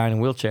date a guy in a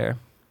wheelchair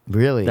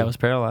Really? that was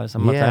paralyzed.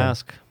 I'm about to Yeah.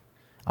 ask.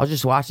 I was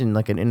just watching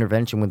like an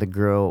intervention with a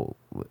girl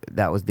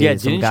that was Yeah, dating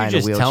some didn't guy you in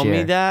just a wheelchair. tell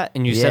me that?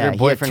 And you said Yeah, her he had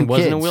boyfriend 2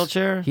 was in a kids.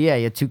 wheelchair? Yeah,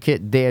 he had 2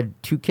 kids. They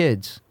had 2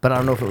 kids, but I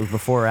don't know if it was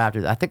before or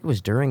after. I think it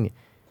was during.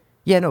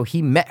 Yeah, no,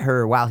 he met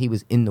her while he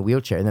was in the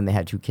wheelchair, and then they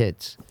had 2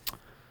 kids.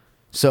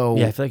 So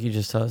Yeah, I feel like you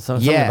just told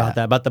something Yeah. about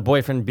that, about the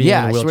boyfriend being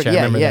yeah, in I a swear- wheelchair. I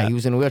yeah, remember yeah, that. he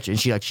was in a wheelchair, and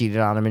she like cheated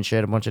on him and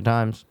shit a bunch of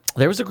times.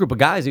 There was a group of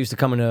guys who used to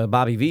come into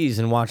Bobby V's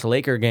and watch a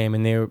Laker game,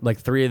 and they were like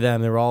 3 of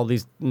them. They were all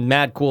these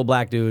mad cool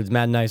black dudes,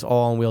 mad nice,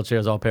 all in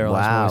wheelchairs, all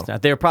paralyzed. from Wow. the waist down.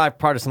 They were probably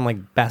part of some like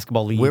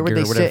basketball league Where would or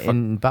they whatever. sit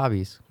in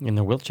Bobby's? In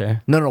their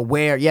wheelchair. No,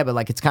 where? Yeah, but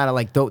like it's kind of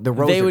like the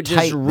rows They are would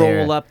tight just roll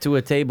there. up to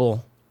a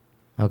table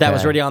that Okay.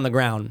 was already on the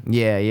ground.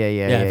 Yeah, very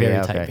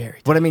yeah, tight, okay. very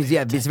What I mean is,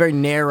 yeah, it's very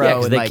narrow. Yeah,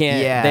 because and they like,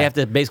 can't. Yeah, They have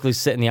to basically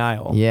sit in the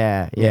aisle.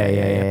 Yeah.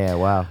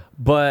 Wow.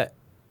 But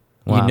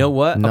you Wow. know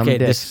what? Numb Okay,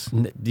 dicks.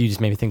 you just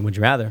made me think. Would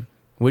you rather?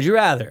 Would you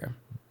rather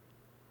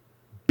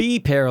be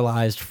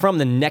paralyzed from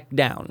the neck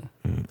down?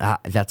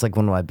 That's like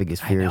one of my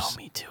biggest fears.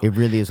 me too. It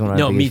really is one of my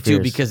No, me biggest too,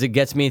 fears. because it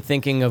gets me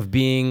thinking of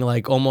being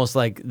like almost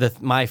like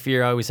my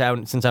fear I always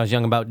had since I was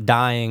young about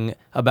dying,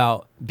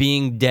 about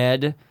being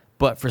dead,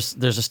 but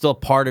there's still a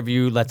part of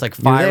you that's like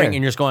firing, there. and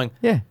you're just going,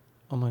 yeah,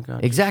 oh my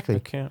god, Exactly. I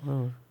can't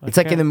move. it's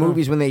like in the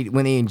movies when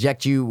they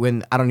inject you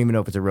when I don't even know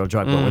if it's a real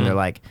drug, but when they're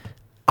like,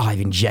 oh, I've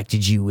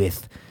injected you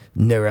with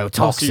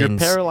neurotoxins,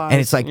 paralyzed,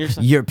 and it's like and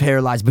you're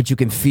paralyzed, but you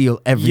can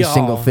feel every Yo.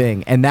 single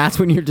thing, and that's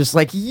when you're just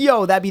like,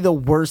 yo, that'd be the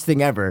worst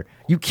thing ever.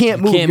 You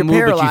can't move, can't you're move,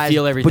 paralyzed, but you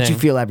feel everything. But you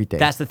feel everything.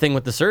 That's the thing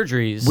with the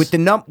surgeries. with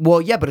the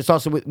well, yeah, but it's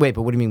also wait,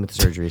 but what do you mean with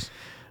the surgeries?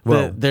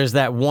 Whoa. There's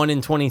that 1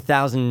 in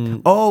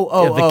 20,000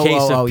 Oh, the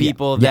case of yeah.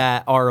 people Yeah.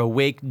 that are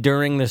awake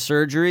during the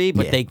surgery,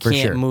 but Yeah, they for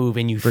can't sure. move,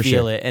 and you For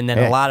feel sure. it. And then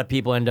Yeah. a lot of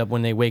people end up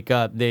when they wake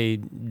up, they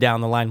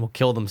down the line will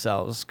kill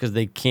themselves because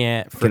they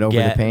can't forget over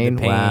the pain?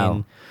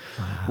 Wow.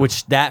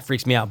 Which that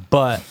freaks me out.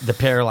 But the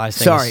paralyzed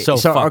thing is so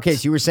fucked. okay,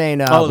 so you were saying,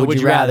 would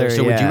you rather?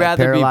 So would you yeah,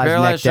 rather be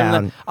paralyzed neck from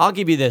down. the? I'll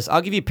give you this.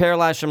 I'll give you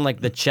paralyzed from like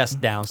the chest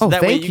down. So Oh,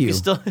 that way thank you you. can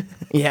still,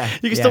 Yeah, you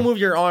can yeah. still move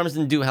your arms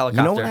and do You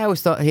helicopter. know what I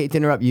always thought? I hate to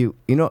interrupt you.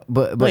 You know,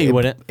 but No, you it,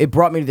 wouldn't. It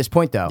brought me to this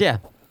point though. Yeah.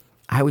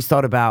 I always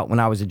thought about when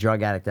I was a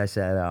drug addict. I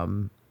said, all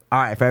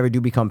right, if I ever do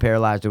become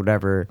paralyzed or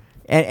whatever,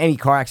 any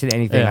car accident,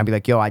 anything, Yeah. I'd be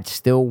like, yo, I'd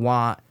still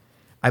want.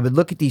 I would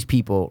look at these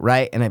people,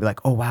 right, and I'd be like,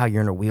 oh wow,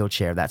 you're in a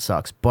wheelchair. That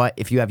sucks. But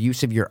if you have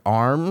use of your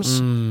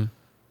arms,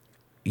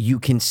 you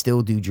can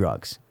still do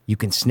drugs. You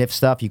can sniff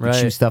stuff. You can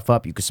Right. chew stuff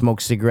up. You can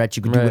smoke cigarettes.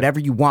 You can do Right. whatever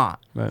you want.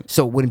 Right.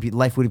 So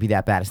life wouldn't be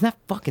that bad. Isn't that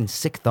fucking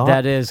sick thought?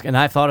 That is, and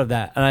I thought of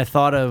that, and I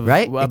thought of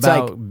Right? It's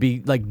about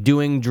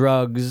doing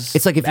drugs.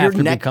 It's like if after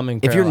you're neck becoming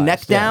if you're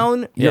neck paralyzed. Yeah.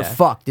 down, you're Yeah.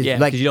 fucked. It's Yeah,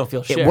 like 'cause you don't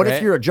feel shit. What if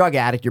right? you're a drug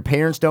addict? Your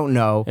parents don't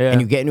know, Yeah. and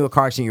you get into a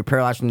car accident. You're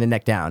paralyzed from the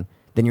neck down.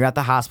 Then you're at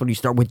the hospital. You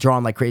start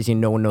withdrawing like crazy,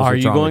 and no one knows. Are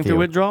what's you wrong going with through you.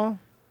 withdrawal?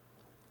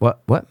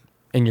 What?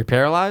 And you're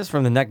paralyzed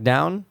from the neck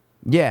down?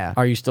 Yeah.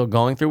 Are you still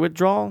going through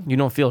withdrawal? You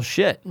don't feel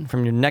shit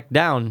from your neck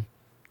down.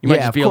 You might Yeah,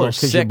 just of be a little course,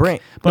 'cause sick. your brain.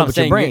 But No, I'm but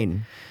your saying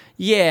brain.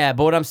 Yeah,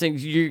 but what I'm saying,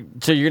 you're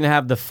gonna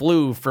have the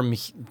flu from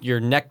your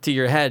neck to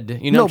your head.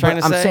 You know no, what I'm trying but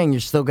to I'm say? saying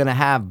you're still gonna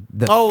have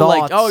the Oh,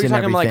 thoughts you're and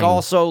talking like everything.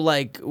 also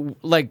like Well,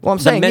 I'm the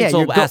saying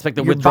mental yeah, aspect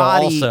of your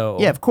withdrawal body, also.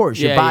 Yeah, of course,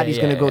 your Yeah, body's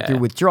yeah, gonna yeah, go yeah. through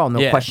withdrawal, no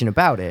Yeah. question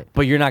about it.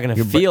 But you're not gonna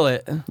feel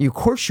it You, of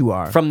course, you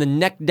are. from the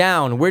neck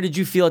down. Where did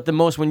you feel it the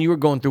most when you were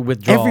going through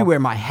withdrawal? Everywhere,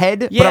 my head.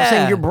 But I'm Yeah.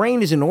 saying your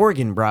brain is an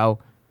organ, bro.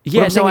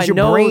 Yeah, what I'm saying no, is I your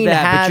know brain that,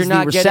 has but you're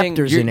not the getting.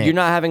 receptors You're, in it. you're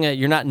not having a.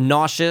 You're not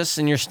nauseous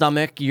in your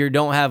stomach. You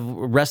don't have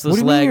restless What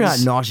do you legs. mean you're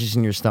not nauseous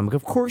in your stomach?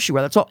 Of course you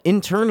are. That's all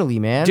internally,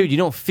 man. Dude, you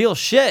don't feel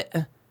shit.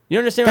 You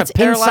understand? that's what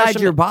paralyzed inside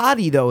from your the,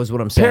 body, though, is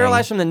what I'm saying.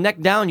 paralyzed from the neck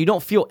down. You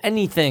don't feel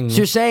anything. So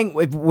you're saying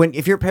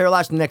if you're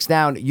paralyzed from the neck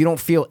down, you don't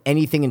feel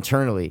anything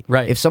internally.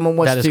 Right. If someone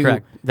was That is to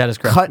correct. That is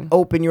correct. cut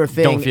open your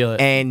thing, Don't feel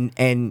it.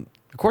 and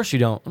Of course you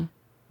don't.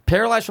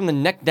 Paralyzed from the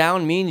neck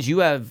down means you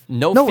have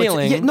no, no,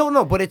 feeling.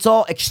 no, but it's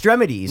all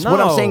extremities. What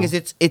I'm saying is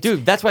it's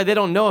dude. That's why they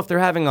don't know if they're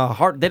having a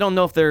heart. They don't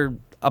know if they're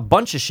a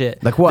bunch of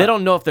shit. Like what? They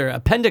don't know if their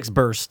appendix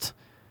burst.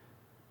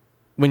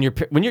 When you're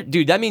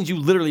dude, that means you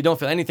literally don't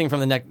feel anything from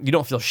the neck. You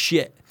don't feel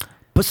shit.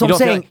 But so you I'm don't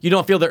saying feel, you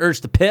don't feel the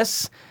urge to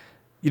piss.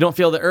 You don't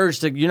feel the urge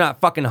to. You're not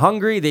fucking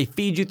hungry. They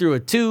feed you through a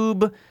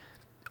tube.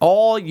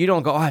 You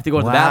don't go. Oh, I have to go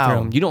to the Wow.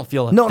 bathroom. You don't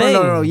feel a no, thing.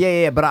 no.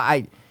 Yeah. But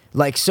I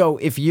like so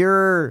if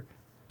you're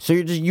So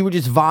you would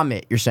just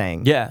vomit. You're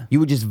saying? Yeah. You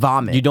would just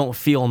vomit. You don't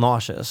feel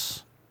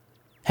nauseous.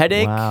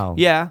 Headache? Wow.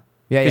 Yeah.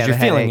 Yeah, Because the you're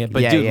feeling headache. it.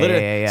 But Yeah, dude, yeah,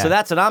 literally. yeah, yeah. So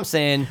that's what I'm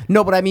saying.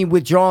 No, but I mean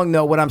withdrawing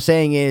though. What I'm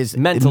saying is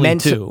Mentally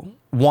too.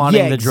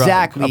 Wanting Yeah, the drug.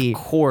 exactly. Of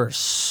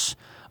course.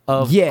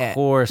 Of Yeah,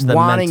 course. The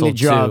wanting mental the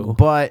drug, too.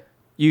 but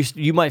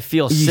You might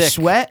feel you sick.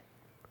 sweat.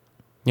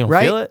 You don't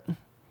right? feel it?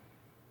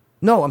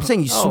 No, I'm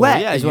saying you Oh,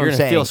 sweat. yeah, is what you're I'm gonna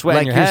saying. feel sweat in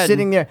like your you're head.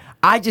 sitting there.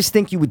 I just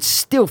think you would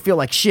still feel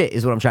like shit.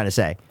 Is what I'm trying to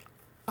say.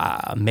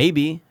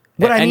 Maybe.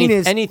 What I mean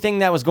is- anything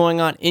that was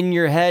going on in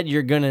your head,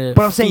 you're gonna.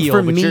 But I'm saying feel,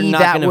 for but you're me, not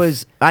that gonna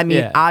was. I mean,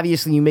 yeah.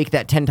 obviously, you make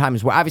that 10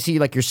 times. Obviously,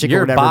 like you're sick or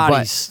Your whatever.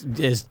 body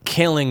is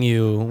killing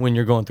you when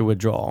you're going through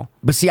withdrawal.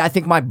 But see, I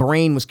think my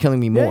brain was killing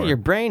me more. Yeah, your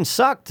brain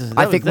sucked.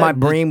 I think my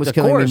brain was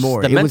killing me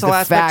more. The It was mental the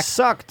aspect fact.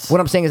 sucked. What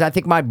I'm saying is, I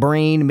think my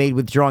brain made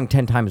withdrawing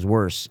 10 times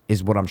worse.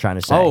 Is what I'm trying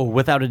to say. Oh,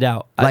 without a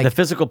doubt. Like, the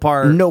physical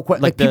part. No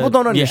question. Like people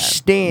don't yeah,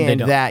 understand they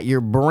don't. that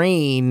your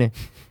brain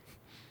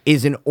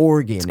is an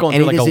organ going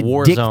and through it like is a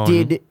war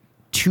addicted zone.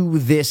 to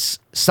this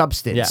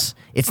substance.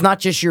 Yeah. It's not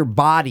just your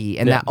body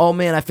and Yeah. that, oh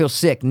man, I feel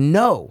sick.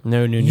 No.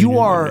 No, You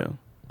are no.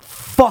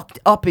 fucked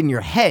up in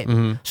your head.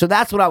 Mm-hmm. So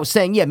that's what I was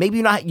saying. Yeah,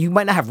 maybe you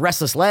might not have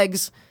restless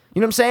legs.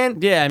 You know what I'm saying?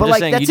 Yeah, I'm but just like,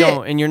 saying that's you it.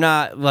 don't, and you're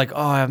not like,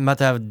 oh, I'm about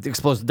to have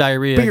explosive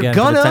diarrhea But you're again for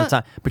the gonna- 10th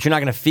time. But you're not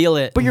gonna feel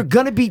it. But you're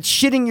gonna be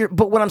shitting your.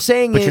 But what I'm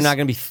saying But is, you're not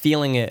gonna be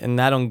feeling it, and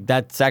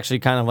that's actually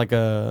kind of like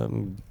a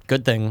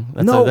good thing.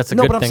 That's no, that's a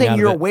no, good but I'm thing saying out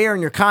you're of it. aware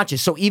and you're conscious.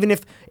 So even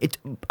if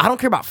I don't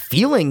care about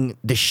feeling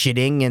the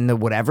shitting and the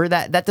whatever.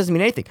 That doesn't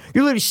mean anything.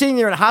 You're literally sitting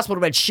there in a hospital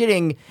bed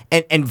shitting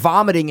and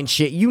vomiting and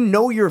shit. You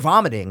know you're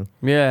vomiting.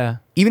 Yeah.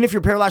 Even if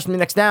you're paralyzed from the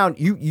neck down,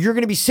 you're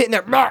gonna be sitting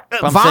there But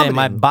I'm vomiting. saying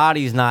my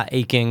body's not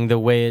aching the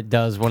way it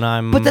does when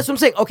I'm. But that's what I'm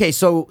saying. Okay,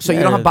 so you don't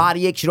Yeah. have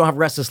body aches. You don't have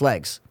restless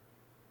legs.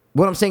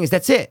 What I'm saying is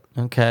that's it.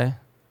 okay.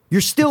 You're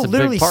still It's a big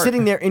literally part.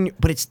 sitting there in.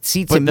 But it's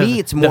to But me,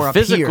 it's more the up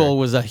physical here.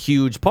 was a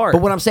huge part.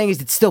 But what I'm saying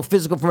is it's still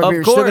physical from up Of here.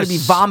 You're still gonna be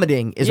course.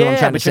 vomiting. Is what I'm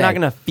trying but to say. you're not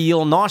gonna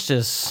feel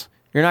nauseous.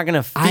 You're not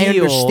gonna feel. I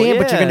understand,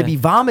 but you're yeah. gonna be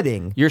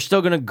vomiting. You're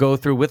still gonna go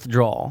through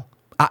withdrawal.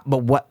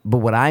 But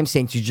what I'm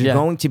saying to you, you're Yeah.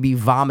 going to be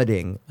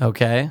vomiting.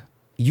 Okay.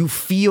 You're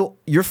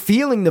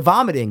feeling the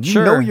vomiting. You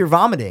Sure. know you're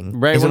vomiting.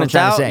 Right is when what I'm it's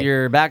trying out, to say.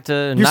 you're back to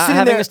You're not sitting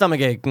having there- a stomach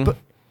ache.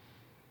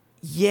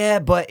 Yeah,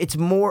 but it's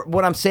more.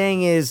 What I'm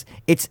saying is,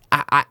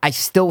 I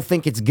still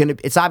think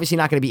it's obviously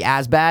not going to be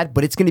as bad,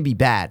 but it's going to be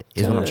bad.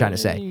 Is what I'm trying to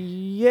say.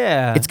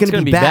 Yeah, It's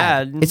gonna be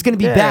bad. It's gonna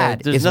be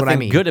bad, There's is what I nothing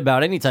mean. good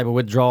about any type of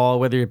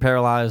withdrawal, whether you're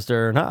paralyzed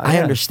or not. I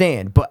yeah.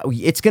 understand, but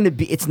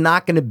it's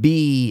not going to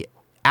be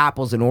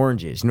apples and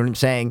oranges. You know what I'm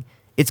saying?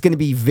 It's going to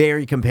be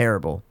very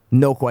comparable.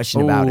 No question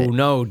about it.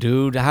 No,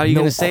 dude. How are you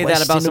No going to say that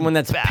about question someone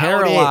that's about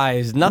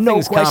paralyzed? it.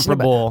 Nothing's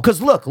comparable.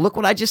 Because look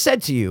what I just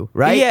said to you,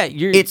 right? Yeah,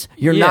 you're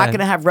yeah. not going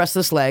to have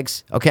restless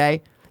legs,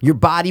 okay? Your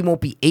body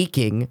won't be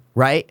aching,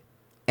 right?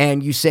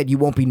 And you said you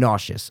won't be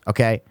nauseous,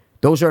 okay?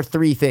 Those are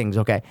 3 things,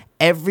 okay?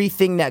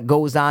 Everything that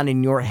goes on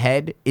in your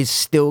head is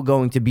still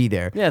going to be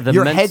there. Yeah,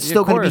 your of head's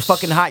still going to be course.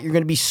 fucking hot. You're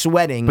going to be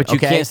sweating, But you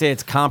okay? can't say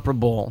it's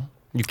comparable.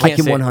 You I can't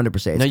can say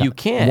 100%. No, It's you com-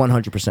 can't.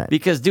 100%.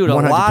 Because, dude, a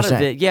lot of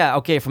 100%. it. Yeah,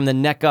 okay, from the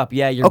neck up.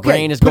 Yeah, your Okay,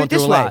 brain is put going it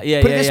this through a way. lot.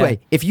 Yeah, put yeah, it this yeah. way.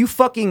 If you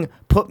fucking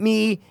put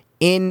me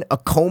in a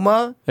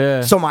coma,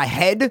 Yeah. so my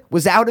head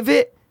was out of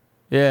it,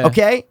 Yeah.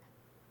 okay?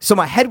 So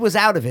my head was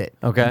out of it.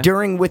 Okay.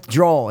 During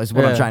withdrawal is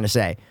what I'm Yeah. trying to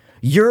say.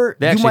 They you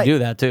actually might, do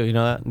that too. You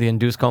know that the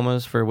induced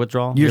comas for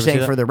withdrawal. You You're ever see saying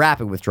that? for the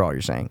rapid withdrawal.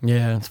 You're saying.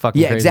 Yeah, it's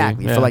fucking Yeah, crazy.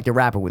 exactly. Yeah. For like the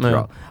rapid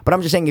withdrawal. But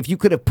I'm just saying, if you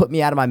could have put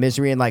me out of my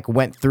misery and like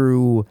went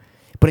through,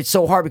 but it's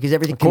so hard because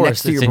everything course,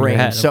 connects to it's your in your brain.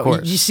 head, of So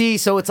course. you see,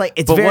 so it's like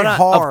it's But very what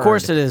hard. Of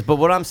course it is. But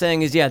what I'm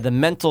saying is, yeah, the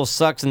mental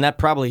sucks, and that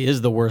probably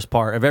is the worst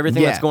part of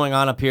everything that's Yeah. going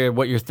on up here.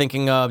 What you're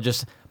thinking of,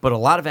 but a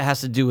lot of it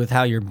has to do with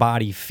how your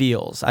body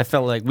feels. I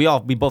felt like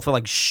we both felt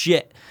like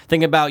shit.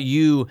 Think about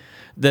you,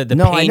 the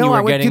No, I pain know. you I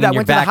were went- getting dude, I in your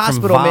went to the back from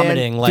hospital, man.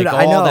 vomiting, like Dude,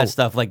 I all know. that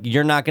stuff. Like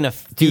you're not gonna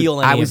Dude, feel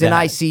any I was of in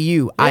that.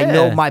 ICU. I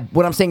know Yeah.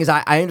 what I'm saying is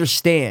I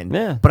understand.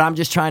 Yeah. But I'm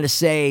just trying to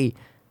say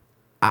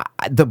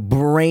the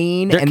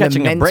brain They're and the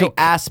catching a mental break.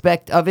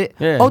 aspect of it.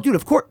 Yeah. Oh, dude,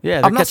 of course.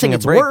 Yeah, they're I'm not saying catching a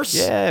it's break. worse.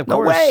 Yeah, of no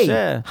course, way.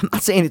 yeah. I'm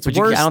not saying it's But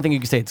worse. I don't think you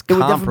can say it's It would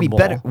comparable. definitely be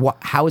better.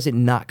 How is it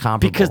not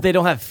comparable? Because they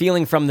don't have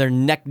feeling from their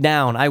neck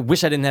down. I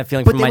wish I didn't have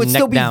feeling But from they my would neck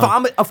still be down.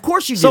 vomit. Of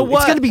course you do. So what?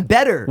 It's going to be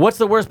better. What's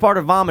the worst part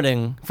of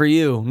vomiting for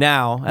you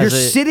now? You're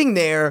sitting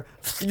there.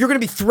 You're going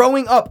to be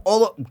throwing up,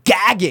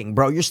 gagging,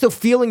 bro. You're still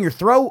feeling your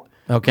throat.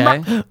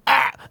 Okay.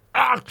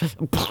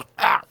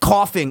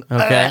 Coughing,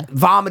 Okay.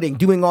 vomiting,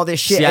 doing all this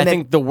shit. See, and I then-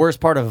 think the worst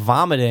part of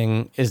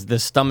vomiting is the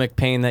stomach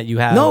pain that you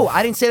have. No,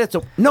 I didn't say that.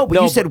 So no, but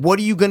No, you said, "What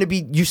are you going to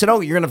be?" You said, "Oh,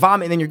 you're going to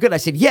vomit and then you're good." I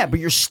said, "Yeah, but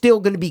you're still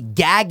going to be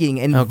gagging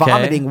and Okay.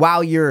 vomiting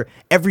while you're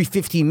every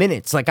 15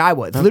 minutes, like I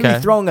was, literally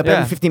Okay. throwing up Yeah.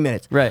 every 15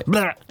 minutes." Right.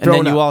 Blah, And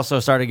throwing then you up. also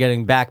started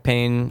getting back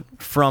pain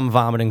from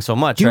vomiting so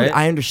much, Dude, right?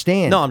 I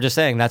understand. No, I'm just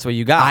saying that's what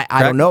you got.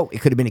 I don't know.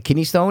 It could have been a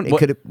kidney stone. It What-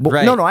 could have.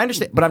 right. No, I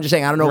understand. But I'm just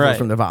saying I don't know if it was Right.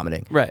 from the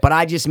vomiting. Right. But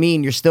I just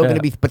mean you're still going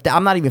Yeah. to be. But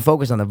I'm not even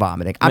focused on the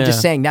vomiting. I'm just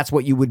Yeah. saying that's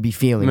what you would be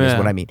feeling. Is Yeah.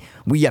 what I mean.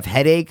 We have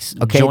headaches.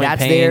 Okay, Joint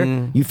that's pain.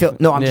 there. You feel.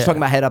 No, I'm just Yeah. talking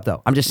about head up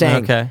though. I'm just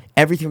saying. Okay.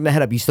 Everything from the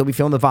head up, you still be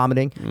feeling the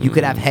vomiting. You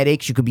could have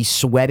headaches. You could be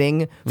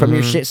sweating from Mm-hmm.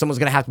 your shit. Someone's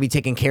gonna have to be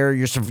taking care of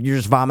your. You're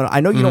just vomiting. I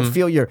know you don't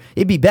feel your.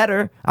 It'd be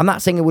better. I'm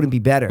not saying it wouldn't be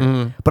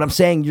better. But I'm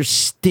saying you're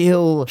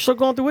still. Still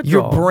going through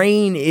Your withdrawal.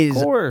 brain is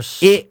course.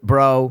 it,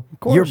 bro.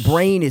 course. Your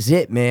brain is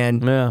it,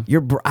 man. Yeah.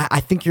 I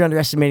think you're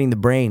underestimating the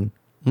brain.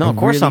 No, I of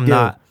course really I'm do.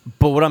 not.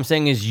 But what I'm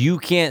saying is you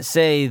can't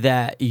say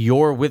that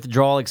your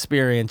withdrawal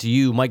experience,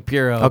 you, Mike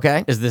Pirro,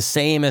 Okay. is the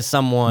same as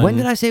someone. When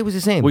did I say it was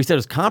the same? We said it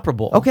was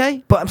comparable.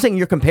 Okay, but I'm saying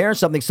you're comparing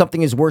something.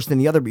 Something is worse than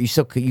the other, but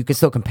you can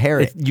still compare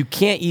it. You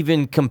can't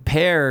even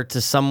compare to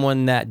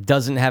someone that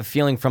doesn't have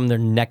feeling from their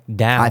neck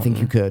down. I think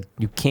you could.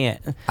 You can't.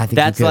 I think you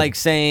that's could. like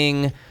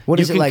saying What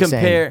you is it can like saying?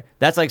 compare.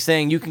 That's like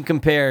saying you can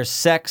compare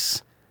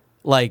sex,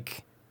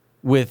 like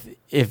with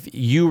if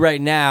you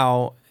right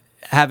now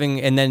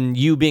having and then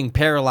you being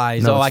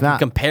paralyzed. No, I it's can not.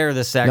 compare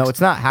the sex. No,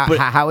 it's not. But-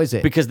 How is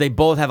it? Because they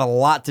both have a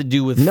lot to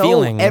do with No,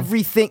 feeling.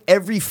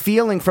 every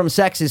feeling from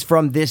sex is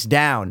from this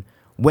down.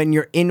 When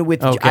you're in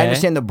with, Okay. I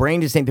understand the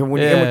brain is the same thing.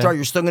 When you're in Yeah. withdrawal,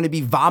 you're still going to be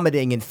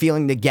vomiting and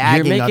feeling the You're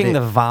gagging making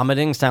of the it.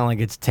 vomiting sound like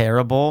it's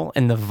terrible,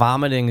 and the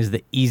vomiting is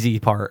the easy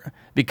part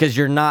because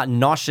you're not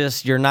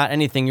nauseous, you're not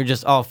anything. You're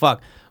just, oh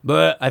fuck,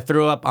 but I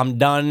threw up, I'm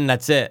done,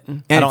 that's it.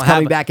 and I don't it's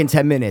coming have, back in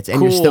 10 minutes, and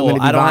cool, you're still going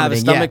to be I don't vomiting. have a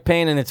stomach yeah.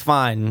 pain, and it's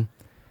fine.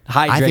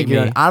 Hydrate I think me.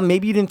 you're.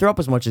 Maybe you didn't throw up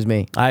as much as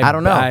me. I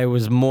don't know. I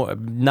was more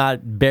not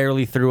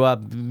barely threw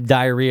up,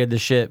 diarrhea the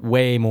shit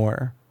way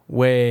more.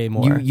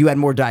 You had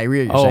more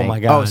diarrhea. You're Oh, saying. my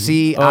God. Oh,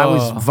 see, I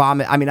was Oh.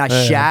 vomit. I mean, I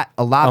Yeah. shat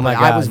a lot, Oh, my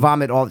but I was God.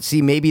 vomit all.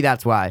 See, maybe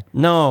that's why.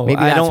 No,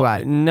 maybe I that's don't.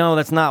 why. No,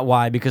 that's not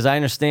why. Because I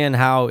understand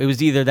how it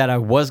was either that I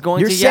was going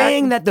You're to.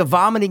 saying yak, that the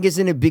vomiting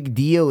isn't a big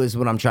deal, is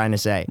what I'm trying to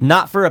say.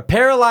 Not for a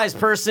paralyzed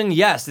person,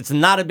 yes, it's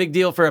not a big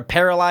deal for a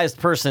paralyzed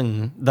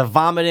person. The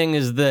vomiting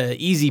is the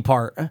easy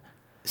part.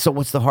 So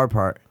what's the hard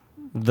part?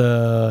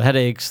 The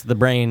headaches, the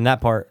brain,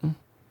 that part.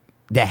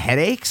 The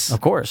headaches?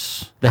 Of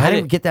course. The I headache.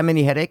 didn't get that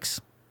many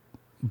headaches.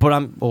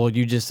 But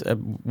you just,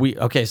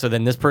 okay, so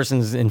then this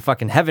person's in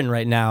fucking heaven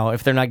right now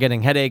if they're not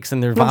getting headaches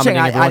and they're No, I'm saying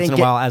vomiting every once in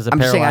a while as a I'm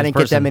just paralyzed saying I didn't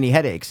person. get that many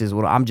headaches. Is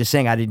what I'm just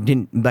saying. I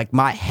didn't like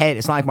my head.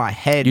 It's not like my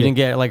head. You didn't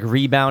get like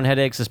rebound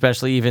headaches,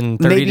 especially even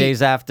 30 maybe,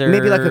 days after?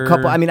 Maybe like a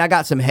couple. I mean, I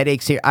got some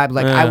headaches here. I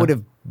Yeah. would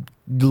have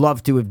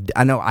loved to have.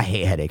 I know I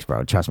hate headaches,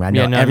 bro. Trust me. I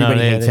know Yeah, no,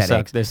 everybody hates they suck.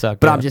 headaches. They suck,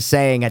 But yeah. I'm just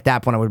saying at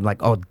that point I would have been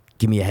like, oh,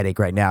 give me a headache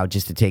right now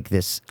just to take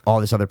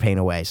all this other pain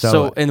away.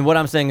 So, and what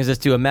I'm saying is this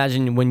to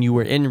imagine when you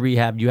were in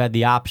rehab, you had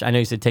the option. I know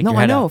you said take No, your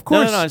I head know, out. of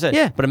course. No, I said,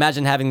 Yeah. But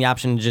imagine having the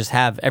option to just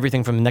have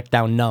everything from the neck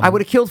down numb. I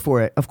would have killed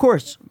for it, of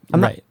course. I'm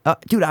Right.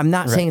 not, dude. I'm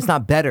not saying Right. it's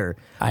not better,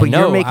 I but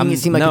know, you're making I'm- it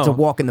seem like it's a no.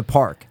 walk in the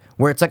park.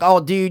 Where it's like,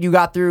 oh, dude, you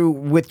got through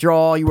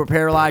withdrawal, you were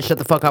paralyzed, shut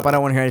the fuck up, I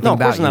don't want to hear anything No, of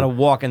about course you. not a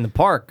walk in the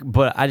park,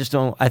 but I just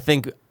don't. I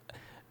think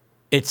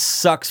it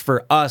sucks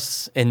for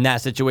us in that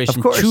situation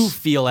Of course. to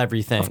feel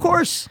everything. Of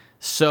course.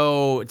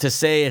 So to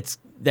say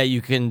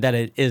that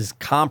it is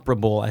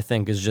comparable, I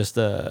think is just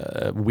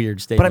a weird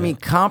But statement. I mean,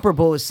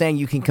 comparable is saying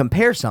you can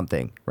compare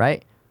something,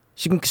 right?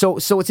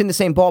 So it's in the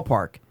same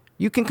ballpark.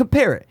 You can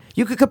compare it.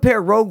 You could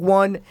compare Rogue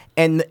One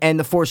and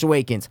The Force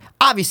Awakens.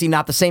 Obviously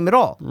not the same at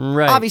all.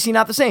 Right. Obviously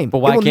not the same. but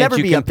why it will can't never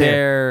you be up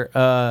there.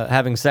 compare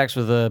having sex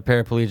with a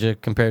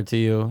paraplegic compared to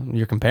you?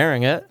 You're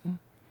comparing it.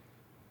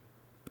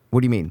 What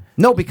do you mean?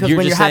 No, because You're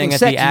when you're just having saying at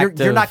sex, the act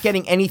you're not of-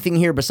 getting anything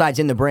here besides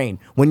in the brain.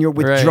 When you're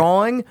Right.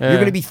 withdrawing, you're Yeah.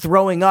 going to be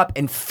throwing up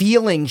and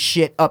feeling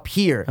shit up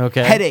here.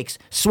 Okay. Headaches,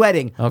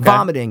 sweating, Okay.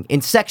 vomiting.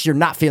 In sex, you're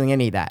not feeling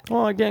any of that.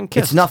 Well, again,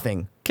 kissed. It's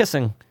nothing.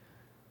 Kissing.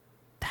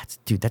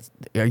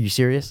 Are you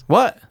serious?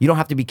 What? You don't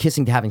have to be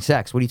kissing to having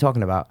sex. What are you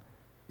talking about?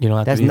 You don't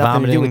have That's to be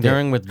nothing to do vomiting with it.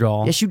 during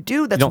withdrawal. Yes, you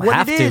do. That's You don't what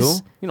have it to.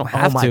 is. You don't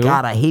have Oh my to.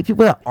 god, I hate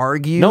people that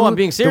argue. No, I'm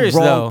being serious,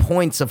 the wrong though.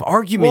 points of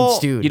arguments, Well,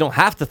 dude. you don't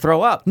have to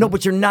throw up. No,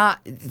 but you're not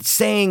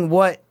saying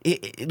what.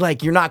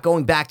 Like you're not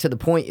going back to the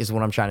point. Is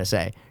what I'm trying to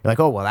say. You're like,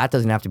 oh well, that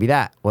doesn't have to be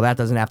that. Well, that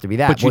doesn't have to be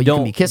that. But you well, don't-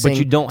 can be kissing. but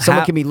you don't Someone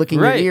have- can be licking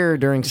right. your ear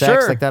during sex.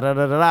 Sure. Like da da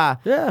da da da.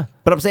 Yeah.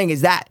 But I'm saying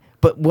is that.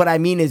 But what I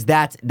mean is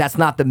that's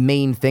not the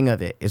main thing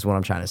of it. Is what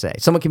I'm trying to say.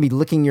 Someone can be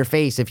licking your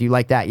face if you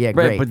like that. Yeah, Right,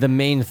 great. but the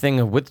main thing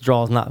of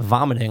withdrawal is not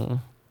vomiting.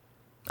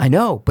 I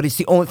know, but it's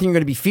the only thing you're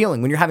going to be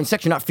feeling when you're having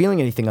sex. You're not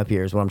feeling anything up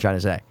here. Is what I'm trying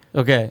to say.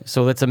 Okay,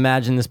 so let's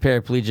imagine this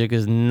paraplegic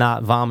is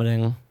not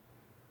vomiting.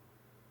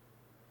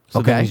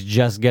 So then Okay. he's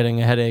just getting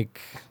a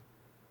headache,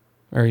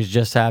 or he's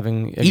just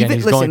having again.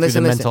 He's going through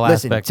the mental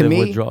aspect to of me,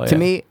 withdrawal. To yeah.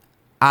 me,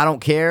 I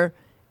don't care.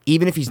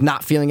 Even if he's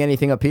not feeling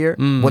anything up here,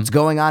 what's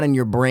going on in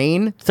your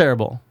brain, it's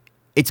terrible.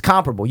 it's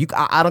comparable.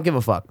 I don't give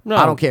a fuck. No,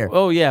 I don't care.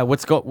 Oh yeah,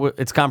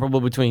 it's comparable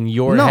between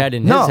your no, head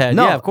and no, his head.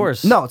 No, Yeah, of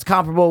course. No, it's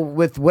comparable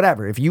with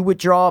whatever. If you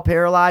withdraw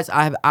paralyzed,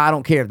 I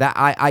don't care.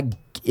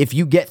 If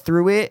you get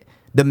through it,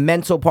 The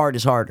mental part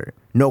is harder,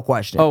 no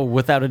question. Oh,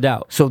 without a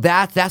doubt. So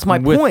that's my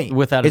point.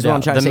 Without a is what I'm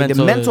doubt. trying to say.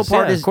 The mental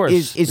part yeah, of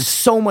course. is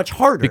so much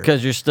harder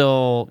because you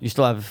still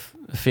have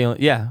a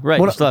feeling. Yeah, right.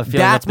 Well, you still have a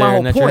feeling that's up there my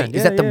and whole you're- point.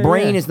 Is that the yeah,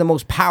 brain yeah. is the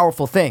most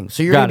powerful thing.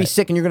 So you're Got gonna be it.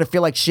 sick and you're gonna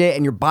feel like shit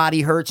and your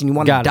body hurts and you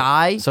want to Got it.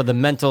 die. So the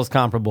mental's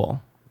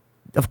comparable.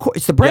 Of course,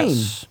 it's the brain.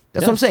 Yes.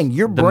 That's what I'm Yes. saying.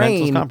 Your The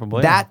mental's brain.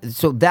 comparable, yeah.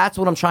 So that's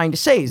what I'm trying to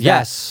say. Is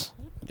Yes,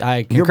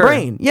 I concur. your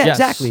brain. Yeah, Yes.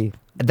 exactly.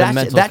 The That's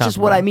mental's just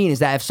what I comparable. mean. Is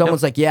that if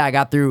someone's like, yeah, I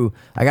got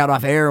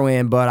off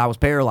heroin, but I was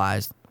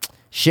paralyzed.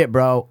 Shit,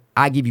 bro.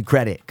 I give you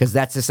credit because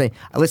that's the same.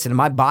 Listen,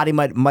 my body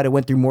might have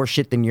went through more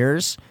shit than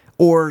yours,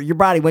 or your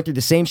body went through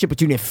the same shit,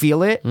 but you didn't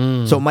feel it,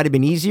 so it might have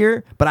been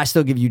easier. But I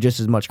still give you just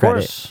as much Of credit.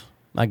 course,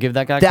 I give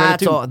that guy credit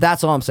That's too. all.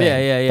 That's all I'm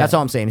saying. Yeah. That's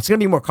all I'm saying. It's gonna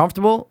be more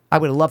comfortable. I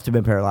would have loved to have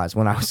been paralyzed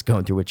when I was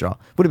going through withdrawal.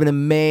 Would have been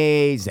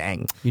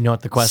amazing. You know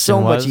what the question So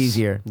was? much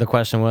easier. The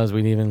question was,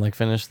 we didn't even like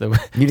finish the. You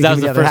didn't that give was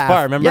me the other first half.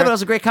 part. Remember? Yeah, but it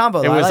was a great combo.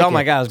 It though. I was. like Oh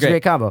my god, it was It's a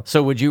great combo.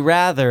 So would you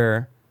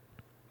rather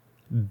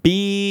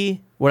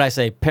be what I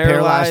say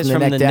paralyzed from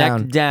the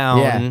neck down?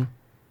 Yeah.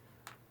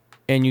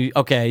 And you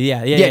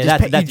yeah. just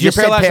That's you you're just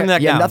said paralyzed from the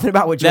neck yeah, down. nothing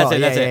about withdrawal.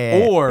 That's it.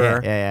 Yeah,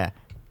 Or yeah.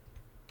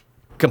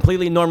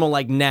 completely normal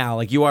like now,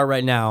 like you are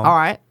right now. All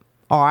right.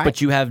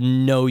 But you have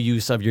no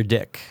use of your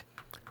dick.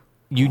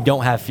 You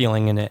don't have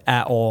feeling in it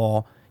at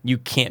all. You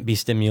can't be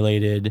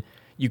stimulated.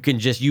 You can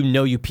just,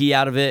 you pee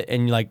out of it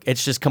and like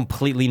it's just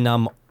completely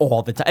numb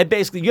all the time. And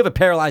basically, you have a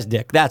paralyzed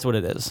dick. That's what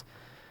it is.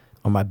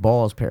 Oh, my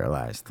ball's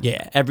paralyzed.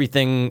 Yeah,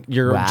 everything,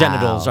 your Wow.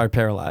 genitals are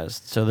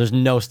paralyzed. So there's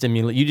no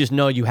stimulation. You just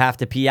know you have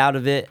to pee out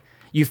of it.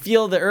 You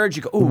feel the urge.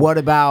 You go, ooh, What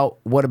about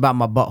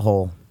my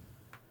butthole?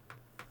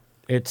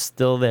 it's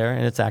still there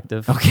and it's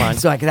active. Okay, Fine.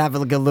 so I could have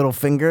like a little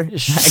finger.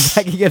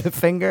 I could get a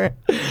finger.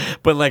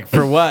 But like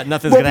for what?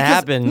 Nothing's Well, going to because-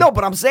 happen. No,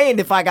 but I'm saying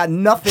if I got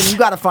nothing, you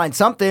got to find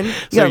something. You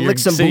got to you're- lick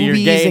some so you're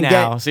boobies gay and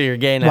now. get. So you're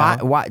gay now.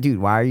 Why, dude?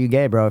 Why are you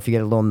gay, bro? If you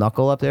get a little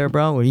knuckle up there,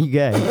 bro, what are you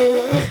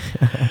gay?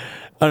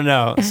 Oh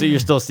no! So you're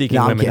still seeking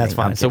No, I'm women. That's kidding,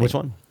 fine. I'm So which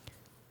kidding. one?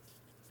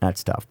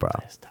 That's tough, bro.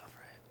 That's tough,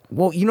 right?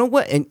 Well, you know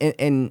what?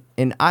 And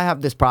I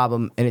have this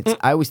problem, and it's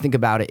I always think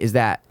about it is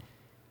that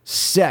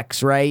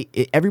sex, right?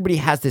 Everybody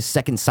has this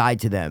second side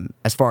to them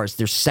as far as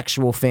their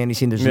sexual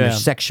fantasy and their Yeah.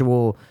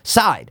 sexual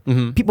side.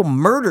 People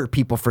murder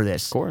people for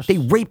this. Of course. They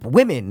rape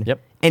women. Yep.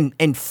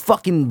 And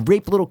fucking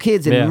rape little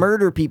kids and Yeah.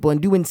 murder people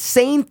and do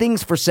insane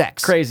things for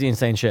sex. Crazy,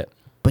 insane shit.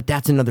 But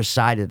that's another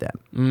side of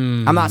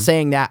them. I'm not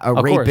saying that a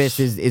Of rapist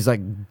course. is like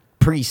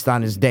priest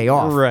on his day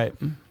off. Right.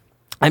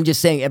 I'm just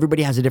saying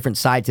everybody has a different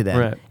side to them.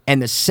 Right.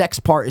 And the sex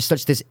part is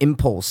such this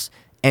impulse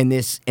and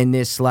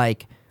this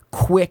like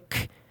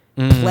quick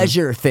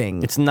pleasure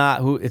thing. It's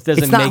not who. It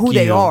doesn't. It's not make who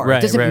they you. are. Right,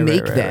 it doesn't right,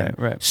 make right, them.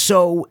 Right.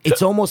 So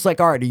it's almost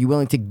like, all right, are you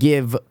willing to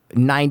give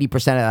 90%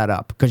 of that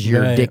up because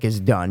your Right. dick is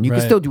done? You can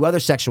Right. still do other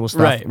sexual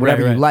stuff, Right,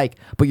 whatever right. you like,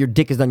 but your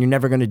dick is done. You're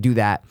never going to do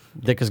that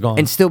Dick is gone.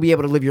 and still be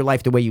able to live your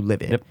life the way you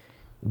live it. Yep.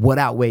 What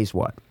outweighs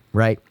what,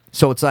 right?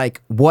 So it's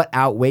like, what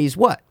outweighs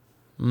what?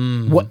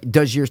 What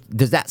does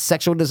that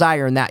sexual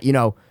desire and that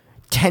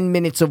 10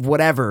 minutes of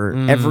whatever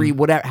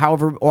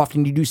however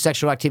often you do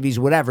sexual activities,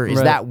 whatever, is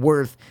Right. that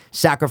worth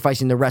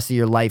sacrificing the rest of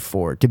your life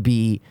for to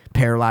be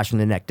paralyzed from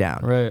the neck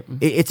down? Right.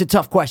 It's a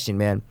tough question,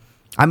 man.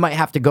 I might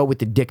have to go with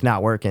the dick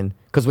not working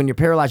because when you're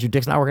paralyzed, your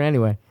dick's not working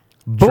anyway.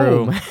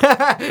 Boom. True.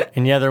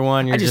 And the other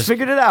one, you're I just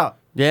figured it out.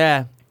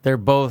 Yeah, they're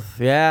both.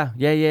 Yeah.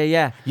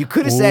 You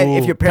could have said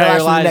if you're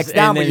paralyzed from the neck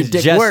down, and but your then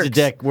dick just works. the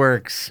dick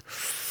works.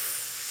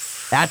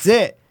 That's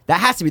it. That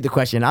has to be the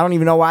question. I don't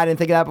even know why I didn't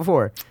think of that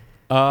before.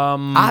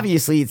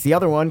 Obviously, it's the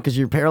other one because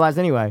you're paralyzed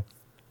anyway.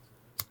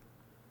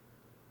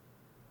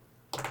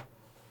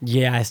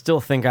 Yeah, I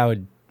still think I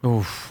would.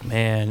 Oof,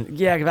 man.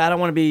 Yeah, 'cause I don't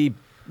want to be.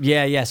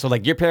 Yeah. So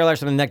like you're paralyzed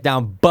from the neck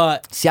down,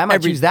 but See, I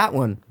might choose that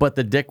one. But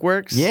the dick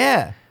works.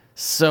 Yeah.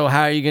 So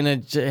how are you gonna?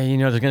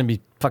 There's gonna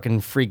be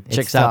fucking freak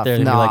chicks out tough. there.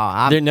 That No, be like,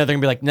 I'm- they're gonna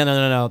be like,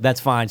 no, that's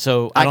fine.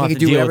 So I I don't can have to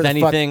do deal with whatever the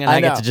fuck- anything, and I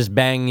I get know. to just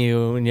bang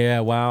you. And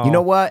yeah, wow. You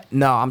know what?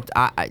 No, I'm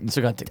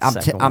So gotta take the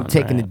second I'm one,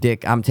 taking the right?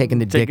 dick. I'm taking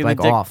the dick Taking the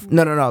like dick? off.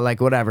 No, like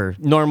whatever.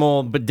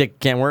 Normal, but dick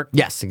can't work.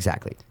 Yes,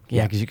 exactly.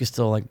 Yeah, because you can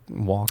still like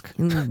walk.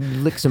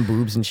 Lick some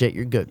boobs and shit.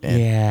 You're good, man.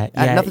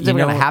 Yeah, Nothing's you ever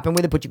gonna know- happen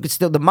with it, but you could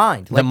still the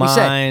mind. Like we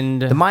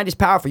mind. said, the mind is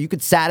powerful. You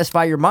could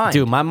satisfy your mind.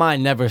 Dude, my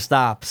mind never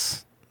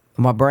stops.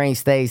 My brain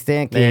stays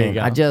There you thinking.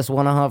 go. I just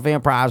want to huff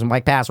fries and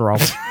Mike Passerole.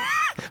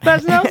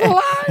 That sounds a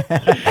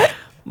lie.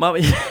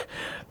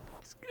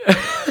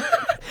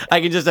 I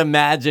can just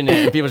imagine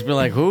it. And people just be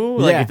like, who?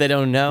 Like Yeah. if they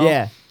don't know.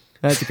 Yeah,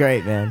 that's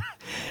great, man.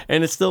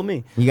 And it's still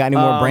me. You got any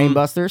more brain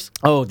busters?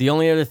 Oh, the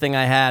only other thing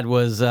I had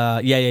was, yeah.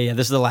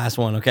 This is the last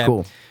one, okay?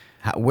 Cool.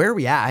 Where are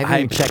we at? I haven't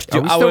even checked.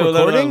 Are we Dude, still wait,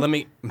 recording? Let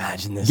me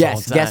imagine this.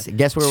 Guess, all the time.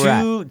 guess where we're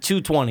at.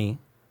 220.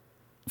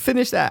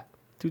 Finish that.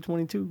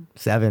 222.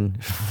 7.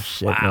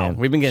 Shit, Wow. man.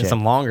 We've been getting Shit.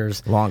 some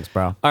longers. longs,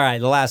 bro. All right,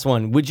 the last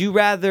one. Would you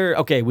rather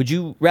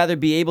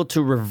be able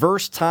to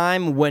reverse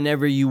time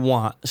whenever you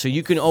want? So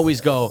you can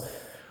always go,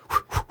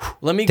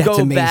 let me That's go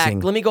amazing.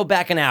 back. Let me go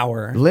back an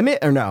hour. Limit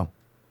or no?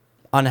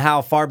 On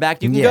how far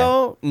back you can Yeah.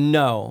 go?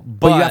 No.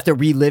 But you have to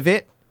relive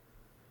it.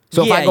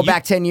 So if Yeah, I go you-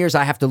 back 10 years,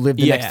 I have to live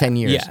the next 10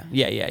 years.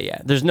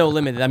 Yeah. There's no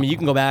limit. I mean, you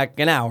can go back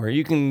an hour.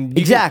 You can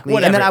Exactly.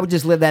 whatever. And then I would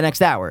just live that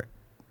next hour.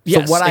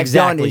 Yes, so what I've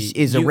exactly. done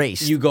is you,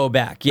 erased. You go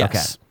back.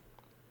 Yes.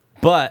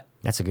 But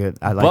That's a good,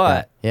 I like but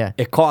that. Yeah.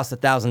 it costs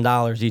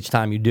 $1,000 each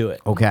time you do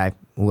it. Okay.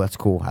 Well, that's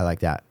cool. I like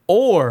that.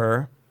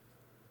 Or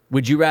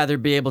would you rather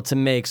be able to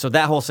make, so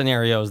that whole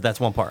scenario is, that's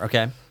one part,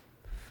 okay?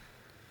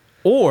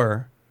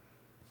 Or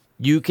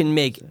you can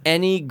make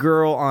any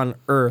girl on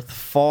earth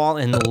fall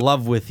in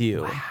love with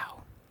you.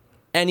 Wow.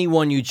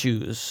 Anyone you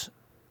choose.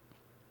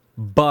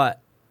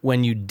 But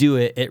when you do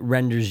it, it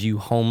renders you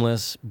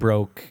homeless,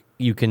 broke.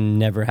 You can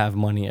never have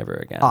money ever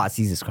again. Oh, it's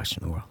the easiest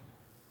question in the world.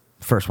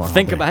 First one.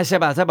 Think all day.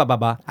 about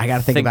it. I got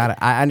to think about it.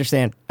 I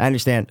understand. I don't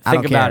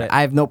Think care. about it. I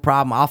have no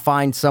problem. I'll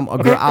find a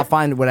girl. I'll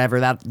find whatever.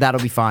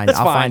 That'll be fine. That's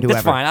I'll fine. find whoever.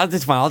 That's fine.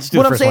 That's fine. I'll just do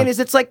What the I'm first saying one. is,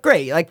 it's like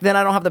great. Like then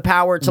I don't have the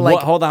power to like.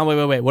 Hold on,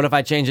 wait. What if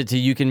I change it to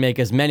you can make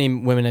as many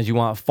women as you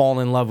want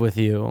fall in love with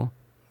you?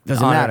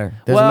 Doesn't Honor.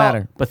 matter. Doesn't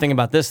matter. But think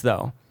about this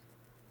though.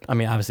 I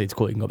mean, obviously it's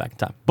cool. You can go back in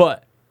time,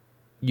 but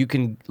you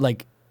can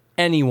like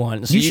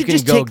anyone. So You you should can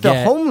just go take the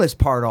get, homeless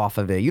part off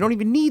of it. You don't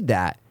even need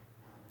that.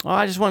 Oh,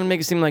 I just want to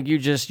make it seem like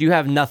you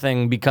have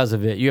nothing because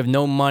of it. You have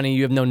no money.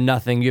 You have no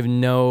nothing. You have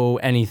no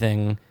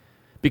anything.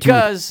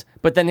 Because,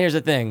 but then here's the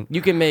thing. You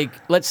can make,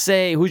 let's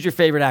say, who's your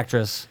favorite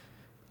actress?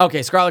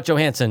 Okay, Scarlett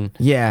Johansson.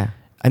 Yeah.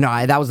 I know.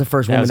 That was the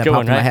first woman was a that good popped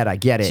one, in my right? head. I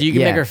get it. So you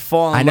can Yeah. make her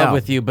fall I in love know.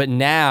 with you, but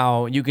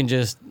now you can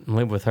just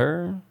live with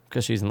her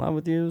because she's in love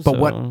with you. But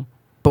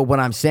so.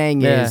 what I'm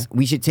saying Yeah. is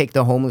we should take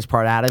the homeless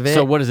part out of it.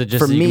 So what is it,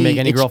 just For that you can me, make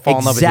any girl it's fall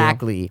in love with you?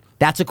 Exactly.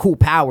 That's a cool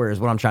power is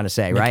what I'm trying to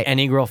say, right?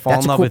 Any girl fall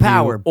That's in a love cool with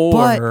power, you,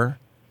 or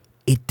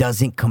it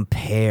doesn't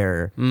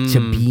compare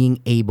to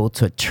being able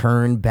to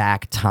turn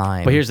back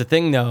time. But here's the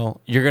thing, though.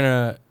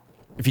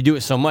 If you do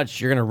it so much,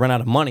 you're gonna run out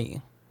of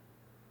money.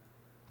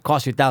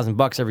 Cost you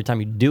 $1,000 every time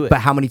you do it. But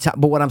how many times?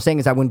 But what I'm saying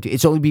is, I wouldn't.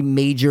 It's only be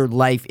major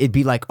life. It'd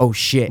be like, oh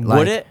shit. Like,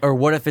 would it? Or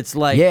what if it's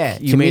like Yeah,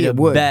 you to me made a it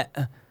would.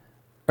 bet,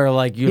 or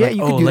like you're Yeah, like,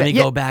 you oh, could do let that. me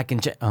Yeah. go back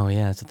and check. Oh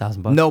yeah, it's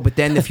 $1,000. No, but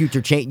then the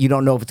future change. You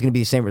don't know if it's going to be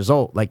the same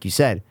result, like you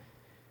said.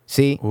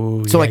 See,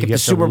 Ooh, so yeah, like you if the have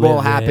to Super Bowl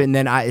live it. happened,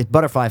 then it's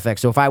butterfly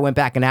effect. So if I went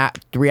back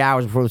 3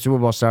 hours before the Super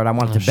Bowl started, I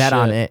wanted to bet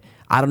on shit. it.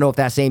 I don't know if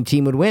that same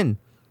team would win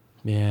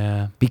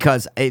Yeah.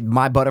 because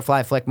my butterfly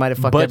effect might have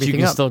fucked But you everything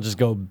can up. still just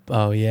go.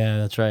 Oh yeah,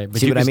 that's right. But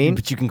See you what I can- mean?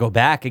 But you can go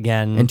back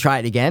again and try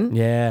it again.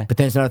 Yeah. but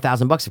then it's another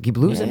 $1,000 if you keep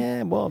losing.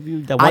 Yeah. Well, if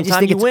you that one I just time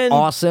think you it's win.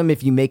 awesome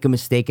if you make a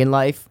mistake in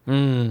life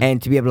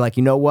and to be able to like,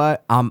 you know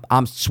what,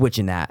 I'm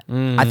switching that.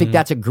 I think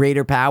that's a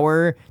greater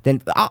power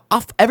than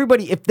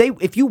everybody.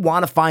 If you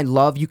want to find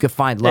love, you can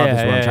find love. Is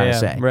what I'm trying to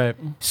say. Right.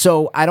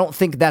 So I don't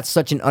think that's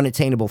such an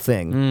unattainable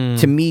thing.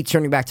 To me,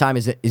 turning back time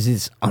is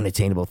this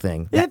unattainable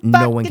thing that If no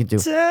I one can could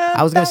do. turn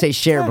I was gonna say back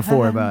Cher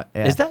before, but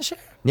yeah. Is that Cher?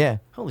 Yeah.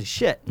 Holy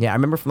shit. Yeah, I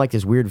remember from like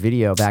this weird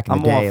video back in the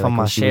I'm day, off like on my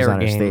when she was Cher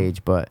on her game.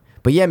 stage. But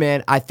yeah,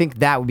 man, I think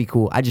that would be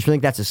cool. I just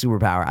think that's a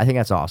superpower. I think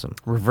that's awesome.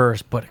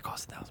 Reverse, but it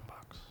costs $1,000.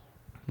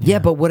 Yeah,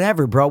 but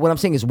whatever, bro. What I'm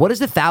saying is, what is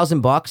the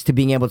 $1,000 to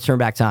being able to turn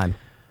back time?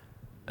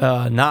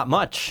 Not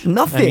much.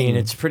 Nothing. I mean,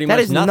 it's pretty That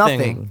much is nothing.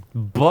 nothing.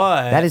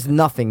 But That is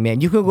nothing,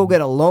 man. You can go get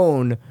a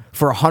loan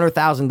for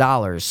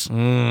 $100,000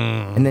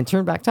 and then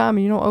turn back time,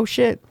 and oh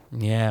shit.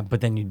 yeah,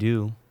 but then you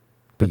do.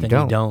 But then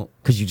you don't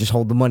because you just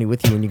hold the money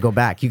with you when you go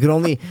back. You can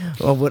only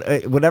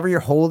whatever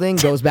you're holding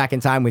goes back in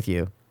time with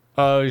you.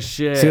 Oh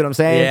shit. See what I'm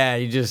saying? Yeah,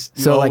 you just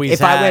So like, always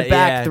if I had- went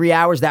back yeah. 3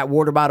 hours, that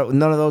water bottle,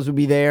 none of those would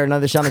be there. None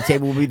of the shit on the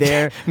table would be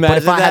there. but Imagine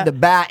if I that. had the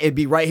bat, it'd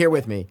be right here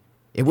with me.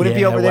 It wouldn't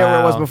be Yeah, over there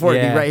where it was wow. before.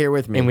 It'd Yeah. be right here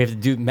with me. And we have to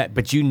do,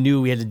 but you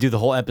knew we had to do the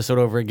whole episode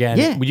over again.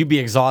 Yeah. Would you be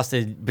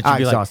exhausted? But you'd I'm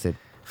be exhausted.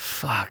 like,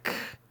 fuck.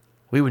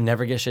 We would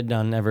never get shit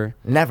done ever.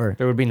 Never.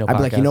 There would be no I'd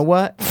be like, podcast. you know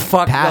what?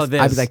 Fuck Pass,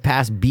 this. I'd be like,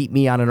 Pass beat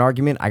me on an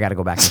argument. I got to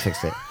go back and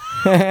fix it.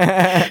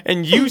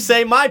 And you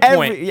say my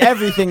point.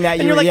 Everything that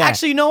and you're like, yeah.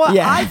 actually, you know what?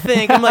 Yeah. I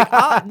think. I'm like,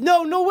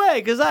 no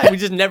way, because we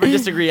just never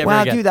disagree ever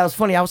Wow, again. dude, that was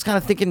funny. I was kind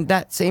of thinking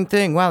that same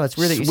thing. Wow, that's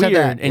weird that you It's said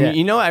weird. that. And Yeah.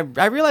 you know, I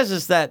realized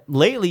this that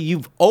lately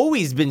you've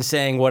always been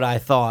saying what I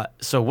thought.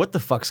 So what the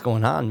fuck's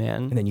going on,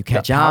 man? And then you Got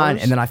catch on,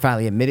 powers? and then I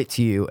finally admit it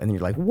to you, and then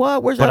you're like,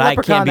 "What? Where's But that I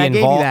leprechaun can't be that gave you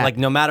involved. that?" Like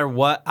no matter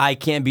what, I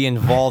can't be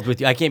involved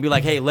with you. I can't be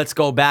like, hey, let's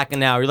go back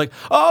an hour. You're like,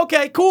 oh,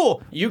 okay,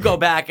 cool. You go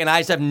back, and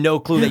I just have no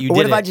clue that you Or did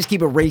what if it. I just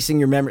keep erasing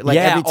your memory? Like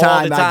Yeah, every all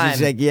time, the I just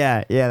time. like,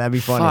 yeah, that'd be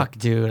funny. Fuck,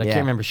 dude, I can't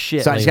remember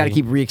shit So I just got to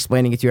lately. keep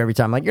re-explaining it to you every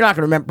time. Like, you're not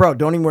gonna remember, bro.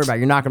 Don't even worry about it.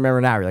 You're not gonna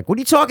remember now. You're like, what are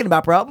you talking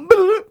about, bro?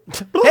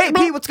 Hey,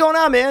 Pete, what's going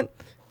on, man?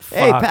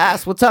 Hey, Fuck.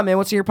 Pass, what's up, man?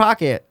 What's in your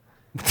pocket?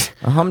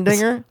 A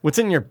humdinger? What's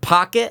in your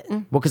pocket?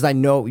 Well, because I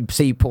know,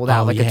 say you pulled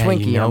out Oh, like yeah, a Twinkie,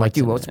 you and know I'm like, what's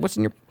dude, in what's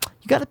in your?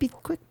 You gotta be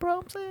quick, bro.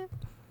 I'm saying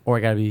Or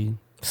I gotta be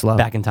slow.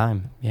 back in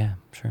time. Yeah,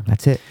 sure.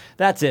 That's it.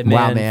 That's it, man.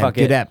 Wow, man. Fuck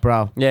Good it. at,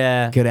 bro.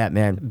 Yeah. Good at,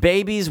 man.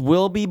 Babies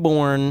will be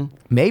born.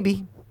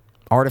 Maybe.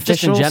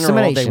 Artificial general,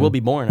 insemination. they will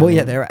be born, I Well,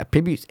 yeah, mean. they're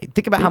babies.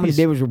 Think about how many Babies-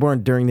 babies were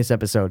born during this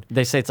episode.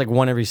 They say it's like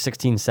one every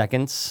 16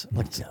 seconds.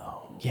 Like,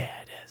 no. Yeah,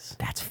 it is. seconds.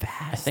 That's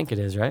fast. I think it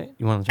is, right?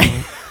 You want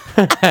to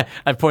try?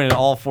 I pointed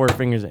all 4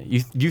 fingers at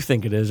you. You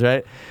think it is,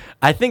 right?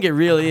 I think it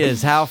really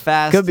is. How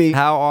fast? Could be.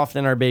 How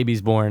often are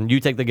babies born? You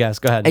take the guess.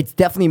 Go ahead. It's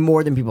definitely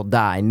more than people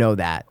die. I know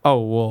that. Oh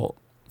well,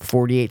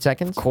 48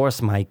 seconds. of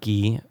course,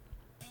 Mikey.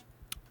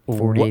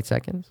 48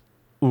 seconds.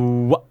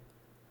 What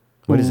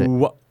What is it?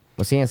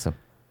 What's the answer?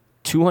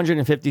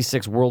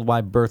 256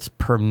 worldwide births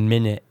per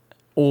minute,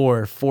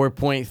 or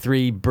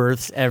 4.3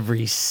 births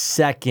every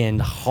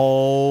second.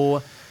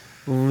 Holy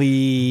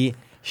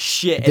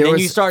shit! And There then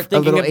was you start a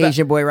thinking little about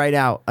Asian boy right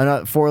now.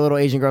 4 little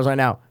Asian girls right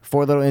now.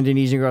 4 little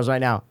Indonesian girls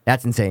right now.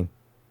 That's insane.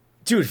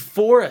 dude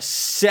for a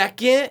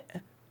second.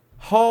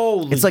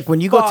 Holy! It's like when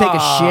you go take a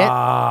shit.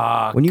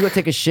 fuck. When you go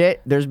take a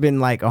shit, there's been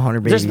like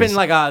 100 babies. There's been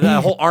like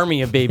a whole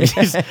army of babies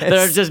that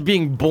are just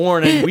being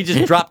born, and we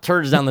just drop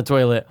turds down the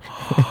toilet.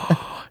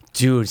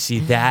 Dude, see,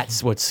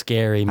 that's what's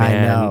scary,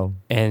 man. I know.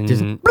 And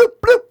just bloop,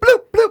 bloop, bloop,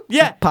 bloop.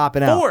 yeah, just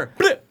popping out. 4.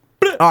 Bloop,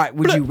 bloop, All right,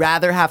 would bloop. you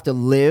rather have to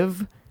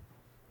live?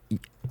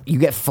 You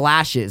get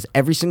flashes.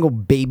 Every single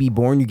baby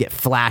born, you get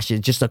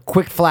flashes. Just a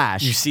quick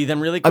flash. You see them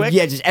really quick?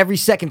 Yeah, just every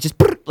second, just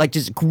like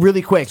just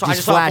really quick. So just I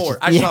just saw flashes. 4.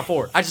 I just Yeah. saw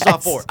 4. I just saw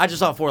 4. I just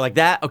saw 4 like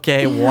that.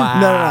 Okay,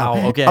 wow.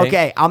 No. Okay.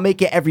 Okay, I'll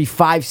make it every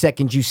 5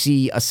 seconds you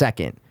see a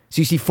second. So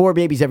you see 4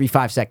 babies every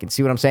 5 seconds.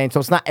 See what I'm saying? So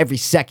it's not every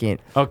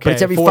second. Okay. But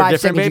it's every 4 5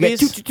 different seconds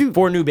babies? you get two.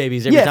 4 new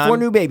babies every Yeah, time? 4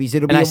 new babies.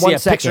 It'll And be I in see 1 a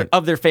second. picture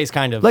of their face,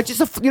 kind of. Like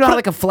just you know how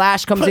like a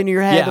flash comes into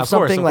your head Yeah, or of course,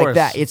 something of like course.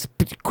 that. It's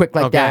quick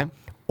like Okay. that.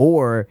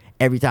 Or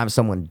every time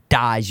someone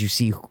dies, you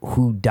see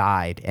who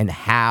died and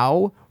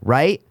how,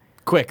 right?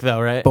 quick, though,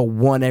 right? But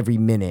 1 every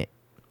minute.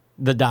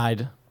 The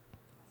died.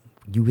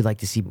 You would like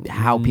to see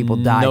how people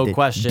died. No the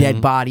question. Dead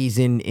bodies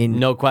in.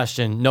 No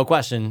question. No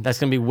question. That's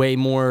going to be way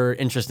more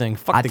interesting.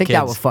 Fuck I the think kids.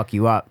 that would fuck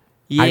you up.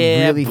 Yeah, I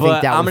really but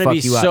think that I'm would gonna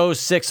fuck be you up. so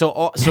sick. So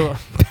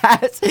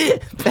Pat's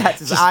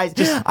his eyes.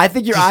 I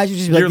think your eyes would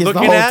just be like you're this the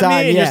looking whole at time. me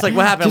and yeah. you're just like,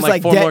 what happened? I'm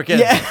like, 4 dead- more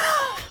kids. Yeah.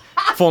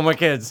 4 more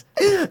kids.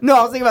 No,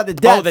 I was thinking about the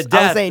deaths. Oh, the I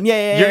death. was saying,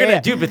 yeah. You're gonna yeah.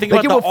 do, but think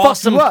Like, about it the will fuck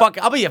awesome you up.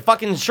 fucking. I'll be a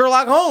fucking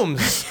Sherlock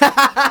Holmes.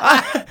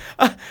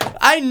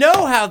 I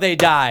know how they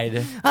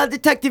died.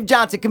 Detective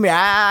Johnson, come here.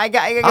 I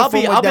got I'll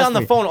four be more on deaths the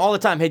for you. phone all the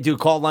time. Hey, dude,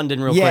 call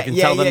London real Yeah, quick and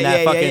tell them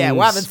that fucking. yeah.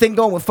 We'll have a thing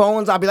going with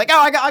phones. I'll be like,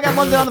 I got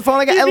London on the phone.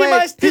 I got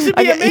LA. This would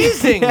I be got-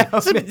 amazing. Yeah,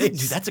 Dude,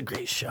 that's a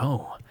great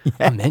show.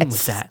 I'm in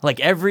with that. Like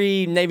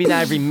maybe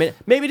not every minute.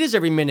 Maybe it is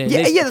every minute.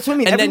 Yeah, that's what I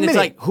mean, And every then it's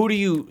minute. like, who do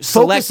you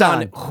select Focus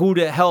on. who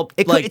to help?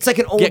 It's like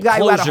an old get guy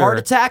who had a closure. heart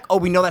attack. Oh,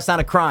 we know that's not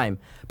a crime.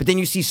 But then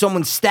you see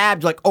someone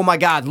stabbed, you're like, oh my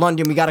God,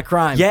 London, we got a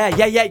crime. Yeah,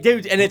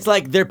 dude. And it's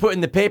like they're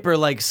putting the paper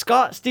like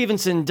Scott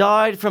Stevenson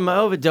died from an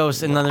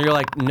overdose, and then you're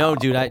like, no,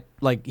 dude,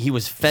 he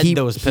was fed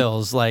those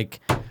pills. Like,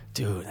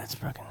 dude, that's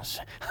fucking.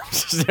 I'm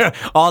just there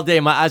all day.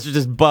 My eyes are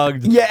just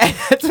bugged. Yeah,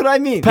 that's what I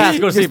mean. Pass,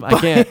 go to Just sleep. I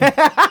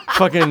can't.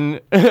 Fucking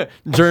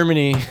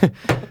Germany.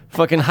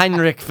 Fucking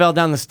Heinrich fell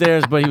down the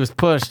stairs, but he was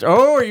pushed.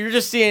 Or you're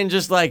just seeing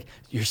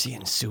you're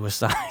seeing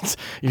suicides.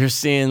 You're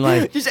seeing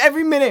like Just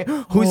every minute,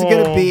 who's it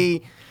gonna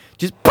be?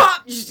 Just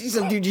pop! You see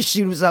some dude just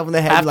shoot himself in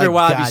the head. after You're a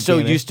while, like, I'd be so "God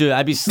damn it." used to it.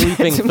 I'd be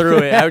sleeping through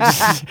it.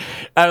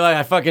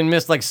 I fucking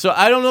missed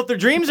I don't know if they're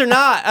dreams or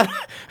not.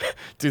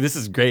 Dude, this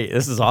is great.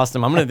 This is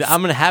awesome. I'm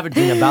gonna have a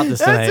dream about this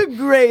tonight. That's a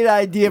great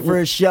idea for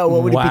a show.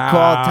 What would it be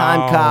called?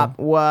 Time Cop?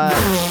 What?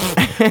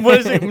 What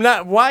is it?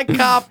 Not why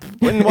cop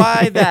and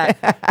why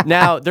that?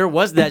 Now there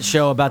was that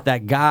show about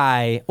that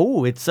guy.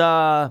 Oh, it's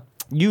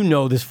you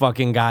know this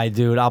fucking guy,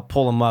 dude. I'll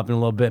pull him up in a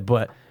little bit,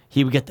 but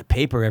he would get the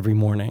paper every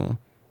morning,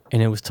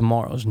 and it was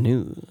tomorrow's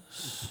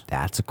news.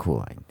 That's a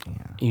cool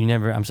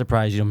idea. I'm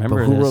surprised you don't remember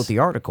But who this. wrote the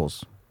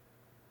articles?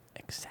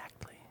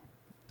 Exactly.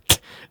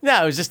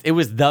 No, it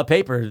was the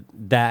paper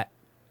that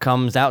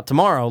comes out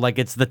tomorrow. Like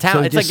it's the town. So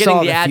it's just like getting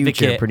saw the Advocate.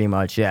 future, pretty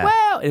much. Yeah.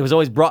 Well, it was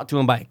always brought to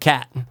him by a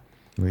cat.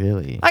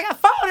 Really? I got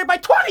followed by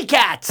 20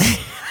 cats.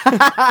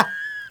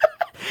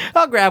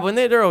 I'll grab one.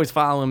 They're always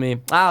following me.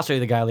 I'll show you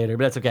the guy later,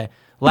 but that's okay.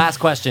 Last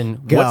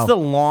question. Go. What's the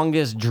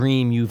longest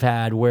dream you've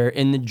had where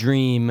in the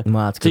dream,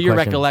 Well, that's a to good your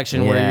question.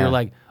 recollection, where Yeah. you're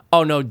like,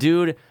 oh no,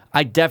 dude,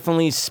 I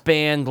definitely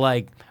spanned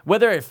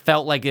whether it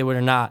felt like it would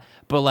or not,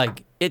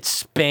 but it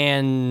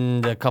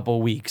spanned a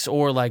couple weeks,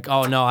 or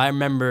oh no, I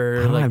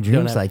remember I don't have doing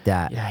dreams like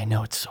that. Yeah, I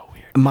know, it's so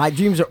weird. My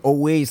dreams are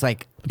always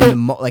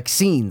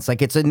scenes.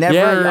 It's a never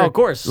Yeah, of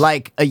course.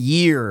 a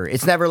year.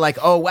 It's never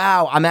oh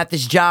wow, I'm at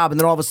this job and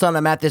then all of a sudden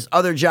I'm at this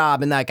other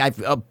job and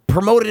I've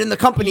promoted in the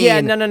company. Yeah,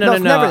 and, no.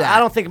 it's never that. I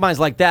don't think mine's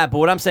like that. But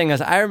what I'm saying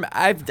is,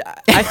 I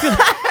feel.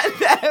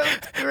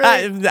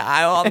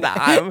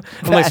 I'm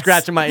like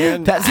scratching my ear.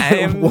 That's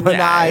one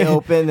eye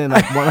open and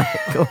one eye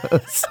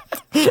closed.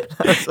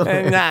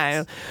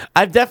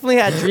 I've definitely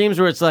had dreams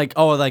where it's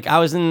I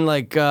was in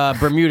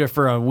Bermuda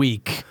for a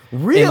week.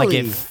 Really?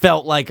 And it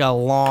felt like a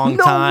long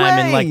No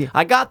time. way. And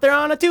I got there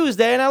on a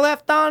Tuesday and I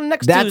left on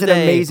next That's Tuesday.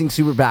 an amazing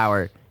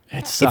superpower.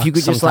 It sucks If you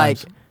could just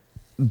sometimes.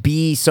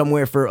 be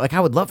somewhere for I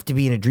would love to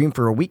be in a dream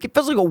for a week. It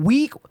feels like a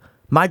week.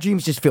 My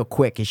dreams just feel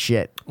quick as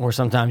shit. Or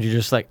sometimes you're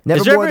just Never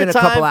is there more ever than a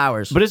couple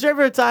hours. But is there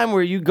ever a time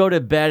where you go to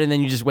bed and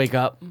then you just wake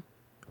up?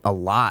 A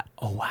lot.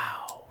 Oh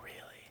wow, really?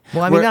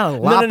 Well, I mean, not a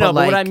lot, no. but But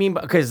what I like- mean,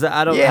 because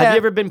I don't. Yeah. Have you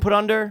ever been put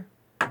under?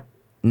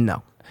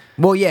 No.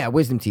 Well, yeah,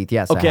 wisdom teeth.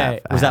 Yes. I Okay. have.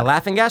 I Was that have.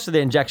 laughing gas or the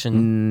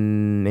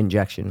injection?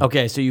 Injection?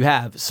 Okay, so you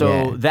have. So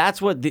Yeah.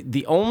 that's what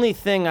the only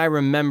thing I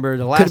remember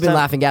the last Could have been time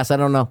laughing gas. I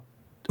don't know.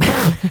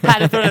 had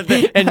to throw that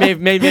thing and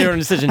made her own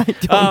decision.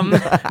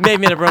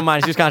 Made up her own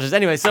mind. She was conscious.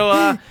 Anyway,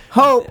 so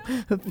Hope.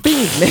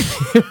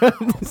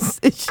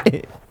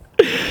 Decision.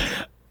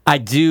 I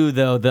do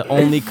though. The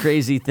only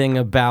crazy thing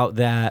about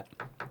that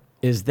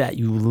is that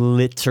you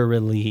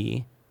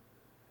literally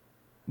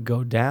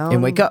go down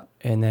And wake up.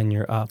 and then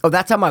you're up. Oh,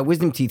 that's how my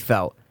wisdom teeth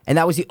felt, and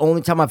that was the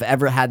only time I've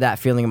ever had that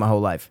feeling in my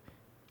whole life.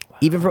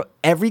 Even for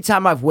every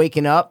time I've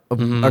woken up,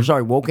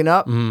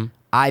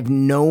 I've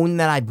known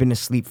that I've been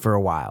asleep for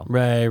a while.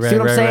 Right, right, See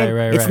what I'm right, saying?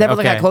 right, It's right. never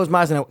like I Okay. close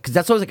my eyes because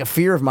that's always like a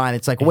fear of mine.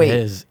 It's like, wait, It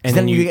is. 'cause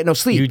then you get no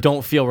sleep. You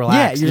don't feel Yeah,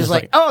 relaxed. you're just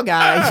like, oh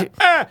god.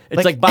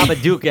 It's like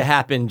Babadook. It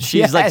happened.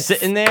 She's like Yes.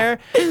 sitting there,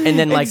 and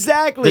then like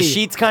Exactly. the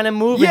sheets kind of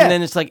move, Yeah. and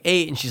then it's like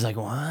 8, and she's like,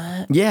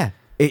 "What?" Yeah,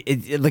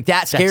 like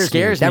that scares, That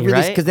scares me, really,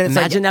 right? because then it's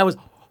imagine like, that was.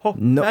 Oh,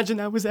 No. imagine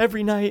that was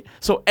every night.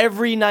 So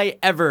every night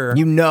ever,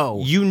 You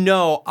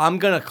know. I'm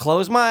gonna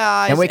close my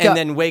eyes and wake up,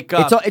 then wake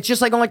up. It's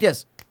just like going like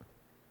this.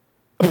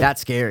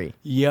 That's scary.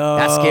 Yo,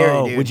 That's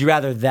scary, dude. Would you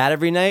rather that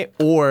every night,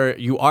 or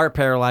you are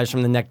paralyzed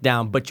from the neck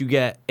down, but you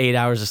get 8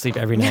 hours of sleep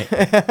every night?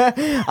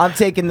 I'm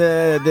taking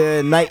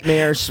the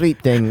nightmare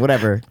sleep thing,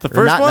 whatever. The Or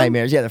first not one?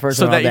 nightmares. Yeah, the first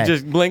so one. all that you day.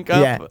 just blink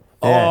up. Yeah.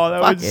 Oh, Yeah.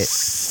 that Fuck would it.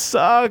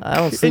 suck. I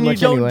don't sleep and you much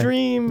don't anyway.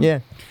 dream. Yeah.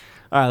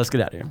 All right, let's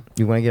get out of here.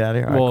 You want to get out of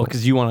here? All right, Well, cool.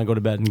 because you want to go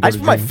to bed and go I to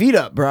just put my dream. feet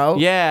up, bro.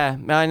 Yeah,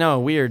 I know.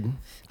 Weird.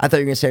 I thought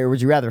you were gonna say, or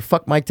would you rather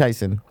fuck Mike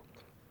Tyson?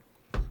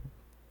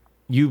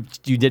 You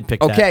did pick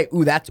that. Okay.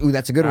 Ooh, that's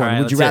a good All one.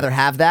 right, would you let's rather see.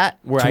 have that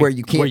to where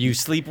you can't, where you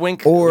sleep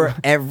wink, or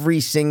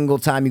every single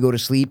time you go to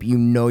sleep, you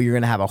know you're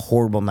gonna have a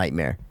horrible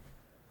nightmare.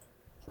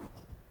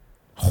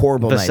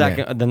 Horrible the nightmare.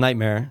 second the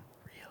nightmare,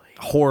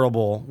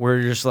 horrible. Where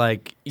you're just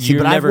like See, you're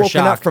but I've never woken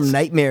shocked up from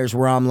nightmares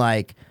where I'm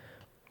like,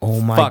 oh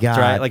my Fucked, god,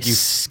 right? Like you-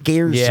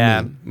 scares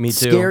Yeah, me. me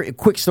too. Scary.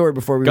 Quick story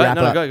before we Go wrap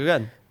ahead, up. go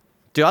ahead.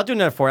 Dude, I'll do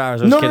another 4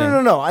 hours. I was No,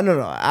 kidding. no.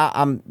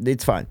 I'm.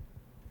 It's fine.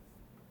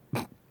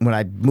 When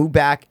I moved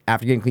back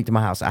after getting clean to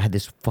my house, I had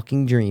this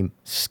fucking dream.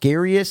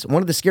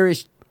 One of the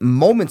scariest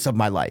moments of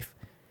my life.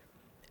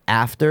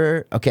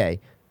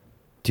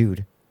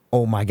 Dude.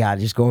 Oh my god,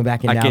 just going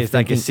back and I now can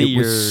thinking see it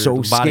was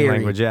your so body scary,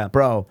 language, yeah.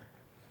 bro.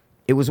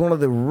 It was one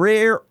of the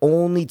rare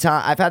only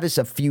time I've had this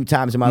a few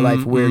times in my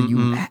life where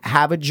you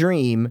have a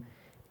dream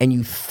and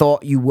you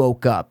thought you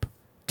woke up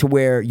to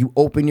where you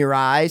open your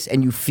eyes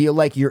and you feel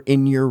like you're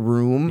in your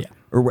room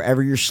or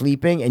wherever you're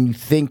sleeping and you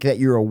think that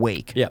you're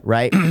awake. Yeah.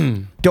 Right?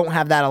 Don't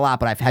have that a lot,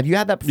 but have you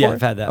had that before? Yeah,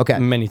 I've had that. Okay.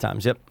 many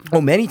times. Yep.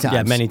 Oh, many times.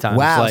 Yeah, many times.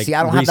 Wow. Like, See,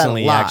 I don't have that a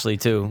recently, lot. actually,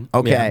 too.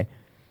 Okay. Yeah.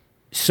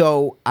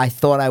 So I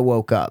thought I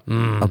woke up.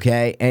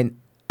 Okay. And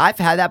I've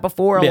had that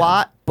before a Yeah.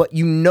 lot, but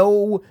you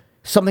know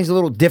something's a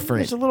little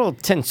different. There's a little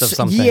tint of So-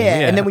 something.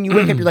 Yeah, and then when you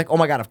wake up, you're like, "Oh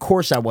my god, of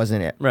course I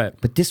wasn't it." Right.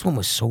 But this one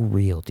was so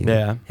real, dude.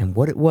 Yeah. And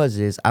what it was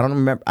is, I don't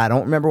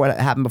remember what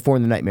happened before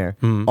in the nightmare.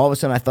 All of a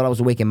sudden, I thought I was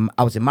awake, and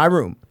I was in my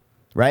room,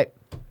 right?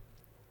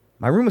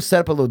 My room was set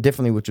up a little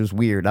differently, which was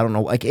weird. I don't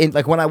know,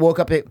 like when I woke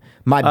up,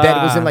 my bed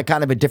was in like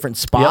kind of a different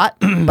spot,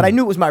 but I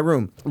knew it was my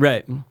room.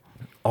 right.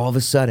 All of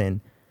a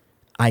sudden,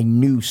 I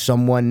knew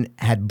someone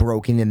had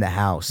broken in the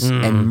house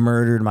and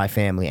murdered my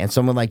family, and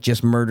someone like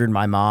just murdered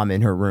my mom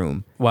in her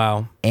room.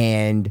 Wow.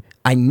 And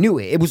I knew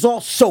it. It was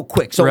all so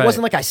quick. So Right. it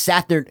wasn't like I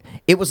sat there.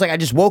 It was like I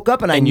just woke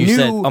up and I And you knew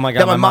said, "Oh my God,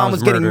 that my my mom mom's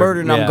was getting murdered." murdered.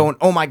 And Yeah. I'm going,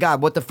 oh my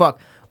God, what the fuck?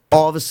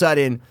 All of a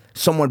sudden,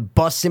 someone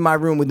busts in my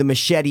room with a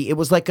machete. It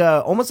was like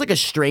almost like a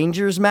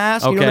stranger's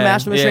mask. You know the Okay.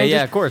 mask from the Yeah, strangers?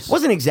 yeah, of course.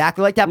 Wasn't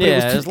exactly like that, but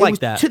Yeah, it was, like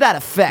that. to that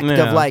effect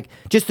Yeah. of like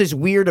just this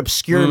weird,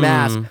 obscure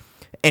mask.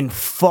 And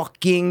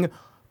fucking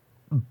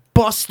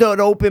busted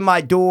open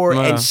my door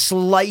Yeah. and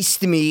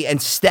sliced me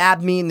and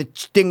stabbed me in the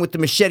thing with the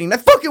machete. And I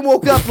fucking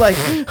woke up like,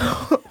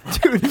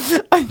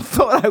 dude, I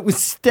thought I was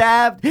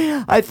stabbed.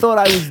 I thought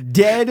I was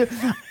dead.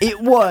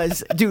 It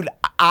was, dude,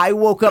 I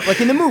woke up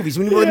like in the movies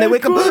when they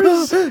wake up.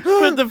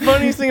 But the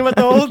funniest thing about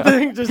the whole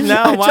thing just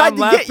now, I why tried I'm to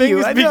get laughing, you,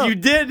 is I because know. you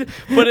did,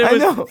 but it I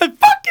was know. I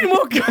fucking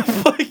woke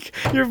up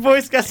like your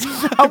voice got.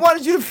 I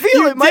wanted you to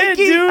feel You it, Mikey.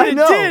 did, dude. I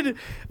know. It did.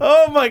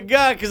 Oh my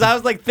god, because I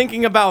was like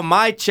thinking about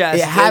my chest,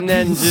 It and happened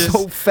then just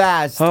so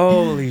fast.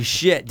 holy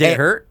shit, did it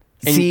hurt?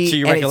 See, to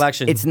your and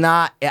recollection, it's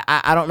not.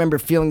 I don't remember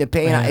feeling the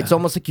pain. It's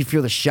almost like you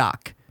feel the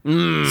shock. See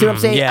what I'm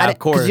saying? yeah, of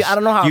 'cause course. I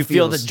don't know how You it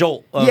feel the feels.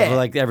 jolt of,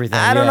 like, everything,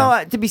 I don't yeah.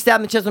 know to be stabbed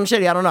in the chest with a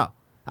machete. I don't know.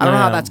 I don't know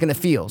how Yeah. that's gonna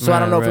feel. So I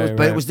don't know if it was, Right,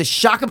 but it right. was the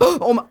shock of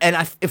oh my,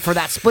 and for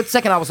that split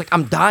second I was like,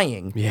 I'm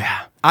dying.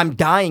 yeah. I'm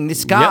dying.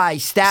 This guy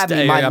stabbed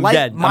me. My I'm life,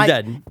 dead. I'm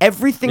dead.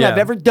 Everything I've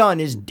Yeah. ever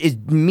done is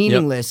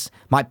meaningless.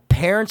 My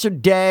parents are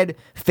dead.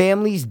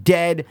 Family's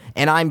dead,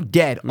 and I'm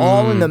dead.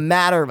 All in the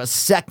matter of a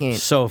second.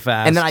 So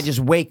fast. And then I just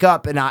wake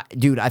up, and I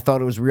thought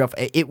it was real.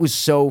 It was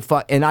so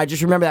fun, and I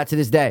just remember that to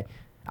this day.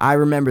 I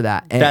remember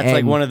that. And, That's like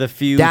and one of the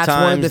few That's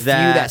one of the times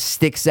few that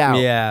sticks out.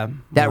 Yeah.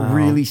 That Wow.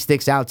 really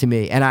sticks out to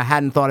me, and I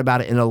hadn't thought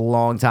about it in a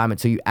long time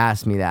until you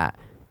asked me that.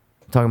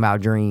 talking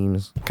about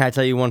dreams. Can I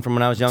tell you one from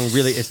when I was young?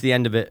 Really, it's the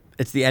end of it.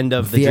 It's the end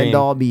of the The dream. end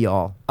all be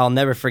all. I'll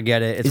never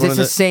forget it. It's Is one this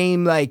of the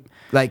same like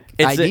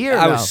It's idea? Or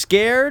I no? was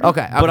scared.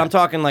 Okay, but okay. I'm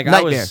talking like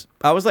Nightmare.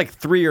 I was like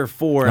 3 or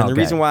 4, and the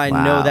Okay, reason why I know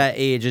wow. that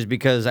age is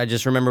because I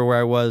just remember where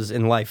I was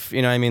in life.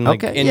 You know what I mean?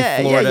 Like Okay, in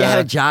yeah, Florida. yeah. You had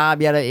a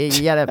job. You had a I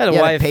had a you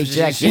had wife. a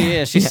paycheck.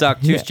 She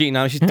sucked. She was cheating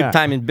on me. She took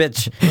time and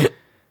bitch.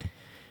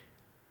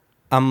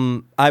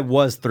 I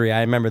was 3.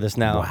 I remember this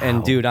now. Wow.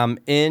 And dude, I'm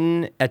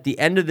in at the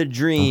end of the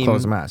dream.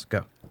 Close my eyes.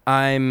 Go.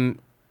 I'm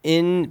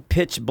in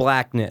pitch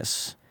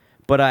blackness,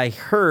 but I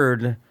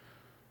heard.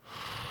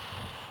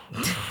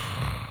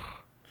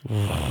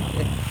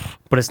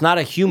 But it's not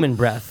a human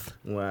breath,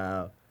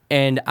 Wow.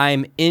 and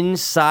I'm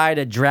inside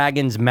a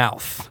dragon's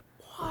mouth.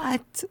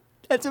 What?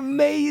 That's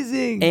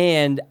amazing.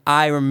 And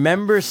I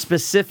remember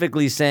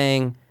specifically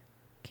saying,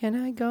 "Can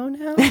I go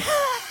now?"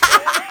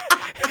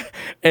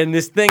 And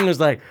this thing was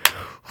like,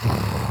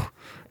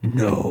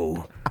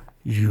 "No,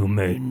 you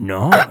may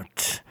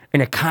not."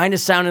 And it kind of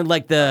sounded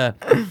like the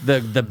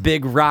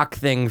big rock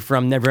thing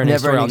from Never Ending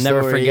Story. I'll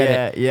never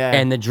forget it. yeah.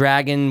 And the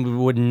dragon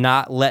would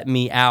not let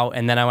me out.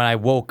 And then when I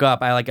woke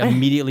up, I like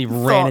immediately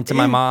ran into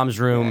my mom's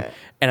room.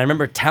 And I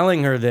remember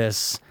telling her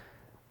this.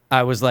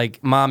 I was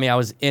like, "Mommy, I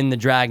was in the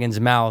dragon's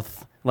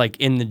mouth, like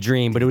in the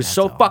dream." But it was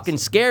so fucking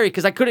scary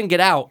because I couldn't get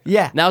out.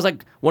 Yeah. And that was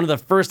like one of the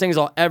first things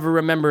I'll ever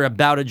remember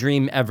about a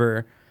dream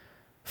ever.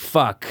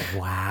 Fuck.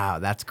 Wow,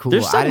 that's cool.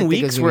 There's I some didn't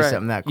think it weeks was gonna be where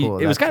something that cool.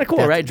 it was That's- kind of cool,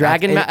 that's- right?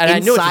 Dragon, that's- and I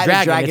know it's a inside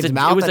dragon. dragon's It's a,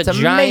 mouth. it was That's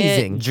a giant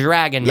amazing.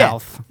 dragon Yeah.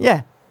 mouth.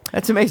 Yeah,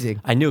 that's amazing.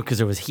 I knew because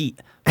there was heat.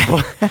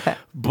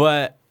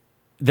 But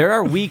there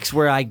are weeks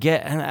where I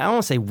get, and I don't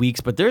want to say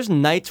weeks, but there's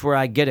nights where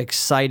I get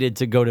excited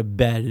to go to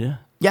bed.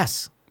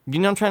 Yes, You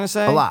know what I'm trying to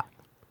say? a lot.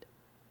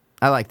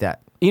 I like that.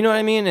 You know what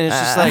I mean? And it's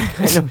just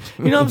like,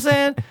 you know what I'm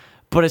saying?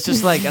 But it's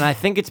just like, and I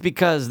think it's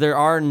because there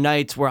are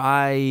nights where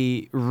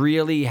I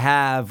really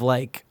have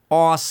like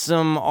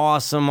awesome.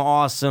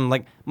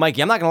 Like,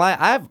 Mikey, I'm not gonna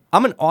lie,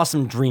 I'm an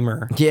awesome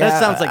dreamer. Yeah, That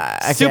sounds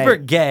like okay. super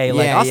gay.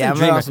 Like Yeah, awesome yeah, I'm an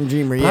dreamer. awesome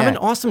dreamer, But I'm yeah. an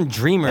awesome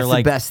dreamer. That's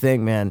like the best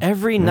thing, man.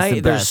 every That's the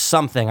night there's best.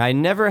 something. I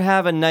never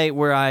have a night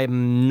where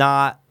I'm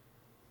not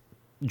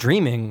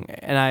dreaming,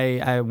 and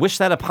I wish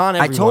that upon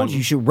I everyone. told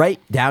you should write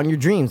down your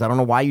dreams. I don't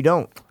know why you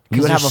don't.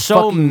 You would have a there's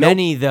so fucking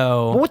many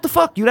though. Well, what the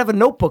fuck? You'd have a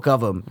notebook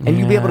of them, and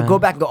you'd be able to go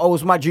back and go, "Oh, it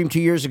was my dream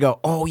 2 years ago."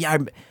 Oh yeah,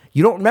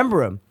 you don't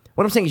remember them.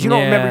 What I'm saying is, you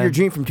don't remember Yeah. your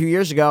dream from 2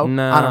 years ago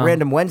No. on a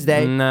random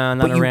Wednesday. No, not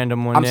But a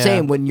random one, I'm yeah.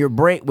 saying when your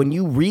brain, when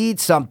you read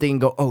something,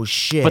 go, "Oh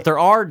shit." But there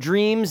are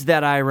dreams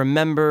that I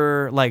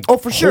remember, like Oh,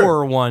 for sure.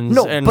 horror ones,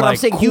 No, and but like I'm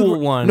saying cool you.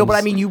 ones. No, but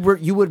I mean you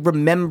would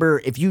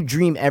remember if you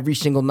dream every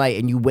single night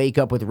and you wake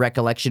up with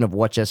recollection of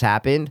what just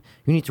happened.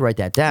 You need to write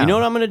that down. You know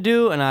what I'm gonna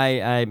do, and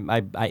I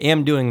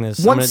am doing this.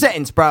 I'm One gonna-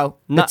 sentence, bro.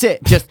 not- That's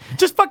it. Just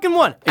just fucking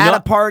one. You at know-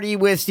 a party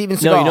with Steven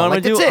Seagal. No, you know what I'm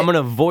Like, gonna do? that's it. I'm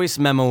gonna voice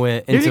memo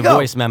it There into you go.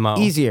 voice memo.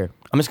 Easier.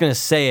 I'm just gonna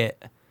say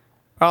it.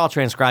 Or I'll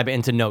transcribe it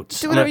into notes.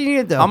 Do whatever you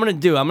need to do. I'm gonna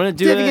do whatever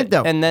you it, need to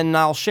do. and then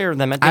I'll share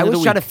them at the I end of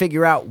always the try week. to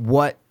figure out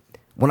what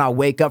when I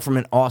wake up from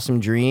an awesome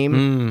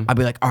dream. I'll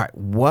be like, all right,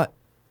 what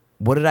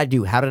did I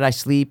do? How did I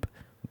sleep?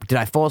 Did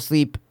I fall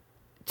asleep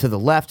to the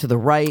left, to the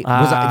right? Did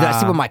I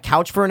sleep on my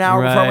couch for an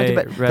hour before I went to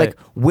bed? Right. Like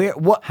where?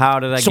 What? How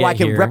did I So get I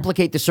can here?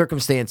 replicate the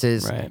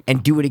circumstances Right.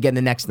 and do it again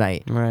the next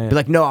night. Right. Be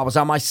like, no, I was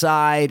on my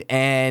side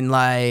and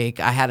like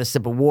I had a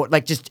sip of water,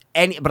 like just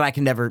any. But I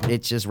can never.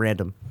 It's just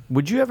random.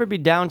 Would you ever be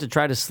down to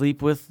try to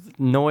sleep with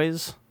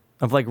noise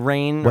of like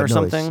rain What or noise?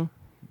 something?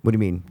 What do you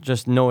mean?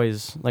 Just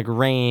noise, like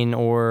rain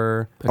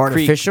or a creek.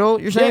 Artificial?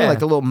 You're saying Yeah.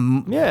 like a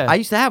little? Yeah. I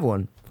used to have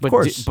one. But, of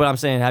course. but I'm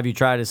saying, have you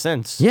tried it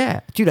since?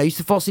 Yeah, dude, I used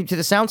to fall asleep to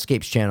the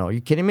Soundscapes channel. Are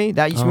you kidding me?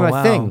 That used to be Oh, my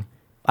wow. thing.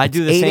 I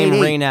do the It's same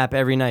 888. rain app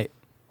every night,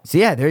 So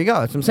yeah, there you go.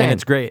 That's what I'm saying. and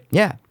it's great.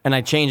 Yeah, And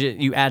I change it.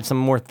 You add some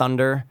more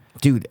thunder.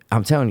 dude,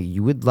 I'm telling you,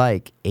 you would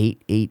like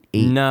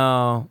 888.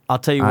 No, I'll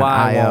tell you On why.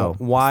 I IO.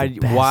 won't. Why? It's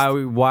the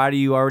best. Why do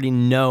you already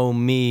know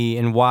me,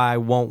 and why I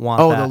won't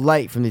want Oh, that? the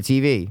light from the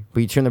TV,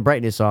 but you turn the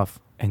brightness off.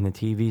 And the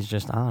TV's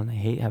just on. I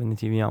hate having the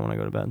TV on when I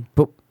go to bed.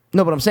 But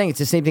no, but I'm saying it's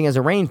the same thing as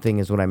a rain thing,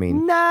 is what I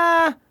mean.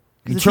 Nah,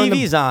 You the turn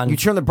TV's on. You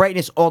turn the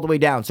brightness all the way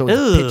down, so it's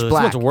Ugh, pitch so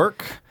black. much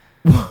work.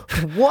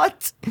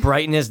 What?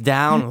 Brightness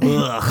down.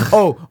 Ugh.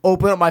 Oh,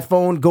 open up my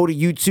phone, go to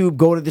YouTube,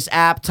 go to this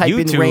app, type in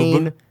YouTube?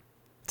 rain.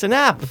 It's an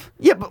app.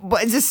 Yeah,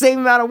 but it's the same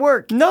amount of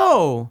work.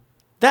 No,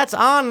 that's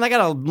on, and I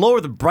gotta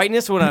lower the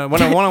brightness when I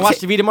want to watch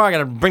TV tomorrow. I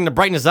gotta bring the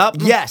brightness up.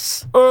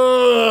 Yes.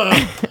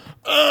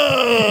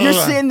 You're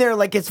sitting there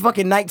like it's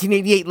fucking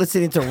 1988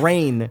 listening to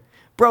rain.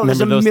 Bro, there's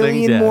Remember a those things?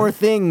 million Yeah. more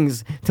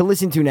things to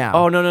listen to now.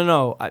 Oh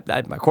no!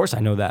 Of course I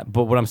know that,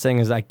 but what I'm saying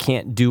is I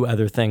can't do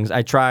other things.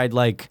 I tried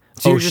like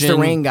So you're ocean. just a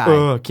rain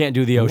guy. Can't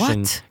do the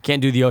ocean. What?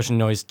 Can't do the ocean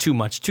noise. Too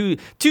much. Too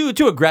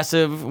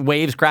aggressive.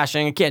 Waves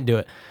crashing. I can't do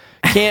it.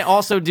 Can't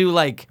also do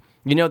like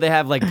they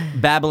have like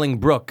babbling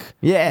brook.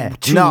 Yeah.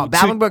 Too- No, too-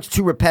 Babbling Brook's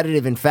too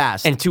repetitive and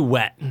fast. and too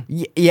wet.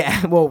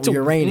 Yeah, well,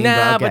 you're raining. Nah,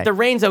 but, okay. but the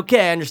rain's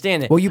okay. I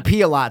understand it. Well, you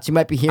pee a lot, so you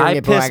might be hearing I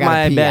it, but I piss gotta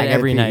my pee. I bed gotta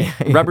every pee. night.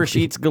 Rubber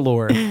sheets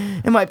galore.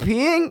 Am I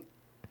peeing?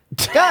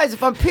 Guys,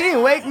 if I'm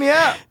peeing, wake me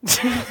up.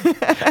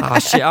 Oh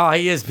shit! Oh,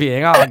 he is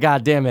peeing. Oh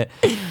god damn it!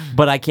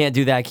 But I can't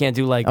do that. I can't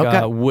do like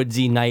Okay.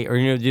 woodsy night,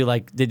 or do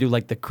like they do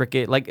like the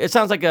cricket. Like it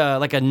sounds like a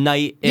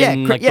night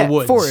in the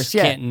woods. Forest,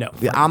 yeah. Can't, no,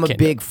 Yeah, I'm a can't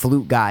big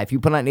flute guy. If you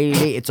put on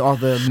 88, it's all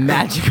the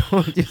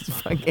magical, just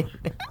fucking.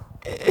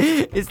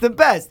 It's the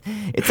best.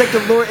 It's like the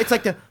Lord. It's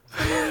like the.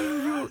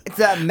 It's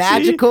that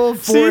magical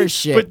forest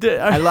see? shit. But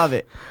I love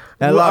it.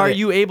 I Well, love are it.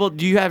 you able?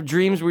 Do you have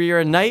dreams where you're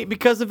a knight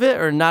because of it,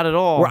 or not at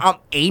all? Where I'm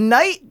a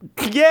knight,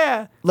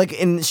 yeah, like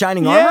in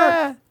shining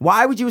Yeah. armor.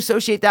 Why would you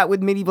associate that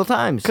with medieval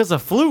times? because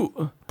of flute.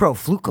 Bro,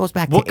 flute goes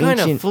back What to kind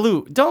ancient. of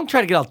flute? Don't try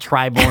to get all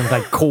tribal and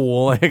like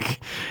cool.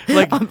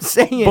 Like I'm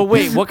saying. But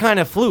wait, what kind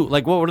of flute?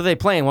 Like what are they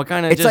playing? What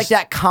kind of? It's like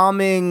that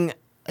calming,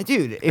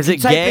 dude. If Is you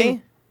it type gay?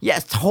 in-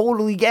 yes,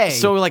 totally gay.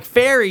 So like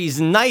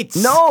fairies and knights.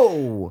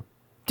 no,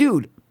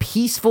 dude,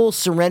 peaceful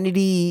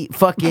serenity,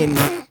 fucking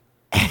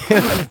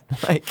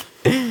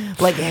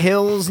like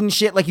hills and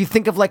shit. Like you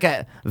think of like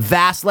a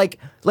vast, like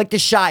the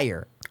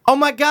Shire. Oh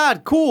my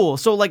god, cool.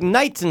 So like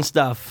knights and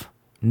stuff.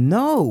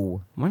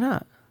 No, Why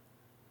not?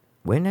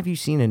 when have you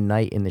seen a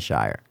knight in the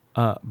Shire?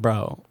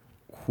 Bro,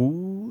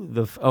 who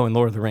the? In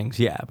Lord of the Rings,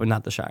 yeah, but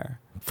not the Shire.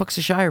 Fuck's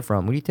the Shire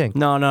from? What do you think?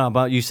 No.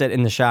 But you said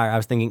in the Shire. I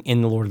was thinking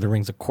in the Lord of the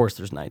Rings. Of course,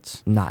 there's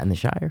knights. Not in the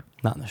Shire.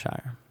 Not in the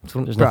Shire.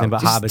 There's Bro, nothing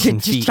but just, hobbits and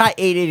just feet. try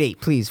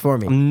 888, please, for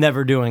me. I'm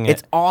never doing it.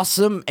 It's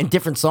awesome, and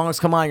different songs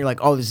come on. You're like,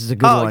 oh, this is a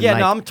good Oh one. yeah, like,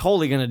 no, I'm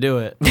totally gonna do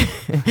it.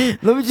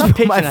 let me just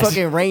put my patronize.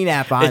 fucking rain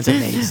app on. It's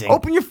amazing.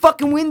 Open your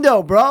fucking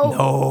window, bro.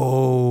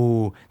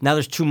 Oh, now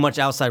there's too much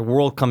outside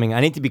world coming. I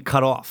need to be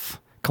cut off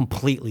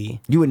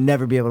completely. You would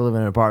never be able to live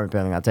in an apartment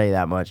building. I'll tell you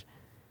that much.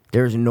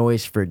 There's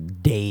noise for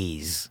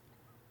days.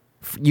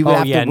 You would Oh,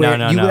 have yeah, to wear.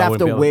 no, you I would have wouldn't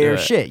to be able to wear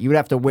do it. shit. You would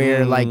have to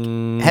wear like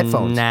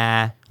headphones.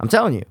 Nah. I'm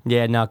telling you.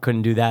 Yeah, no,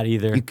 couldn't do that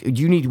either.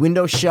 You need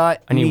windows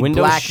shut. I need you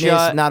windows blackness,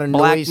 shut, not a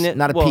blackness, noise,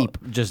 not a well, peep.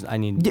 Just I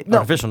need No,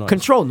 artificial noise.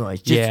 control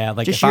noise. Just, yeah,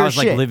 like just if I your was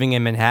like shit. living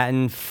in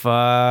Manhattan,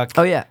 fuck.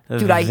 Oh yeah,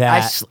 dude.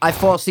 that. I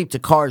fall asleep to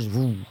cars.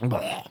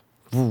 It's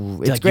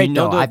Like, great you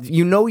know though. the-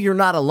 You know you're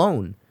not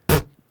alone.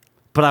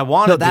 But I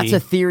want to No, that's be. a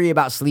theory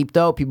about sleep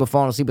though. People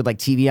falling asleep with like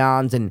TV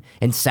ons and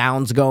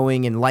sounds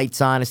going and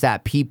lights on. It's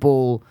that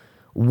people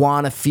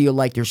want to feel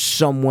like there's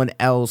someone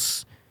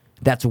else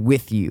that's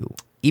with you.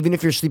 Even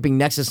if you're sleeping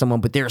next to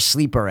someone, but they're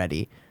asleep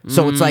already.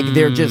 So it's like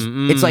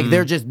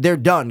they're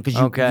done because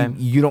Okay.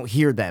 you don't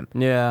hear them.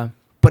 yeah.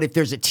 But if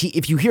there's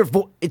if you hear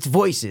it's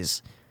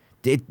voices.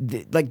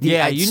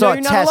 Yeah, I you saw know a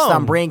you're not test alone.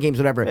 on Brain Games,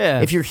 whatever.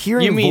 Yeah. If you're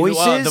hearing you mean,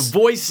 voices, the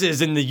voices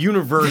in the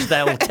universe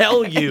that will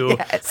tell you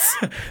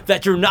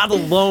that you're not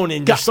alone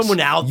and there's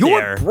someone out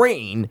your there.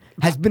 brain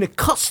has been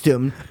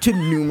accustomed to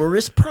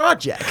numerous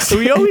projects. So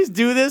we always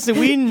do this, and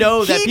we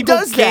know that He people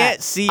does can't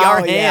that. see Oh,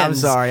 our yeah,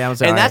 hands. I'm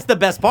sorry. And that's the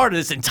best part of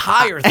this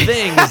entire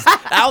thing is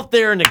out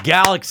there in the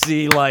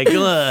galaxy, like,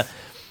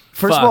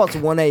 First of all, fuck.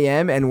 it's 1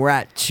 a.m. and we're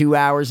at 2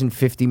 hours and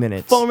 50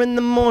 minutes. 4 in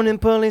the morning,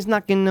 police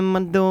knocking on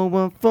my door.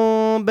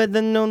 1-4,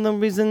 better know the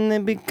reason they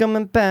be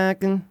coming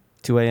back. And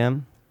 2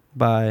 a.m.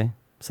 by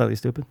Slightly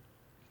Stupid.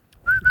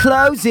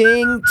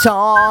 Closing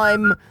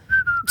time.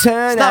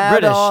 Turn It's not out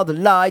British. all the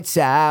lights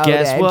out.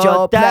 Guess and what?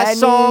 you're That plenty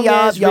song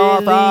of is your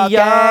really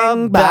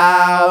fucking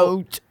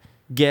about.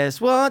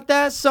 Guess what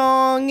that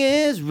song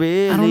is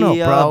really I don't know,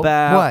 bro.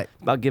 about? What?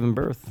 About giving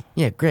birth.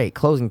 Yeah, great.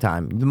 Closing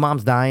time. The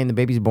mom's dying. The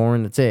baby's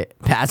born. That's it.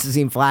 Passes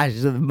scene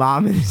flashes of the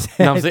mom and his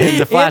head. No, I'm saying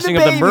the And flashing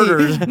of the baby.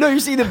 murders. No,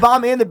 you see the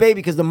mom and the baby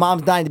because the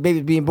mom's dying. The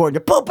baby's being born.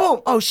 Boom,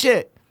 boom. Oh,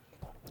 shit.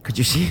 Could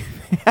you see?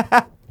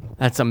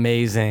 That's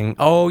amazing.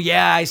 Oh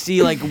yeah, I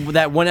see. Like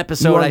that one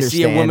episode, I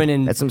see a understand. woman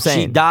and That's what I'm she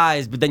saying.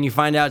 dies, but then you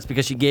find out it's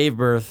because she gave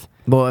birth.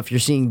 Well, if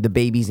you're seeing the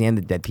babies and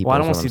the dead people, Well, I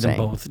don't want want to see them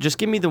both. Just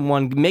give me the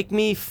one. Make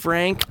me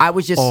Frank. I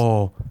was just.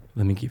 Oh,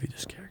 let me give you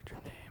this character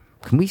name.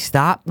 Can we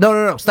stop?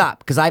 No, stop.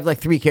 Because I have like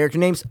 3 character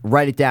names.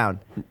 Write it down.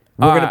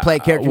 We're gonna play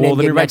character well, name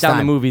let me game write next down the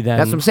time. movie then.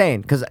 That's what I'm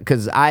saying.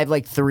 Because I have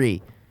like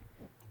 3.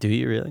 Do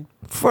you really?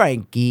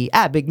 Frankie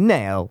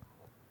Abagnale.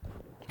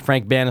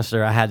 Frank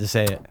Bannister. I had to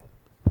say it.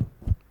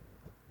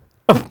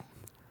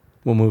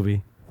 What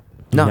movie?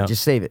 No, No.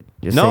 just save it.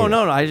 Just No, save it.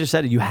 no, I just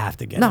said it. You have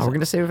to get No, it. we're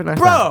gonna save it for next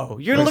time. Bro,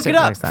 you're gonna We're look save it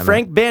up. next time,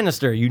 Frank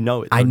Bannister. You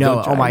know it. I know.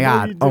 Don't try. Oh my I know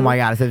god. you Oh do. my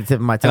god. It's at the tip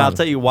of my tongue. And I'll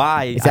tell you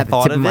why It's I at the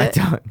thought tip of of my it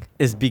tongue.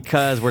 is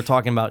because we're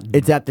talking about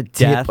It's at the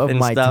death tip of and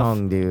my stuff.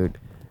 tongue, dude.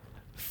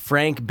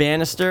 Frank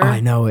Bannister. I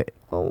know it.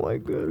 Oh my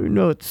god. I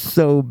know it's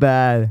so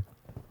bad.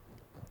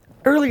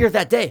 Earlier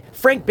that day,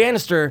 Frank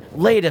Bannister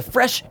laid a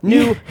fresh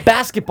new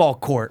basketball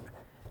court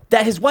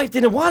that his wife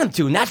didn't want him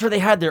to, and that's where they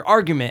had their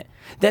argument.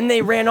 Then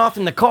they ran off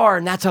in the car,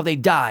 and that's how they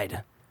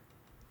died.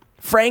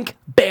 Frank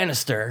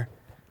Bannister.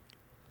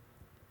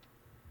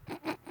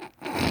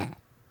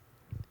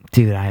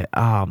 Dude,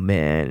 oh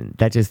man,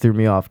 that just threw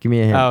me off. Give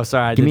me a hint. Oh,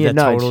 sorry, Give me a did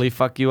that nudge. totally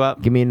fuck you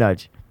up? Give me a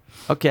nudge.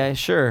 Okay,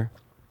 sure.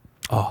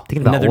 Oh,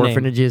 Thinking about another name.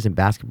 orphanages and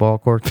basketball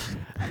courts.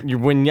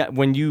 When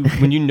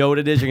you know what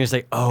it is, you're gonna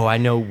say, "Oh, I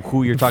know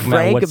who you're talking about."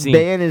 Frank What scene?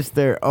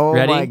 Bannister. Oh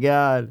Ready? my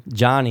god.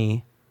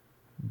 Johnny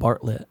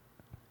Bartlett.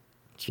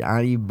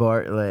 Johnny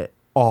Bartlett.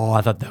 Oh,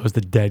 I thought that was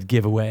the dead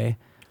giveaway.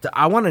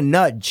 I want to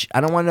nudge.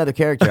 I don't want another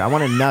character. I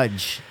want to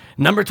nudge.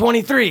 Number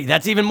 23.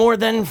 That's even more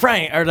than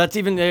Frank. Or that's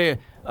even.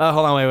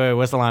 Hold on, wait.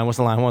 What's the line?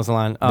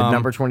 The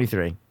number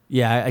 23.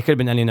 Yeah, it could have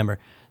been any number.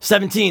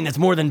 17. That's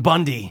more than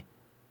Bundy.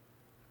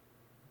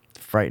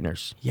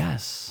 Frighteners.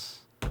 Yes.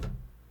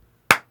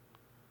 You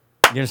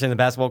understand the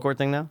basketball court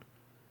thing now?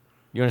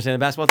 You understand the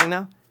basketball thing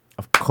now?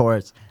 Of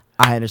course,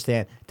 I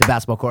understand the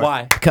basketball court.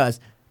 Why? Because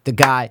the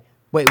guy.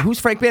 Wait, who's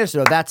Frank Bannister?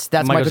 though? That's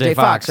Michael J.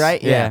 Fox,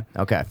 right? Yeah.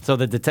 Okay. So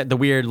the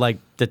weird like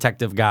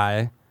detective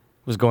guy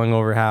was going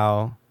over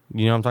how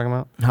you know what I'm talking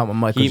about? How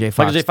Michael J. Fox.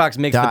 Michael J. Fox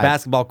makes died. the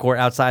basketball court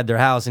outside their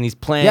house, and he's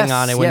playing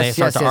on it when they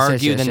start to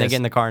argue. Then they get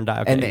in the car and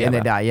die. Okay, and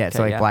they die. Yeah, it's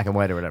like black and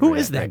white or whatever. Who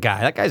is that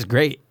guy? That guy's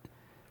great.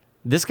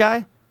 This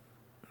guy?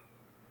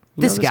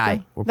 You This know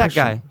guy. We're That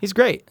pushing. guy. He's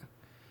great.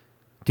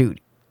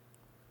 Dude,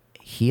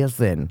 he is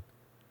in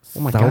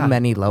my so God.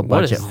 many low What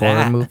budget is horror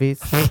that?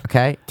 movies.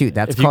 Okay, dude,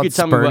 that's If you called could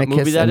tell me what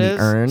movie Spernicus that and is,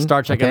 the Urn.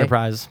 Star Trek okay?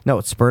 Enterprise. No,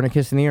 it's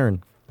Spernicus and the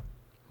Urn.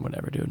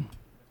 Whatever, dude.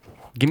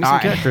 Give me All some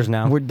right. characters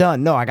now. We're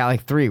done. No, I got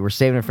like 3. We're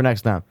saving it for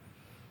next time,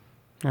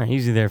 All right,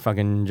 easy there,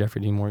 fucking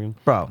Jeffrey Dean Morgan.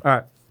 bro. All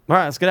right,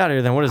 let's get out of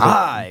here then. What is it?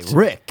 Hi,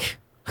 Rick.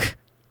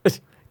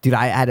 Dude,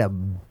 I had a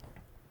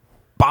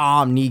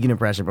bomb Negan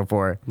impression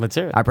before. Let's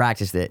hear it. I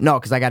practiced it. No,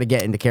 because I got to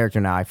get into character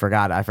now. I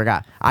forgot.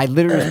 I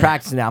literally was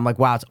practicing it. I'm like,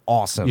 wow, it's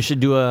awesome. You should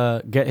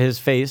get his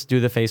face, do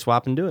the face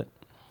swap, and do it.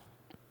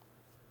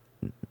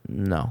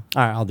 No, All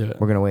right, I'll do it.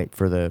 we're gonna wait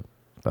for the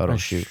photo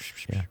shoot.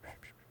 Yeah.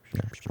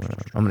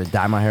 I'm gonna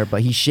dye my hair,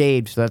 but he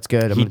shaved, so that's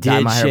good. I'm He gonna dye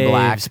did my hair shave.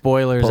 black.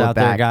 Spoilers pull it out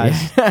there, back.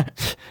 guys. Yeah.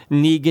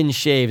 Negan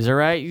shaves. All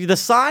right, the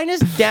sign is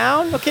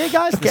down. Okay,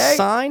 guys, the Okay.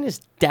 sign is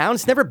down.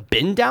 It's never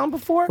been down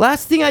before.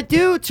 Last thing I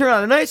do, turn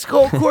on a nice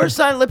cold course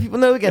sign, let people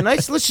know we got a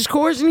nice delicious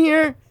course in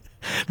here.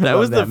 That Love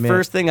was the that, man.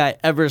 first thing I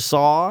ever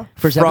saw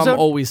First from episode?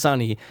 Always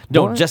Sunny.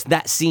 No, What? just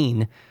that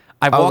scene.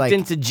 I Oh, walked like-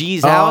 into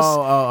G's house,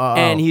 oh.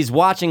 and he's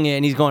watching it,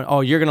 and he's going,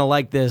 "Oh, you're gonna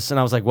like this." And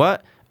I was like,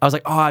 "What?" I was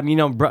like,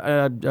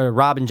 "Oh,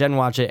 Rob and Jen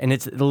watch it, and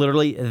it's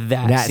literally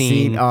that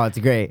scene." Oh, it's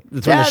great.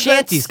 It's when the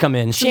shanties come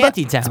in,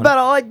 shanty town. That's about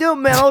all I do,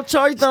 man. Old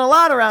Charlie's done a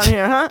lot around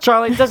here, huh?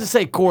 Charlie, it doesn't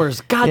say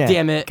Coors. God Yeah.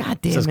 damn it. God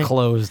It damn says it.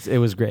 closed. It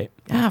was great.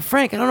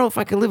 Frank, I don't know if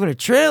I can live in a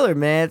trailer,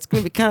 man. It's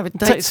gonna be kind of a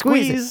tight Tight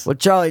squeeze. squeeze. Well,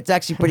 Charlie, it's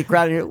actually pretty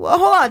crowded here. Well,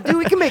 hold on, dude.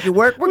 We can make it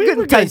work. We're good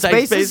in tight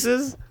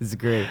spaces. It's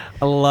great.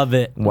 I love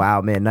it.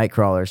 Wow, man,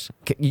 Nightcrawlers.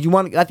 You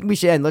want? I think we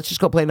should end. Let's just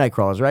go play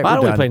Nightcrawlers, right? Why We're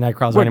don't we done. play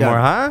Nightcrawlers We're anymore,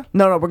 done. huh?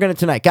 No, we're gonna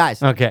tonight,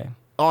 guys. Okay.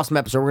 Awesome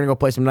episode. We're gonna go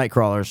play some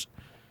Nightcrawlers.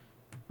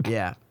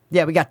 Yeah,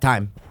 we got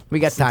time. We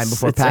got time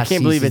before I past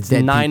can't believe seasons it's dead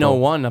people.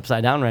 9:01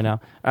 upside down right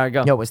now. All right,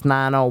 go. Yo, it's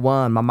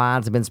 9:01. My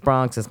mind's been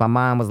sprung since my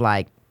mind was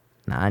like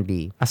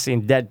 90. I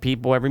seen dead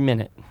people every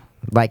minute.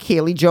 Like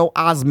Haley Joe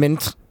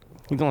Osment.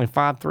 He's only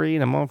 5'3",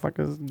 and the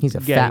motherfucker's He's a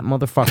gay. fat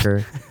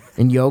motherfucker.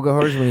 And Yoga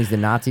Hers, when he's the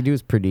Nazi dude,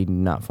 is pretty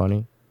not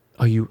funny.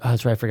 Oh,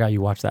 that's right. I forgot you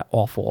watched that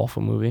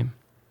awful movie.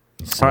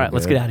 So All right,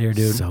 let's good. get out of here,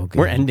 dude. So good.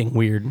 We're ending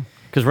weird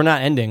because we're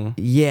not ending.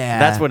 Yeah.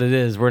 That's what it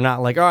is. We're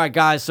not like, all right,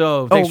 guys.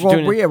 So Oh, thanks for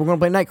tuning in. we're going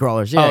to play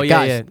Nightcrawlers. Yeah, Oh, yeah,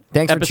 guys. yeah.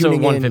 Thanks Episode for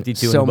tuning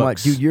 152 in in so the much.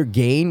 books. Dude, your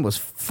gain was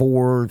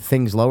 4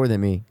 things lower than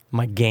me.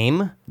 My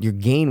game, Your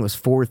gain was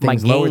 4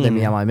 things lower than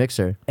me gain. on my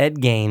mixer. Ed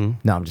Gain.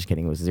 No, I'm just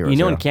kidding. It was 0. You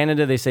know in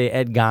Canada they say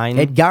Ed Gein.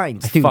 Ed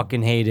Gein. I Dude,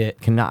 fucking hate it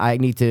I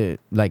need to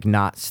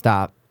not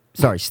stop.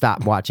 Sorry,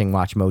 stop watching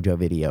Watch Mojo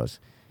videos.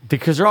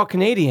 because they're all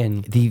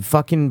Canadian. The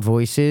fucking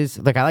voices,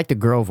 like I like the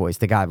girl voice,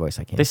 the guy voice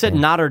I can't. They said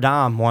stand. Notre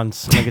Dame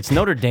once. I'm like, it's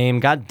Notre Dame.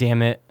 God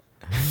damn it,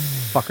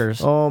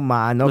 fuckers. Oh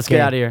man, okay. Let's get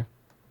out of here.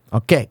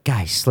 Okay,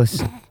 guys,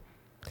 listen.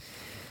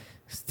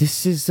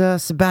 This is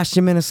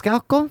Sebastian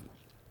Maniscalco,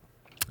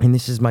 and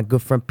this is my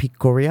good friend Pete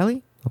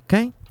Corielli.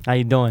 Okay, How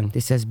you doing?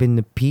 this has been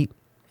the Pete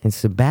and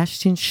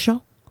Sebastian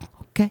show.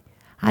 Okay,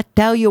 I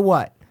tell you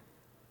what,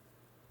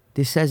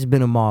 this has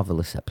been a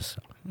marvelous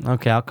episode.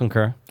 Okay, I'll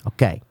concur.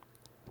 Okay,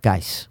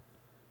 guys,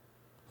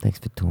 thanks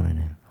for tuning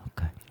in.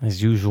 Okay,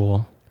 As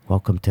usual.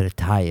 welcome to the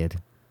Tired.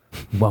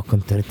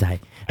 Welcome to the Tired.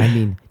 I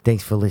mean,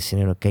 thanks for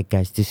listening. Okay,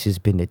 guys, this has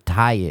been the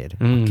Tired.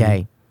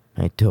 Okay,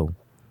 I do.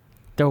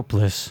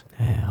 Dopeless.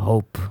 I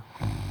hope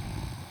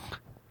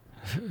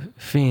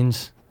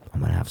Fiends. I'm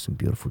gonna have some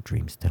beautiful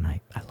dreams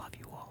tonight. I love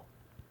you all.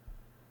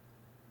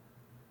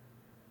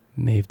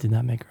 Maeve did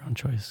not make her own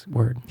choice.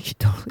 Word. She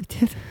totally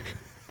did.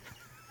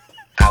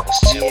 I was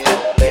too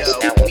hopeless,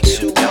 now we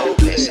too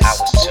hopeless. I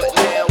was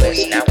too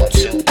hopeless, now I'm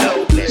too